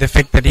addition to the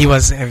fact that he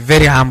was a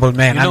very humble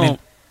man? You know,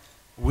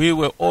 we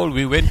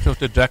went to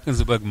the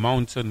Drakensberg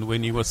mountain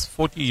when he was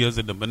 40 years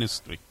in the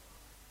ministry.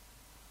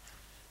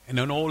 And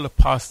then all the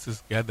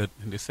pastors gathered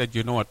and they said,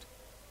 you know what,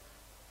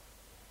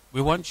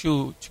 we want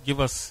you to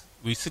give us,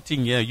 we're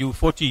sitting here, you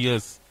 40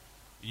 years,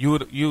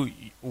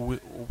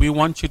 we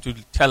want you to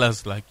tell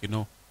us, like, you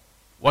know,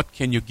 what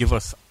can you give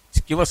us?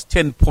 Give us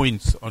 10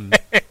 points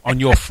on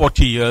your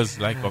 40 years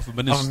like of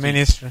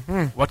ministry.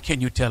 What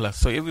can you tell us?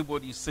 So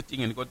everybody's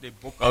sitting and got their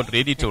book out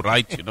ready to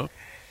write, you know.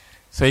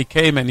 So he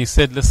came and he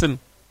said, listen,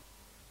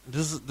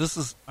 this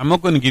is I'm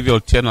not going to give you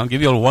all 10, I'll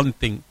give you all one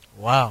thing.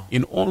 Wow.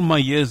 In all my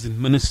years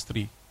in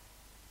ministry,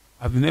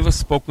 I've never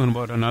spoken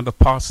about another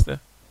pastor.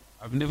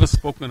 I've never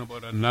spoken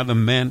about another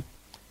man.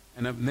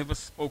 And I've never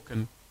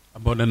spoken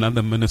about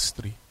another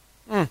ministry.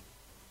 And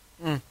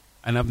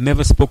I've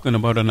never spoken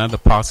about another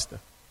pastor.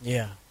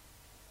 Yeah.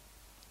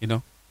 You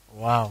know?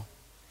 Wow.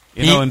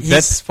 You know, and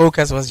his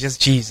focus was just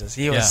Jesus.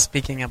 He was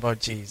speaking about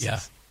Jesus. Yeah.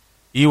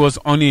 He was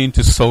only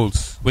into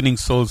souls, winning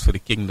souls for the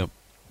kingdom.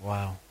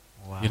 Wow.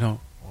 You know?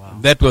 Wow.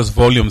 That was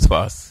volumes for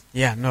us.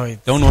 Yeah, no.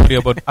 Don't worry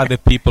about other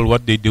people,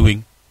 what they're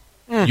doing.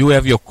 You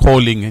have your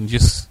calling and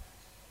just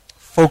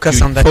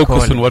focus on that focus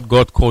calling. on what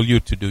God called you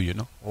to do, you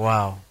know?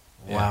 Wow.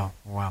 Yeah.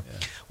 Wow.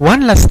 Yeah.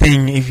 One last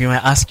thing, if you may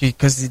ask you,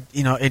 because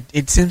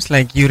it seems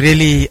like you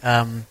really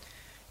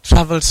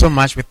traveled so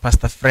much with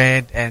Pastor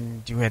Fred,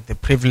 and you had the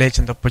privilege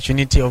and the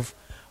opportunity of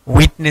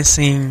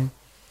witnessing,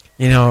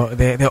 you know,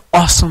 the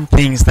awesome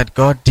things that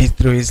God did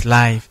through his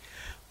life.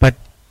 But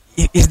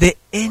is there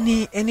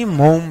any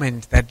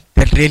moment that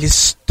really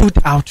stood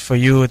out for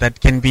you that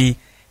can be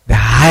the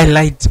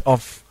highlight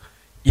of,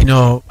 you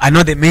know, I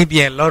know there may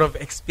be a lot of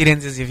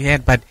experiences you've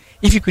had, but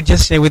if you could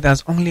just share with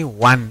us only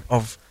one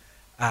of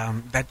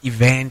that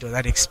event or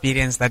that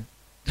experience that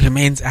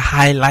remains a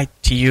highlight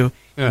to you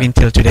even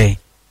till today.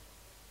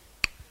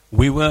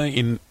 We were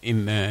in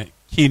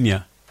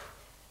Kenya,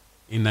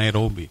 in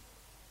Nairobi.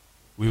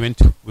 We went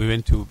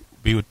to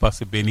be with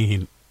Pastor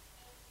Benny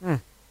Hinn.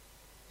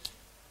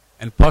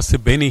 And Pastor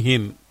Benny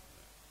Hinn,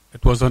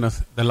 it was on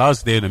the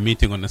last day of the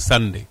meeting on a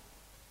Sunday.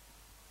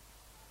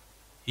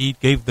 He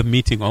gave the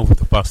meeting over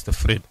to Pastor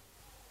Fred.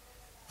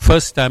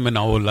 First time in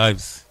our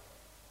lives,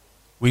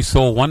 we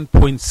saw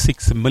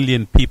 1.6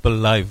 million people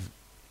live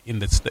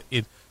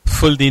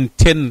filled in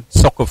 10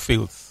 soccer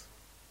fields.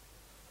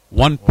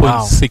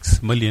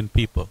 1.6 million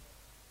people.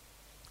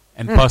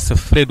 And Pastor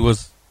Fred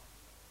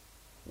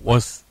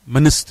was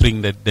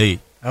ministering that day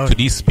to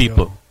these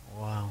people.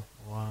 Wow.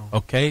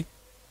 Okay?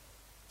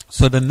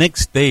 So the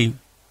next day,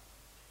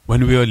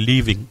 when we were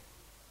leaving,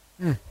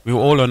 we were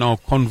all on our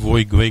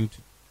convoy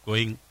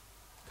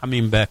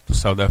coming back to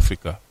South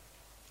Africa.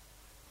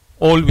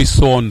 All we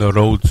saw on the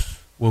roads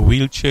were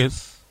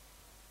wheelchairs,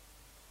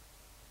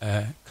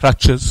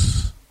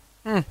 crutches,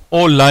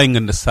 all lying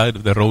on the side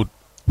of the road.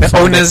 The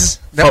owners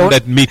from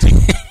that meeting.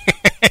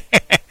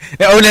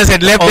 The owners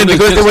had left them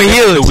because they were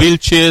healed. The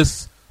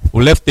wheelchairs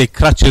who left their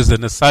crutches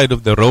on the side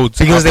of the roads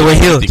because they were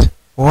healed.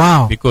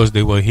 Wow. Because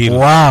they were healed.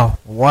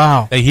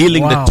 Wow. The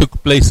healing that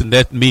took place in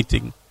that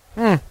meeting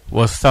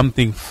was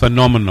something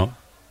phenomenal.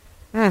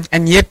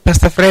 And yet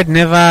Pastor Fred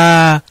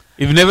never...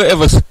 He'll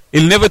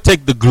never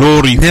take the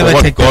glory for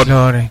what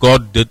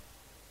God did.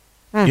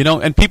 You know,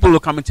 and people will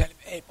come and tell him,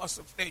 hey,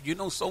 Pastor Fred, you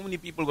know, so many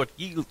people got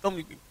healed, so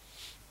many people.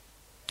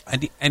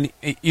 And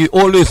he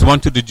always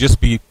wanted to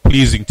just be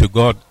pleasing to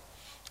God.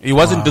 He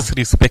wasn't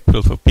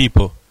disrespectful for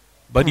people.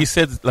 But he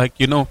said, like,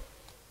 you know,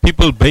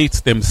 people base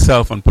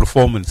themselves on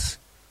performance.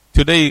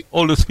 Today,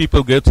 all those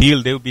people get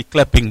healed, they'll be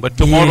clapping. But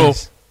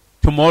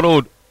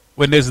tomorrow,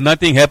 when there's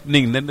nothing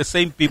happening, then the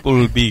same people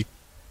will be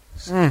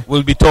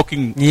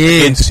talking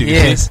against you.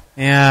 Yes,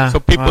 yeah. So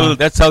people,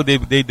 that's how they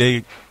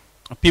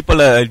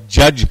people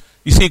judge.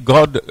 You see,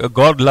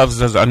 God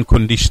loves us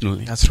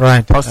unconditionally. That's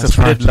right. Pastor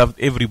Fred loved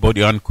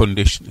everybody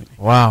unconditionally.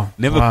 Wow.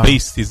 Never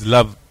based his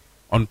love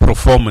on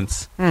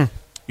performance.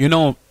 You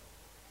know,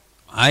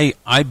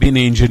 I've been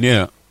an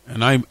engineer,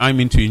 and I'm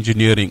into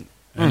engineering,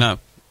 and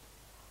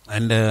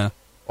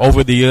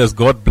over the years,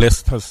 God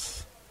blessed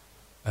us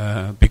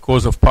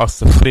because of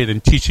Pastor Fred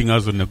and teaching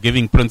us on the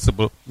giving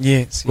principle.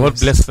 Yes. God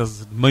blessed us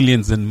with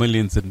millions and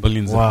millions and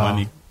millions of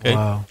money. Okay?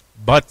 Wow.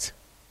 But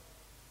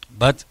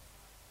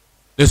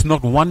there's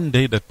not one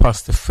day that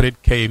Pastor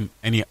Fred came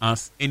and he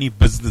asked any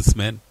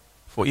businessman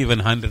for even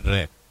 100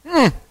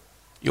 rand.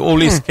 He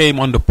always came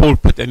on the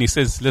pulpit and he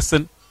says,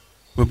 listen,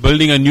 we're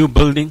building a new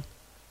building.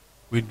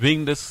 We're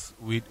doing this.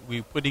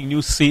 We're putting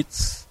new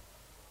seats.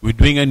 We're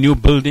doing a new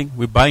building.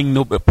 We're buying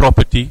no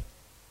property.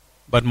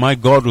 But my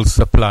God will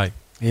supply.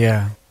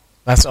 Yeah,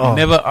 that's all. He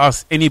never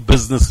asked any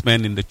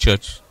businessman in the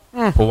church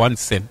for 1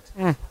 cent.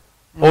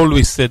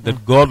 Always said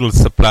that God will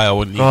supply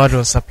our needs. God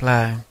will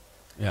supply.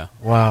 Yeah.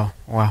 Wow.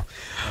 Well,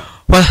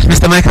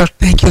 Mr. Michael,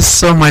 thank you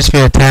so much for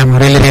your time.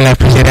 Really, really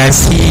appreciate it. I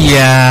see,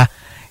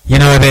 you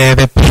know,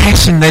 the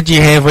passion that you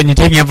have when you're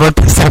talking about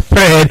Pastor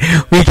Fred.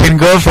 We can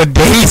go for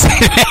days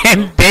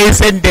and days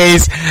and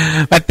days.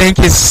 But thank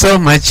you so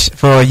much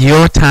for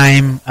your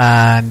time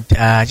and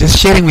just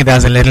sharing with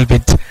us a little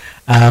bit.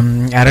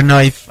 I don't know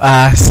if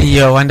see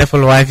your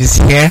wonderful wife is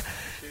here.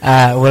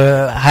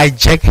 We'll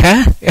hijack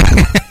her.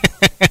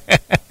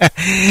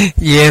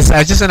 Yes,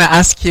 I just want to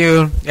ask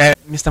you,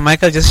 Mr.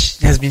 Michael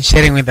just has been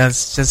sharing with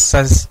us, just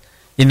as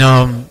you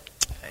know,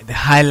 the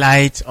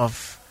highlight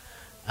of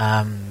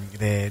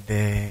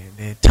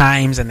the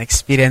times and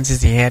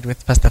experiences he had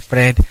with Pastor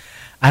Fred.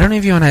 I don't know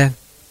if you want to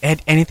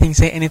add anything,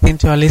 say anything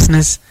to our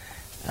listeners.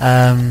 You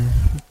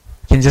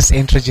can just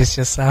introduce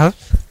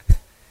yourself.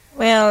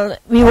 Well,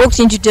 we walked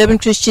into Durban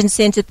Christian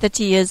Center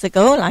 30 years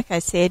ago, like I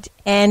said,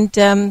 and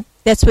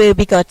that's where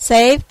we got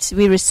saved.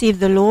 We received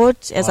the Lord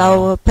as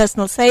our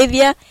personal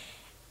Savior.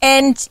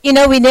 And, you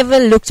know, we never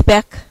looked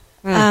back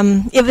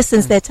ever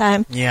since that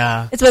time.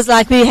 Yeah. It was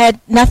like we had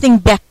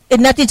nothing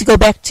to go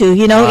back to,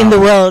 you know, in the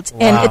world.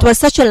 And it was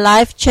such a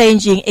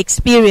life-changing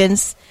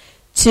experience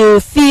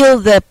to feel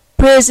the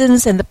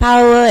presence and the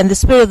power and the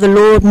Spirit of the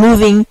Lord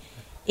moving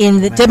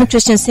in the Durban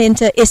Christian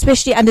Center,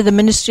 especially under the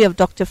ministry of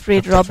Dr.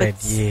 Fred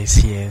Roberts.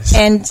 Yes.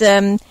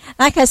 And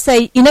like I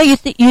say, you know, you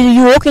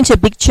walk into a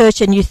big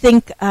church and you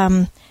think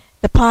the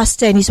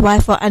pastor and his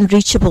wife are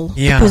unreachable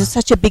because it's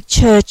such a big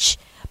church.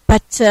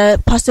 But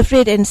Pastor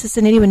Fred and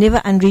Sister Nellie were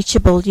never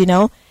unreachable, you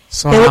know.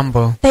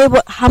 Humble. They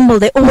were humble.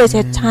 They always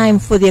had time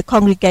for their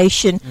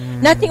congregation.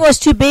 Nothing was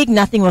too big,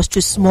 nothing was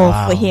too small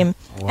for him.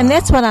 And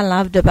that's what I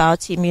loved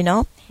about him, you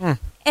know.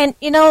 And,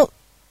 you know,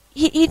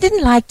 he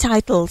didn't like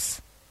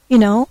titles. You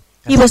know,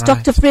 he was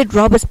Dr. Fred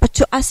Roberts, but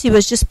to us he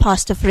was just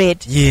Pastor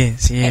Fred.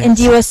 Yes. And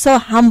he was so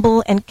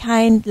humble and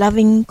kind,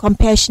 loving,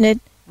 compassionate.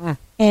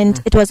 And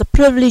it was a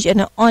privilege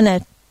and an honor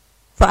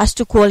for us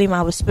to call him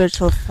our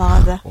spiritual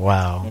father.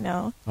 Wow. You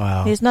know,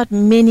 wow. There's not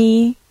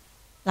many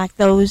like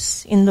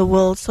those in the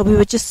world. So we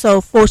were just so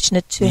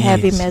fortunate to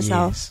have him as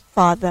our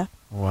father.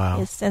 Wow.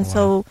 Yes, and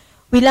so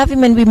we love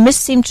him and we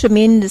miss him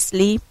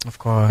tremendously. Of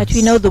course. But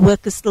we know the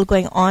work is still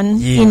going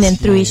on in and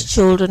through his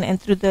children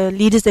and through the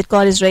leaders that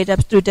God has raised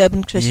up through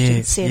Durban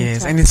Christian Center.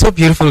 Yes, and it's so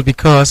beautiful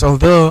because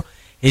although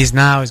he's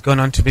gone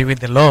on to be with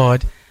the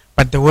Lord,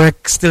 but the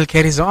work still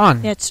carries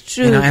on. That's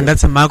true. You know, and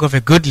that's a mark of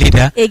a good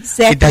leader.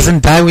 Exactly. It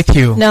doesn't die with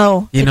you.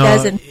 No, it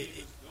doesn't.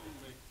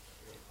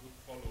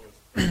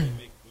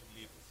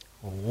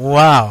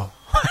 Wow.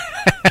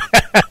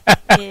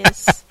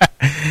 Yes.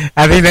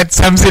 I think that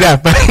sums it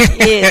up.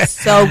 Yes.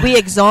 So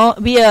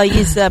we are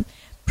his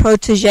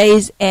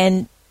proteges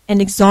and an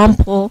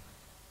example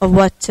of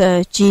what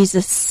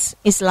Jesus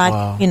is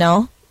like, you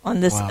know,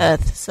 on this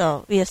earth.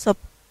 So we are so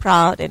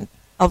proud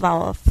of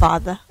our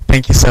Father.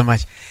 Thank you so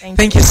much.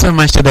 Thank you so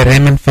much to the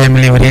Raymond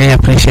family. We really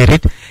appreciate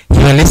it.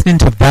 You are listening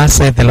to Thus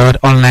Saith the Lord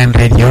online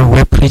radio,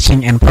 where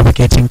preaching and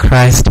propagating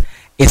Christ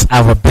is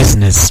our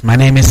business. My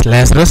name is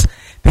Lazarus.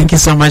 Thank you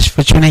so much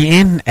for tuning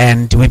in,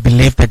 and we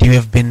believe that you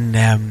have been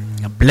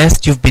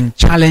blessed, you've been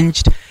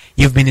challenged,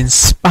 you've been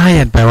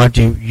inspired by what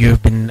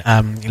you've been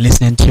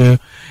listening to.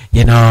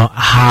 You know,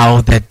 how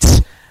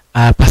that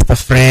Pastor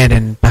Fred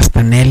and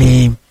Pastor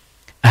Nellie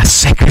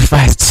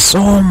sacrificed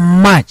so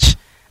much.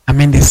 I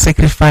mean, they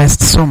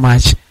sacrificed so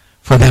much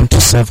for them to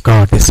serve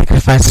God. They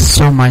sacrificed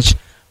so much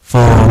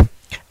for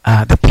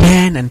the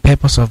plan and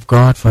purpose of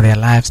God for their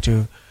lives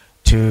to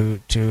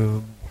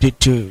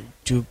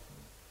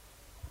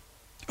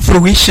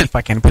fruition, if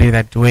I can put it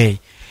that way.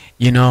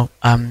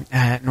 And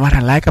what I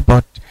like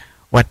about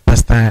what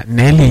Pastor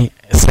Nellie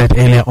said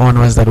earlier on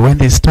was that when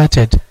they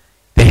started,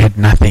 they had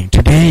nothing.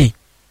 Today,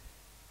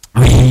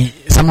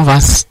 some of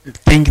us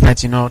think that,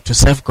 to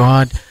serve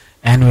God,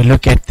 and we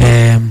look at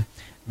the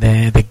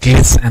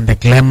glitz and the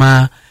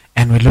glamour,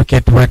 and we look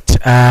at what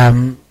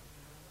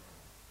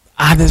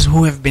others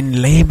who have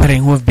been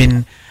laboring, who have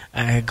been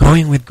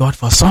going with God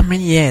for so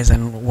many years,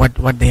 and what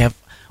they have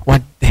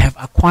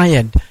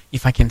acquired,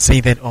 if I can say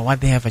that, or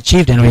what they have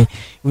achieved, and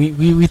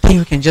we think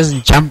we can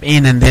just jump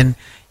in, and then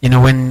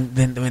when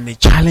the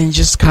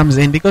challenges comes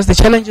in, because the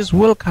challenges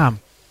will come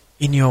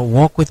in your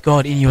walk with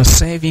God, in your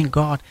serving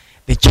God,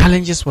 the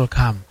challenges will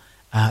come,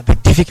 the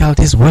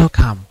difficulties will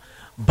come,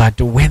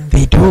 but when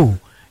they do,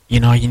 you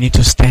need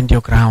to stand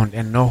your ground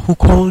and know who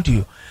called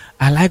you.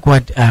 I like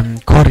what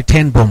Corrie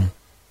ten Boom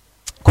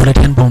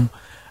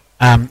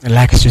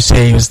likes to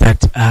say, is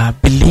that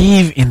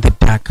believe in the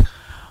dark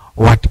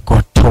what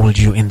God told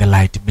you in the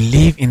light.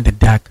 Believe in the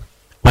dark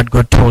what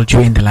God told you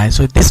in the light.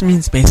 So this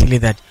means basically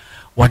that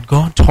what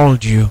God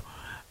told you,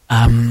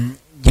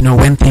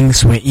 when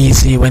things were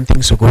easy, when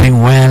things were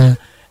going well,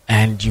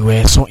 and you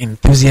were so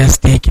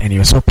enthusiastic and you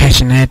were so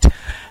passionate,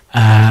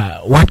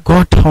 what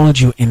God told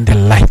you in the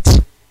light,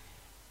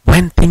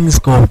 when things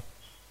go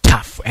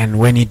tough and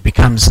when it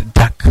becomes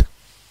dark,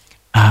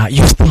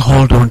 you still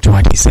hold on to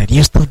what He said.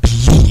 You still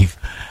believe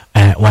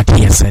what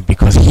He has said,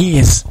 because He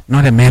is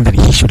not a man that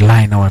He should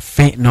lie, nor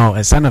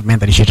a son of man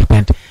that He should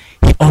repent.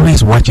 He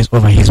always watches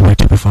over His word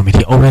to perform it.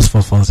 He always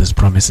fulfills His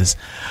promises.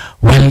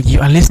 Well, you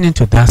are listening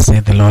to Thus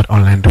Saith the Lord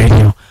online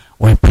radio,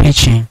 where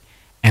preaching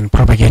and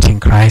propagating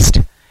Christ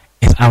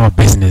is our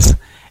business.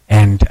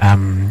 And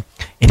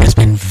it has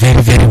been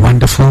very, very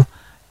wonderful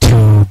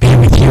to be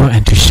with you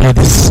and to share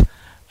this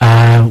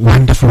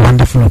wonderful,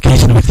 wonderful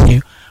occasion with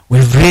you.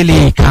 We've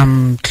really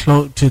come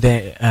close to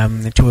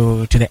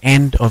the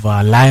end of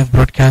our live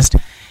broadcast.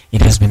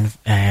 It has been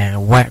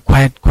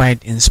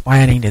quite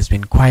inspiring. It has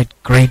been quite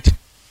great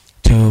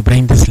to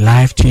bring this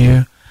live to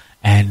you,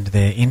 and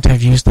the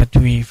interviews that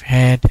we've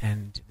had,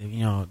 and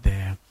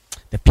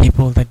the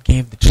people that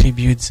gave the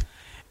tributes.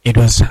 It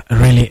was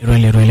really,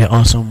 really, really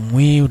awesome.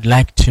 We would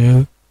like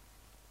to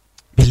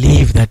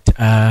believe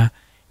that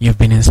you've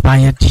been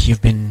inspired,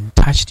 you've been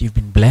touched, you've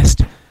been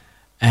blessed,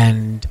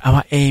 and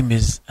our aim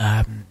is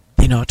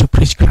to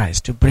preach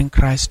Christ, to bring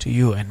Christ to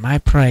you. And my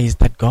prayer is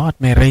that God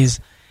may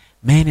raise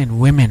men and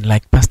women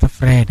like Pastor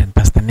Fred and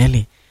Pastor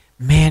Nellie,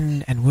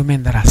 men and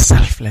women that are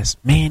selfless,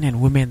 men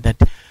and women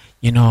that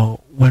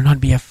will not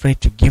be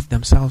afraid to give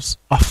themselves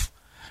off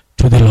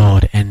to the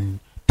Lord and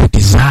to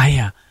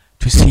desire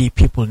to see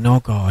people know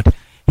God.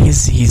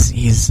 His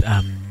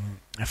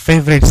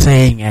favorite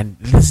saying, and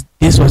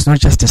this was not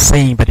just a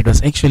saying, but it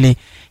was actually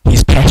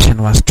his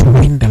passion, was to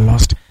win the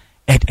lost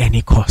at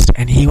any cost.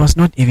 And he was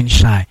not even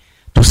shy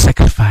to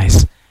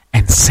sacrifice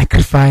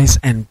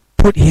and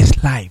put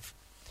his life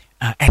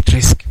at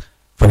risk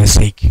for the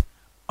sake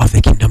of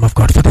the kingdom of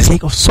God, for the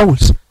sake of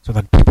souls, so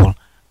that people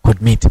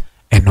could meet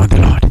and know the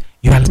Lord.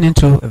 You are listening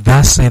to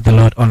Thus Saith the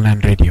Lord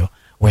online radio,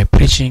 where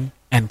preaching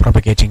and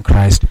propagating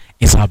Christ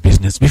is our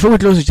business. Before we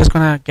close, we're just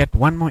gonna get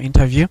one more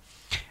interview,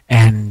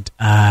 and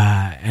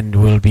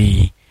we'll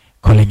be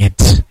calling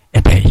it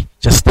a day.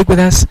 Just stick with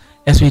us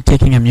as we're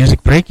taking a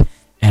music break,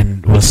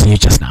 and we'll see you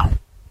just now.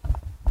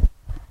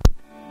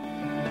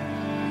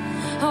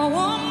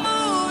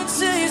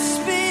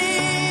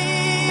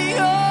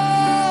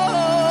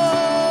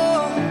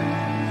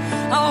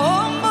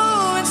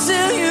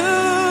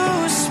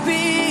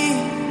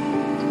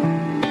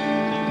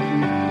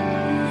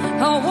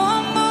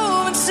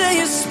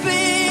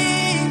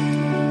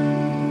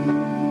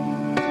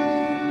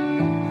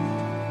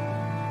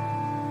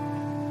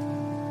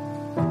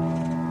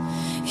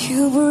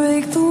 You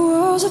break the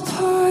walls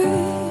apart.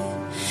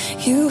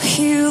 You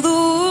heal the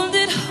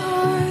wounded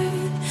heart.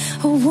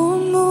 I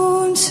won't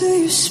move until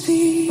you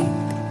speak.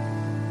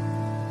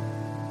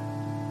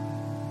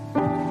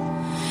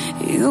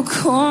 You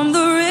calm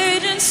the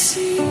raging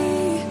sea.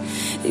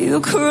 You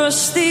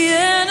crush the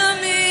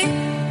enemy.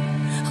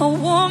 I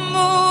won't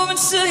move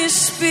until you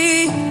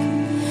speak.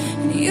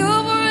 You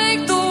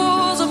break the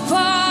walls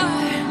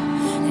apart.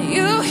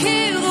 You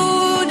heal the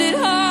wounded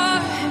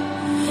heart.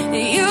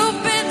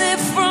 You've been there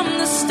from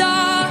the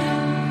start.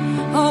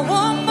 I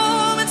won't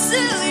move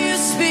until you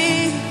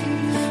speak.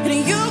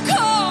 And you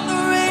calm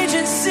the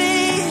raging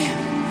sea.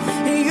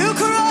 And you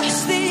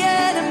crush the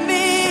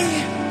enemy.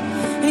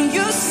 And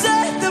you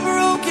set the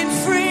broken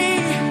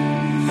free.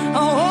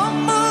 I won't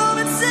move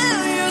until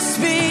you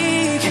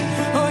speak.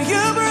 Oh,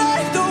 you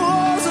break the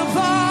walls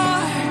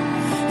apart.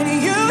 And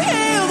you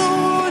heal the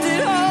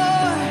wounded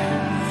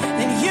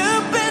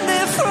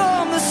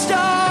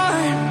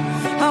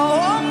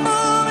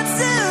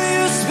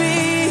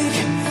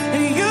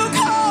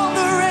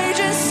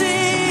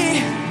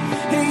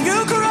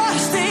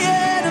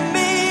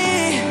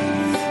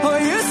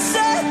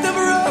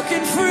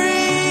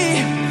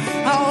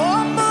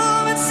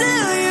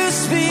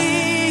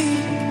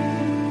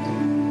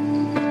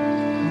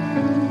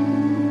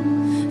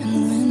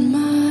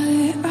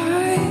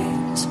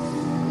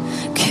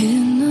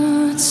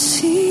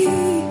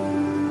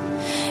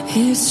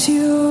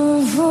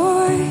your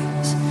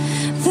voice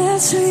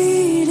that's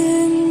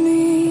leading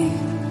me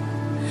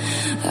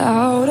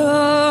out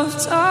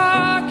of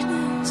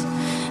darkness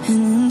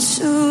and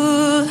into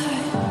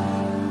light.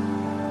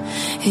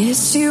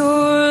 It's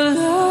your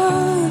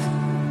love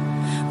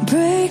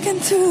breaking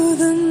through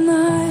the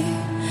night.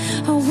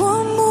 I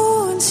want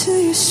more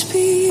until you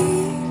speak.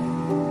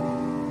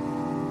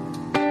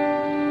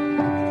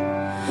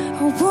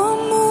 I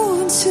want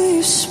more until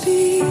you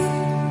speak.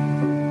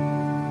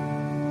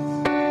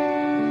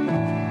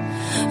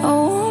 I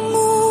want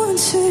more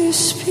until you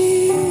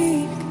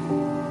speak.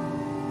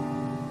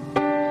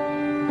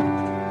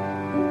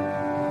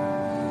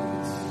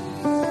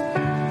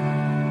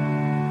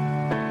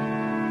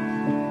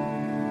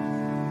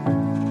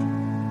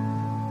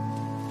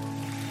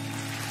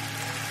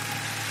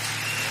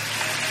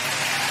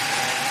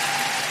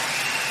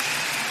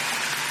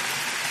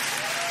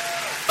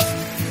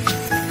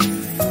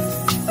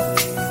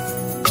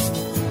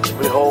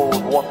 Behold,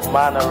 what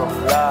manner of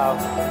love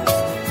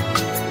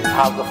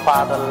how the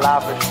Father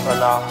lavished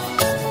on us.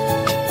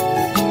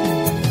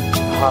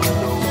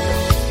 Hallelujah.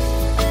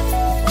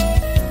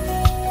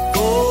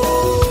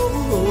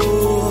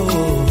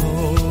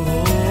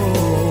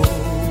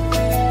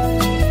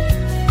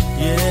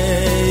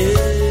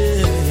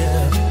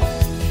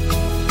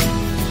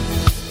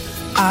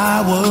 I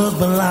was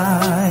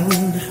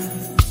blind,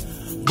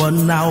 but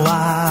now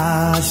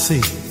I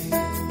see.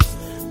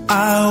 I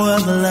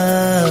was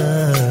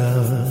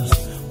lost,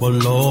 but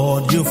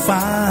Lord, you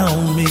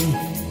found me.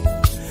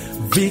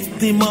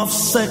 Victim of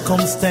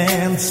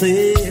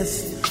circumstances,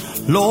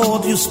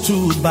 Lord, you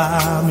stood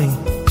by me.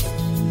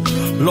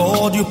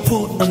 Lord, you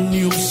put a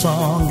new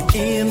song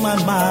in my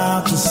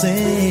mouth to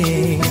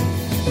sing.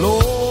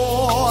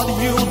 Lord,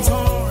 you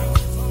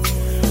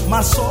turned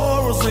my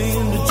sorrows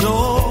into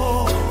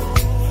joy.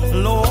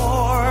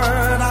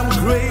 Lord, I'm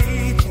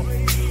grateful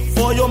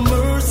for your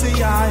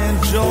mercy I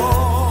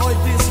enjoy.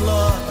 This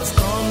love has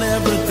turned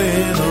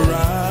everything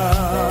around.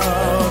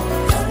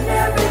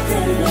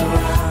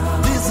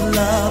 This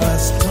love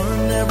has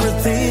turned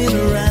everything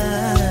around.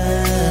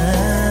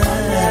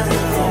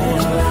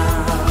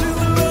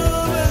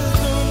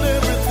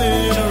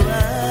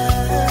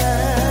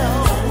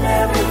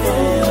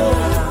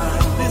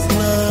 This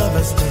love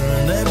has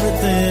turned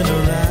everything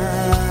around.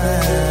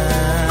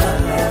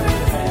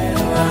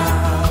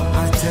 I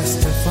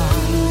testify.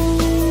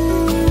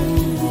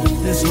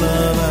 This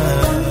love,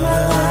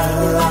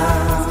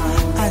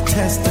 I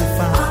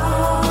testify.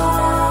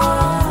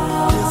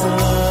 This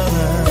love,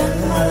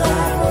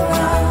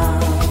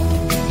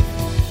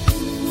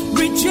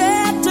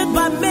 rejected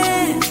by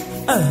men,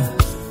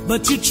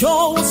 but you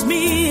chose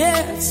me,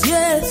 yes,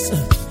 yes.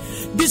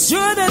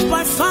 Deserted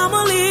by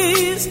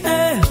families,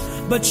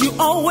 but you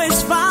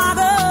always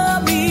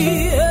father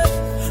me.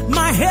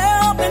 My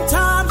help in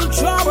times of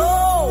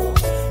trouble,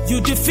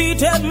 you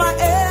defeated my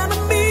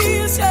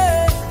enemies.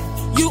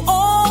 You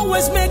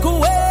always make a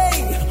way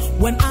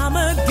when I'm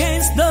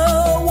against the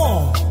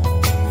wall.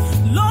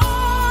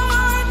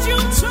 Lord, you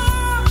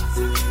turn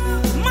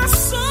my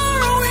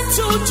sorrow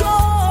into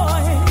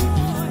joy.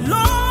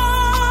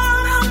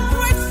 Lord, I'm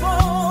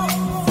grateful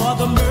for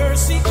the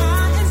mercy I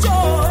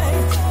enjoy.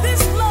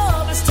 This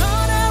love has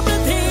turned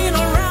everything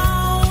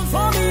around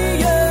for me.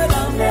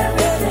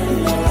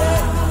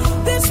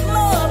 This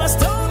love has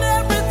turned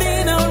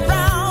everything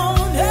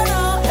around.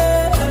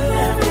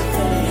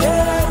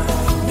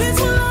 This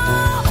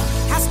love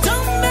has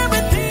turned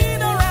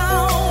everything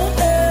around.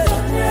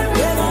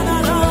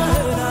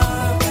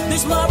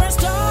 This love has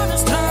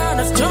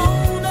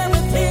turned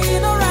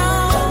everything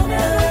around.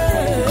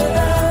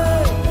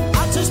 I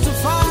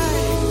testify,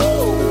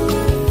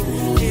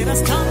 it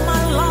has turned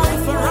my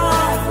life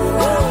around.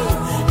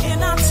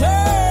 And I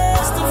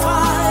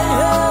testify,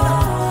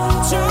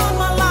 turn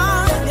my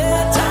life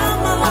around.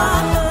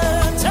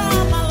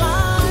 Turn my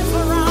life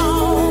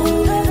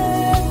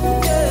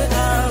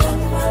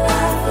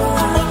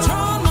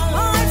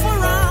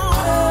around.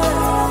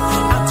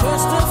 I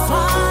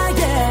testify,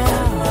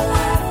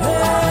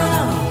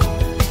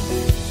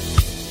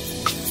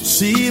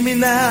 see me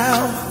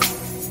now.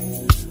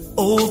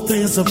 Old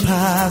things are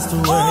passed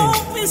away. All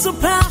things are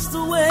passed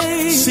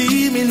away.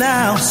 See me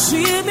now.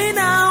 See me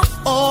now.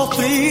 All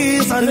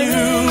things are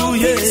new.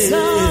 Yeah.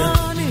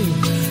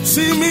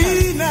 See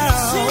me now.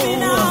 See me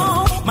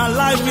now. My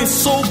life is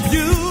so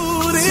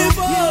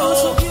beautiful.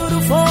 So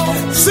beautiful.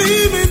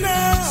 See me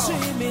now.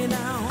 See me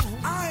now.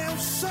 I am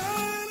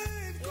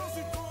shining because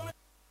you call it.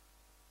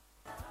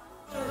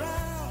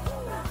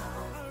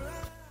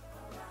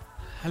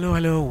 Hello,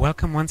 hello.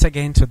 Welcome once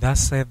again to Thus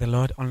Saith the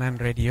Lord Online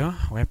Radio,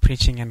 where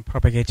preaching and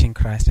propagating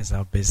Christ is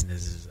our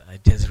business.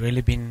 It has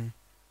really been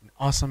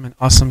an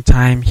awesome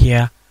time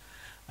here,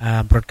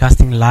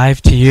 broadcasting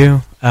live to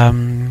you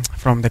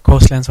from the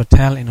Coastlands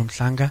Hotel in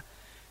Umhlanga,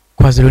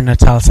 Kwa-Zulu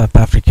Natal, South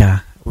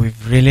Africa.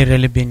 We've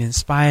really been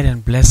inspired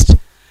and blessed,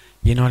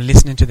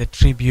 listening to the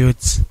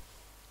tributes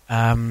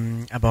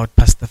about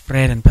Pastor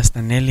Fred and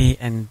Pastor Nellie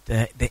and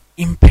the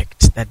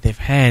impact that they've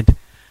had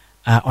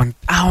on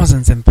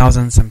thousands and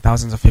thousands and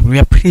thousands of people. We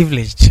are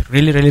privileged,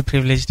 really, really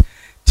privileged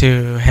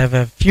to have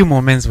a few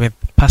moments with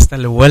Pastor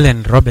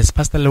Llewellyn Roberts.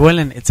 Pastor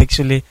Llewellyn,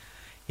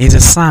 he's a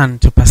son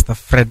to Pastor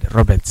Fred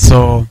Roberts.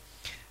 So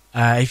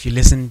if you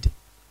listened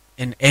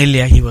in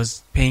earlier, he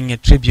was paying a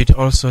tribute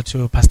also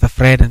to Pastor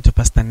Fred and to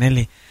Pastor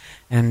Nellie.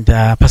 And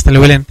Pastor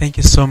Llewellyn, thank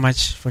you so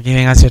much for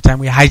giving us your time.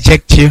 We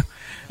hijacked you.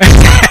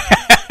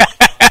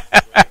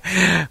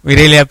 We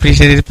really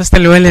appreciate it. Pastor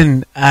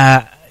Llewellyn,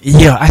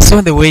 I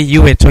saw the way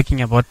you were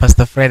talking about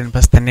Pastor Fred and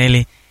Pastor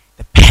Nellie,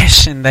 the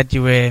passion that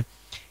you were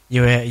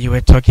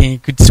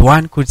talking.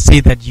 One could see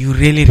that you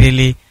really,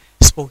 really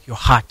spoke your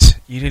heart.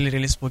 You really,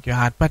 really spoke your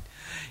heart. But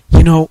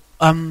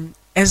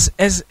as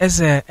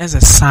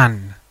a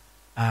son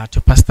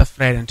to Pastor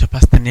Fred and to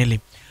Pastor Nellie,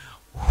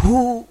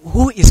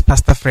 who is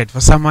Pastor Fred?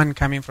 For someone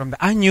coming from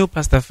I knew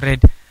Pastor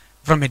Fred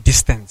from a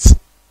distance.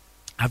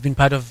 I've been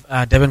part of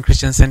Durban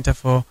Christian Center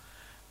for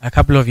a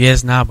couple of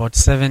years now, about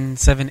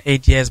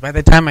 8 years. By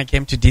the time I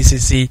came to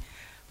DCC,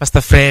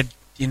 Pastor Fred,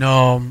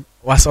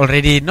 was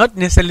already not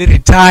necessarily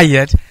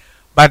retired,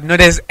 but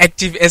not as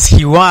active as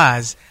he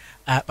was.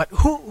 But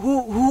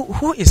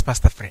who is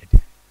Pastor Fred?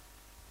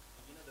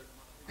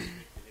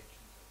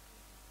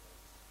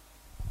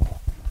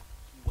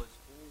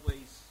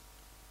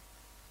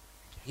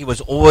 He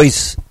was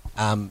always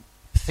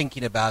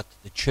thinking about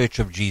the Church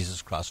of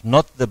Jesus Christ,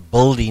 not the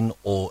building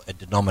or a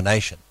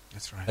denomination.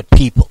 That's right. But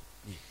people.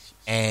 Yes.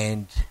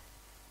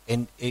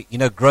 And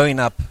growing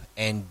up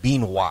and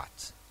being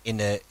white in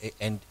the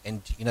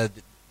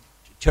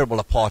terrible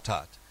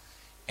apartheid,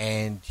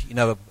 and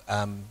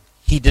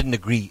he didn't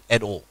agree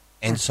at all,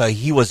 and so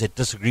he was at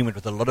disagreement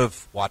with a lot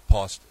of white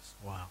pastors.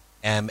 Wow.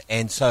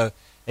 And so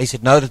they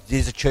said, no,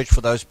 there's a church for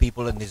those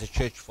people and there's a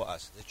church for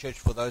us. There's a church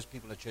for those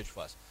people and a church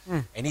for us.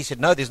 And he said,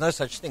 no, there's no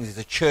such thing. There's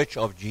a Church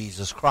of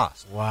Jesus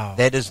Christ. Wow.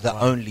 That is the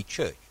only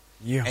church.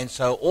 Yeah. And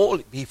so while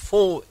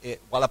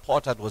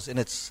apartheid was in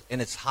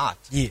its heart,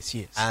 yes,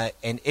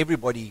 and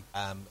everybody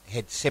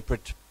had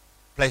separate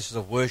places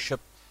of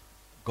worship.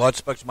 God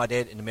spoke to my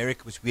dad in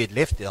America, because we had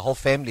left there. The whole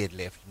family had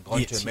left and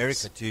gone to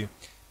America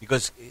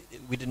because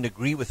we didn't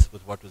agree with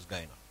what was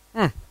going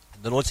on.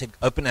 And the Lord said,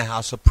 open a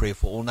house of prayer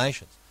for all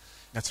nations.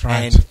 That's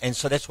right. And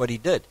so that's what he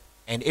did.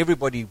 And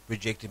everybody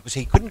rejected him because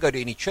he couldn't go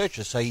to any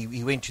churches. So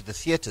he went to the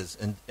theaters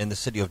in the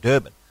city of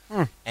Durban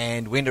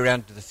and went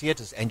around to the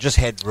theaters and just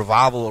had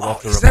revival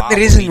after revival. Is that the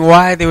reason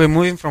why they were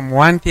moving from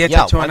one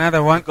theater to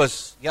another one?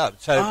 Because,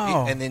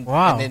 and then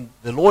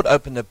the Lord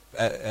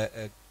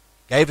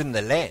gave him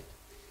the land.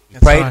 He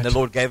prayed and the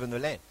Lord gave him the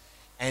land.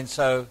 And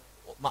so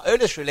my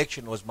earliest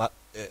recollection was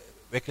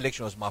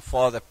my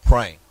father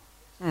praying.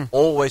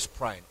 Always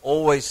praying,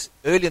 always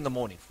early in the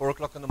morning, 4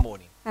 o'clock in the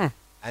morning,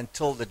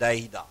 until the day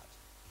he died.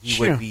 He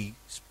would be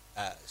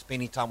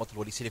spending time with the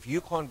Lord. He said, if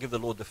you can't give the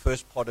Lord the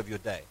first part of your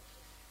day,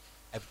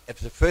 if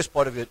the first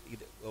part of if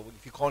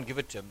you can't give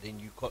it to him, then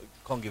you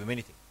can't give him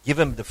anything. Give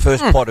him the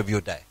first part of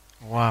your day.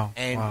 Wow.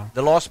 And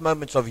the last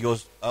moments of your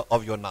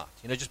night,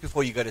 just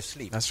before you go to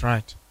sleep. That's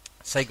right.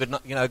 Say good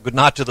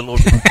night to the Lord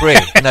in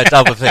prayer,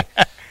 type of thing.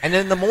 And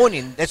then in the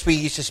morning, that's where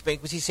he used to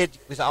spend.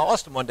 Because I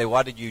asked him one day,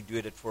 why did you do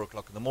it at 4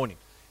 o'clock in the morning?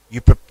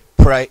 You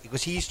pray,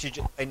 because he used to,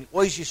 and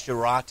always used to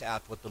write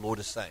out what the Lord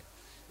is saying.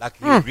 Like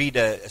he would read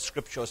a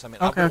scripture or something.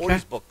 I've got all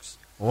his books.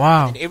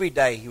 Wow. And every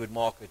day he would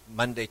mark it,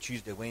 Monday,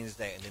 Tuesday,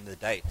 Wednesday, and then the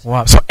date.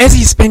 Wow. So as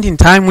he's spending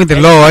time with the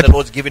Lord, the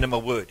Lord's giving him a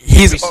word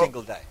every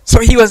single day.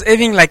 So he was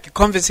having like a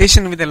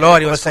conversation with the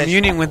Lord. He was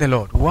communing with the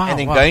Lord. Wow. And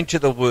then going to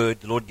the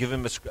word, the Lord give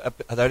him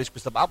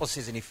because the Bible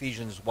says in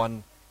Ephesians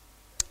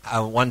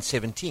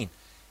 1:17,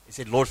 it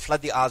said, Lord,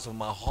 flood the eyes of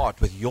my heart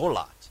with your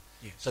light,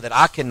 so that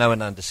I can know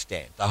and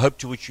understand the hope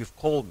to which you've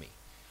called me.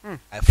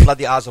 Flood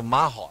the eyes of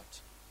my heart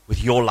with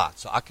your light,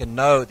 so I can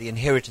know the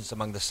inheritance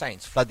among the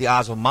saints. Flood the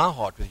eyes of my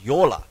heart with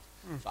your light,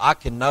 so I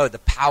can know the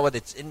power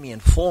that's in me and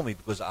for me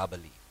because I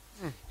believe.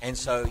 And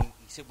so he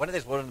said one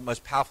of the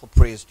most powerful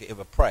prayers to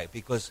ever pray,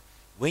 because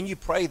when you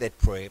pray that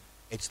prayer,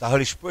 it's the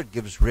Holy Spirit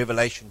gives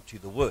revelation to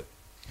the word.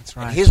 That's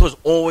right. And his was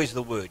always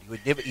the word. He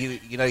would never,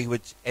 he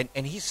would,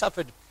 and he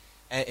suffered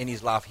in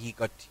his life. He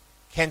got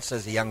cancer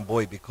as a young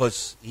boy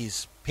because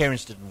his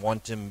parents didn't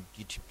want him.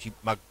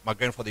 My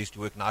grandfather used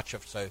to work night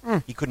shift, so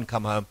he couldn't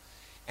come home.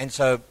 And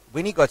so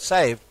when he got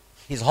saved,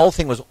 his whole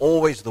thing was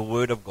always the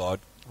Word of God.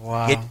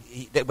 Wow.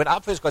 When I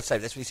first got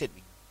saved, that's what he said,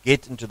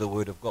 get into the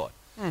Word of God.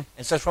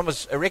 And so from a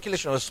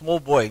recollection of a small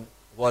boy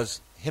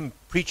was him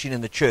preaching in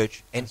the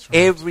church, and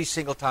every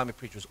single time he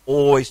preached was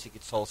always to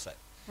get souls saved.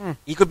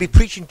 He could be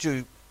preaching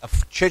to a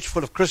church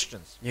full of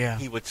Christians. Yeah.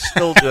 He would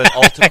still do an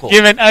altar call.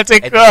 Give an altar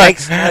call. It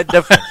makes no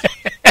difference.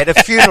 At a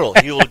funeral,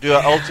 he will do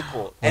an altar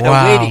call. At a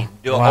wedding,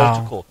 do an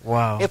altar call.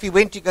 Wow. If he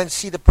went to go and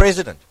see the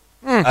president,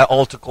 an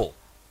altar call.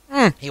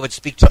 He would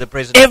speak to the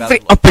president.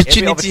 Every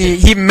opportunity.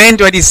 He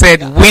meant what he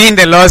said, winning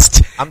the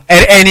lost at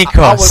any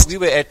cost. We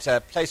were at a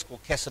place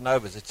called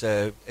Casanovas.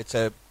 It's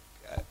a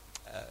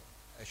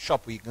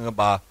shop where you can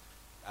buy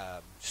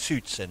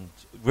suits and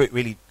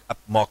really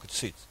upmarket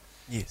suits.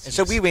 Yes. And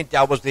so we went.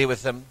 I was there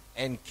with him,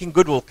 and King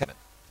Goodwill came in.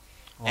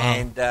 Wow.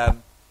 And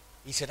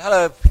he said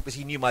hello, because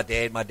he knew my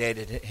dad. My dad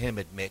and him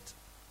had met.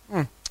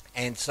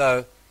 And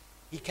so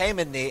he came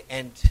in there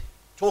and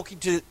talking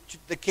to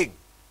the king.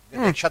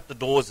 They shut the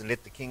doors and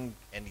let the king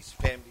and his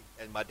family,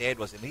 and my dad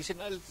was in. He said,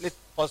 no, let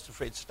Pastor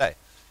Fred stay.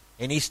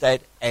 And he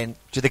stayed, and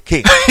to the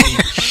king, he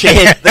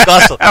shared the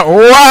gospel.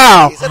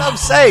 Wow. He said, I'm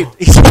saved.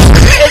 He said,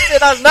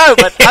 I know,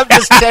 but I'm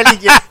just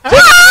telling you.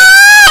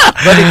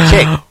 Got it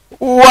checked.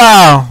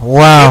 Wow.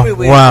 Wow.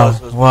 Everywhere Wow.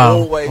 was Wow.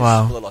 always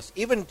Wow. full of loss.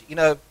 Even,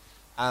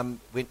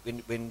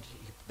 when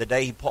the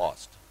day he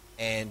passed,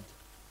 and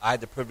I had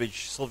the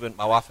privilege, Sylvia,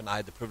 my wife and I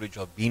had the privilege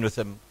of being with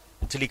him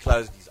until he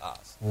closed his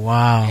eyes.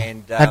 Wow.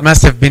 And, that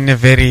must have been a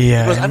very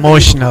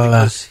emotional.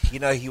 Because,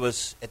 he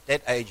was, at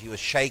that age, he was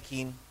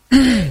shaking.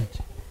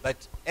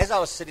 But as I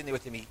was sitting there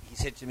with him, he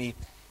said to me,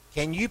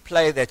 can you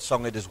play that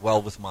song, It Is Well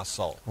With My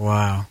Soul?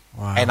 Wow.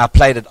 Wow. And I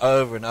played it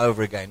over and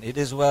over again. It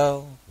is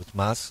well with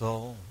my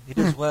soul. It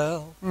is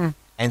well.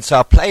 And so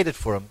I played it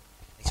for him.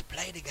 He said,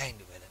 play it again,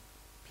 Llewellyn.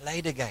 Play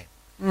it again.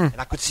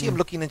 And I could see him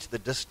looking into the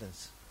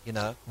distance,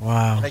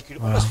 Wow. And I could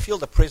almost feel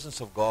the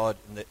presence of God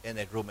in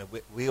that room. And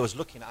we was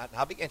looking, and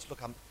I began to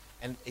look,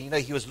 and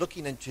he was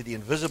looking into the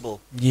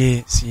invisible.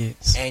 Yes,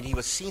 yes. And he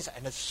was seeing,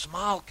 and a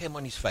smile came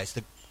on his face.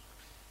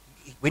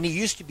 When he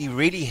used to be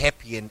really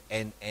happy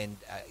and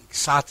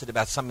excited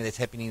about something that's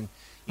happening,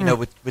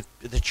 with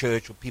the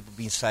church or people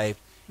being saved,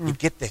 he'd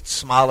get that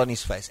smile on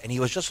his face. And he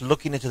was just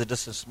looking into the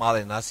distance,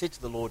 smiling. And I said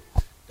to the Lord,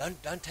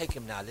 don't take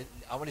him now.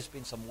 I want to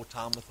spend some more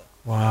time with him.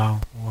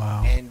 Wow,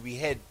 wow. And we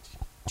had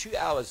 2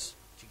 hours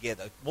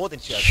together, more than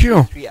 2 hours,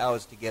 Sure. 3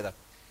 hours together.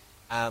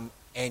 And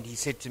he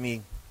said to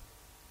me,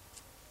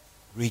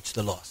 reach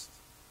the lost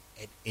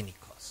at any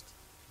cost.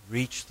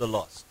 Reach the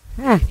lost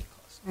at any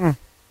cost.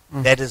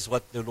 That is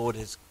what the Lord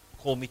has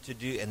called me to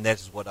do, and that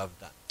is what I've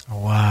done.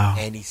 Wow.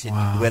 And he said,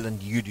 Wow. well,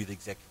 and you do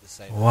exactly the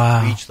same.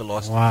 Wow. Reach the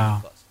lost Wow. at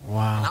any cost.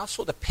 Wow. And I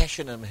saw the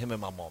passion in him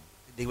and my mom.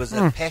 There was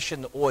a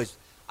passion that always,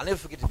 I'll never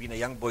forget being a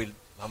young boy.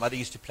 My mother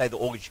used to play the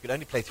organ. She could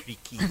only play 3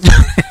 keys.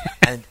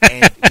 and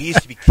we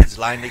used to be kids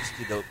lying next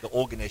to the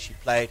organ as she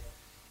played.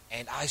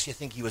 And I used to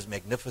think he was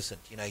magnificent.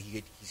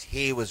 His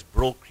hair was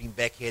broad cream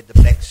back. He had the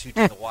black suit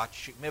and the white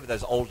shoe. Remember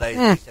those old days?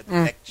 He used to have the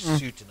black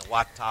suit and the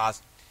white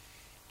ties.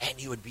 And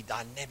he would be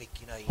dynamic,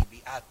 he'd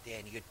be out there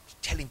and he'd be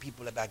telling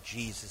people about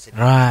Jesus. And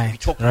he'd be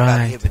talking about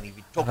heaven. He'd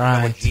be talking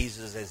about what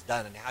Jesus has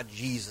done and how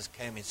Jesus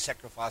came and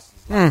sacrificed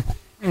his life.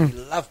 And he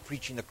loved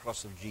preaching the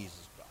cross of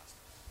Jesus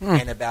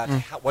Christ. And about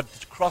what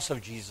the cross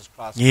of Jesus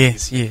Christ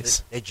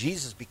is. That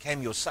Jesus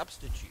became your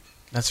substitute.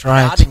 That's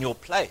right. Died in your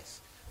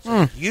place. So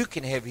that you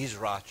can have his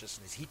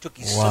righteousness. He took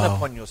his sin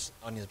upon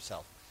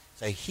himself.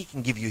 So he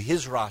can give you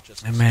his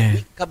righteousness. Amen. So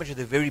we can come into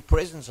the very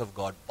presence of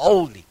God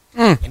boldly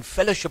in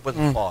fellowship with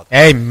the Father.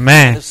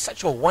 Amen. It's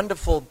such a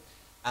wonderful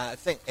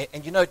thing.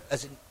 And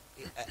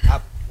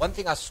one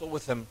thing I saw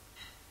with him,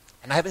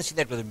 and I haven't seen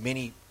that with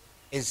many,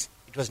 is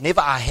it was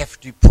never I have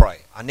to pray.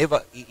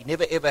 He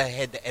never ever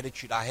had the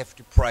attitude I have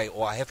to pray,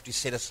 or I have to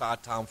set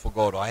aside time for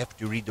God, or I have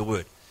to read the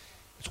Word.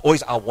 It's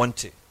always I want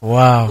to.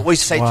 Wow. He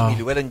always say to me,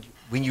 Llewellyn,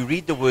 when you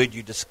read the Word,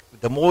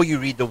 the more you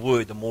read the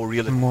Word, the more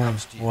real it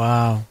becomes to you.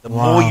 Wow. The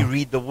more you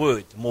read the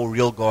Word, the more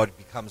real God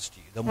becomes to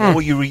you. The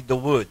more you read the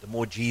Word, the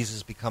more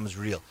Jesus becomes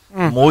real.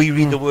 The more you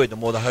read the Word, the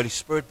more the Holy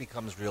Spirit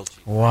becomes real to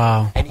you.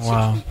 Wow. And he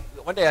said to me,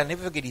 one day, I'll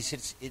never forget, he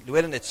said,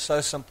 Llewellyn, it's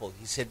so simple.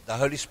 He said, the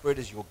Holy Spirit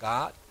is your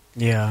guide.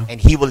 Yeah. And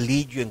he will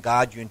lead you and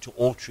guide you into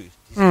all truth.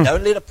 He said,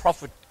 don't let a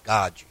prophet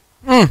guide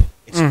you.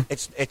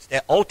 It's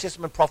the Old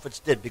Testament prophets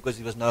did, because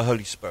there was no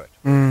Holy Spirit.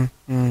 So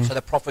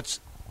the prophets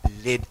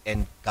led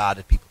and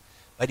guided people.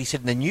 But he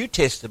said in the New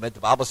Testament, the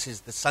Bible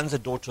says the sons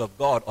and daughters of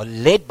God are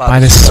led by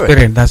the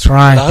Spirit. That's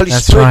right. The Holy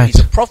Spirit,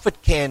 the prophet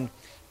can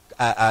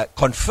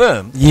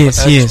confirm what the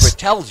Holy Spirit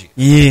tells you.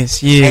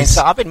 Yes. And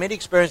so I've had many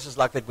experiences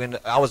like that when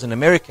I was in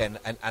America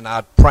and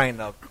I'd pray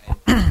and I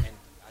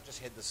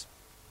just had this.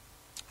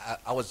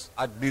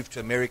 I'd moved to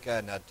America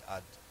and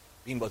I'd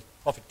been with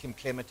Prophet Kim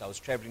Clement. I was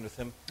traveling with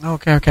him.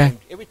 Okay. And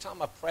every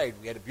time I prayed,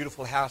 we had a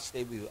beautiful house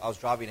there. I was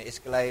driving an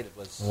Escalade. It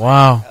was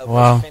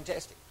was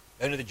fantastic.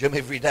 Going to the gym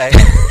every day,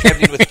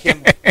 traveling with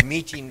Kim,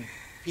 meeting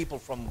people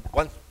from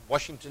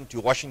Washington to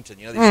Washington.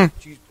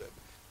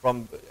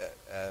 From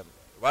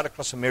right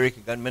across America,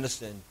 going to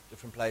minister in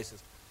different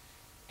places.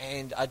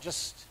 And I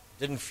just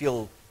didn't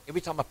feel.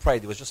 Every time I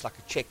prayed, there was just like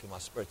a check in my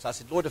spirit. So I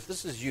said, Lord, if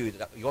this is you,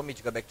 that you want me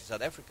to go back to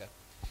South Africa,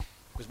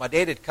 because my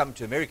dad had come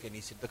to America and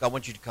he said, look, I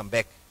want you to come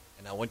back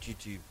and I want you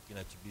to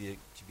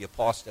be a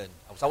pastor. And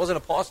I wasn't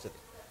a pastor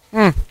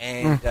then.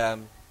 And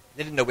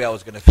they didn't know where I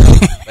was going to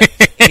fit.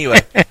 But anyway,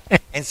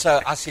 and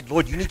so I said,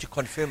 Lord, you need to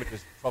confirm it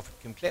with Prophet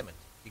Kim Clement,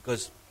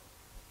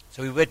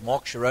 so we were at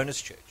Mark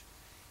Sharona's church.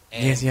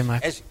 And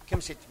as Kim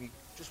said to me,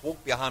 just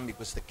walk behind me,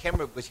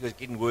 because he was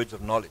getting words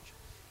of knowledge.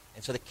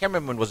 And so the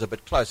cameraman was a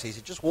bit close. So he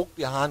said, just walk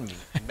behind me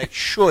and make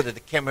sure that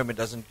the cameraman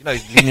doesn't,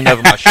 leaning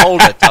over my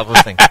shoulder type of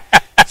thing.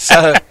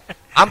 So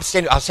I'm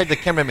standing, I said to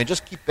the cameraman,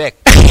 just keep back.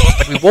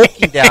 But we're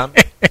walking down,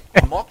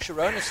 and Mark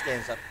Sharona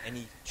stands up, and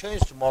he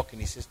turns to Mark and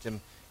he says to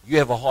him, you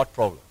have a heart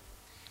problem.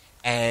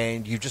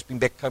 And you've just been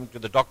back home to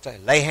the doctor.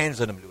 Lay hands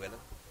on him, Llewellyn.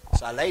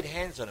 So I laid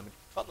hands on him. It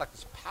felt like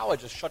this power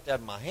just shot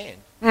down my hand,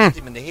 hit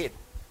him in the head.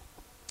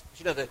 But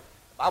you know, the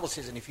Bible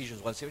says in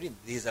Ephesians 1:17,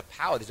 there's a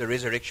power, there's a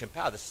resurrection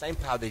power, the same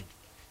power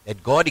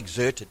that God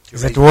exerted to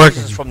raise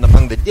Jesus from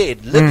among the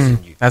dead lives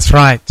in you. That's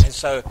right. And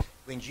so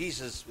when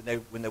Jesus,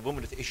 when the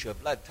woman with the issue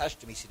of blood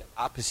touched him, he said,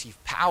 I perceive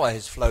power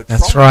has flowed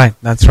from right.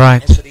 That's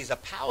right. And so there's a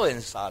power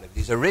inside of you.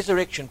 There's a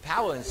resurrection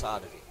power inside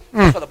of you.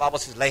 That's what the Bible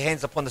says, lay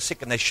hands upon the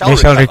sick and they shall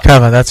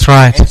recover. That's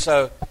right. And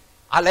so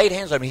I laid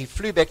hands on him. He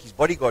flew back. His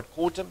bodyguard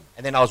caught him.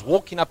 And then I was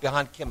walking up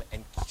behind Kim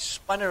and he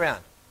spun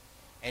around.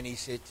 And he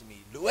said to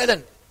me,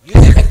 Llewellyn, you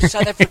go back to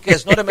South Africa.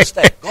 It's not a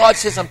mistake. God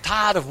says I'm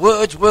tired of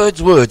words.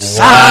 Signs, wonders,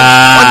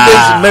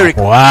 and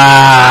miracles.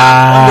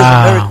 Wonders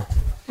and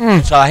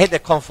miracles. So I had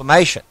that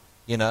confirmation,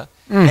 you know.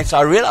 And so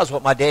I realized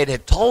what my dad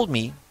had told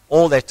me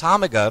all that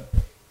time ago.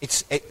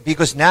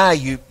 Because now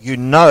you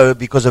know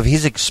because of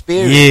his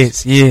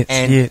experience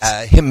and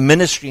him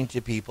ministering to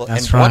people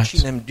and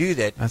watching him do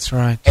that. That's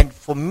right. And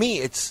for me,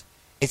 it's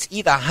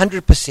either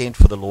 100%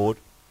 for the Lord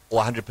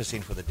or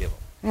 100% for the devil.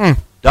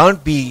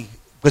 Don't be,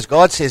 because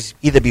God says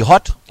either be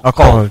hot or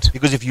cold.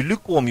 Because if you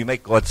lukewarm, you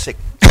make God sick.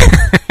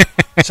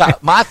 So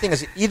my thing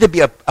is either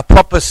be a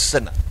proper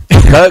sinner.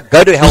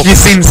 Go to hell. You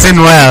sin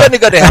well. You're going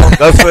to go to hell,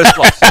 go first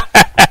class.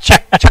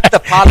 Chuck the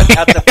pilot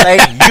out the plane,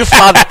 you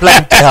fly the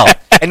plane to hell.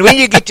 And when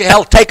you get to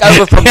hell, take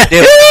over from the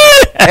devil.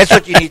 That's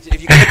what you need to.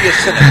 If you're going to be a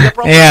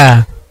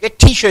sinner, get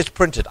T-shirts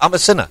printed. I'm a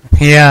sinner.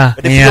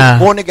 But if you're a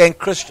born-again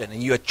Christian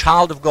and you're a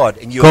child of God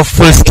and you're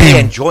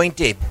and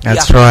joint heir,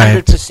 that's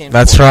right. 100%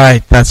 that's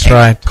right. That's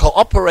right.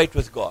 Cooperate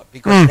with God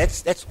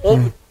because that's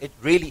all it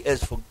really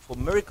is for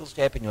miracles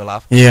to happen in your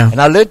life. Yeah.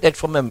 And I learned that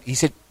from him. He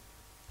said,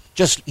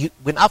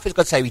 when I first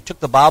got saved, he took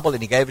the Bible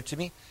and he gave it to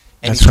me.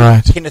 And that's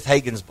right. Kenneth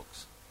Hagin's books.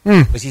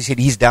 Because he said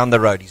he's down the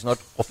road. He's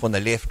not off on the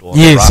left or on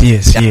the right.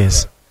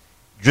 Yes.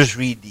 Just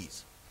read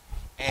these.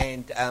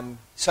 And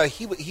so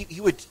he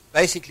would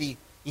basically,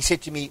 he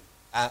said to me,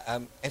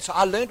 and so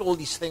I learned all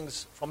these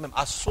things from him.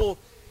 I saw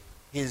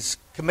his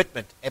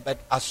commitment, but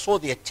I saw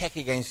the attack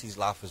against his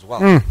life as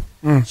well.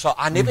 So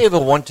I never ever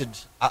wanted,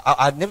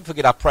 I'd never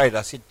forget I prayed.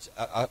 I said,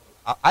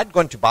 I'd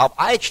gone to Bible.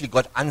 I actually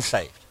got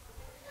unsaved.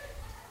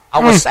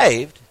 I was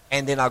saved,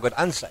 and then I got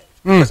unsaved.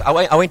 Because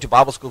I went to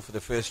Bible school for the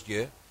first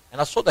year. And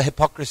I saw the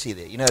hypocrisy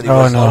there. You know, there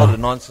was a lot of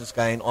nonsense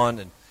going on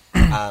and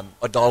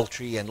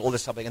adultery and all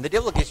this stuff. And the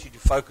devil gets you to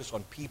focus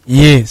on people.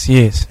 Yes.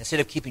 Instead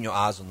of keeping your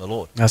eyes on the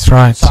Lord. That's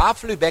right. So I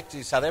flew back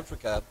to South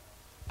Africa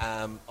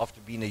after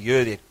being a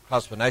year there at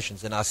Coastlands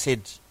Nations. And I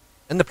said,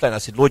 in the plane, I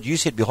said, Lord, you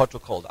said be hot or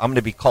cold. I'm going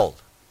to be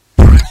cold.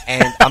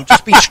 And I'm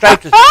just being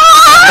straight with you.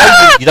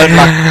 You don't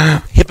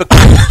like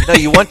hypocrites. You know,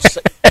 you want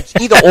to, it's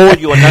either or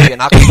you or no.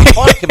 And I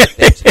can't commit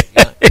that to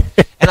you know.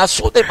 And I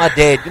saw that my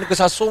dad, you know, because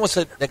I saw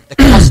the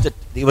cost.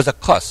 There was a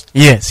cost.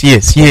 Yes.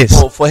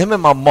 For him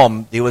and my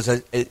mom, there was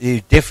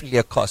definitely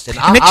a cost. And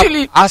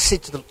I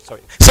said to them,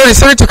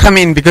 sorry to come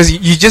in because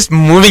you're just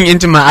moving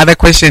into my other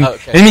question.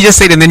 Okay. Let me just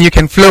say it and then you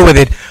can flow with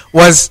it.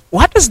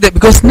 What is that?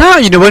 Because now,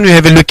 you know, when we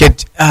have a look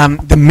at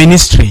the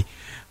ministry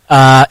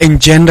in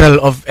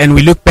general and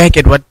we look back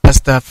at what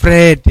Pastor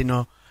Fred, you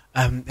know,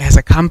 has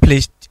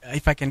accomplished,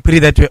 if I can put it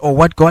that way, or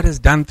what God has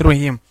done through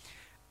him,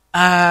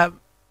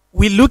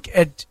 we look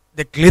at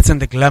the glitz and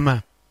the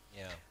glamour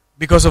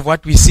because of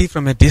what we see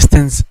from a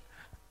distance.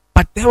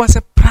 But there was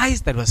a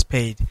price that was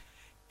paid.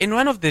 In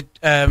one of the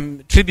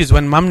tributes,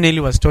 when Mom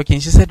Nellie was talking,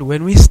 she said,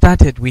 when we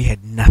started, we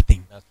had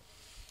nothing.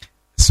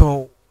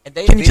 So,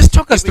 can you just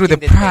talk us through the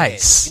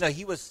price?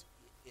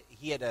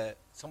 You know,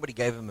 somebody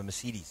gave him a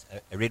Mercedes,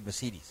 a red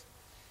Mercedes.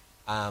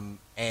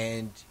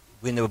 And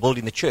when they were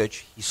building the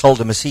church, he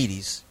sold a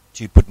Mercedes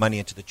to put money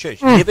into the church.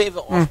 He never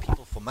ever asked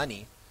people for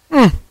money.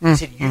 He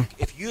said,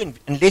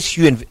 unless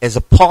you, as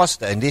a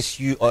pastor, unless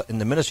you are in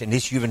the ministry,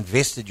 unless you've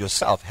invested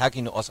yourself, how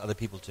can you ask other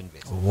people to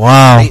invest?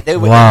 Wow. They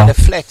were in a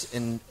flat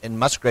in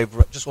Musgrave,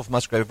 just off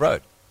Musgrave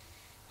Road.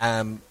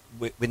 When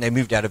they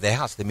moved out of their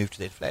house, they moved to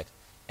that flat.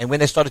 And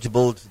when they started to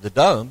build the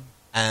dome,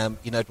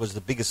 you know, it was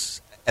the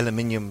biggest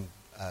aluminium,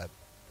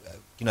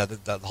 you know,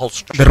 the whole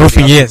structure. The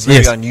roofing,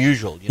 very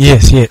unusual. You know,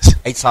 yes.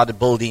 8-sided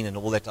building and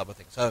all that type of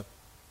thing. So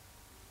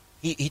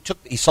he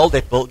sold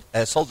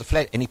sold the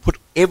flat, and he put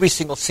every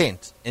single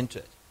cent into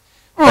it.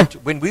 But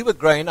when we were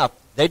growing up,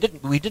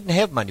 we didn't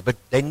have money, but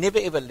they never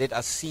ever let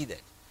us see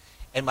that.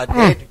 And my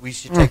dad, we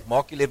used to take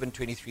Mark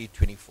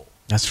 11:23-24.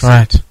 That's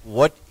right.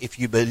 What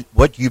you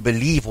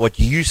believe, what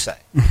you say.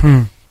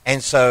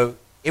 And so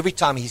every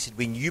time he said,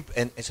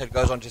 and so it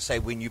goes on to say,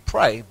 when you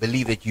pray,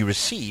 believe that you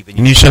receive,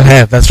 and you shall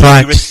have. That's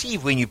right. You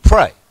receive when you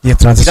pray.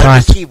 Yes, that's you don't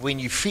right. receive when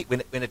you feel,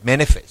 when it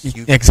manifests.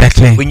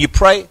 Exactly. When you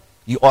pray,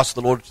 you ask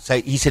the Lord to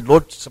say, he said,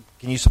 Lord,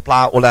 can you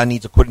supply all our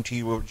needs according to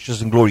your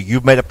riches and glory?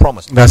 You've made a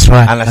promise. That's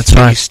right. And that's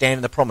right. You stand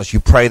in the promise. You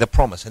pray the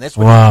promise. And that's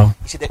what wow.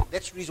 He said,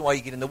 that's the reason why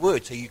you get in the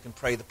Word, so you can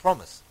pray the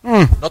promise.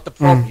 Not the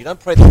problem. You don't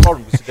pray the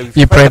problem.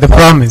 You pray the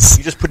promise.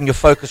 You're just putting your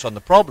focus on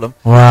the problem.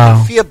 Wow.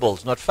 And fear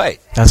builds, not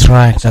faith. That's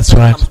right. So that's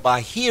right. It comes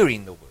by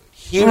hearing the Word.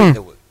 Hearing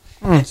the Word.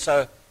 And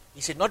so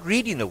he said, not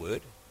reading the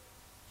Word,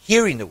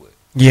 hearing the Word.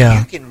 Yeah.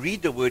 You can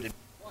read the Word and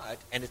be it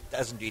and it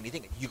doesn't do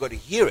anything. You got to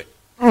hear it.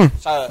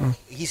 So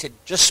he said,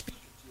 just speak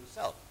it to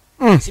yourself.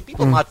 He said,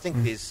 people might think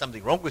there's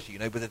something wrong with you,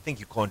 but they think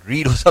you can't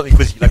read or something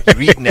because you're like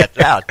reading that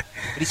loud.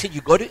 But he said,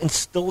 you've got to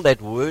instill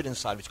that word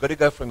inside. It's got to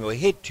go from your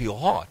head to your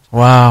heart.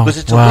 Wow. Because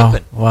it's a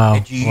weapon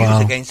that you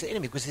use against the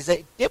enemy. Because there's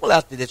a devil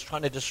out there that's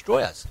trying to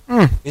destroy us.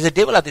 There's a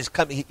devil out there that's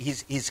coming.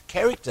 His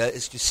character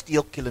is to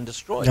steal, kill, and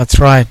destroy. That's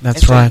right.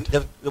 That's right.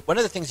 One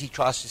of the things he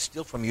tries to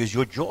steal from you is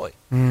your joy.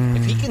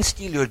 If he can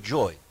steal your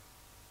joy,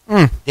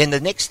 then the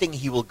next thing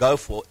he will go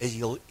for is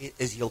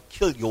he'll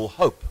kill your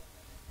hope.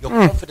 Your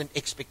confident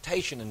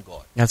expectation in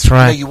God. That's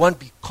right. You won't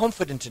be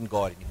confident in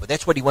God anymore.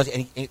 That's what he wants.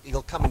 And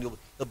he'll come and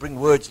he'll bring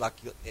words like,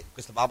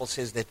 because the Bible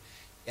says that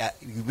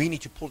we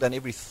need to pull down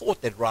every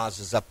thought that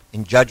rises up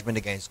in judgment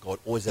against God,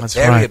 or is a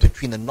barrier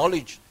between the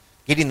knowledge,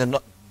 getting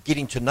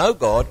to know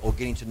God or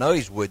getting to know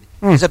his word.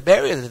 There's a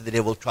barrier that the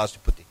devil tries to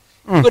put there.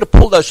 You've got to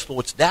pull those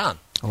thoughts down.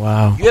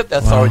 Wow. You have the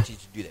authority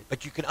to do that.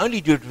 But you can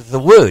only do it with the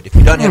word. If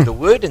you don't have the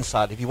word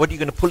inside of you, what are you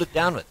going to pull it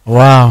down with?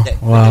 Wow.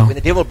 When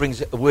the devil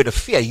brings a word of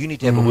fear, you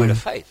need to have a word of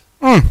faith.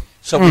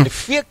 So when the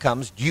fear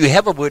comes, do you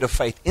have a word of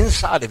faith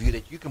inside of you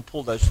that you can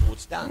pull those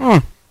thoughts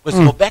down? Because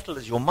your battle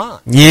is your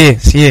mind.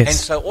 Yes, yes. And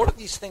so all of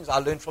these things I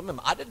learned from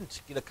him. I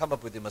didn't come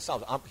up with them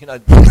myself.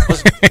 It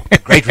wasn't a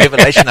great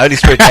revelation the Holy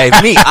Spirit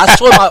gave me. I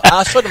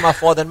saw it in my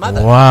father and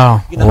mother.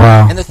 Wow.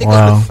 Wow. And the thing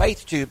is with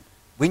faith too,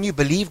 when you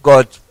believe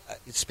God,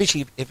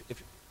 especially if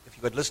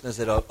you've got listeners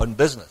that are on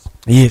business.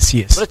 Yes,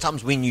 yes. A lot of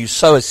times when you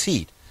sow a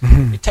seed,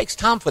 it takes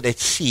time for that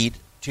seed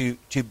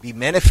to be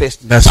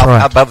manifested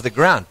above the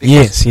ground.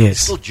 Because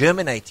it's still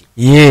germinating.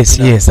 Yes,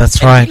 yes,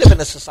 that's right. We live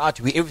in a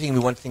society where everything we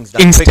want things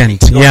done instant,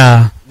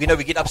 quickly.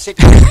 We get upset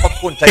because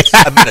popcorn takes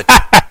a minute.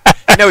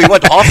 We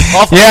want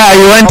half. Yeah,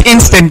 you want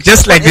instant,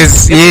 just like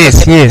this.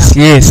 Yes, yes,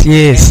 yes,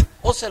 yes.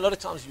 Also, a lot of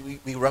times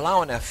we rely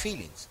on our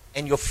feelings,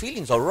 and your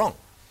feelings are wrong.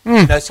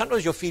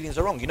 Sometimes your feelings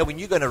are wrong. When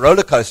you go on a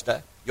roller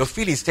coaster, your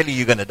feelings tell you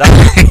you're going to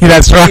die.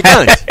 That's right. You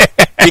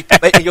don't.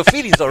 But your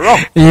feelings are wrong.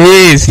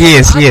 Yes,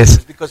 yes, yes.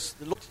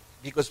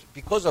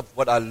 Because of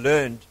what I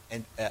learned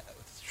and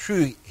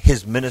through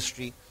his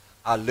ministry,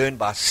 I learned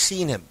by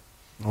seeing him.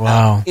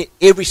 Wow.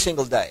 Every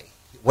single day.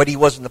 What he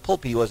was in the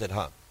pulpit, he was at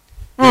home.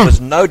 There was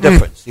no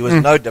difference. There was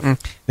no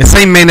difference. The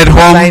same man at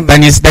home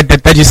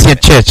that you see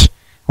at church.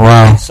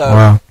 Wow. And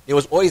so there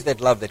was always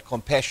that love, that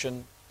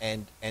compassion,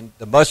 and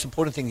the most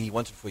important thing he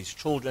wanted for his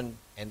children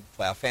and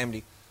for our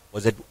family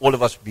was that all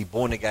of us would be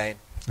born again.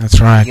 That's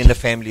right. Be in the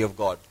family of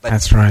God. But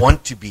that's right.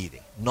 Want to be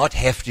there, not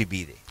have to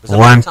be there.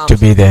 Want to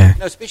be there.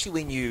 Especially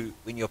when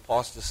you're a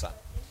pastor's son.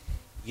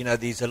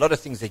 There's a lot of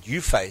things that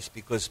you face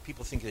because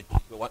people think that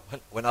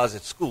when I was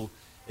at school,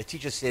 the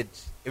teacher said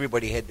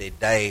everybody had their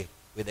day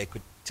where they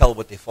could tell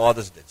what their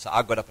fathers did. So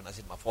I got up and I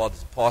said, my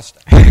father's a pastor.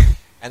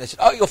 And they said,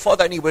 oh, your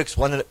father only works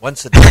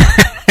once a day.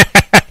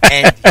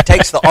 And he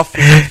takes the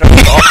offering and throws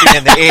the offering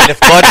in the air. And if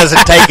God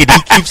doesn't take it,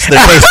 he keeps the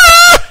rest.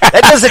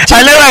 That was a teacher.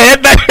 I never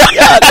heard that.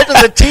 Yeah, that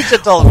was a teacher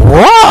told me.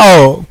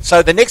 Wow.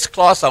 So the next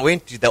class I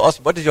went to, they asked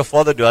me, what does your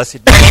father do? I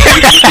said,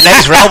 he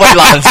lays railway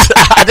lines.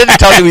 I didn't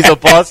tell him he's a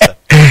pastor.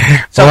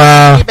 So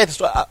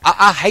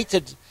I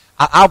hated,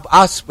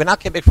 when I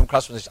came back from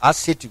Coastlands, I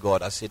said to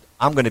God, I said,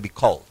 I'm going to be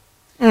cold.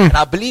 And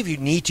I believe you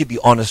need to be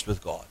honest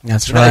with God.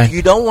 That's right. If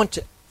you don't want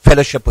to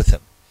fellowship with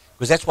him,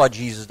 because that's why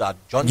Jesus died.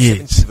 John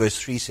 17 verse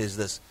 3 says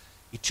this,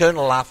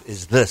 eternal life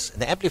is this.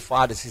 And the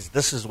Amplified says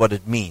this is what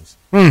it means.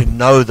 To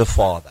know the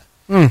Father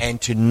and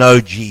to know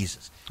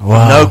Jesus.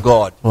 Wow. To know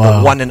God,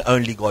 the one and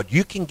only God.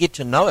 You can get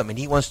to know him and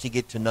he wants to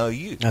get to know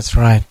you. That's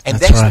right. And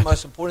that's the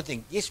most important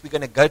thing. Yes, we're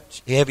going to go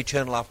to have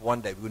eternal life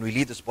one day. When we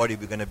leave this body,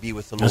 we're going to be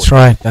with the Lord. That's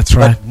right. That's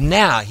right. But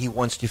now he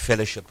wants to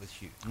fellowship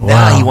with you.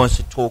 Now he wants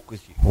to talk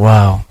with you.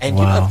 Wow.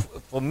 And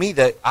for me,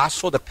 I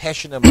saw the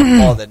passion of my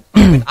father.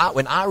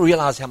 When I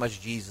realized how much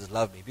Jesus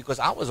loved me, because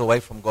I was away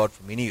from God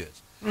for many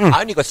years.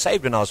 I only got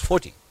saved when I was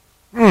 40.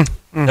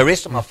 The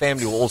rest of my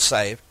family were all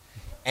saved.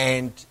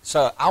 And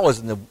so I was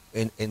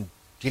in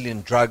dealing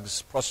in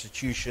drugs,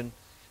 prostitution,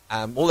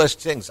 all those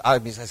things. I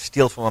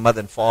steal from my mother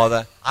and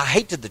father. I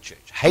hated the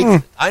church. Hated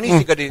it. I only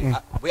used to go to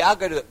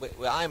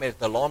where I am at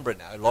the Lombra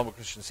now, Lombra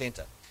Christian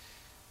Center.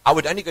 I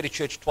would only go to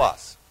church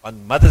twice,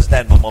 on Mother's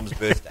Day and my mom's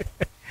birthday.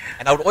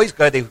 And I would always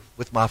go there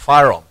with my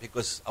firearm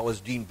because I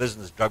was doing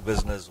business, drug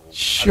business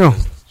or other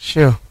business.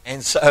 Sure.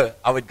 And so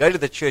I would go to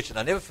the church, and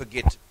I never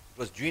forget, it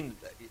was during,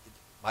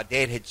 my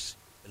dad had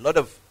a lot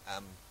of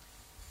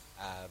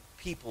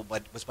people,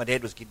 but my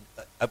dad was getting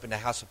open a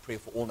house of prayer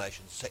for all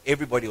nations, so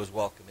everybody was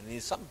welcome. And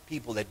there's some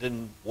people that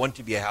didn't want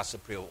to be a house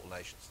of prayer for all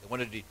nations. They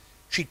wanted to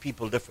treat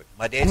people different.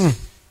 My dad said,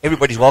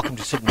 everybody's welcome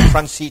to sit in the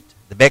front seat,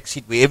 the back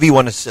seat, wherever you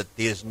want to sit.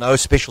 There's no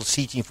special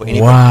seating for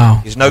anybody.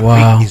 Wow. There's no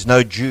Greek, there's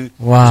no Jew,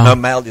 there's no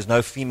male, there's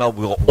no female.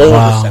 We're all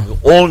the same.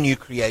 We're all new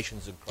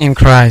creations in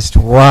Christ.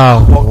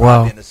 Wow.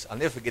 I'll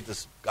never forget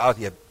this guy out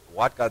here,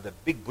 white guy with a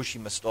big bushy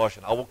mustache,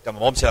 and I walked down. My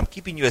mom said, I'm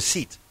keeping you a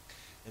seat.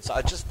 And so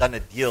I just done a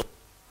deal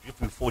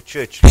before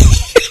church. And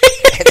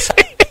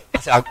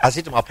so I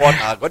said to my partner,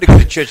 I've got to go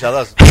to church,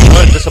 otherwise I don't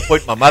want to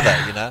disappoint my mother,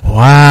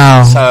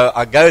 Wow. So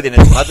I go then,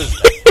 it's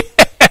Mother's Day.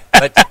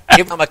 But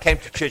every time I came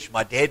to church,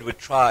 my dad would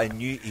try a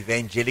new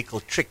evangelical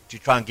trick to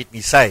try and get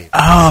me saved.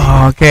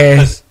 Oh, okay.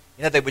 Because,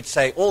 they would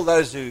say, all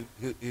those who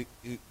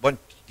want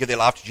to give their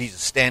life to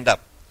Jesus, stand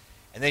up.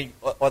 And then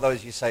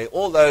others you say,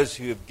 all those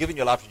who have given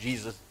your life to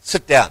Jesus,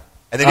 sit down.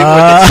 And then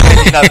everyone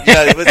gets standing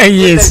up.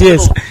 Yes.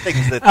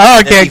 Things that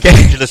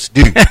evangelists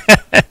do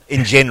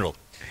in general.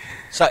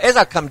 So as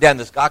I come down,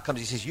 this guy comes,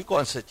 he says, you go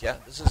and sit here.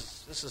 This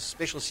is a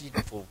special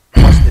seating for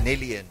Pastor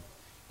Nellie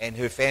and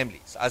her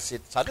family. So I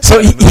said, so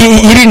he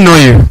didn't know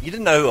you? He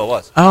didn't know who I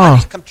was. Oh. I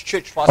used to come to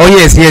church twice. Oh,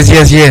 yes.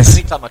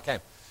 Every time I came.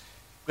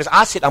 Because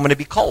I said, I'm going to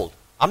be cold.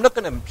 I'm not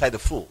going to play the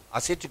fool. I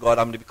said to God,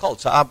 I'm going to be cold.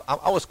 So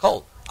I was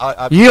cold.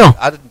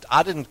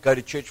 I didn't go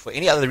to church for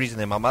any other reason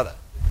than my mother.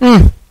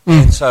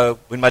 And so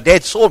when my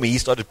dad saw me, he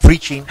started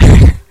preaching.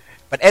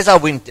 But as I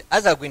went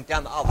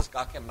down the aisle, this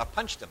guy came and I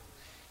punched him.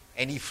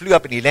 And he flew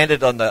up and he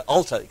landed on the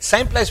altar.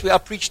 Same place where I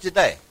preached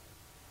today.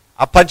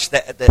 I punched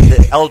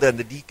the elder and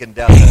the deacon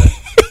down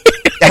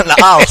the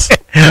aisles.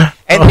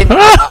 And then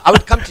I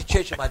would come to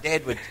church and my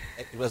dad would,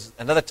 it was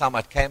another time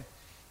I came,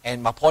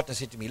 and my partner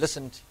said to me,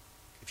 listen,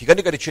 if you're going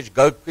to go to church,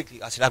 go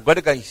quickly. I said, I've got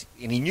to go.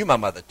 And he knew my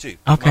mother too.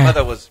 Okay. My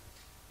mother was,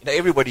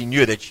 everybody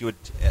knew that she would,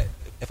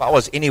 if I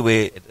was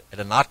anywhere at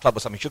a nightclub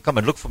or something, she'd come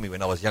and look for me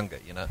when I was younger,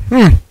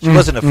 She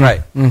wasn't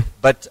afraid.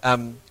 But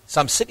so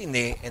I'm sitting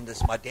there, and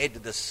my dad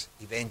did this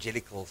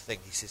evangelical thing.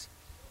 He says,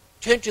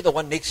 turn to the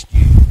one next to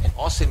you and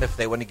ask them if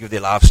they want to give their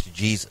lives to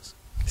Jesus.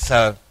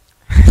 So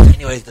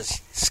anyways,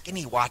 this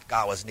skinny white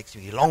guy was next to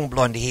me, long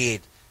blonde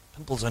haired,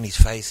 pimples on his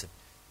face, and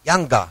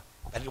young guy.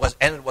 And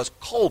it was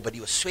cold, but he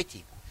was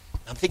sweaty.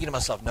 I'm thinking to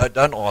myself, no,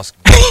 don't ask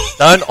me.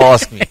 Don't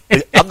ask me.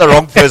 I'm the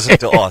wrong person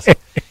to ask.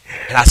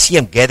 And I see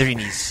him gathering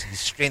his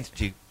strength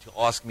to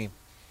ask me.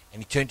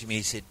 And he turned to me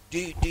and he said,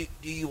 do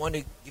you want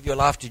to give your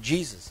life to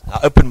Jesus? And I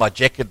opened my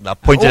jacket and I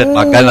pointed at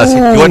my gun and I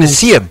said, do you want to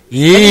see him? And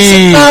he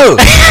said, no.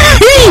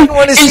 I don't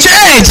want to see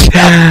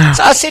him.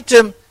 So I said to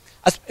him,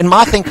 and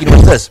my thinking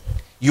was this,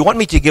 you want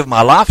me to give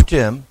my life to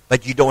him,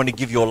 but you don't want to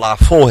give your life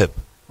for him.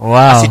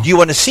 Wow. I said, do you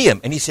want to see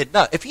him? And he said,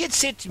 no. If he had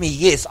said to me,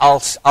 yes,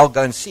 I'll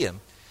go and see him.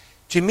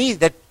 To me,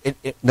 that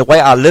the way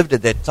I lived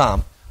at that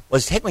time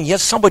was, heck, when you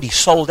have somebody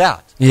sold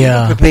out,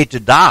 prepared to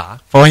die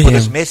for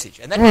this message.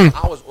 And that's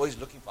what I was always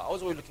looking for. I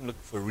was always looking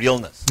for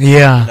realness.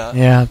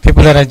 Yeah,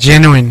 people that are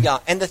genuine. Yeah,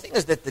 and the thing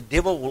is that the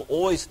devil will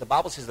always, the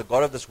Bible says the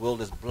God of this world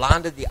has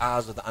blinded the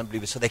eyes of the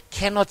unbelievers so they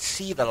cannot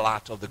see the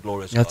light of the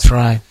glorious God. That's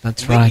right.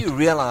 When you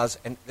realize,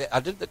 and I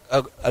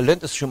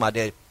learned this through my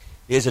dad,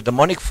 there's a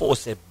demonic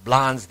force that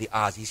blinds the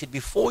eyes. He said,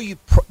 before you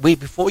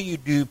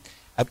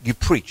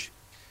preach,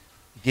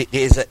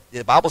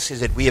 the Bible says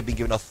that we have been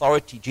given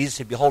authority. Jesus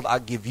said, behold, I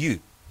give you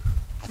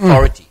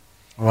authority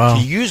to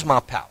use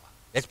my power.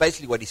 That's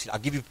basically what he said. I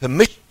give you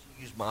permission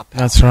to use my power.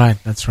 That's right.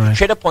 To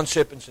tread upon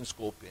serpents and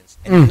scorpions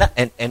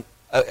and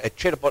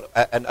tread upon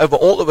and over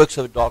all the works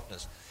of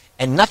darkness,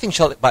 and nothing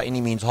shall by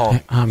any means harm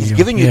you. He's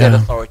given you that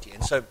authority.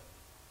 And so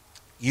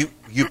you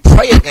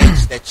pray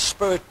against that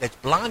spirit that's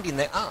blinding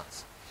their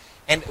eyes.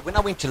 And when I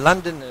went to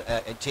London,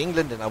 to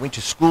England, and I went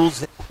to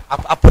schools,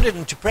 I put it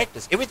into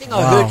practice. Everything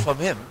I heard from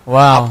him,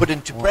 I put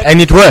into practice. And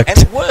it worked. And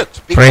it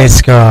worked.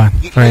 Praise God.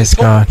 Praise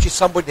God. To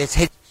somebody that's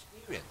had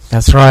experience.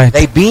 That's right.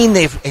 They've been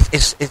there.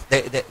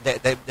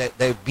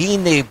 They've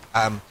been there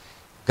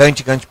going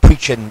to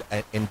preach in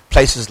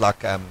places like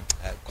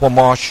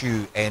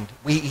Kwa-Zulu, and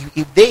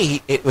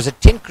it was a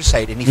tent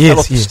crusade, and he fell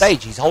off the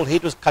stage. His whole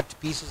head was cut to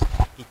pieces.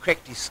 He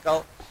cracked his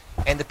skull.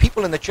 And the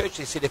people in the church,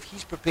 they said, if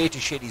he's prepared to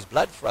shed his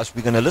blood for us,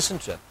 we're going to listen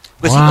to him.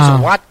 Because he was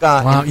a white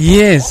guy. Wow.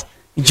 Yes.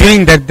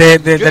 During that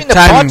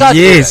time.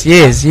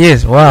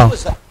 Yes. Wow.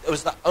 It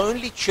was the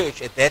only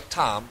church at that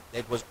time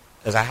that was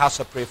as a house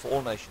of prayer for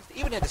all nations. They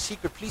even had a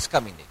secret police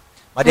coming there.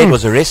 My dad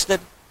was arrested.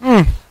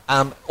 All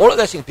of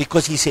those things,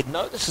 because he said,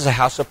 no, this is a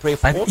house of prayer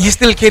for all nations. He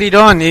still carried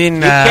on. He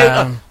carried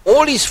on.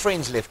 All his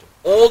friends left him.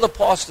 All the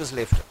pastors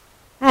left him.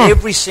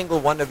 Every single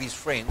one of his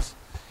friends.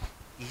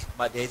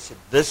 My dad said,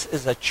 this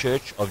is a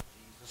church of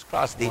Jesus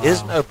Christ. There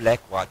is no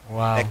black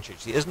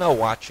church. There is no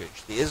white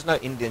church. There is no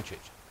Indian church.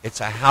 It's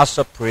a house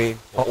of prayer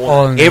for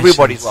all.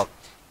 Everybody's welcome.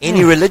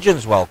 Any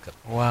religion's welcome.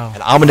 Wow.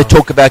 And I'm going to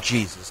talk about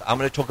Jesus. I'm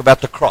going to talk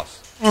about the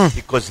cross.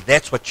 Because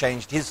that's what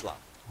changed his life.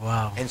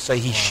 Wow. And so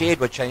he shared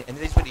what changed. And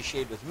that's what he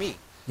shared with me.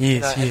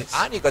 Yes. And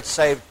I only got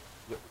saved,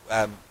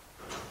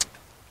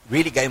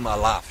 really gave my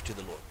life to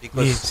the Lord.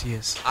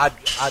 Because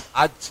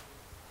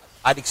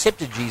I'd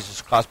accepted Jesus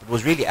Christ, but it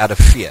was really out of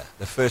fear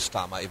the first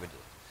time I ever did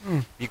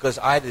it. Because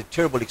I had a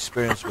terrible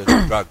experience with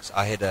drugs.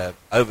 I had an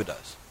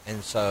overdose.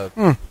 And so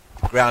the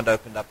ground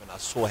opened up and I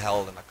saw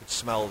hell and I could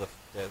smell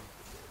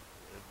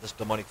this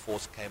demonic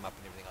force came up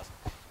and everything else.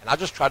 And I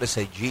just tried to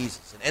say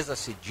Jesus. And as I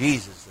said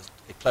Jesus,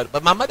 it closed.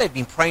 But my mother had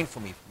been praying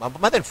for me. My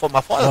father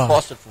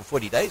fasted for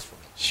 40 days for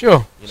me.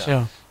 Sure.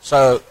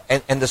 So,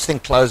 and this thing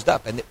closed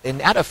up.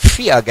 And out of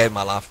fear, I gave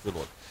my life to the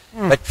Lord.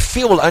 But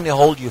fear will only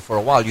hold you for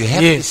a while. You have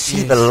to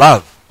see the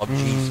love of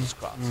Jesus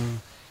Christ.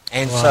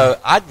 And so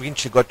I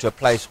eventually got to a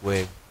place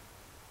where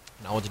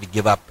I wanted to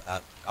give up.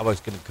 I was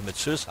going to commit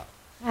suicide.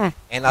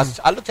 And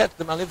I looked at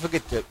them. I'll never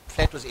forget, the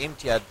flat was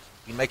empty. I'd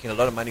been making a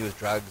lot of money with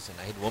drugs, and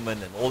I had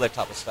women and all that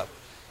type of stuff.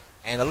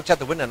 And I looked out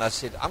the window and I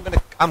said, I'm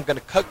going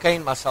to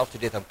cocaine myself to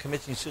death. I'm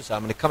committing suicide.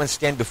 I'm going to come and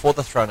stand before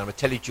the throne. I'm going to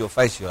tell you to your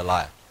face, you're a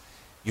liar.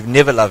 You've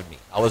never loved me.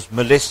 I was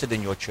molested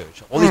in your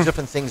church. All these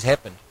different things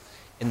happened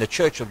in the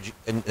church,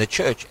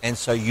 and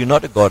so you're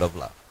not a God of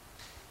love.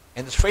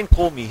 And this friend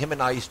called me. Him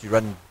and I used to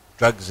run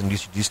drugs and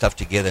used to do stuff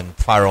together and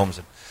firearms.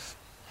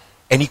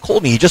 And he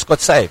called me. He just got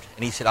saved.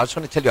 And he said, I just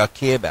want to tell you I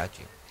care about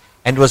you.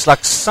 And it was like,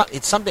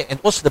 it's something, and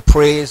also the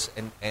prayers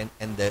and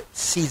the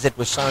seeds that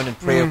were sown in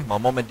prayer for my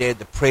mom and dad,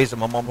 the prayers of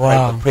my mom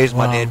prayed, the prayers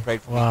my dad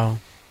prayed for me.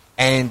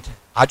 And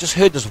I just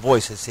heard this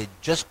voice that said,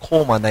 just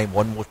call my name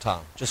one more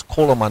time. Just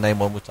call on my name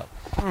one more time.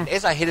 And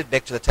as I headed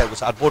back to the table,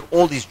 so I bought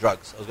all these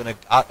drugs. If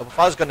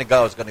I was going to go,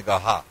 I was going to go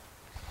hard.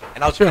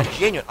 And I was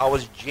genuine. I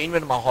was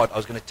genuine in my heart. I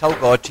was going to tell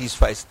God to his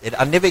face that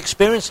I never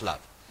experienced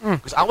love.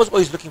 Because I was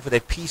always looking for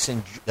that peace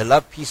and the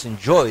love, peace, and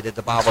joy that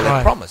the Bible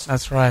had promised.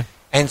 That's right.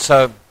 And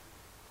so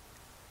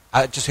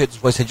I just heard this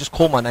voice say, just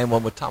call my name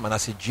one more time. And I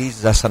said,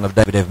 Jesus, thou son of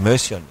David, have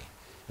mercy on me.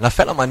 And I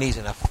fell on my knees,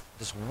 and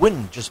this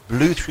wind just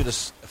blew through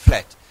this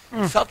flat.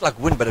 It felt like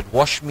wind, but it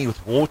washed me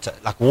with water,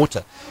 like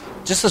water.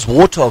 Just this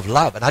water of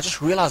love. And I just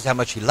realized how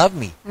much he loved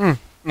me. And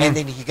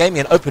then he gave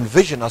me an open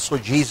vision. I saw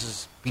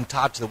Jesus being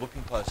tied to the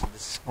whipping post.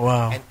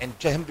 And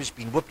him just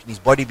being whipped and his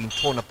body being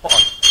torn apart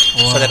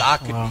so that I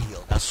could be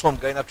healed. I saw him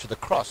going up to the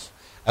cross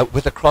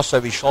with a cross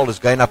over his shoulders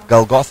going up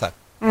Golgotha.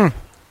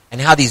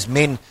 And how these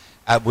men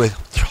were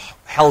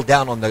held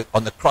down on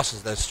the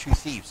crosses, those two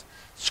thieves,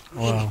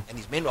 screaming. And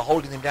these men were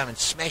holding them down and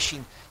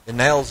smashing the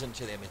nails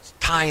into them and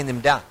tying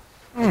them down.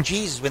 And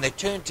Jesus, when they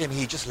turned to him,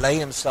 he just lay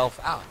himself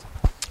out.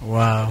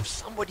 Wow. If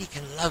somebody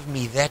can love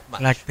me that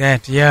much. Like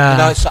that, yeah. You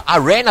know, so I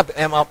ran up,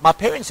 and my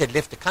parents had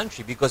left the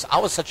country because I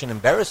was such an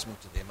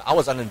embarrassment to them. I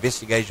was on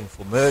investigation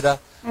for murder.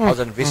 I was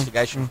on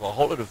investigation for a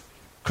whole lot of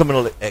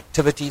criminal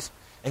activities.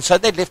 And so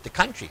they left the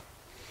country.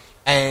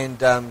 And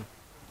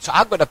so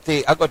I got up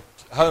there, I got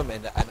home,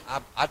 and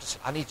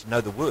I need to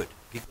know the word.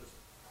 Because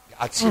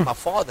I'd seen my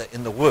father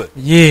in the word.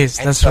 Yes,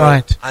 and that's so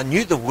right. I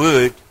knew the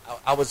word.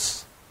 I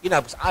was... You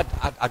know,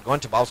 I'd gone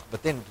to Bible school,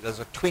 but then there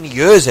was 20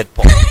 years had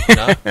passed, you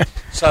know.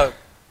 So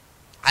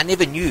I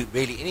never knew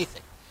really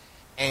anything.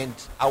 And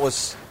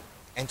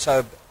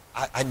so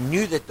I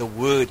knew that the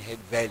word had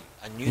value.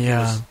 I knew there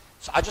was,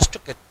 so I just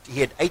took it. He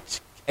had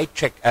 8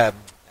 track,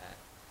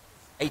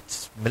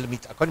 8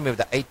 millimeter, I can't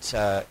remember the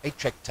 8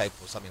 track tape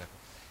or something like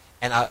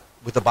that. And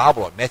with the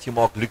Bible on, Matthew,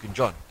 Mark, Luke, and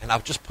John. And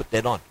I've just put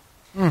that on.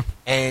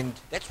 And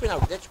that's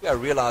where I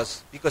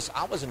realized, because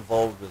I was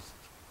involved with,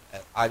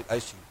 I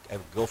used to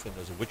have a girlfriend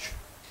who was a witch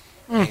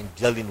and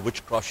dealt in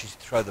witchcraft. She used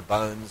to throw the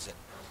bones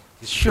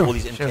and all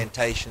these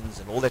incantations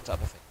and all that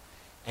type of thing.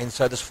 And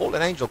so this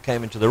fallen angel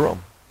came into the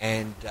room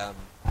and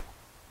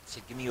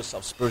said, give me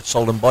yourself, spirit,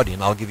 soul, and body,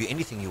 and I'll give you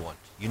anything you want.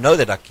 You know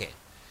that I can.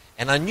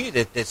 And I knew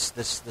that this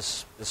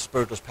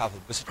spirit was powerful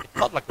because it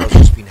felt like I was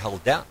just being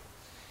held down.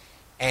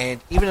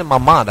 And even in my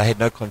mind, I had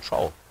no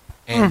control.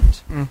 And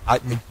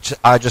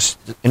I just,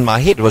 in my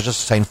head, it was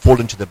just saying, fall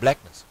into the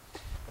blackness.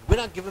 When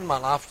I'd given my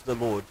life to the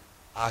Lord,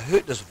 I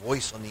heard this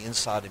voice on the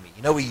inside of me.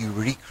 You know where you're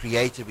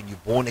recreated, when you're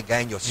born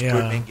again, your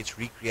spirit man gets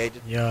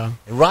recreated? Yeah.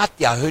 And right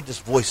there, I heard this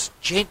voice,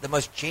 the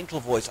most gentle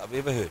voice I've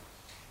ever heard. It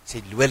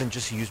said, Llewellyn,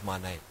 just use my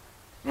name.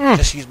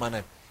 Just use my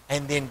name.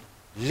 And then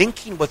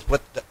linking with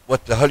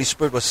what the Holy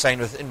Spirit was saying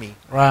within me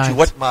to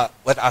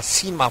what I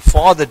seen my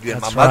father do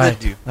and my mother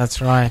do.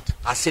 That's right.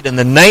 I said, in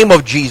the name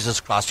of Jesus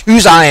Christ,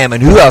 whose I am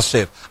and who I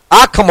serve,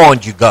 I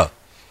command you, go.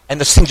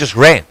 And this thing just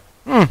ran.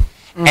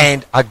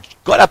 And I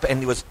got up, and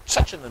there was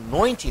such an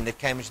anointing that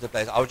came into the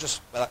place. I was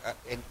just,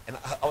 and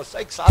I was so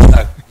excited.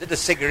 I lit a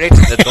cigarette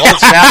and the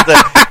dance around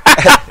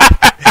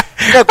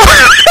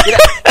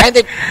and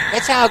then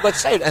that's how I got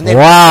saved. And then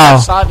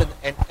outside,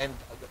 and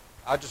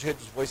I just heard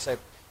this voice say,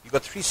 "You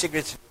got 3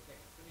 cigarettes.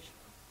 Finish it.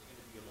 They're going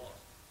to be your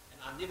last."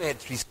 And I never had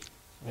 3 cigarettes.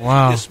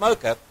 Wow. If you're a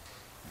smoker,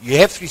 you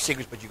have 3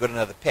 cigarettes, but you got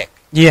another pack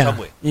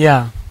somewhere.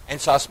 Yeah. And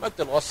so I smoked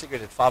the last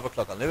cigarette at 5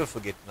 o'clock. I'll never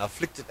forget. And I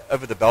flicked it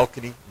over the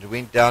balcony, and it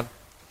went down.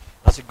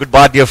 I said,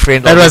 goodbye, dear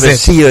friend. I'll never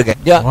see you again.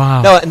 Yeah.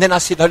 Wow. No, and then I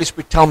said, Holy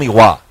Spirit, tell me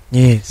why.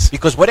 Yes.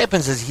 Because what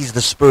happens is he's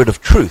the Spirit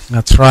of truth.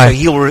 That's right. So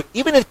he'll,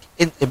 even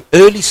in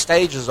early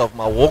stages of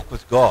my walk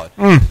with God,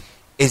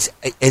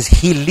 as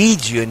he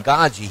leads you and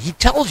guides you, he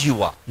tells you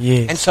why.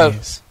 Yes. And so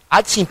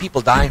I'd seen people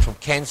dying from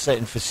cancer,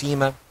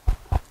 emphysema.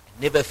 It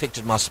never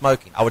affected my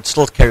smoking. I would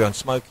still carry on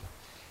smoking.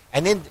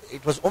 And then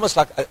it was almost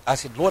like I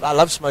said, Lord, I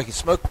love smoking.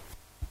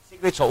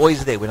 Cigarettes are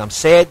always there. When I'm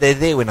sad, they're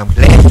there. When I'm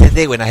glad, they're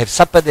there. When I have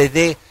supper, they're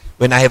there.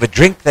 When I have a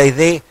drink, they're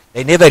there.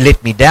 They never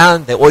let me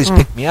down. They always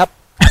pick me up.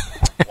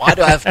 Why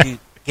do I have to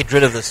get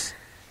rid of this?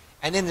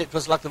 And then it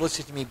was like the Lord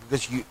said to me,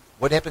 because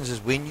what happens is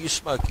when you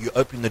smoke, you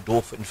open the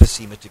door for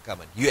emphysema to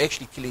come in. You're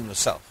actually killing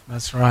yourself.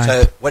 That's right.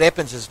 So what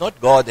happens is not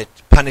God that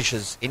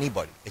punishes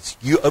anybody. It's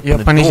you open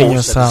the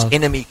door so this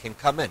enemy can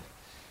come in.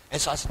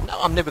 And so I said,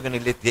 no, I'm never going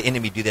to let the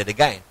enemy do that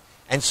again.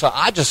 And so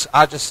I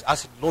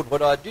said, Lord, what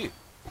do I do?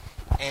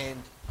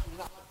 And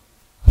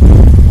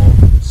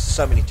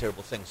so many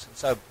terrible things. And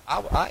so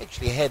I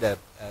actually had a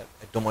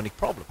demonic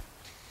problem.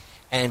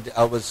 And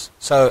I just,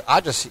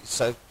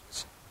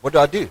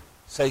 what do?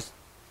 Say,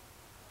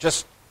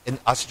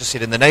 I just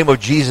said, in the name of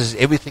Jesus,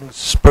 everything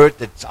spirit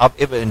that I've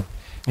ever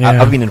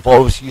I've been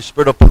involved with, you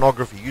spirit of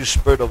pornography, you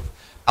spirit of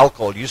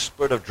alcohol, you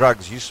spirit of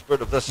drugs, you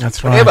spirit of this,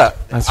 That's whatever.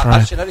 Right. That's I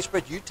right. said, Holy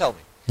Spirit, you tell me.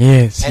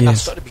 Yes, and I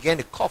began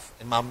to cough,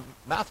 and my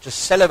mouth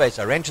just salivates.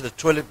 I ran to the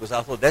toilet because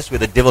I thought that's where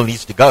the devil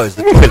needs to go, is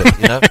the toilet,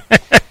 you know.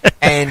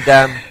 And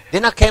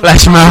then I came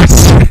flash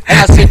mouths, and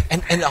I said,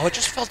 and I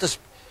just felt this,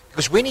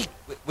 because when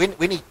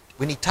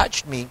he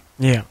touched me,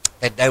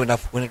 that day when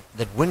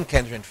that wind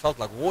came through and felt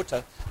like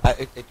water,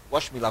 it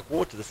washed me like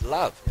water. This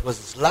love, it was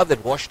this love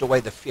that washed away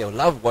the fear.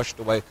 Love washed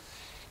away.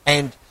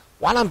 And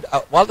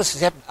while this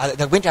is happening,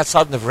 I went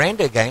outside in the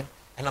veranda again,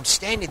 and I'm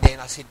standing there,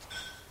 and I said,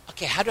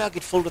 okay, how do I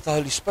get filled with the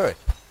Holy Spirit?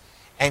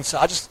 And so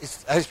I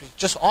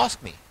just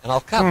ask me, and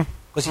I'll come.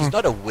 Because he's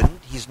not a wind,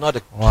 he's not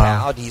a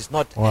cloud, he's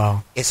not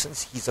an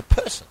essence, he's a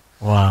person.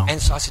 Wow. And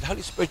so I said,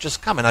 Holy Spirit,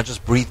 just come. And I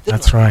just breathed in.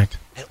 That's right.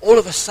 And all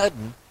of a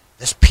sudden,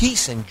 this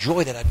peace and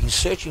joy that I've been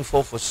searching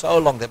for so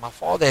long, that my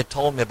father had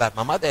told me about,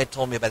 my mother had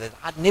told me about, that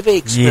I'd never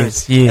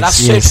experienced. And I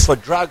searched for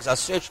drugs, I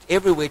searched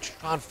everywhere to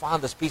try and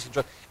find this peace and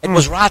joy. It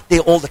was right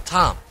there all the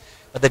time.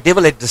 But the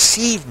devil had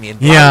deceived me and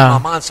blinded my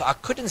mind, so I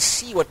couldn't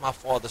see what my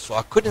father saw.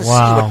 I couldn't see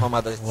what my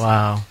mother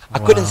saw. I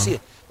couldn't see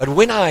it. But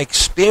when I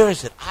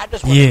experienced it, I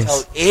just want to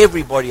tell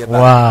everybody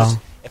about it.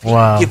 If he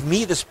could give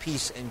me this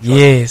peace and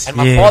joy. And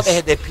my father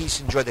had that peace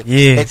and joy. That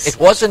it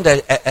wasn't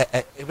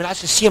when I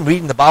used to see him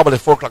reading the Bible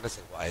at 4 o'clock, I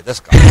said, "Why, this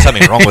guy, there's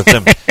something wrong with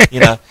him," you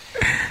know.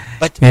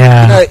 But you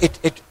know,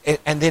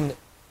 and then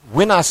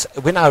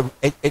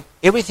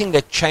everything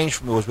that changed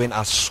for me was when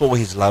I saw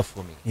his love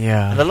for me.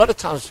 And a lot of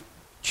times,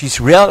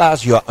 to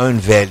realize your own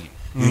value,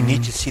 you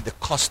need to see the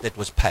cost that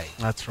was paid.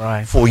 That's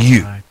right. For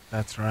you.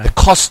 That's right. The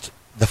cost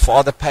the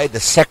Father paid, the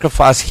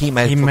sacrifice he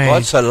made. For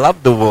God so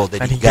loved the world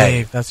that he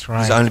gave That's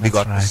right. his only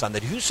begotten Son,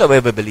 that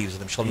whosoever believes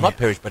in him shall not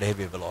perish but have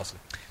everlasting.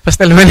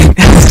 Pastor Llewellyn,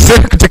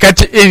 to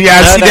cut you in,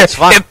 I see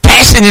the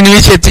passion in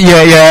which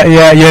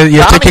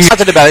you're I'm talking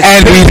excited about it.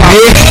 And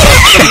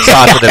I'm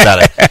excited about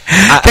it.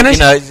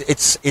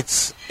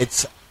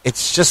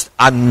 It's just,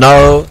 I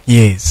know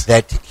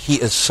that he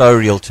is so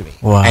real to me.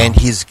 Wow. And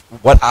he's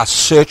what I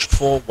searched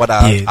for, what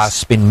I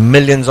spent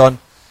millions on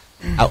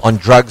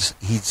drugs,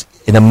 he's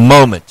in a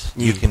moment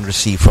you can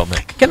receive from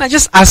him. Can I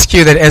just ask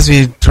you that as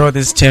we draw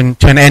this to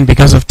an end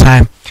because of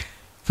time,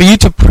 for you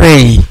to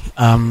pray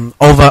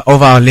over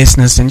our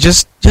listeners and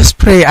just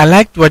pray. I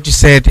liked what you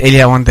said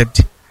earlier on,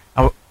 that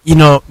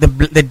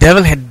the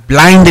devil had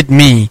blinded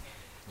me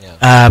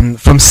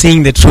from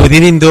seeing the truth,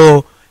 even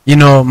though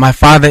my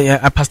father,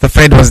 Pastor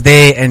Fred, was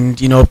there and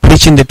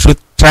preaching the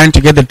truth, trying to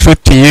get the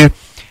truth to you,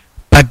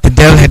 but the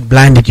devil had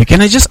blinded you.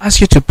 Can I just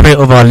ask you to pray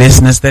over our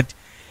listeners that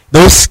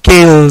those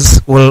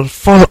scales will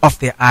fall off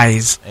their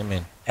eyes?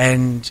 Amen.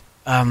 And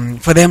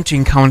for them to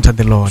encounter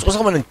the Lord. So also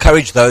I want to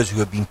encourage those who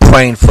have been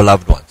praying for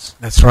loved ones.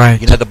 That's right.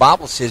 The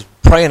Bible says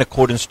pray in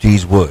accordance to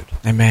his word.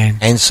 Amen.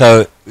 And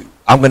so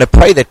I'm going to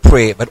pray that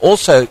prayer, but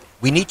also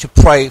we need to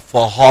pray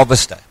for a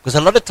harvester, because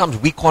a lot of times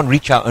we can't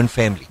reach our own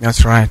family.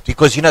 That's right.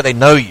 Because they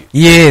know you.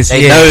 Yes,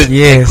 they know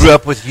they grew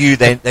up with you.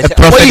 They the say,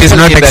 prophet is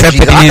not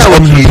accepted in his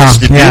own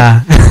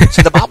hometown.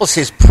 So the Bible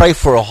says pray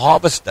for a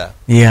harvester.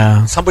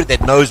 Somebody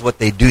that knows what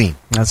they're doing.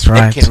 That's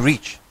right. That can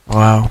reach.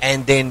 Wow.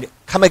 And then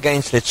come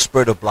against that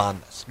spirit of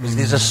blindness, because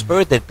there's a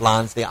spirit that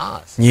blinds their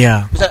eyes.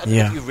 Because I don't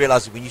know if you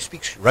realize that when you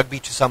speak rugby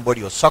to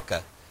somebody or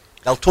soccer,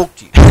 they'll talk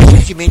to you. As soon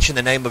as you mention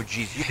the name of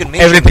Jesus, you can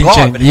mention everything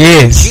God, but if you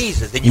mention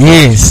Jesus, then you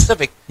be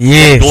specific,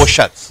 the door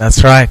shuts.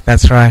 That's right.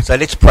 That's right. So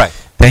let's pray.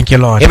 Thank you,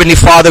 Lord. Heavenly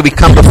Father, we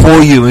come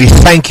before you and we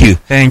thank you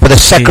for the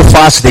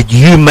sacrifice that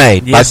you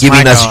made by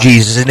giving us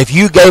Jesus. And if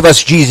you gave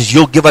us Jesus,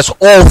 you'll give us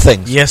all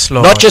things. Yes,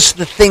 Lord. Not just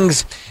the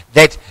things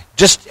that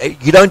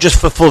you don't just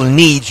fulfill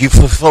needs, you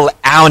fulfill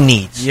our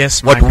needs.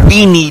 Yes, what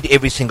we need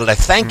every single day.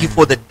 Thank you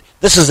for that.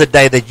 This is a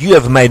day that you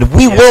have made, and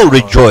we will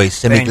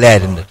rejoice and be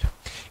glad in it.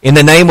 In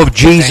the name of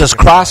Jesus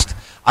Christ,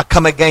 I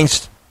come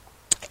against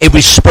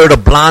every spirit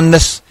of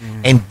blindness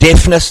and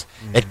deafness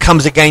that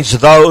comes against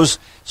those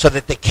so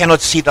that they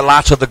cannot see the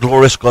light of the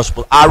glorious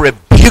gospel. I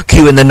rebuke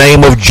you in the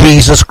name of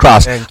Jesus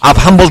Christ. I've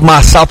humbled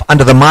myself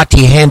under the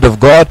mighty hand of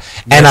God,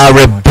 and I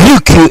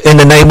rebuke you in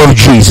the name of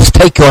Jesus.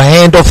 Take your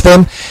hand off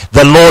them.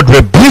 The Lord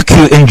rebuke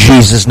you in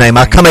Jesus' name.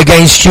 I come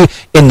against you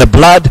in the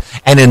blood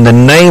and in the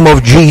name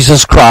of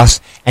Jesus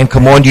Christ and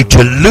command you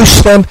to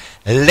loose them.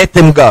 Let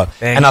them go.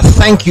 And I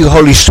thank you,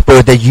 Holy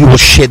Spirit, that you will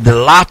shed the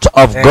light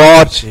of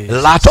God, the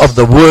light of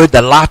the Word,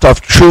 the light of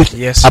truth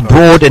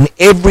abroad in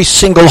every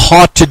single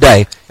heart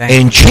today.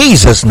 In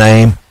Jesus'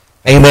 name,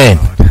 amen.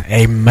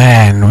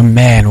 Amen.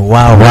 Amen.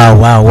 Wow.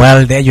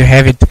 Well, there you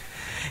have it.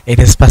 It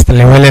is Pastor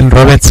Llewellyn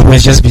Roberts who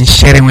has just been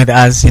sharing with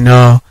us,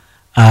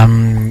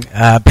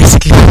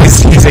 basically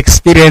his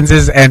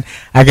experiences, and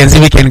I can see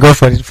we can go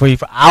for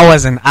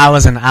hours and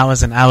hours and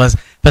hours and hours.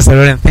 Pastor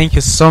Llewellyn, thank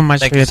you so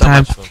much for your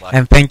time,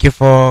 and thank you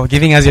for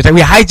giving us your time.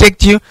 We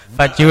hijacked you,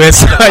 but you were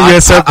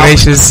so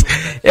gracious.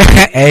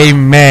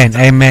 Amen.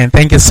 Amen.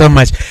 Thank you so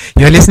much.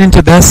 You're listening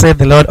to Thus Saith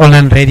the Lord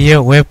Online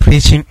Radio, where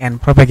preaching and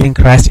propagating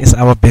Christ is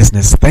our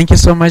business. Thank you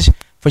so much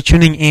for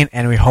tuning in,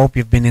 and we hope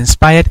you've been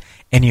inspired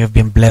and you've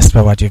been blessed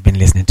by what you've been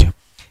listening to.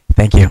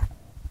 Thank you.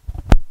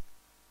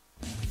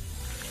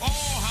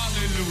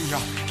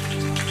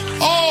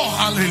 Oh,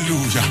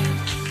 hallelujah.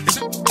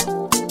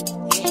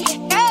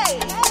 Hey,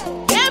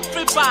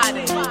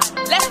 everybody,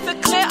 let's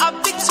declare our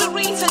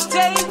victory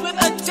today with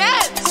a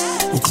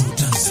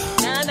dance.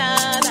 Na,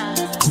 na, na.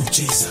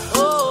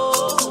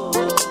 Oh.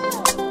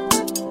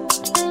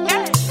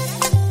 Hey.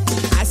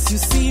 As you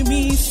see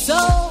me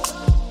so,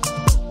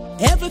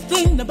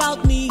 everything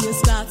about me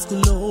is God's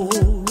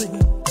glory.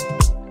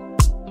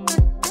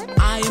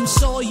 I am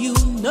sure you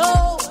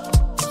know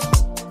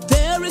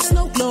there is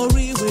no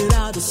glory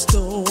without a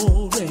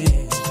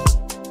story.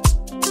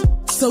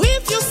 So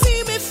if you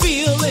see me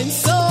feeling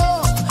so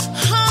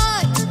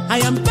high, I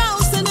am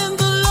bouncing in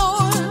the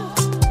Lord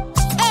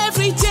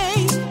every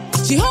day.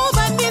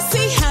 Jehovah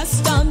Nissi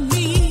has done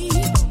me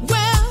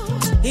well.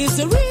 It's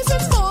a reason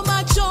for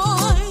my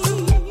joy.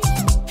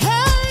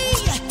 Hey,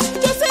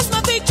 this is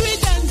my victory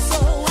dance. So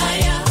I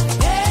am,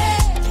 hey,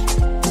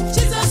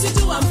 Jesus, you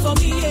do one for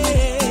me. Yeah.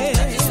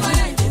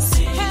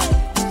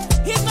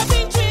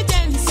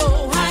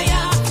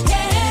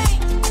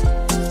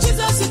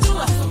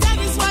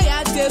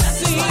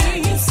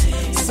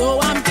 So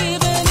I'm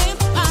giving him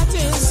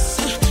parties,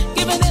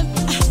 giving him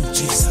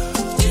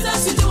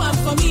Jesus, you do one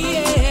for me,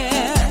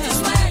 yeah.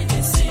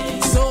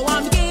 So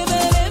I'm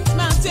giving him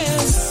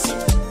parties,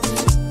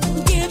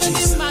 giving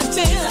him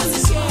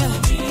parties, yeah.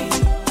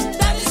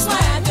 That is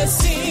why I just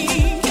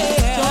sing,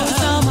 yeah. Don't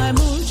tell my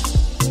mood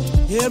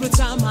every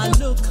time I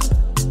look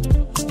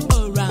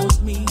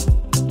around me.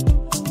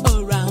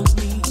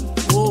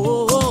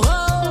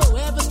 Oh,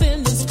 everything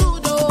is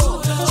good,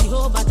 oh.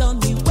 Jehovah done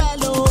me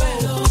well, oh.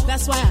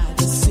 That's why I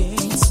just sing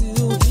to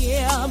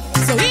him.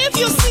 So if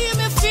you see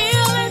me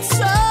feeling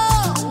so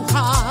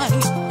high,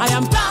 I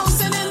am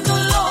bouncing in the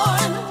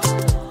Lord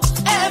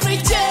every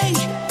day.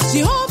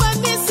 Jehovah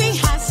Nissi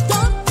has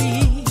done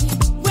me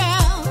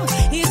well.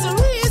 He's a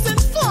reason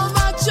for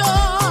my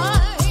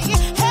joy.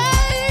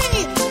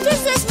 Hey,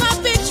 this is my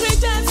victory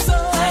dance. So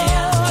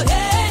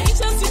hey,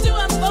 just you do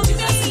it for me.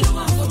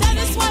 That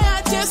is why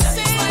I just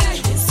sing.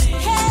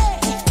 Hey,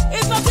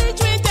 it's my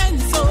victory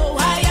dance. So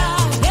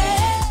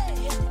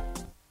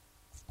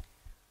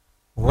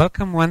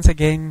Welcome once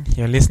again.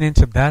 You're listening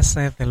to Thus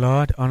Saith the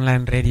Lord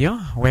Online Radio,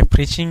 where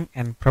preaching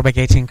and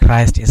propagating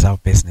Christ is our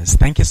business.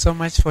 Thank you so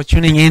much for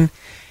tuning in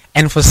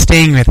and for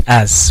staying with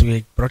us.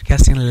 We're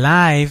broadcasting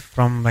live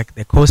from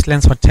the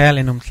Coastlands Hotel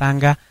in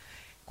Umhlanga,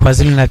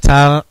 Kwa-Zulu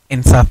Natal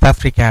in South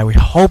Africa. We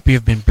hope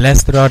you've been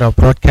blessed throughout our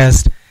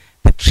broadcast,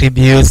 the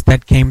tributes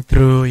that came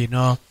through,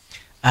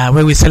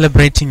 where we're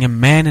celebrating a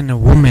man and a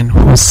woman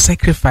who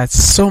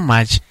sacrificed so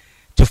much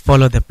to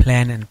follow the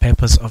plan and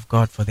purpose of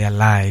God for their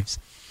lives.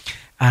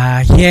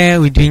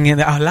 Here we're doing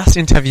our last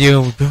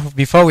interview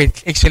before we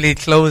actually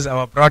close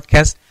our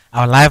broadcast,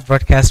 our live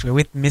broadcast. We're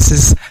with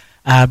Mrs.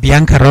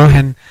 Bianca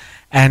Rohan,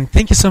 and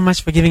thank you so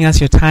much for giving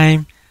us your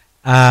time.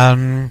 We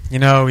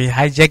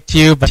hijacked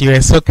you, but you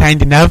were so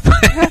kind enough.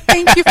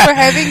 Thank you for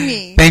having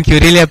me. Thank you,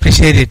 really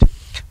appreciate it.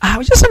 I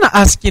was just want to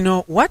ask,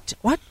 what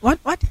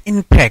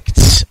impact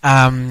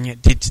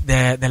did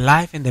the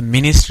life and the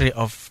ministry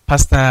of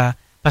Pastor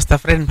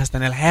Fred and Pastor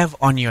Nell have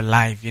on your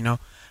life?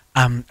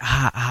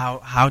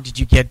 How did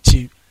you get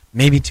to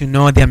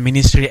know their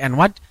ministry, and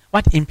what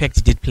impact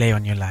did it play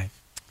on your life?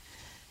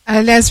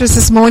 Lazarus,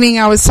 this morning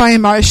I was so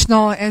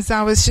emotional as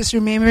I was just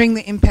remembering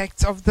the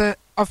impact of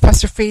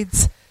Pastor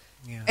Fred's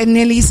and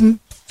Nellie's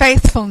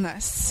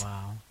faithfulness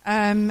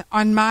on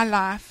my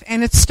life.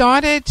 And it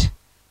started,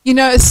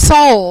 a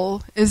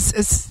soul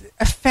is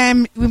a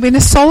family. When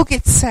a soul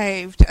gets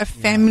saved, a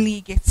family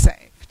gets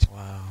saved.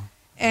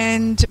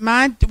 And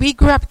we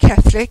grew up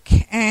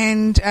Catholic,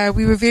 and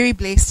we were very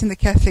blessed in the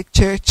Catholic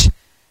Church.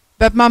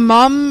 But my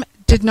mom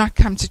did not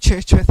come to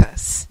church with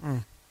us.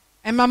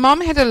 And my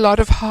mom had a lot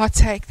of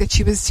heartache that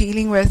she was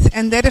dealing with,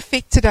 and that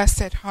affected us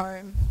at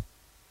home.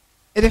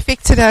 It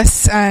affected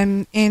us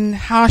in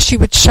how she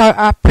would show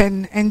up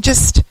and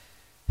just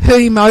her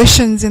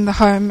emotions in the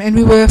home. And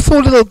we were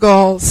 4 little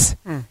girls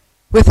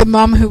with a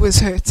mom who was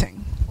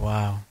hurting.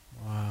 Wow.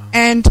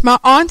 And my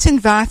aunt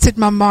invited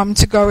my mom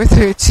to go with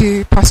her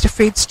to Pastor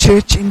Fred's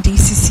church in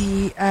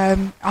DCC,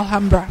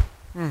 Alhambra.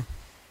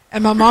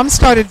 And my mom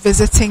started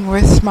visiting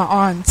with my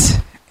aunt,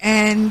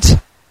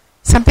 and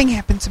something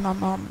happened to my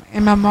mom,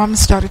 and my mom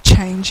started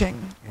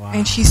changing,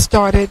 and she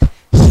started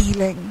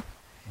healing,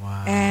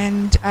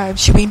 and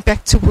she went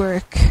back to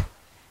work,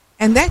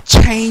 and that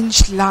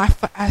changed life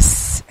for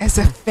us as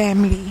a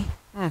family.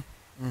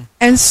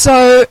 And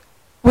so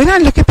when I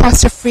look at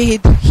Pastor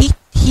Fred,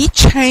 he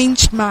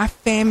changed my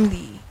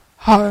family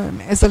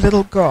home as a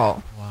little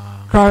girl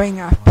growing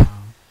up.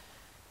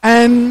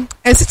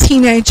 As a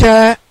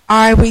teenager,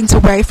 I went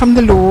away from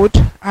the Lord.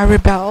 I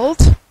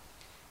rebelled.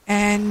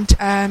 And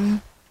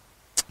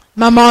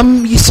my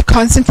mom used to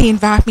constantly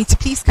invite me to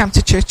please come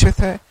to church with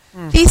her.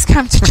 please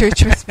come to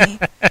church with me.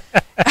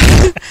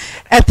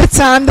 At the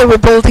time, they were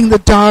building the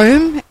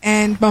dome,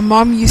 and my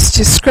mom used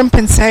to scrimp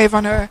and save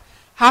on her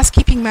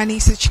housekeeping money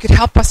so that she could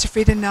help Pastor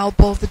Fred and Nell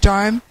build the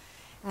dome.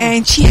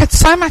 And she had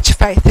so much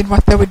faith in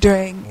what they were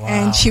doing. Wow.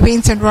 And she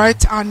went and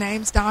wrote our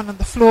names down on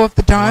the floor of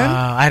the dome.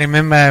 Wow. I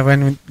remember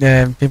when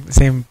people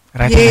say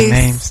writing our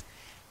names.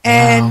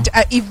 And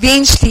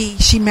eventually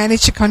she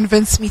managed to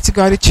convince me to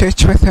go to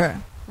church with her.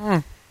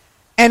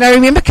 And I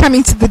remember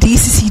coming to the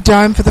DCC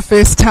dome for the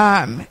first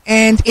time,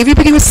 and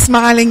everybody was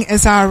smiling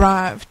as I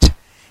arrived.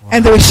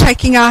 And they were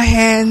shaking our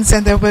hands,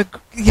 and they were,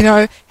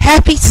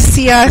 happy to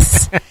see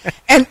us.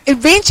 And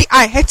eventually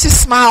I had to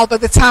smile by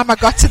the time I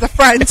got to the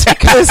front,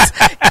 because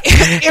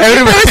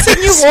every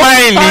person you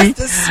walked past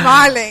is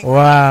smiling.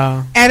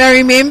 Wow. And I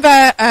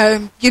remember,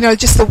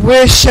 just the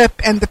worship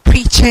and the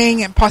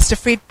preaching, and Pastor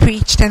Fred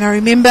preached, and I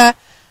remember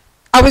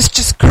I was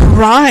just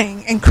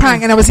crying, and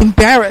I was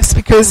embarrassed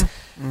because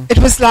it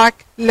was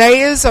like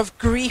layers of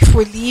grief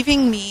were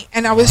leaving me,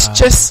 and I was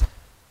just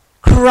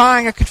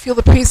crying. I could feel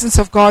the presence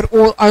of God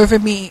all over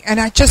me, and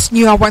I just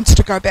knew I wanted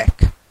to go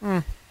back.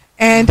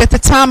 And at the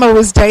time I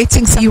was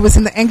dating, so he was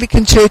in the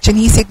Anglican church, and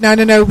he said, no,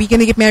 we're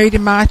going to get married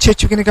in my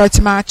church, we're going to go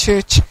to my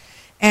church.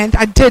 And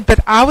I did, but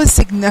I was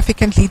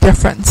significantly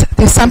different.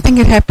 There's something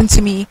that happened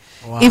to me.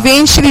 Wow.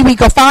 Eventually we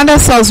found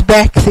ourselves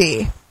back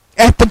there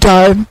at the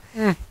dome,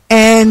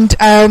 and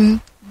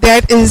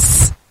that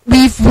is,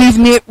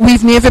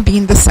 we've never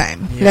been the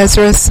same,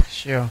 Lazarus.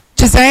 Sure.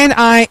 Jose and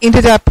I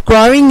ended up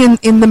growing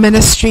in the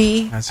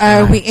ministry.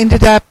 Right. We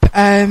ended up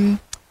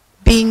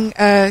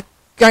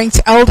going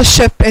to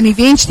eldership and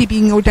eventually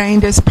being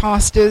ordained as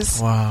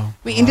pastors. Wow.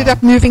 We ended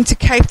up moving to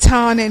Cape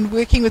Town and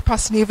working with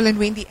Pastor Neville and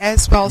Wendy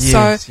as well.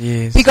 Yes, so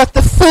we got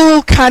the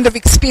full kind of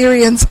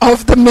experience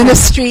of the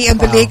ministry and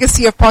the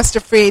legacy of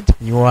Pastor Fred.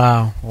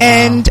 Wow.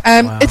 And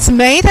it's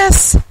made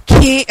us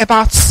care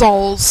about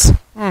souls.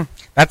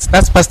 That's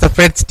Pastor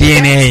Fred's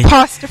DNA. That's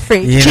Pastor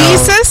Fred.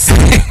 Jesus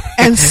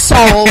and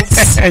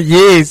souls.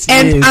 Yes.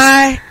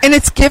 And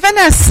it's given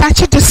us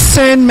such a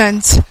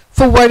discernment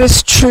for what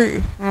is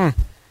true.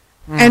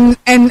 And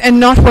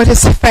not what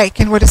is fake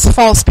and what is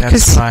false,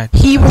 because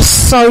he was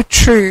so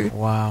true.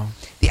 Wow.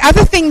 The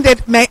other thing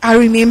that I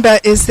remember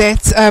is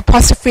that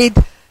Pastor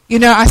Fred,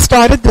 I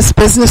started this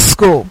business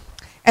school,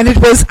 and it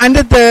was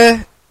under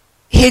the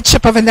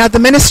headship of another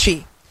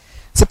ministry.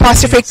 So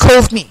Pastor Fred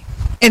called me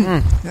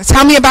and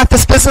tell me about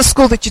this business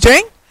school that you're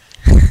doing.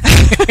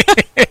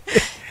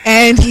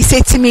 And he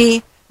said to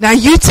me, now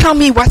you tell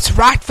me what's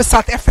right for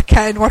South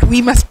Africa and what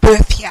we must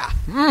birth here.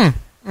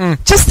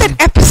 Just that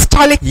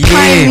apostolic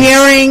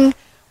pioneering,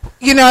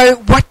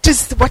 what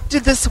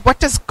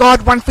does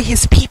God want for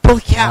his people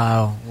here?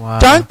 Wow.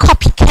 Don't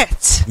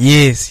copycat.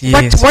 Yes.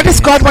 What does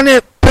God want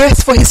to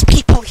birth for his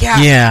people here?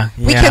 Yeah.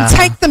 We can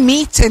take the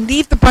meat and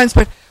leave the bones,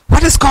 but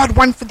what does God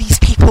want for these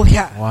people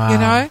here?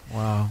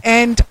 Wow.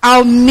 And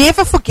I'll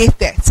never forget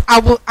that.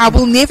 I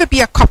will never be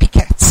a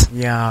copycat.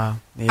 Yeah.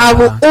 I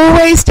will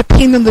always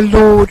depend on the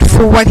Lord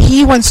for what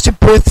he wants to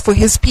birth for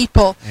his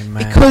people.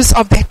 Amen. Because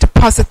of that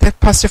deposit that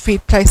Pastor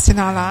Fred placed in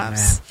our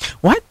lives.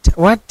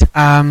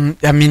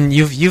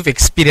 You've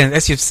experienced,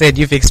 as you've said,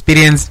 you've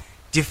experienced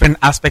different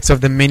aspects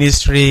of the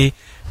ministry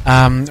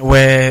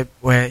where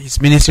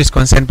his ministry is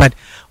concerned, but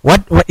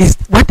what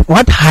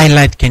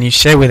highlight can you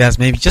share with us?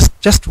 Maybe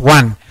just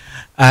one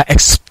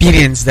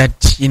experience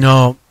that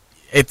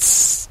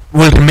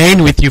will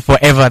remain with you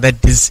forever,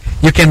 that is,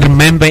 you can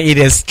remember it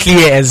as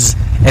clear as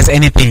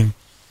anything.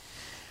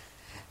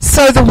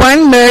 So the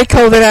one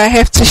miracle that I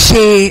have to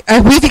share,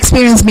 we've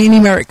experienced many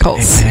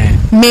miracles.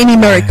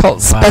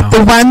 Wow. But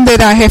the one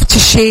that I have to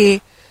share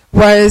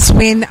was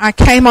when I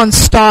came on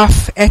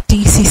staff at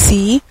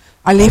DCC.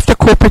 I left a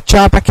corporate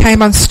job, I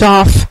came on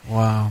staff.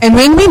 Wow. And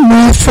when we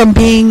moved from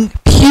being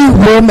pew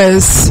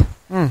warmers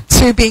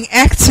to being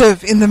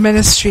active in the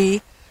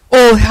ministry,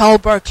 all hell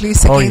broke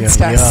loose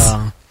against us.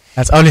 Yeah.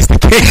 That's always the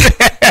case.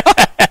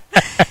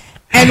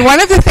 And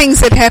one of the things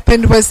that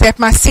happened was that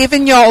my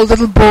 7-year-old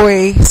little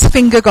boy's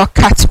finger got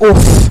cut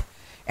off.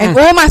 And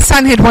all my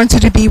son had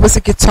wanted to be was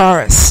a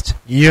guitarist.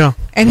 Yeah.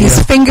 And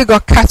his finger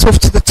got cut off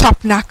to the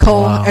top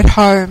knuckle at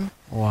home.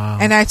 Wow.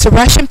 And I had to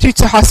rush him through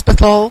to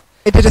hospital.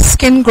 I did a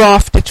skin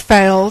graft, it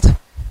failed.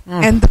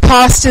 And the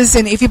pastors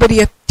and everybody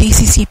at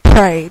DCC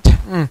prayed.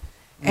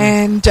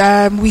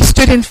 And we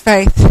stood in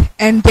faith.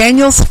 And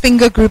Daniel's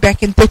finger grew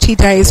back in 30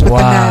 days with a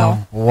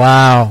nail.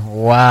 Wow.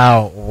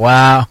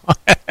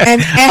 An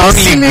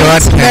absolute Only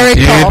God can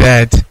miracle. do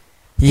that.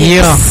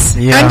 Yes.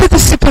 Under the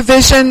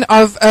supervision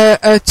of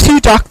 2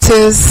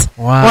 doctors.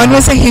 Wow. One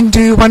was a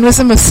Hindu, one was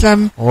a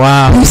Muslim.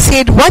 Wow. Who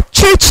said, what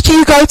church do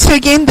you go to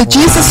again? The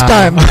Jesus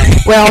Dome.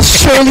 Well,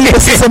 surely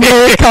this is a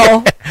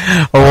miracle.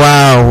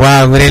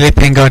 Wow. We really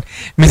thank God.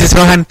 Mrs.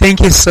 Rohan,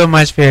 thank you so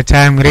much for your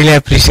time. We really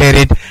appreciate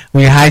it.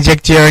 We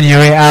hijacked you on your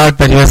way out,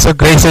 but you were so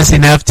gracious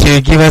enough to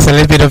give us a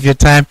little bit of your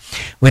time.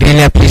 We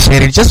really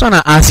appreciate it. Just want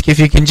to ask if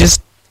you can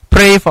just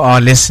pray for our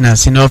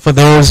listeners, for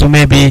those who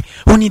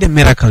need a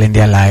miracle in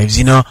their lives,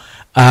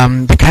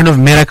 the kind of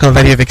miracle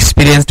that you've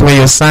experienced where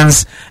your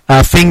son's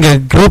finger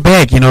grew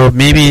back.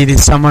 Maybe it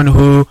is someone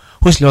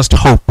who's lost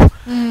hope.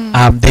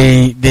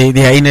 They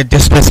are in a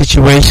desperate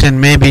situation.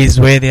 Maybe it's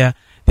where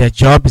their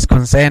job is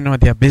concerned, or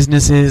their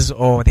businesses,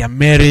 or their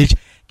marriage.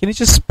 Can you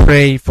just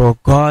pray for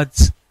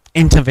God's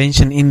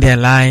intervention in their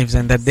lives,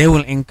 and that they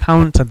will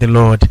encounter the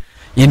Lord,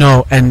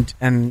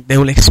 and they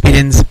will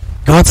experience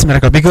God's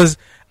miracle? Because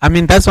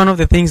that's one of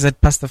the things that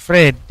Pastor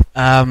Fred,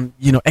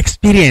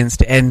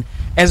 experienced. And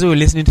as we were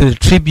listening to the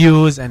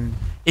tributes and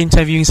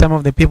interviewing some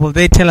of the people,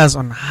 they tell us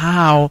on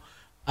how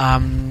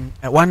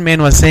one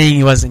man was saying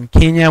he was in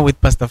Kenya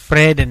with Pastor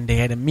Fred, and they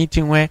had a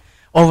meeting where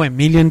over 1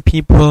 million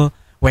people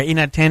were in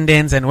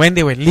attendance. And when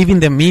they were leaving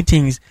the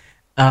meetings,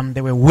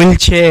 there were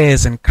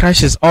wheelchairs and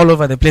crutches all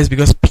over the place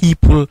because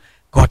people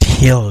got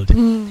healed.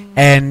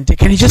 And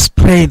can you just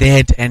pray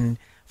that, and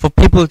for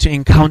people to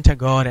encounter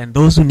God, and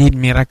those who need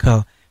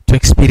miracle to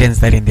experience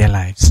that in their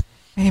lives?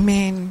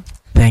 Amen.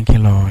 Thank you,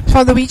 Lord.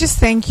 Father, we just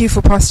thank you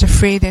for Pastor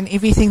Fred and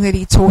everything that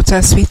he taught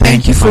us. We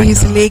thank you for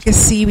his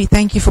legacy. We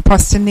thank you for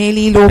Pastor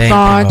Nellie, Lord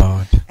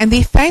God, and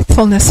their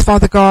faithfulness,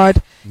 Father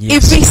God.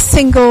 Yes. Every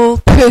single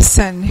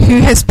person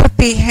who has put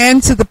their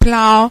hand to the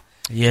plow,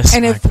 yes,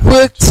 and have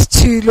worked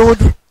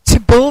to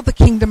build the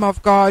kingdom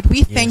of God.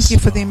 We thank you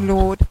for them,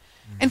 Lord.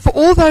 And for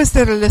all those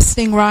that are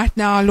listening right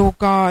now, Lord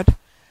God,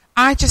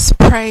 I just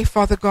pray,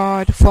 Father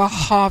God, for a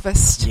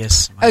harvest.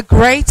 Yes, a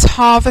great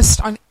harvest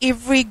on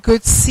every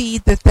good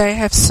seed that they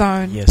have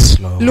sown. Yes,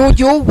 Lord. Lord,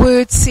 your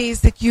word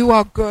says that you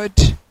are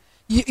good.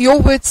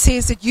 Your word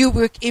says that you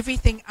work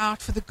everything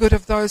out for the good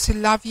of those who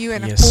love you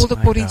and are called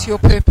according to your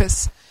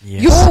purpose.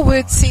 Yes, your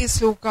word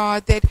says, Lord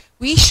God, that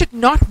we should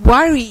not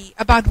worry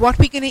about what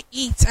we're going to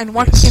eat and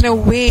what we're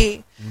going to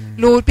wear,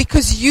 Lord,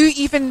 because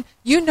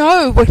you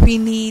know what we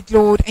need,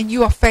 Lord, and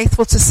you are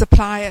faithful to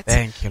supply it.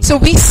 Thank you, Lord. So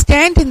we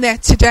stand in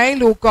that today,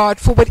 Lord God,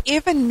 for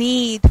whatever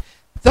need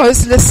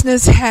those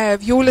listeners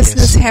have, your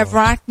listeners have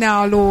right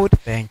now, Lord,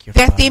 thank you,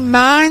 that Father. their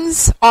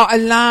minds are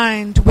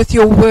aligned with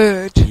your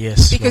word,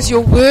 because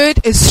your word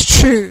is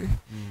true.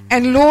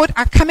 And Lord,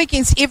 I come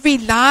against every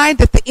lie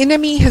that the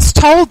enemy has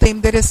told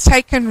them that has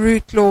taken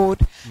root, Lord.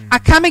 I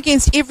come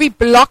against every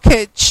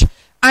blockage,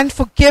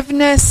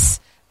 unforgiveness,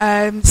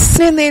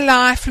 sin in their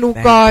life,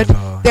 Lord God,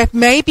 that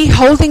may be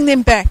holding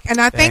them back. And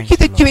I thank you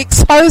that you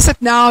expose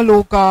it now,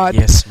 Lord God,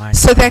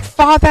 so that,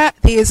 Father,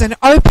 there is an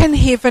open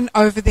heaven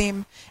over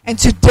them. And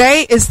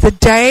today is the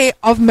day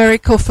of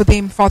miracle for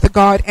them, Father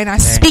God. And I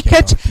speak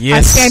it.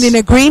 I stand in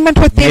agreement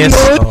with them,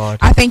 Lord.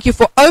 I thank you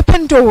for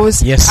open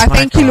doors. I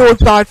thank you, Lord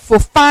God, for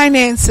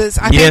finances.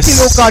 I thank you,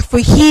 Lord God, for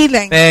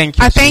healing.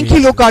 I thank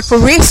you, Lord God, for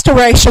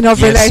restoration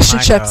of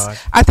relationships.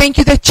 I thank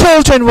you that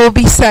children will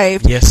be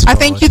saved. I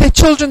thank you that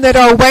children that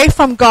are away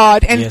from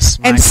God and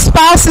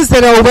spouses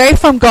that are away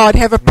from God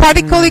have a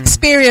prodigal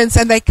experience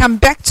and they come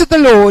back to the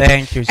Lord.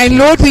 And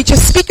Lord, we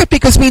just speak it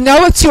because we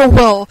know it's your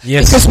will,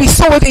 because we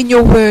saw it in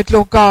your word,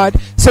 Lord God.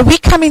 So we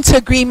come into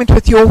agreement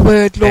with your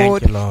word,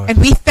 Lord. And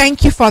we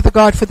thank you, Father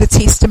God, for the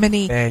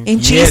testimony. In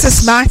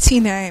Jesus' mighty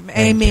name.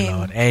 Amen. You,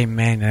 Lord.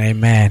 Amen.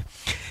 Amen.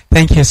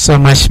 Thank you so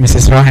much,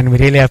 Mrs. Rohan. We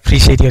really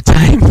appreciate your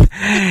time.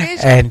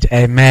 And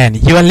amen.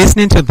 You are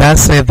listening to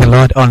Thus Saith the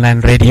Lord online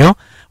radio,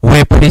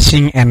 where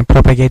preaching and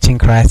propagating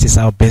Christ is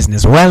our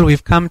business. Well,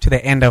 we've come to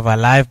the end of our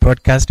live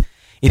broadcast.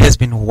 It has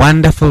been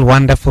wonderful,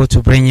 wonderful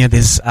to bring you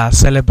this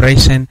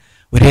celebration.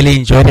 We really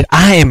enjoyed it.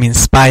 I am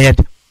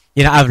inspired.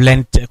 I've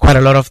learned quite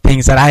a lot of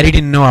things that I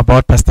didn't know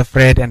about Pastor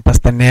Fred and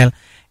Pastor Nell,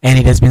 and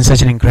it has been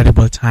such an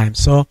incredible time.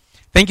 So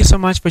thank you so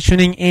much for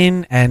tuning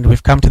in, and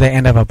we've come to the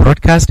end of our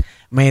broadcast.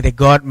 May the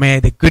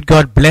good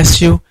God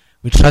bless you.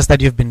 We trust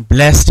that you've been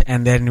blessed,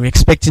 and then we're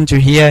expecting to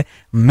hear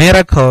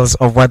miracles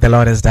of what the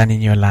Lord has done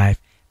in your life.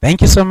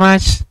 Thank you so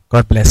much.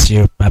 God bless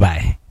you.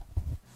 Bye-bye.